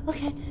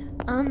 Okay.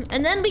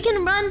 And then we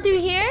can run through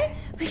here.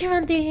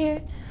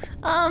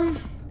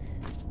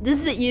 This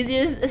is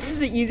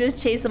the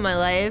easiest chase of my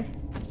life.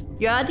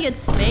 You're about to get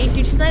spanked.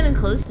 Dude, she's not even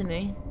close to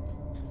me.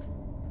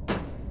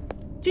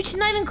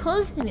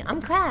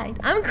 I'm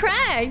cracked.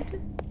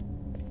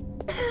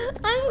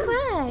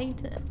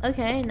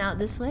 Okay, now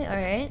this way.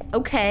 Alright.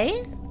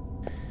 Okay.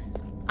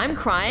 I'm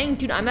crying?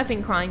 Dude, I'm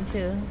effing crying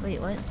too.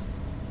 Wait, what?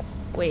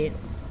 Wait.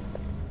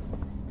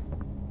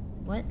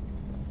 What?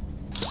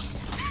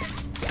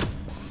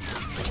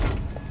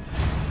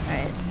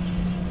 Alright.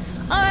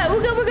 Alright,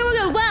 we're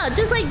good. Wow,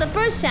 just like the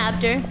first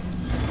chapter.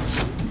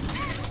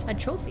 A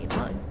trophy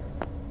mug.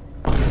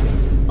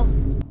 Oh.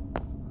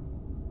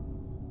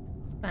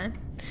 Okay.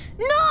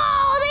 No!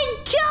 They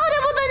killed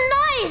him with a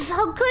knife!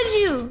 How could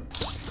you?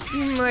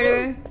 You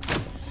murderer.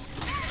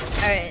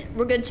 Alright,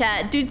 we're good,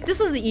 chat. Dude, this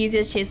was the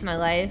easiest chase of my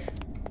life.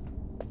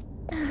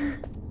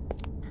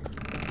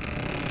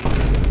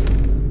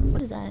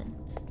 What is that?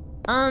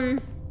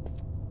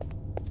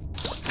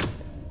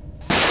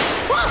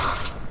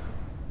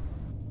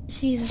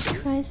 Jesus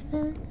Christ,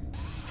 man.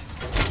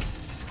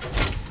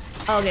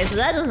 Okay, so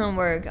that doesn't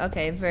work.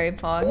 Okay, very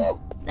pog.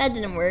 That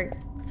didn't work.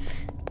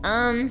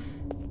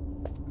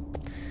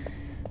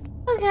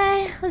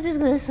 Okay, let's just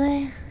go this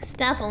way.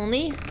 Staff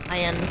only? I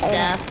am the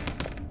staff.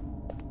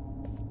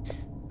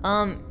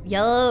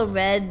 Yellow,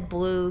 red,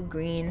 blue,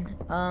 green.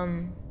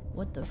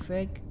 What the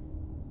frick?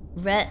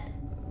 Red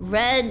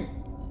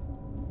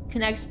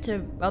connects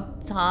to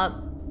up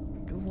top.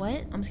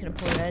 What? I'm just gonna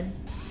pull red.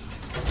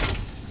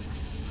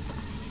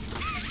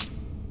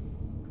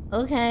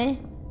 Okay.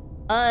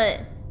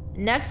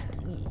 Next.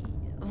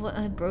 What?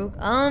 I broke.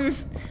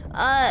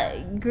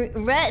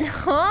 Red.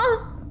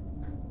 Huh?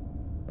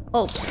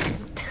 Oh.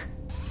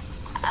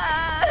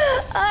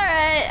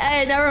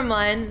 Alright, never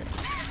mind.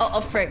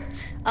 Oh, frick.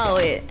 Oh,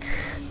 wait.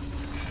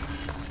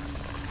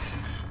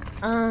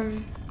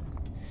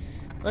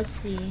 Let's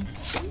see.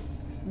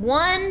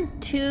 1,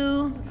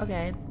 2.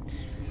 Okay.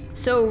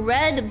 So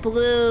red,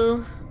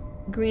 blue,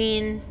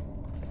 green,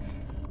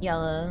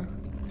 yellow.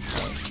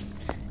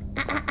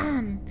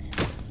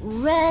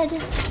 Red,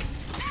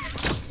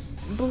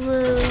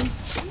 blue,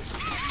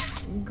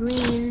 green.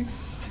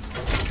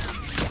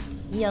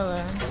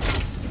 yellow.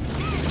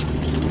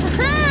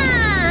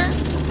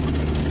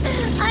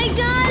 I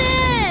got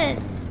it!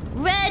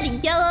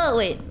 Red, yellow,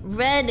 wait.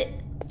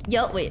 Red,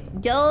 wait.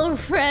 Yellow,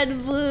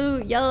 red,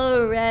 blue,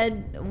 yellow,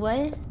 red.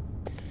 What?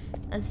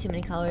 That's too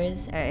many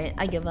colors. Alright,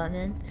 I give up,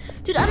 man.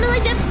 Dude, I'm in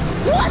like that.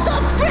 What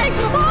the frick?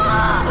 Oh,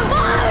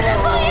 I was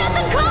just looking at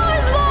the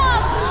colors,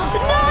 Mom!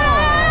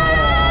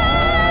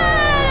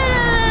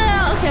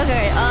 No! Okay,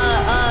 okay.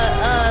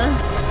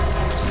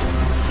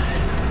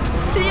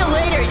 See you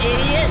later,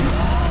 idiot.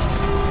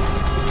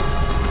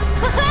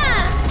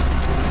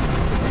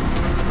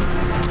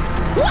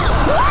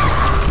 What?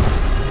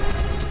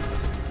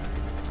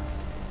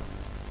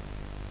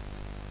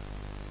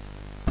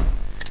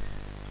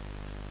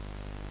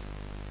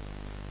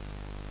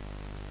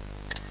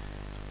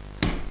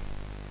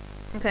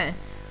 Okay.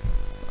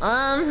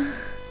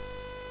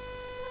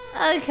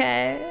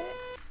 Okay.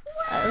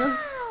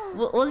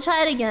 We'll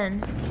try it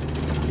again.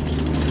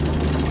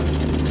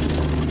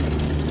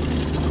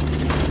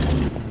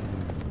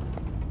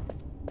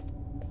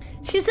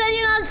 She said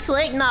you're not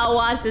slick. Nah,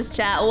 watch this,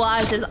 chat.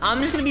 Watch this. I'm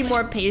just gonna be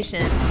more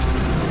patient.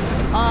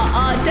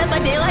 Dead by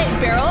Daylight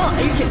barrel?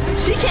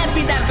 She can't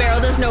beat that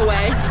barrel. There's no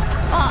way.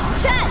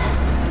 Chat!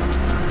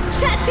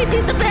 Chat, she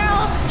beat the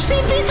barrel!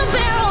 She beat the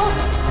barrel!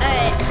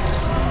 Alright.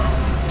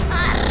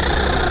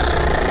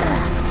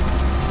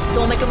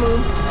 Don't make a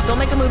move. Don't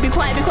make a move. Be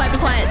quiet, be quiet, be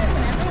quiet.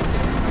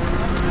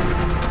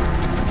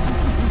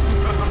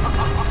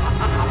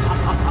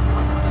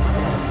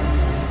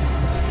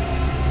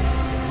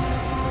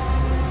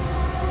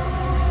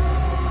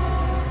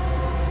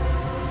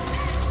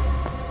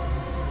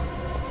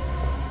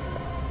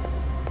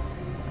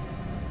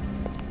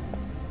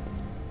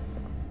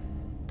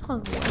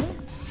 What?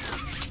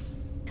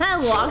 Can I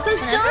lock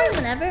this junk?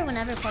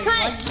 Whenever.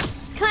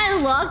 Can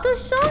I lock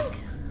this junk?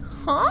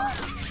 Huh?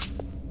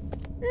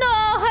 No,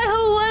 I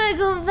don't want to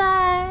go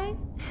back.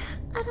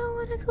 I don't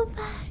want to go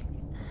back.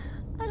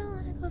 I don't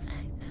want to go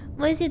back.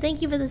 Moisey,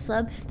 thank you for the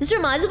sub. This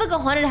reminds me of like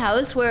a haunted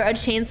house where a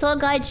chainsaw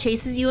guy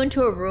chases you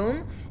into a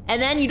room and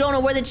then you don't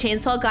know where the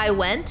chainsaw guy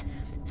went.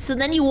 So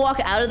then you walk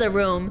out of the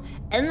room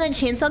and then the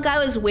chainsaw guy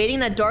was waiting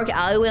in a dark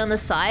alleyway on the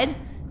side.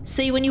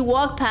 So when you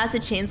walk past the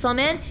chainsaw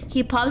man,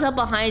 he pops up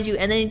behind you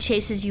and then he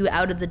chases you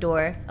out of the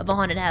door of a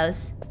haunted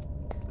house.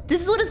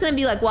 This is what it's gonna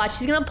be like. Watch,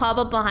 he's gonna pop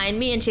up behind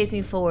me and chase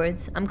me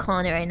forwards. I'm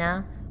calling it right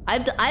now.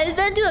 I've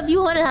been to a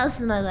few haunted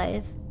houses in my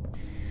life.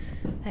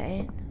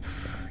 Alright.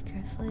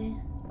 Carefully.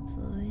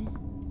 Slowly.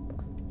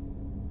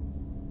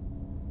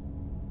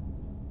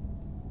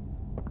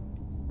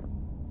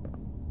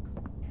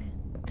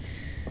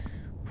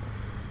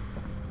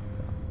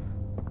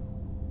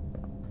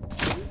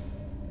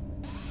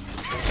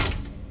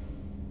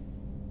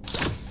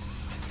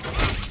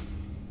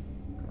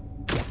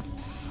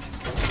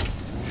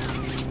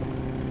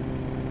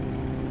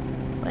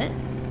 What?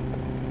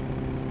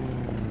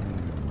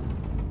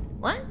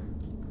 What?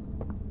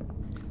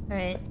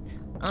 Alright.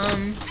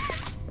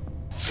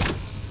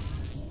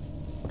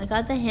 I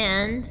got the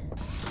hand.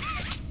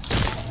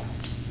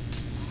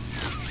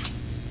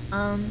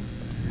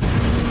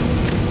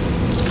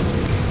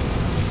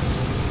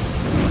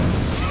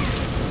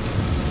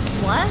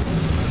 What?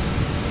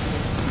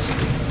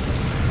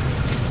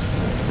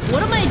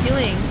 What am I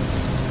doing?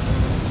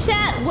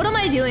 Chat, what am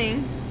I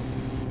doing?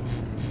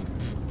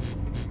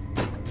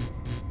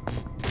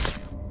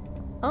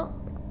 Oh.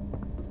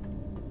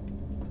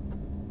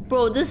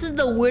 Bro, this is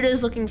the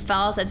weirdest looking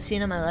phallus I've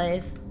seen in my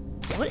life.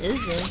 What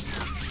is this?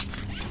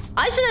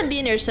 I shouldn't be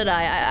in here, should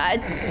I? I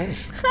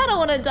don't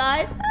want to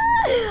die.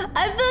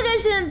 I feel like I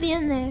shouldn't be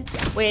in there.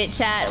 Wait,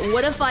 chat,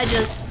 what if I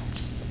just...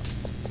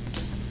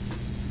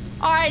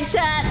 Alright,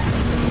 chat.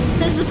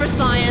 This is for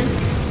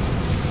science.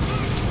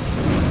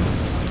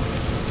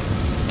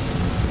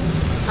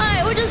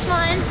 Alright, we're just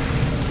fine.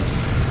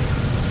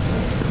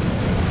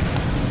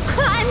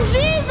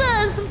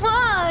 Jesus,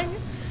 fuck.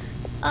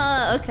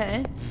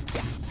 Okay.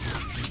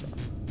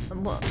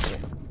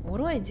 What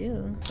do I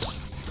do?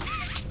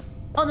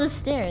 Oh, the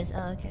stairs.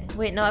 Oh, okay.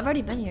 Wait, no, I've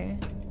already been here.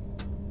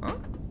 Huh?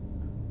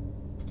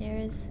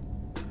 Stairs.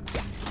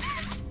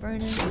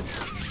 Burning.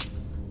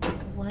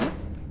 What?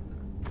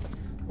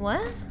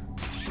 What?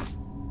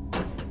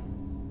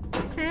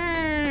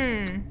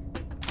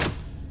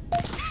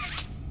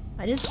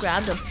 I just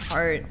grabbed a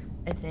part,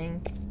 I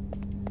think.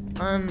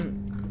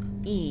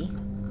 E.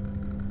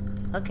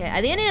 Okay,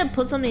 I think I need to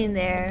put something in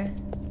there.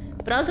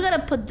 But I also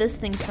gotta put this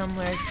thing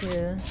somewhere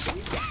too.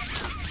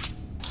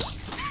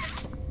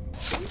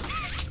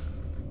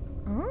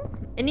 Huh?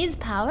 It needs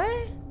power?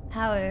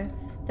 Power.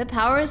 The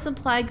power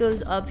supply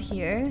goes up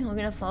here. We're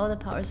gonna follow the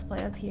power supply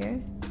up here.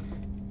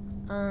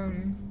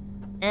 And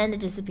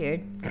it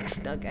disappeared.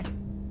 Okay.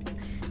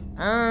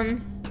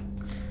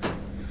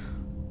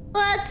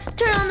 Let's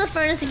turn on the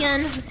furnace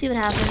again. Let's see what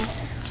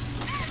happens.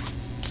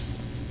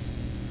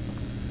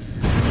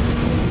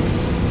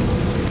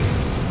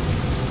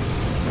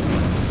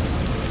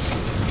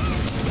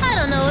 I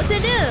don't know what to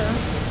do.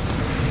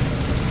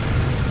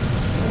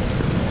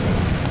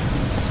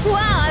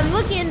 Wow, I'm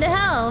looking into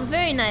hell.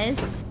 Very nice.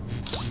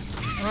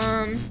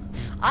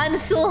 I'm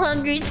so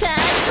hungry, chat.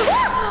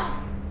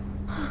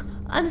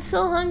 I'm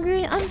so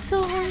hungry. I'm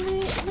so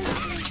hungry.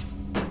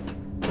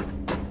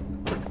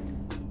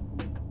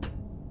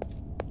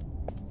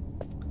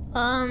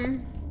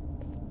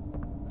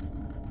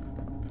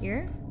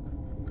 Gear?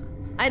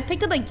 I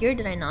picked up a gear,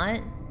 did I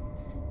not?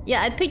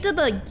 Yeah, I picked up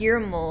a gear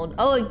mold.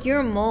 Oh, a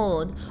gear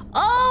mold.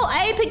 Oh,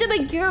 I picked up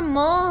a gear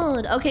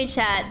mold. Okay,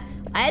 chat.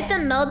 I had to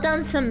melt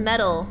down some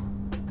metal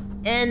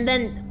and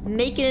then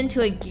make it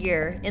into a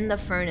gear in the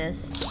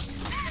furnace.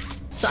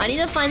 So I need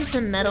to find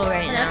some metal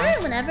right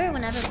now. Whenever,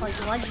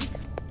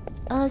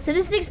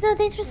 Citizenix, no,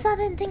 thanks for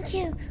subbing. Thank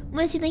you.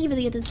 Mercy, thank you for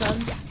the gifted sub.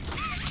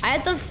 I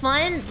had to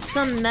find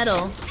some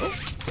metal. What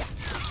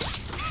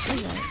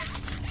is that?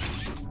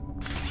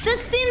 This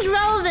seems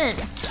relevant.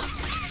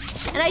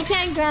 And I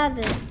can't grab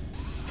it.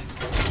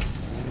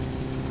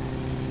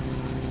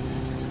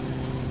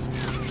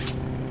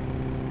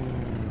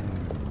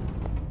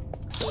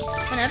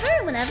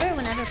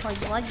 Whenever,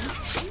 Pluggy.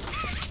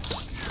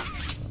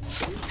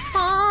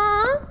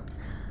 Aww.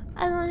 I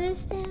don't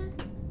understand.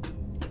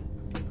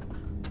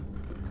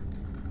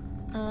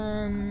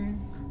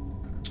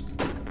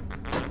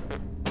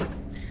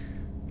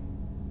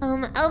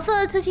 Alpha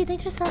Tucci,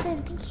 thanks for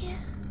subbing. Thank you.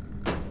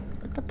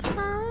 What the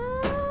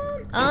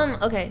plum?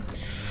 Okay.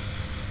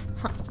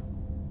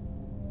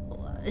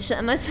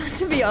 Am I supposed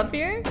to be up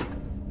here?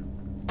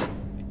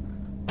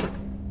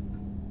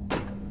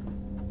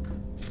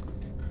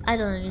 I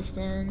don't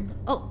understand.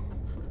 Oh.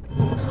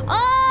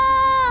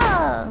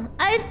 Oh!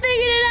 I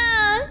figured it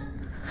out!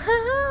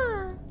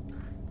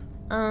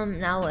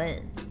 Now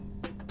what?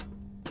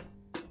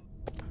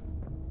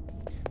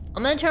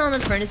 I'm gonna turn on the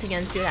furnace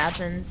again, see what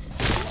happens.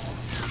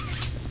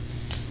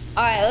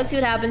 Alright, let's see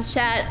what happens,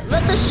 chat.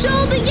 Let the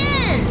show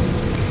begin!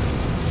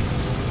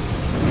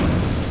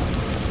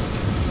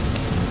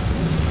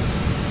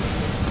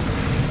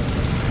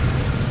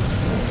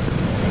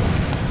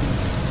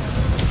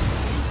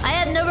 I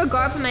have no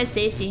regard for my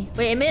safety.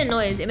 Wait, it made a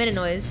noise. It made a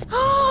noise.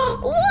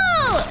 Whoa!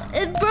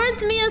 It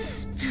burnt me a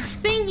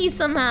thingy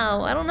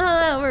somehow. I don't know how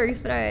that works,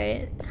 but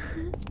alright.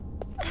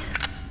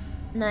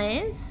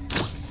 Nice.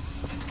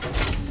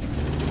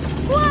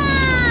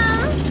 Wow!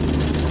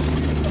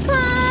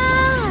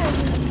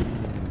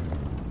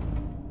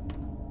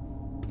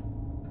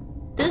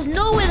 There's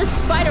no way the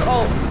spider.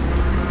 Oh.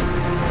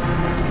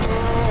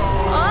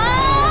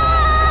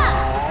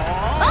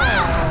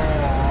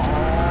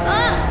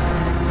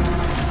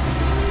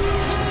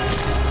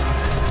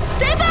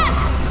 Stay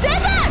back! Stay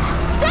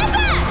back! Stay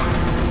back!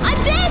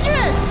 I'm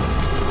dangerous!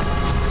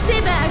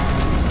 Stay back.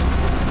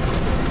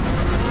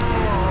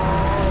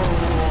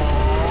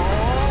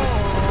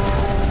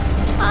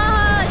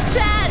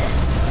 Chad!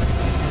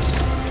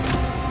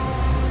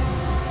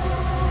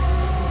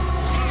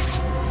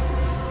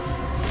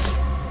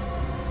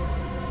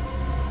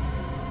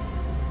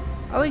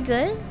 Are we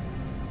good?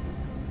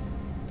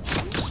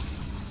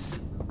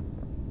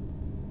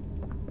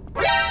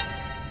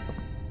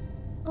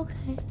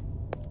 Okay.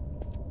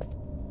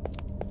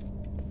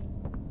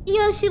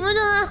 Yo, she went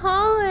on the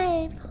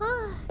hallway.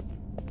 Fuck.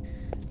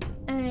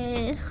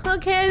 Alright.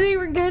 Okay, I think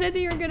we're good. I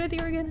think we're good. I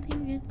think we're good. I think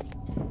we're good.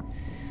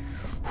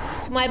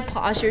 My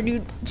posture,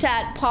 dude.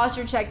 Chat,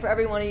 posture check for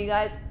every one of you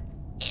guys.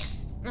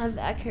 My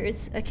back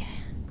hurts. Okay.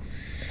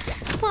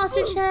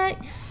 Posture check.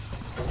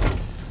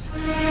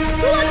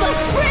 What the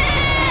frick?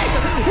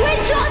 We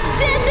just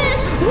did this!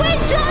 We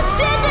just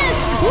did this!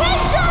 We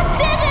just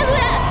did this!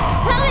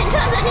 How many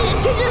times I need to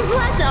teach this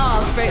lesson?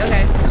 Oh, frick,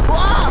 okay.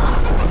 Whoa!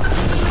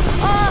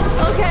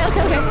 Oh, okay.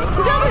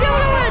 We're good.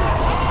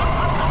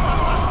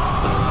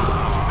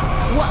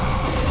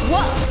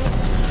 What?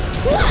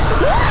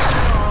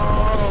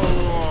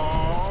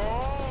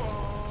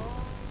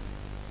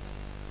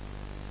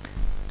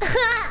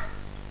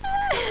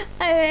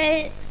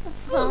 Alright.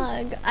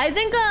 Fuck. I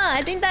think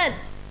that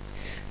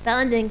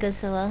one didn't go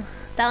so well.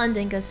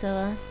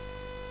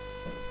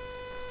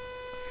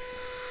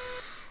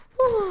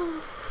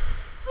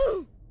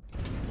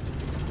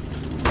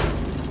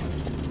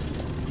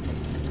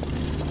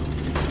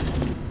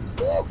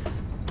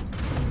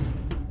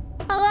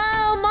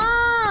 Hello,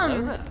 Mom!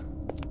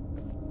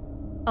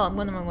 Oh, I'm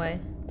going the wrong way.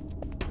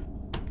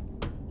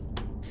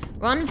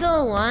 Run,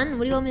 Phil 1?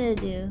 What do you want me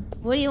to do?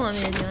 What do you want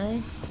me to do,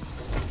 eh?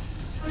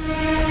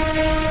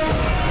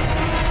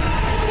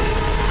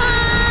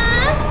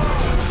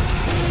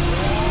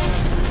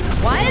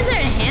 Why is there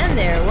a hand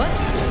there? What?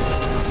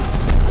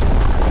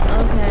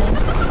 Okay.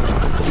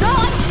 No,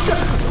 I'm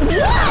stuck.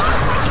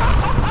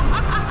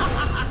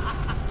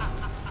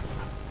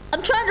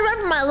 I'm trying to run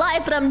for my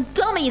life, but I'm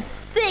dummy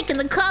thick, and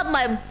the top of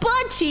my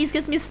butt cheeks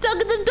gets me stuck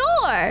at the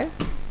door.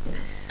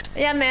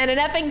 Yeah, man, an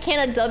effing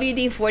can of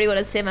WD-40 would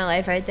have saved my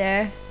life right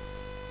there.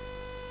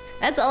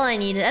 That's all I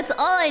needed.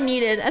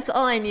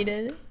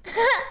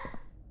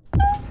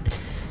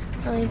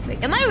 Holy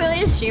frick. Am I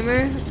really a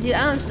streamer? Dude,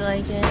 I don't feel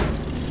like it.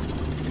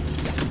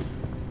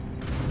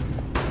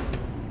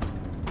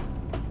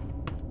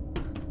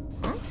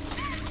 Huh?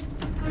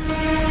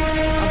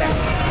 Okay.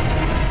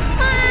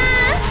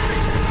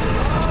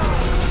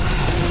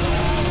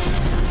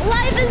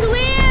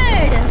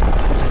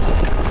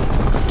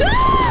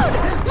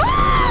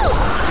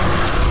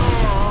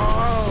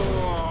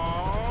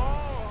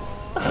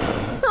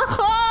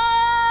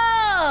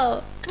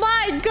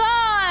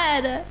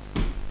 god!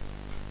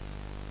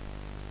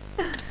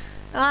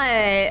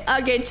 Alright,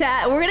 okay,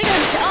 chat. We're gonna go.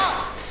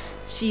 Oh,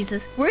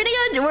 Jesus. We're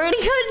gonna go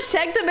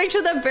check to make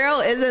sure the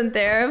barrel isn't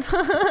there.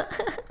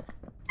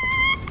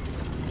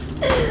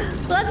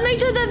 Let's make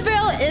sure the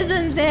barrel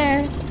isn't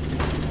there.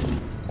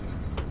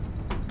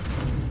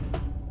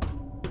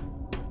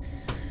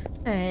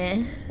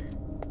 Alright.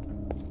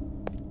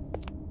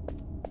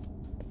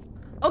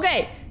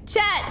 Okay,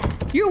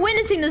 chat. You're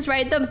witnessing this,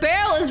 right? The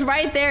barrel is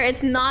right there.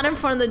 It's not in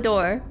front of the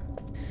door.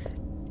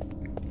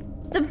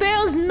 The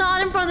barrel's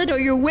not in front of the door.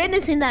 You're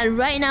witnessing that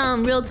right now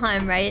in real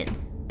time, right?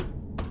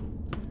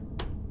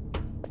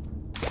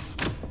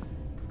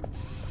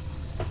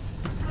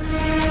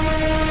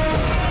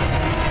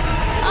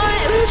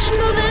 Alright, who's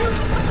moving?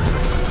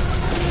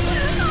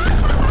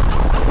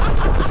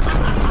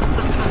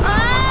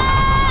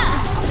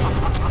 Ah!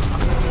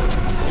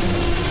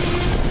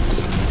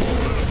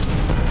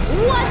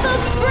 What the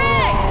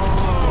frick?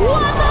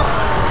 What the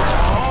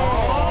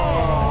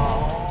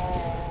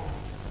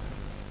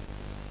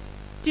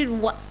Dude,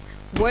 what?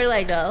 Where do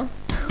I go?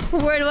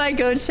 Where do I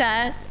go,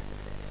 chat?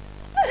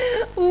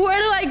 Where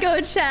do I go,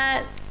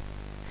 chat?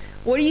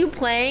 What are you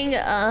playing?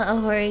 A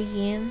horror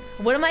game.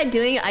 What am I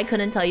doing? I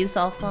couldn't tell you,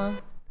 softball.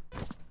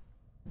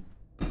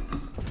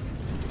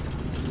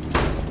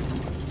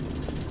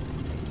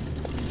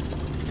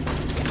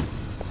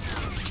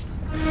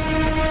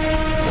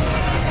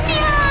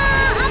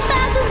 Yeah, I'm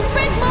fast as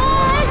brick,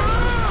 boy.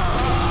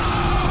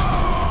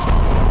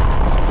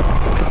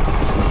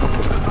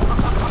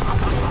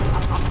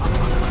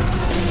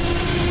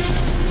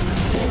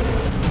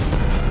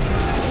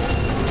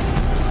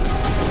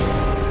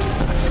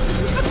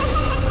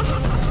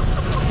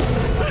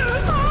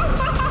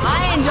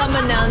 I ain't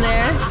jumping down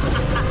there.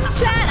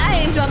 Chat,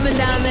 I ain't jumping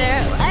down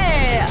there.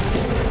 Hey,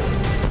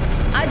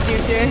 I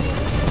juked her.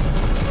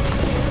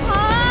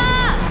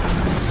 Ah!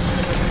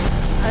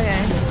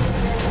 Okay.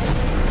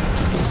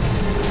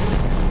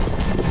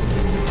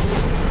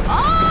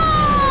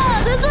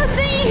 Oh, there's a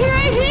thing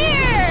right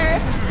here.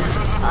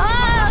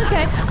 Oh,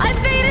 okay. I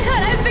figured it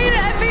out. I figured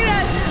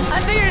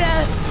it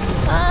out.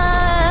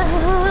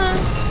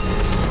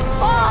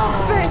 Oh,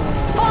 frick.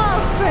 Oh,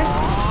 frick.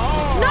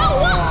 No,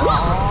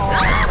 what?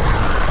 Ah!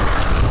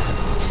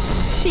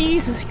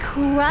 Jesus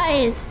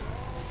Christ.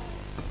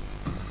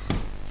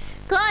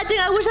 God, dude,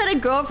 I wish I had a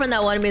girlfriend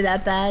that wanted me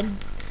that bad.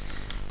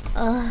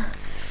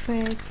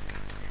 Frick.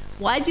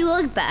 Why'd you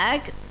look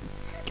back?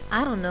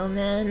 I don't know,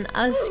 man.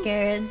 I was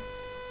scared.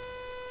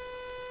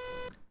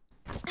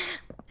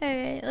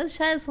 Alright, let's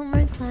try this one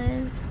more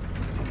time.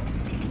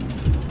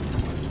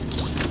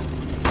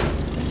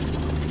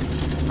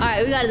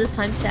 Alright, we got it this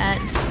time, chat.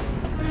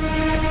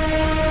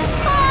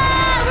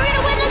 Ah, we're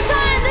gonna win this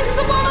time! This is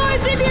the one where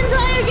we beat the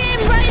entire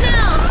game right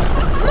now!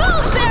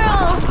 Move,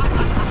 Feral!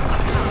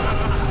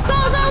 Go,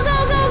 go, go,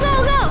 go, go,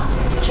 go!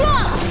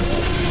 Drop!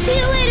 See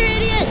you later,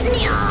 idiot!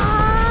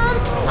 Nyam!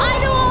 I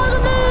know all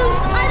the moves!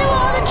 I know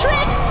all the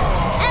tricks!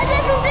 And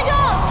this is to go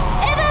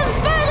even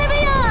further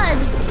beyond!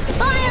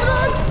 I am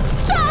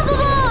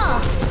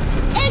unstoppable!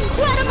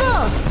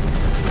 Incredible!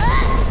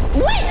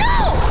 Wait,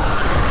 no!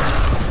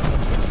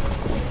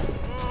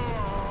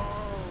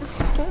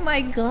 Oh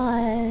my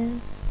god.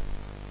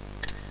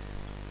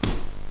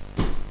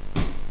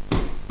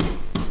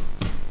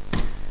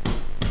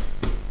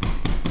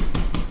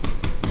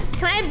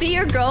 Can I be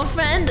your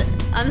girlfriend?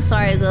 I'm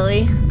sorry,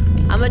 Lily.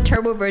 I'm a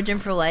turbo virgin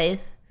for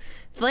life.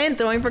 Filian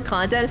throwing for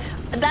content?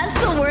 That's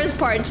the worst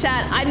part,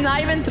 chat. I'm not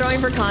even throwing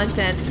for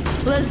content.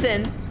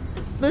 Listen,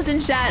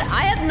 chat.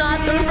 I have not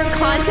thrown for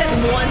content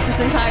once this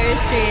entire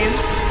stream.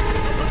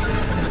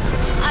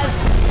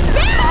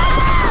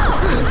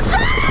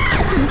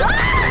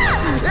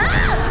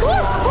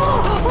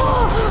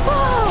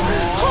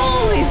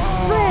 Holy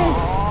frick!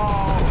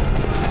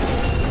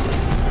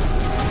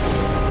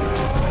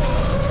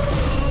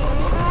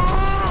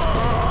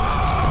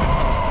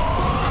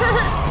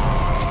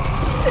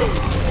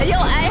 Yo,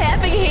 I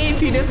effing hate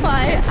PewDiePie.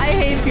 I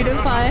hate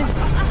PewDiePie.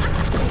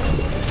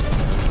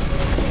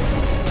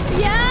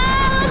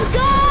 Yeah, let's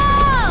go!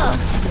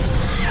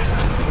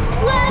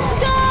 Let's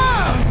go!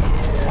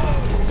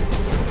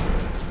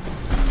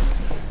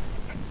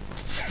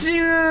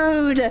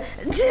 Dude!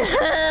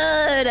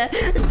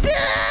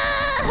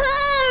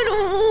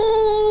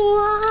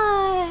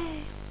 Why?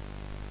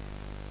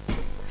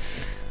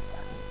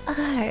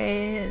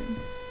 Alright.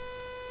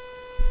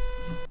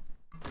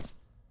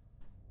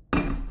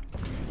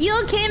 You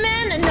okay,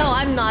 man? No,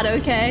 I'm not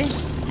okay.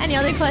 Any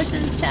other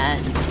questions, chat?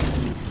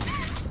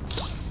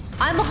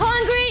 I'm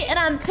hungry and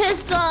I'm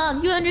pissed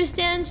off. You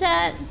understand,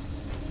 chat?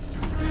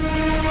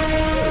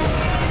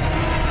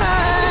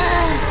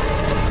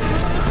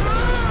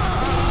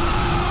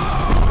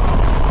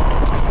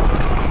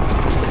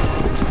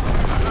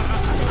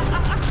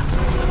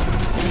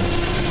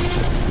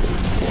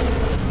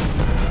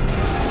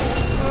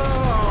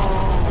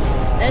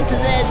 This is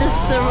it. This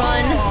is the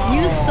run.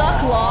 You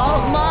suck,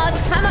 lol.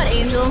 Mods, time out,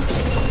 Angel.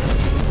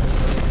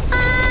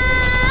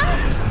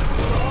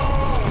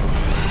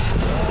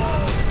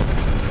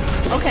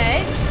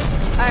 Okay.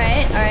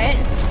 Alright.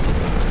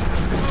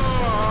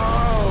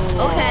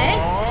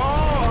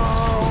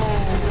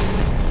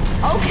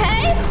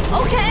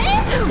 Okay,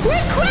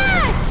 we're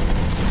cracked.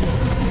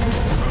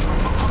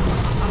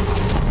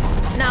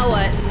 Now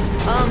what?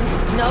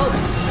 Nope.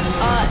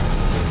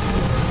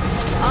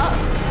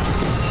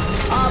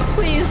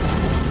 Please.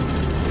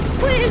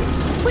 Please,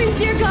 please,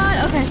 dear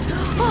God. Okay.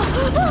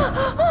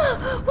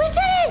 We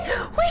did it!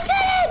 We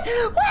did it!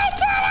 We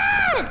did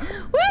it!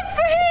 We're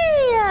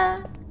free!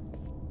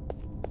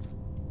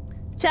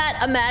 Chat,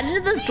 imagine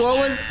if this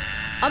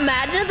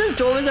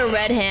door was a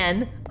red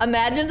hand.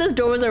 Imagine if this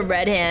door was a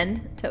red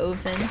hand to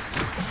open.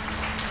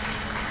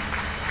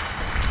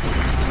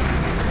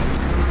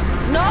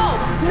 No!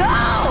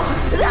 No!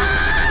 No!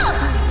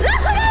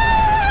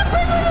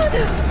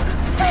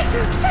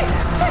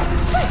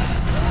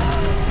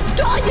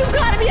 Dog, you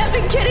gotta be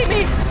effing kidding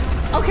me!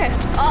 Okay,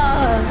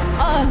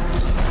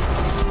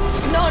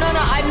 no,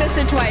 I missed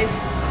it twice.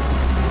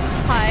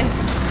 Hi.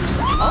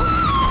 Oh.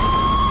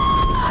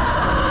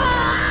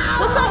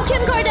 What's up,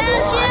 Kim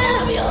Kardashian? What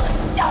have you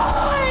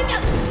done?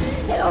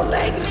 It'll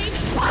make me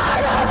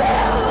part of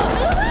you!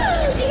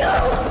 You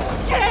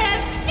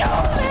can't do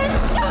this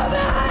to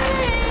me!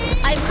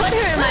 I put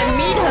her in my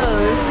meat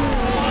hose.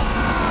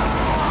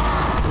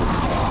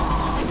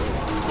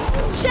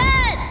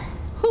 Chat!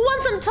 Who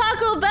wants some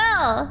Taco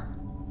Bell?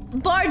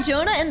 Bar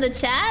Jonah in the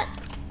chat?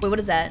 Wait, what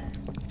is that?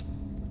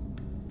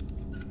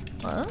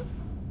 Huh?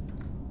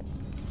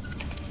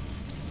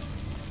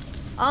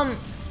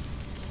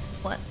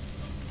 What?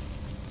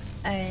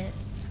 Alright.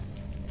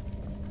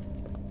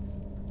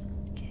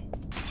 Okay.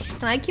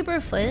 Can I keep her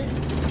foot?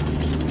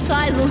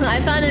 Guys, listen,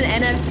 I found an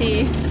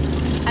NFT.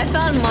 I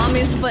found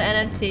mommy's foot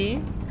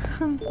NFT.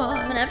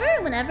 Whenever,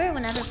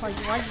 plug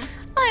you want.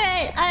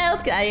 Alright,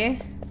 let's get out of here.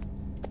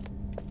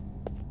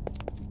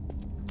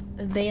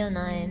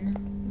 Bayo9.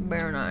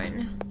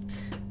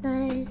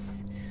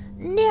 Nice.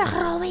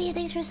 Nerowie,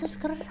 thanks for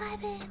subscribing.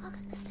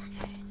 Welcome to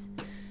Stackers.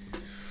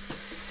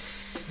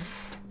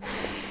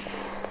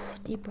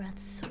 Deep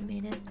breaths. We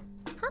made it.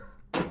 Huh?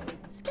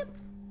 Skip.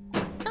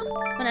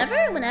 Oh.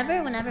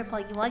 Whenever,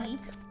 pluggy wuggy.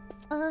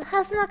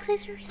 How's Nox?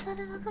 Thanks for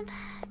resetting. Welcome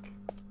back.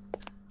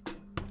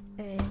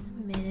 Alright,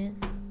 we made it.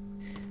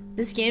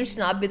 This game should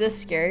not be this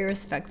scary,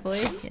 respectfully.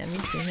 Yeah, me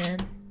too, man.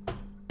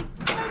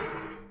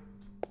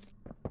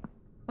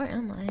 Where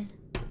am I?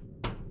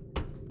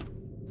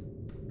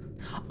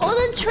 Oh,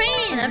 the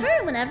train!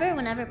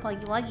 Whenever,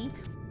 pluggy wuggy.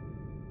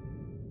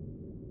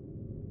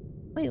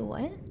 Wait,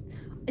 what?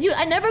 Dude,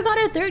 I never got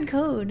a third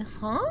code.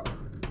 Huh?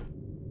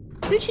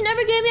 Dude, she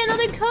never gave me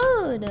another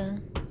code.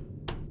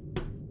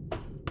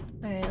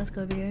 Alright, let's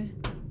go over here.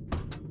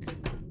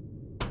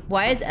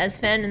 Why is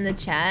S-Fan in the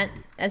chat?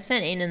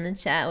 S-Fan ain't in the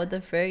chat. What the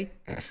frick?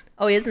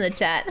 Oh, he is in the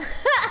chat.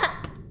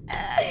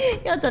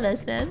 Yo, what's up,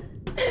 S-Fan?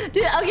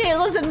 Dude, okay,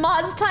 listen,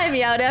 mods time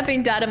me out.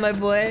 Effing data, my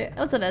boy.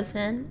 What's up,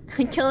 S-Man?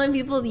 Killing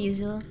people the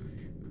usual.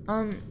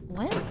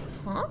 What?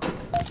 Huh?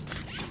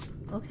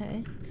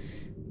 Okay.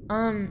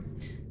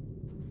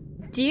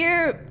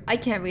 Dear... I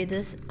can't read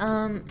this.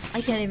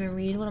 I can't even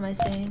read. What am I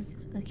saying?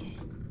 Okay.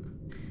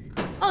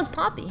 Oh, it's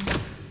Poppy.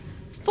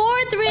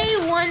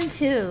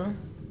 4312.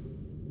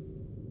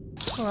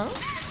 Hello?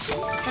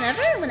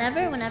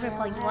 Whenever,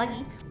 pluggy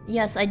wuggy.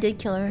 Yes, I did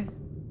kill her.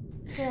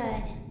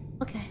 Good.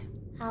 Okay.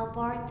 I'll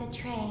board the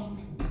train.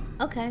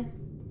 Okay.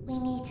 We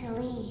need to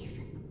leave.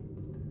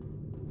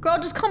 Girl,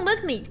 just come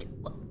with me.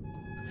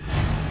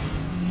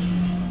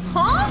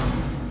 Huh?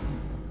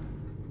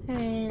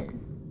 Alright.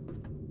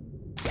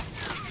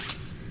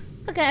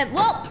 Okay,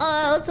 well,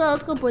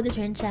 let's go board the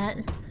train, chat.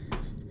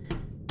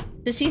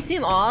 Does she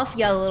seem off?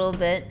 Yeah, a little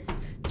bit.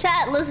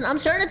 Chat, listen, I'm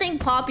starting to think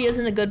Poppy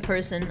isn't a good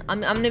person.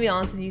 I'm gonna be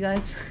honest with you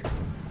guys.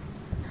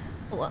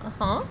 What?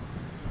 Huh?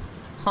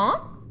 Huh?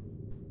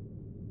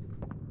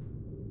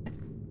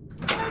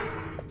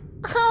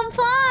 Oh,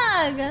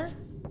 fuck!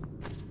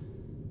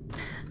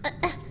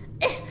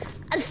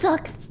 I'm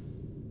stuck.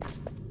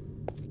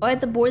 Oh, I have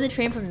to board the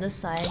train from this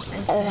side.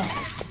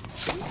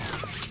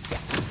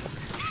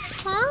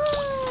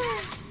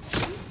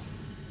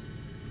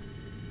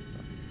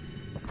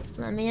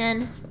 Let me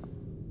in.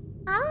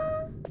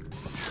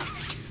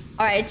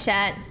 Alright,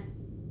 chat.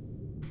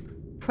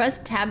 Press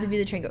tab to view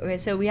the train. Okay,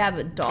 so we have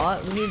a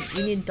dog. We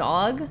need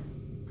dog.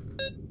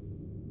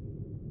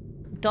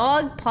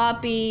 Dog,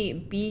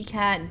 Poppy, bee,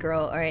 cat,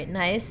 girl. Alright,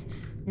 nice.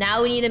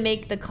 Now we need to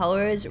make the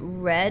colors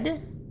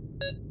red.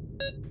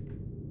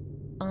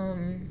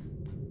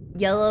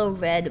 Yellow,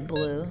 red,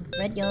 blue.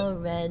 Red, yellow,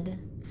 red,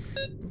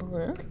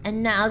 blue.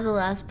 And now the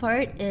last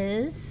part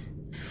is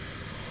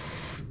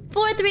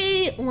 4,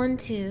 3, 1,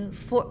 2.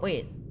 4,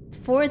 wait.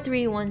 4,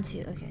 3, 1,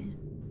 2. Okay.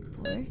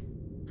 4, 3,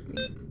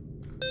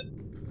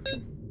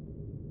 2.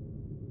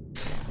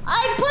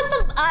 I put the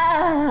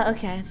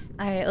okay.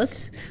 Alright,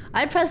 let's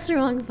I pressed the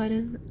wrong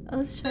button.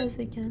 Let's try this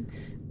again.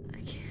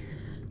 Okay.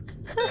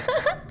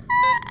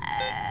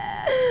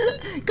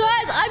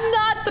 Guys, I'm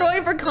not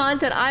throwing for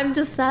content. I'm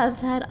just that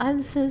bad.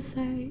 I'm so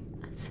sorry.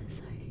 I'm so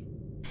sorry.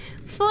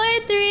 4,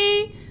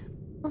 3,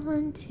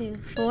 1, 2.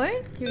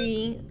 4,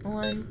 3,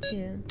 1,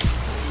 2.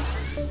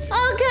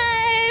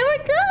 Okay,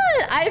 we're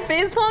good. I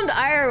facepalmed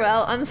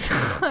IRL. I'm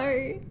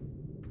sorry.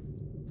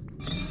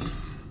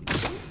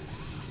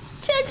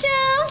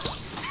 Choo-choo!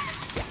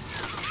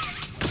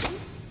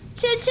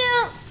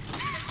 Choo-choo!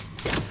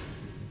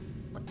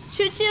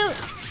 Choo-choo!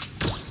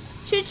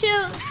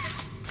 Choo-choo!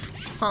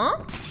 Huh?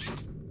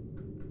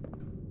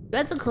 Do I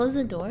have to close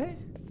the door?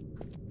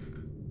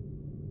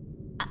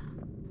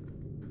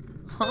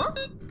 Huh?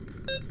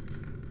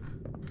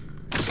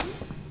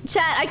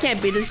 Chat, I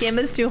can't beat this game.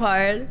 It's too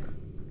hard.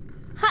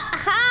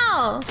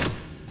 How?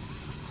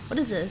 What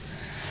is this?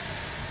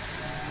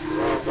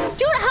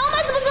 Dude, how am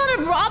I supposed to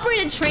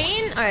operate a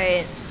train?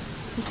 Alright.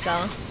 Let's go.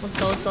 Let's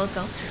go, let's go, let's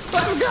go.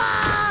 Let's go!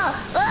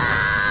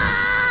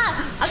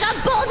 Ah! I got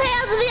both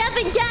hands in the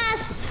effing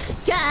gas!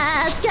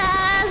 Gas,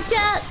 gas,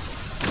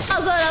 gas!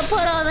 I'm gonna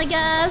put on the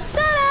gas.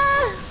 Ta-da!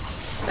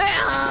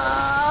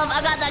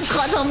 I got that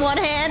clutch on one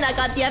hand. I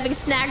got the effing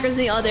snackers in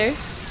the other.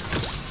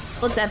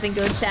 Let's effing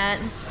go, chat.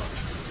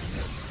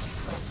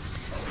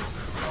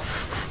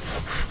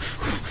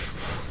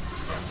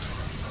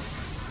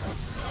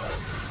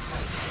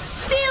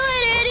 See you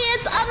later,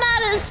 idiots! I'm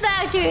out of this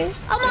factory!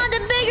 I'm on to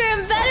bigger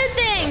and better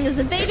things,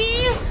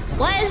 baby!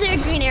 Why is there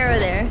a green arrow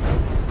there?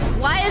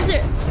 Why is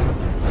there...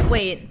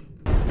 Wait.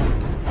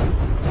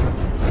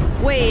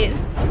 Wait.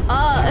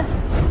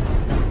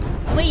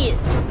 Wait.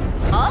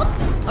 Up?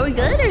 Are we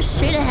good or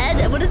straight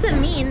ahead? What does it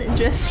mean,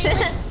 drift?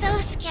 I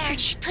was so scared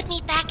she'd put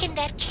me back in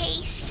that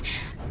case.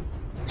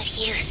 But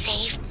you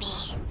saved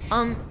me.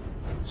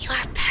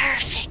 You're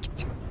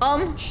perfect.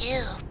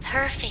 Too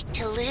perfect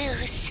to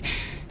lose.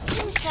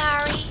 I'm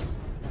sorry.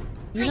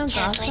 I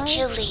can't let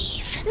you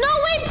leave. No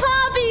way,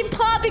 Poppy!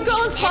 Poppy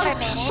girl's never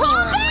met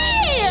anyone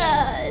like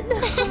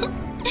you.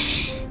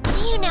 Do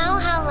you know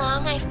how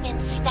long I've been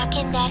stuck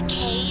in that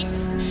case?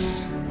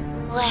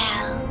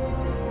 Well,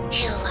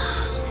 too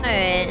long.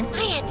 Alright.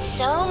 I had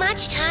so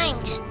much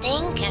time to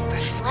think and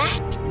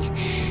reflect.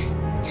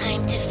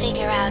 Time to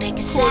figure out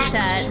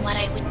exactly what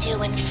I would do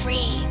when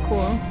free.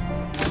 Cool.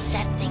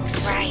 Set things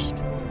right.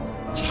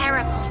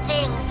 Terrible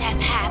things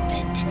have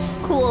happened.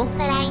 Cool.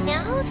 But I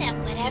know that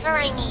whatever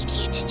I need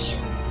you to do,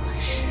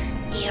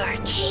 you're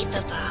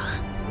capable.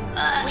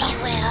 We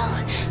will.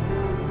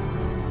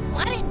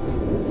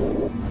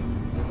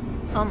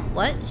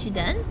 What? She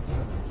dead?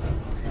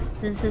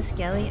 This is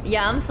scary.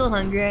 Yeah, I'm so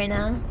hungry right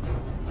now.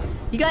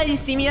 You guys, you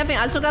see me effing?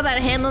 I still got that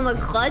hand on the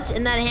clutch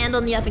and that hand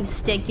on the effing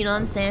stick, you know what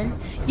I'm saying?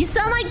 You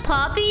sound like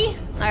Poppy?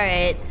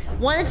 Alright.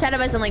 One in the chat if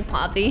I sound like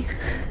Poppy.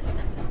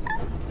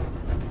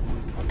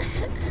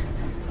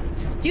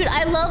 Dude,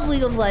 I love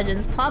League of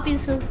Legends.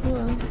 Poppy's so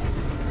cool.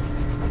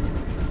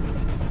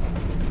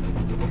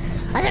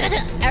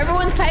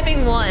 Everyone's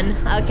typing 1.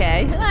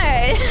 Okay.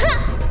 Alright.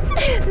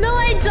 No,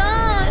 I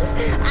don't.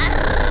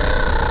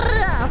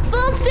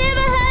 Full steam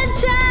ahead,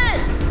 chat.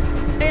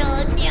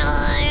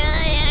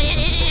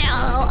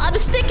 I'm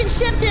stick and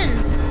shifting.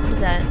 What's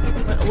that?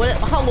 What?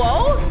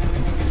 Hello?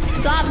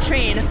 Stop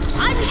train.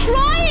 I'm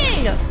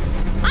trying.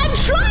 I'm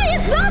trying.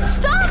 It's not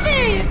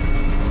stopping.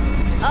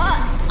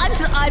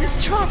 I'm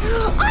just trying.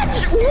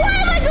 Why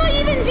am I going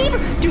even deeper?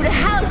 Dude,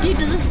 how deep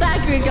does this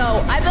factory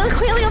go? I'm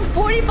clearly a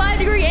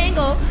 45-degree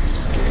angle.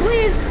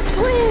 Please,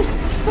 please,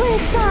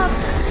 please stop.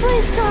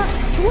 Please stop.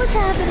 What's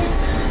happening?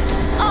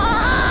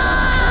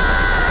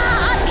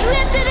 I'm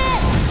drifting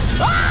it.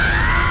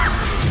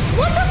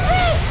 What the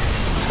frick?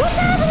 What's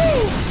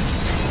happening?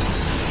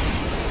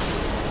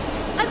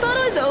 I thought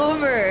it was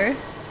over.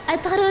 I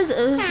thought it was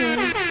over.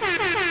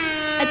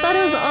 I thought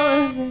it was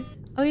over.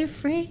 Are you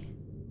free?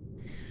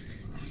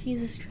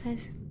 Jesus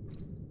Christ.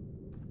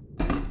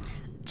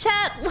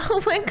 Chat,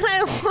 when can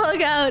I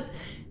log out?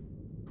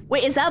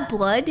 Wait, is that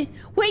blood?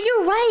 Wait,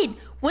 you're right.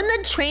 When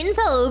the train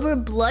fell over,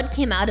 blood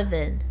came out of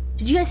it.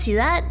 Did you guys see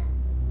that?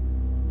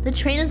 The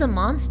train is a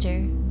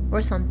monster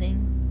or something.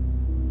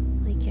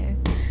 Really care.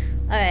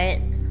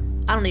 Alright.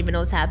 I don't even know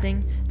what's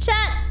happening.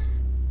 Chat,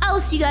 I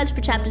will see you guys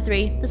for chapter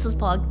 3. This was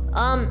Pog.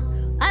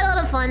 I had a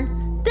lot of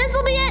fun. This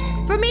will be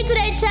it for me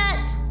today, chat.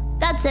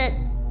 That's it.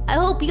 I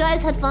hope you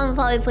guys had fun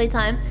with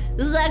Playtime.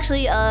 This is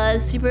actually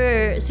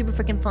super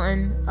freaking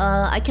fun.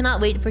 I cannot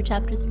wait for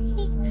chapter 3.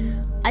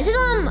 I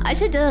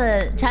should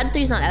chapter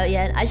 3 is not out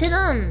yet. I should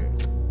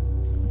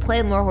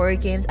play more horror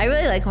games. I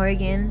really like horror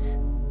games.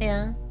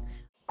 Yeah.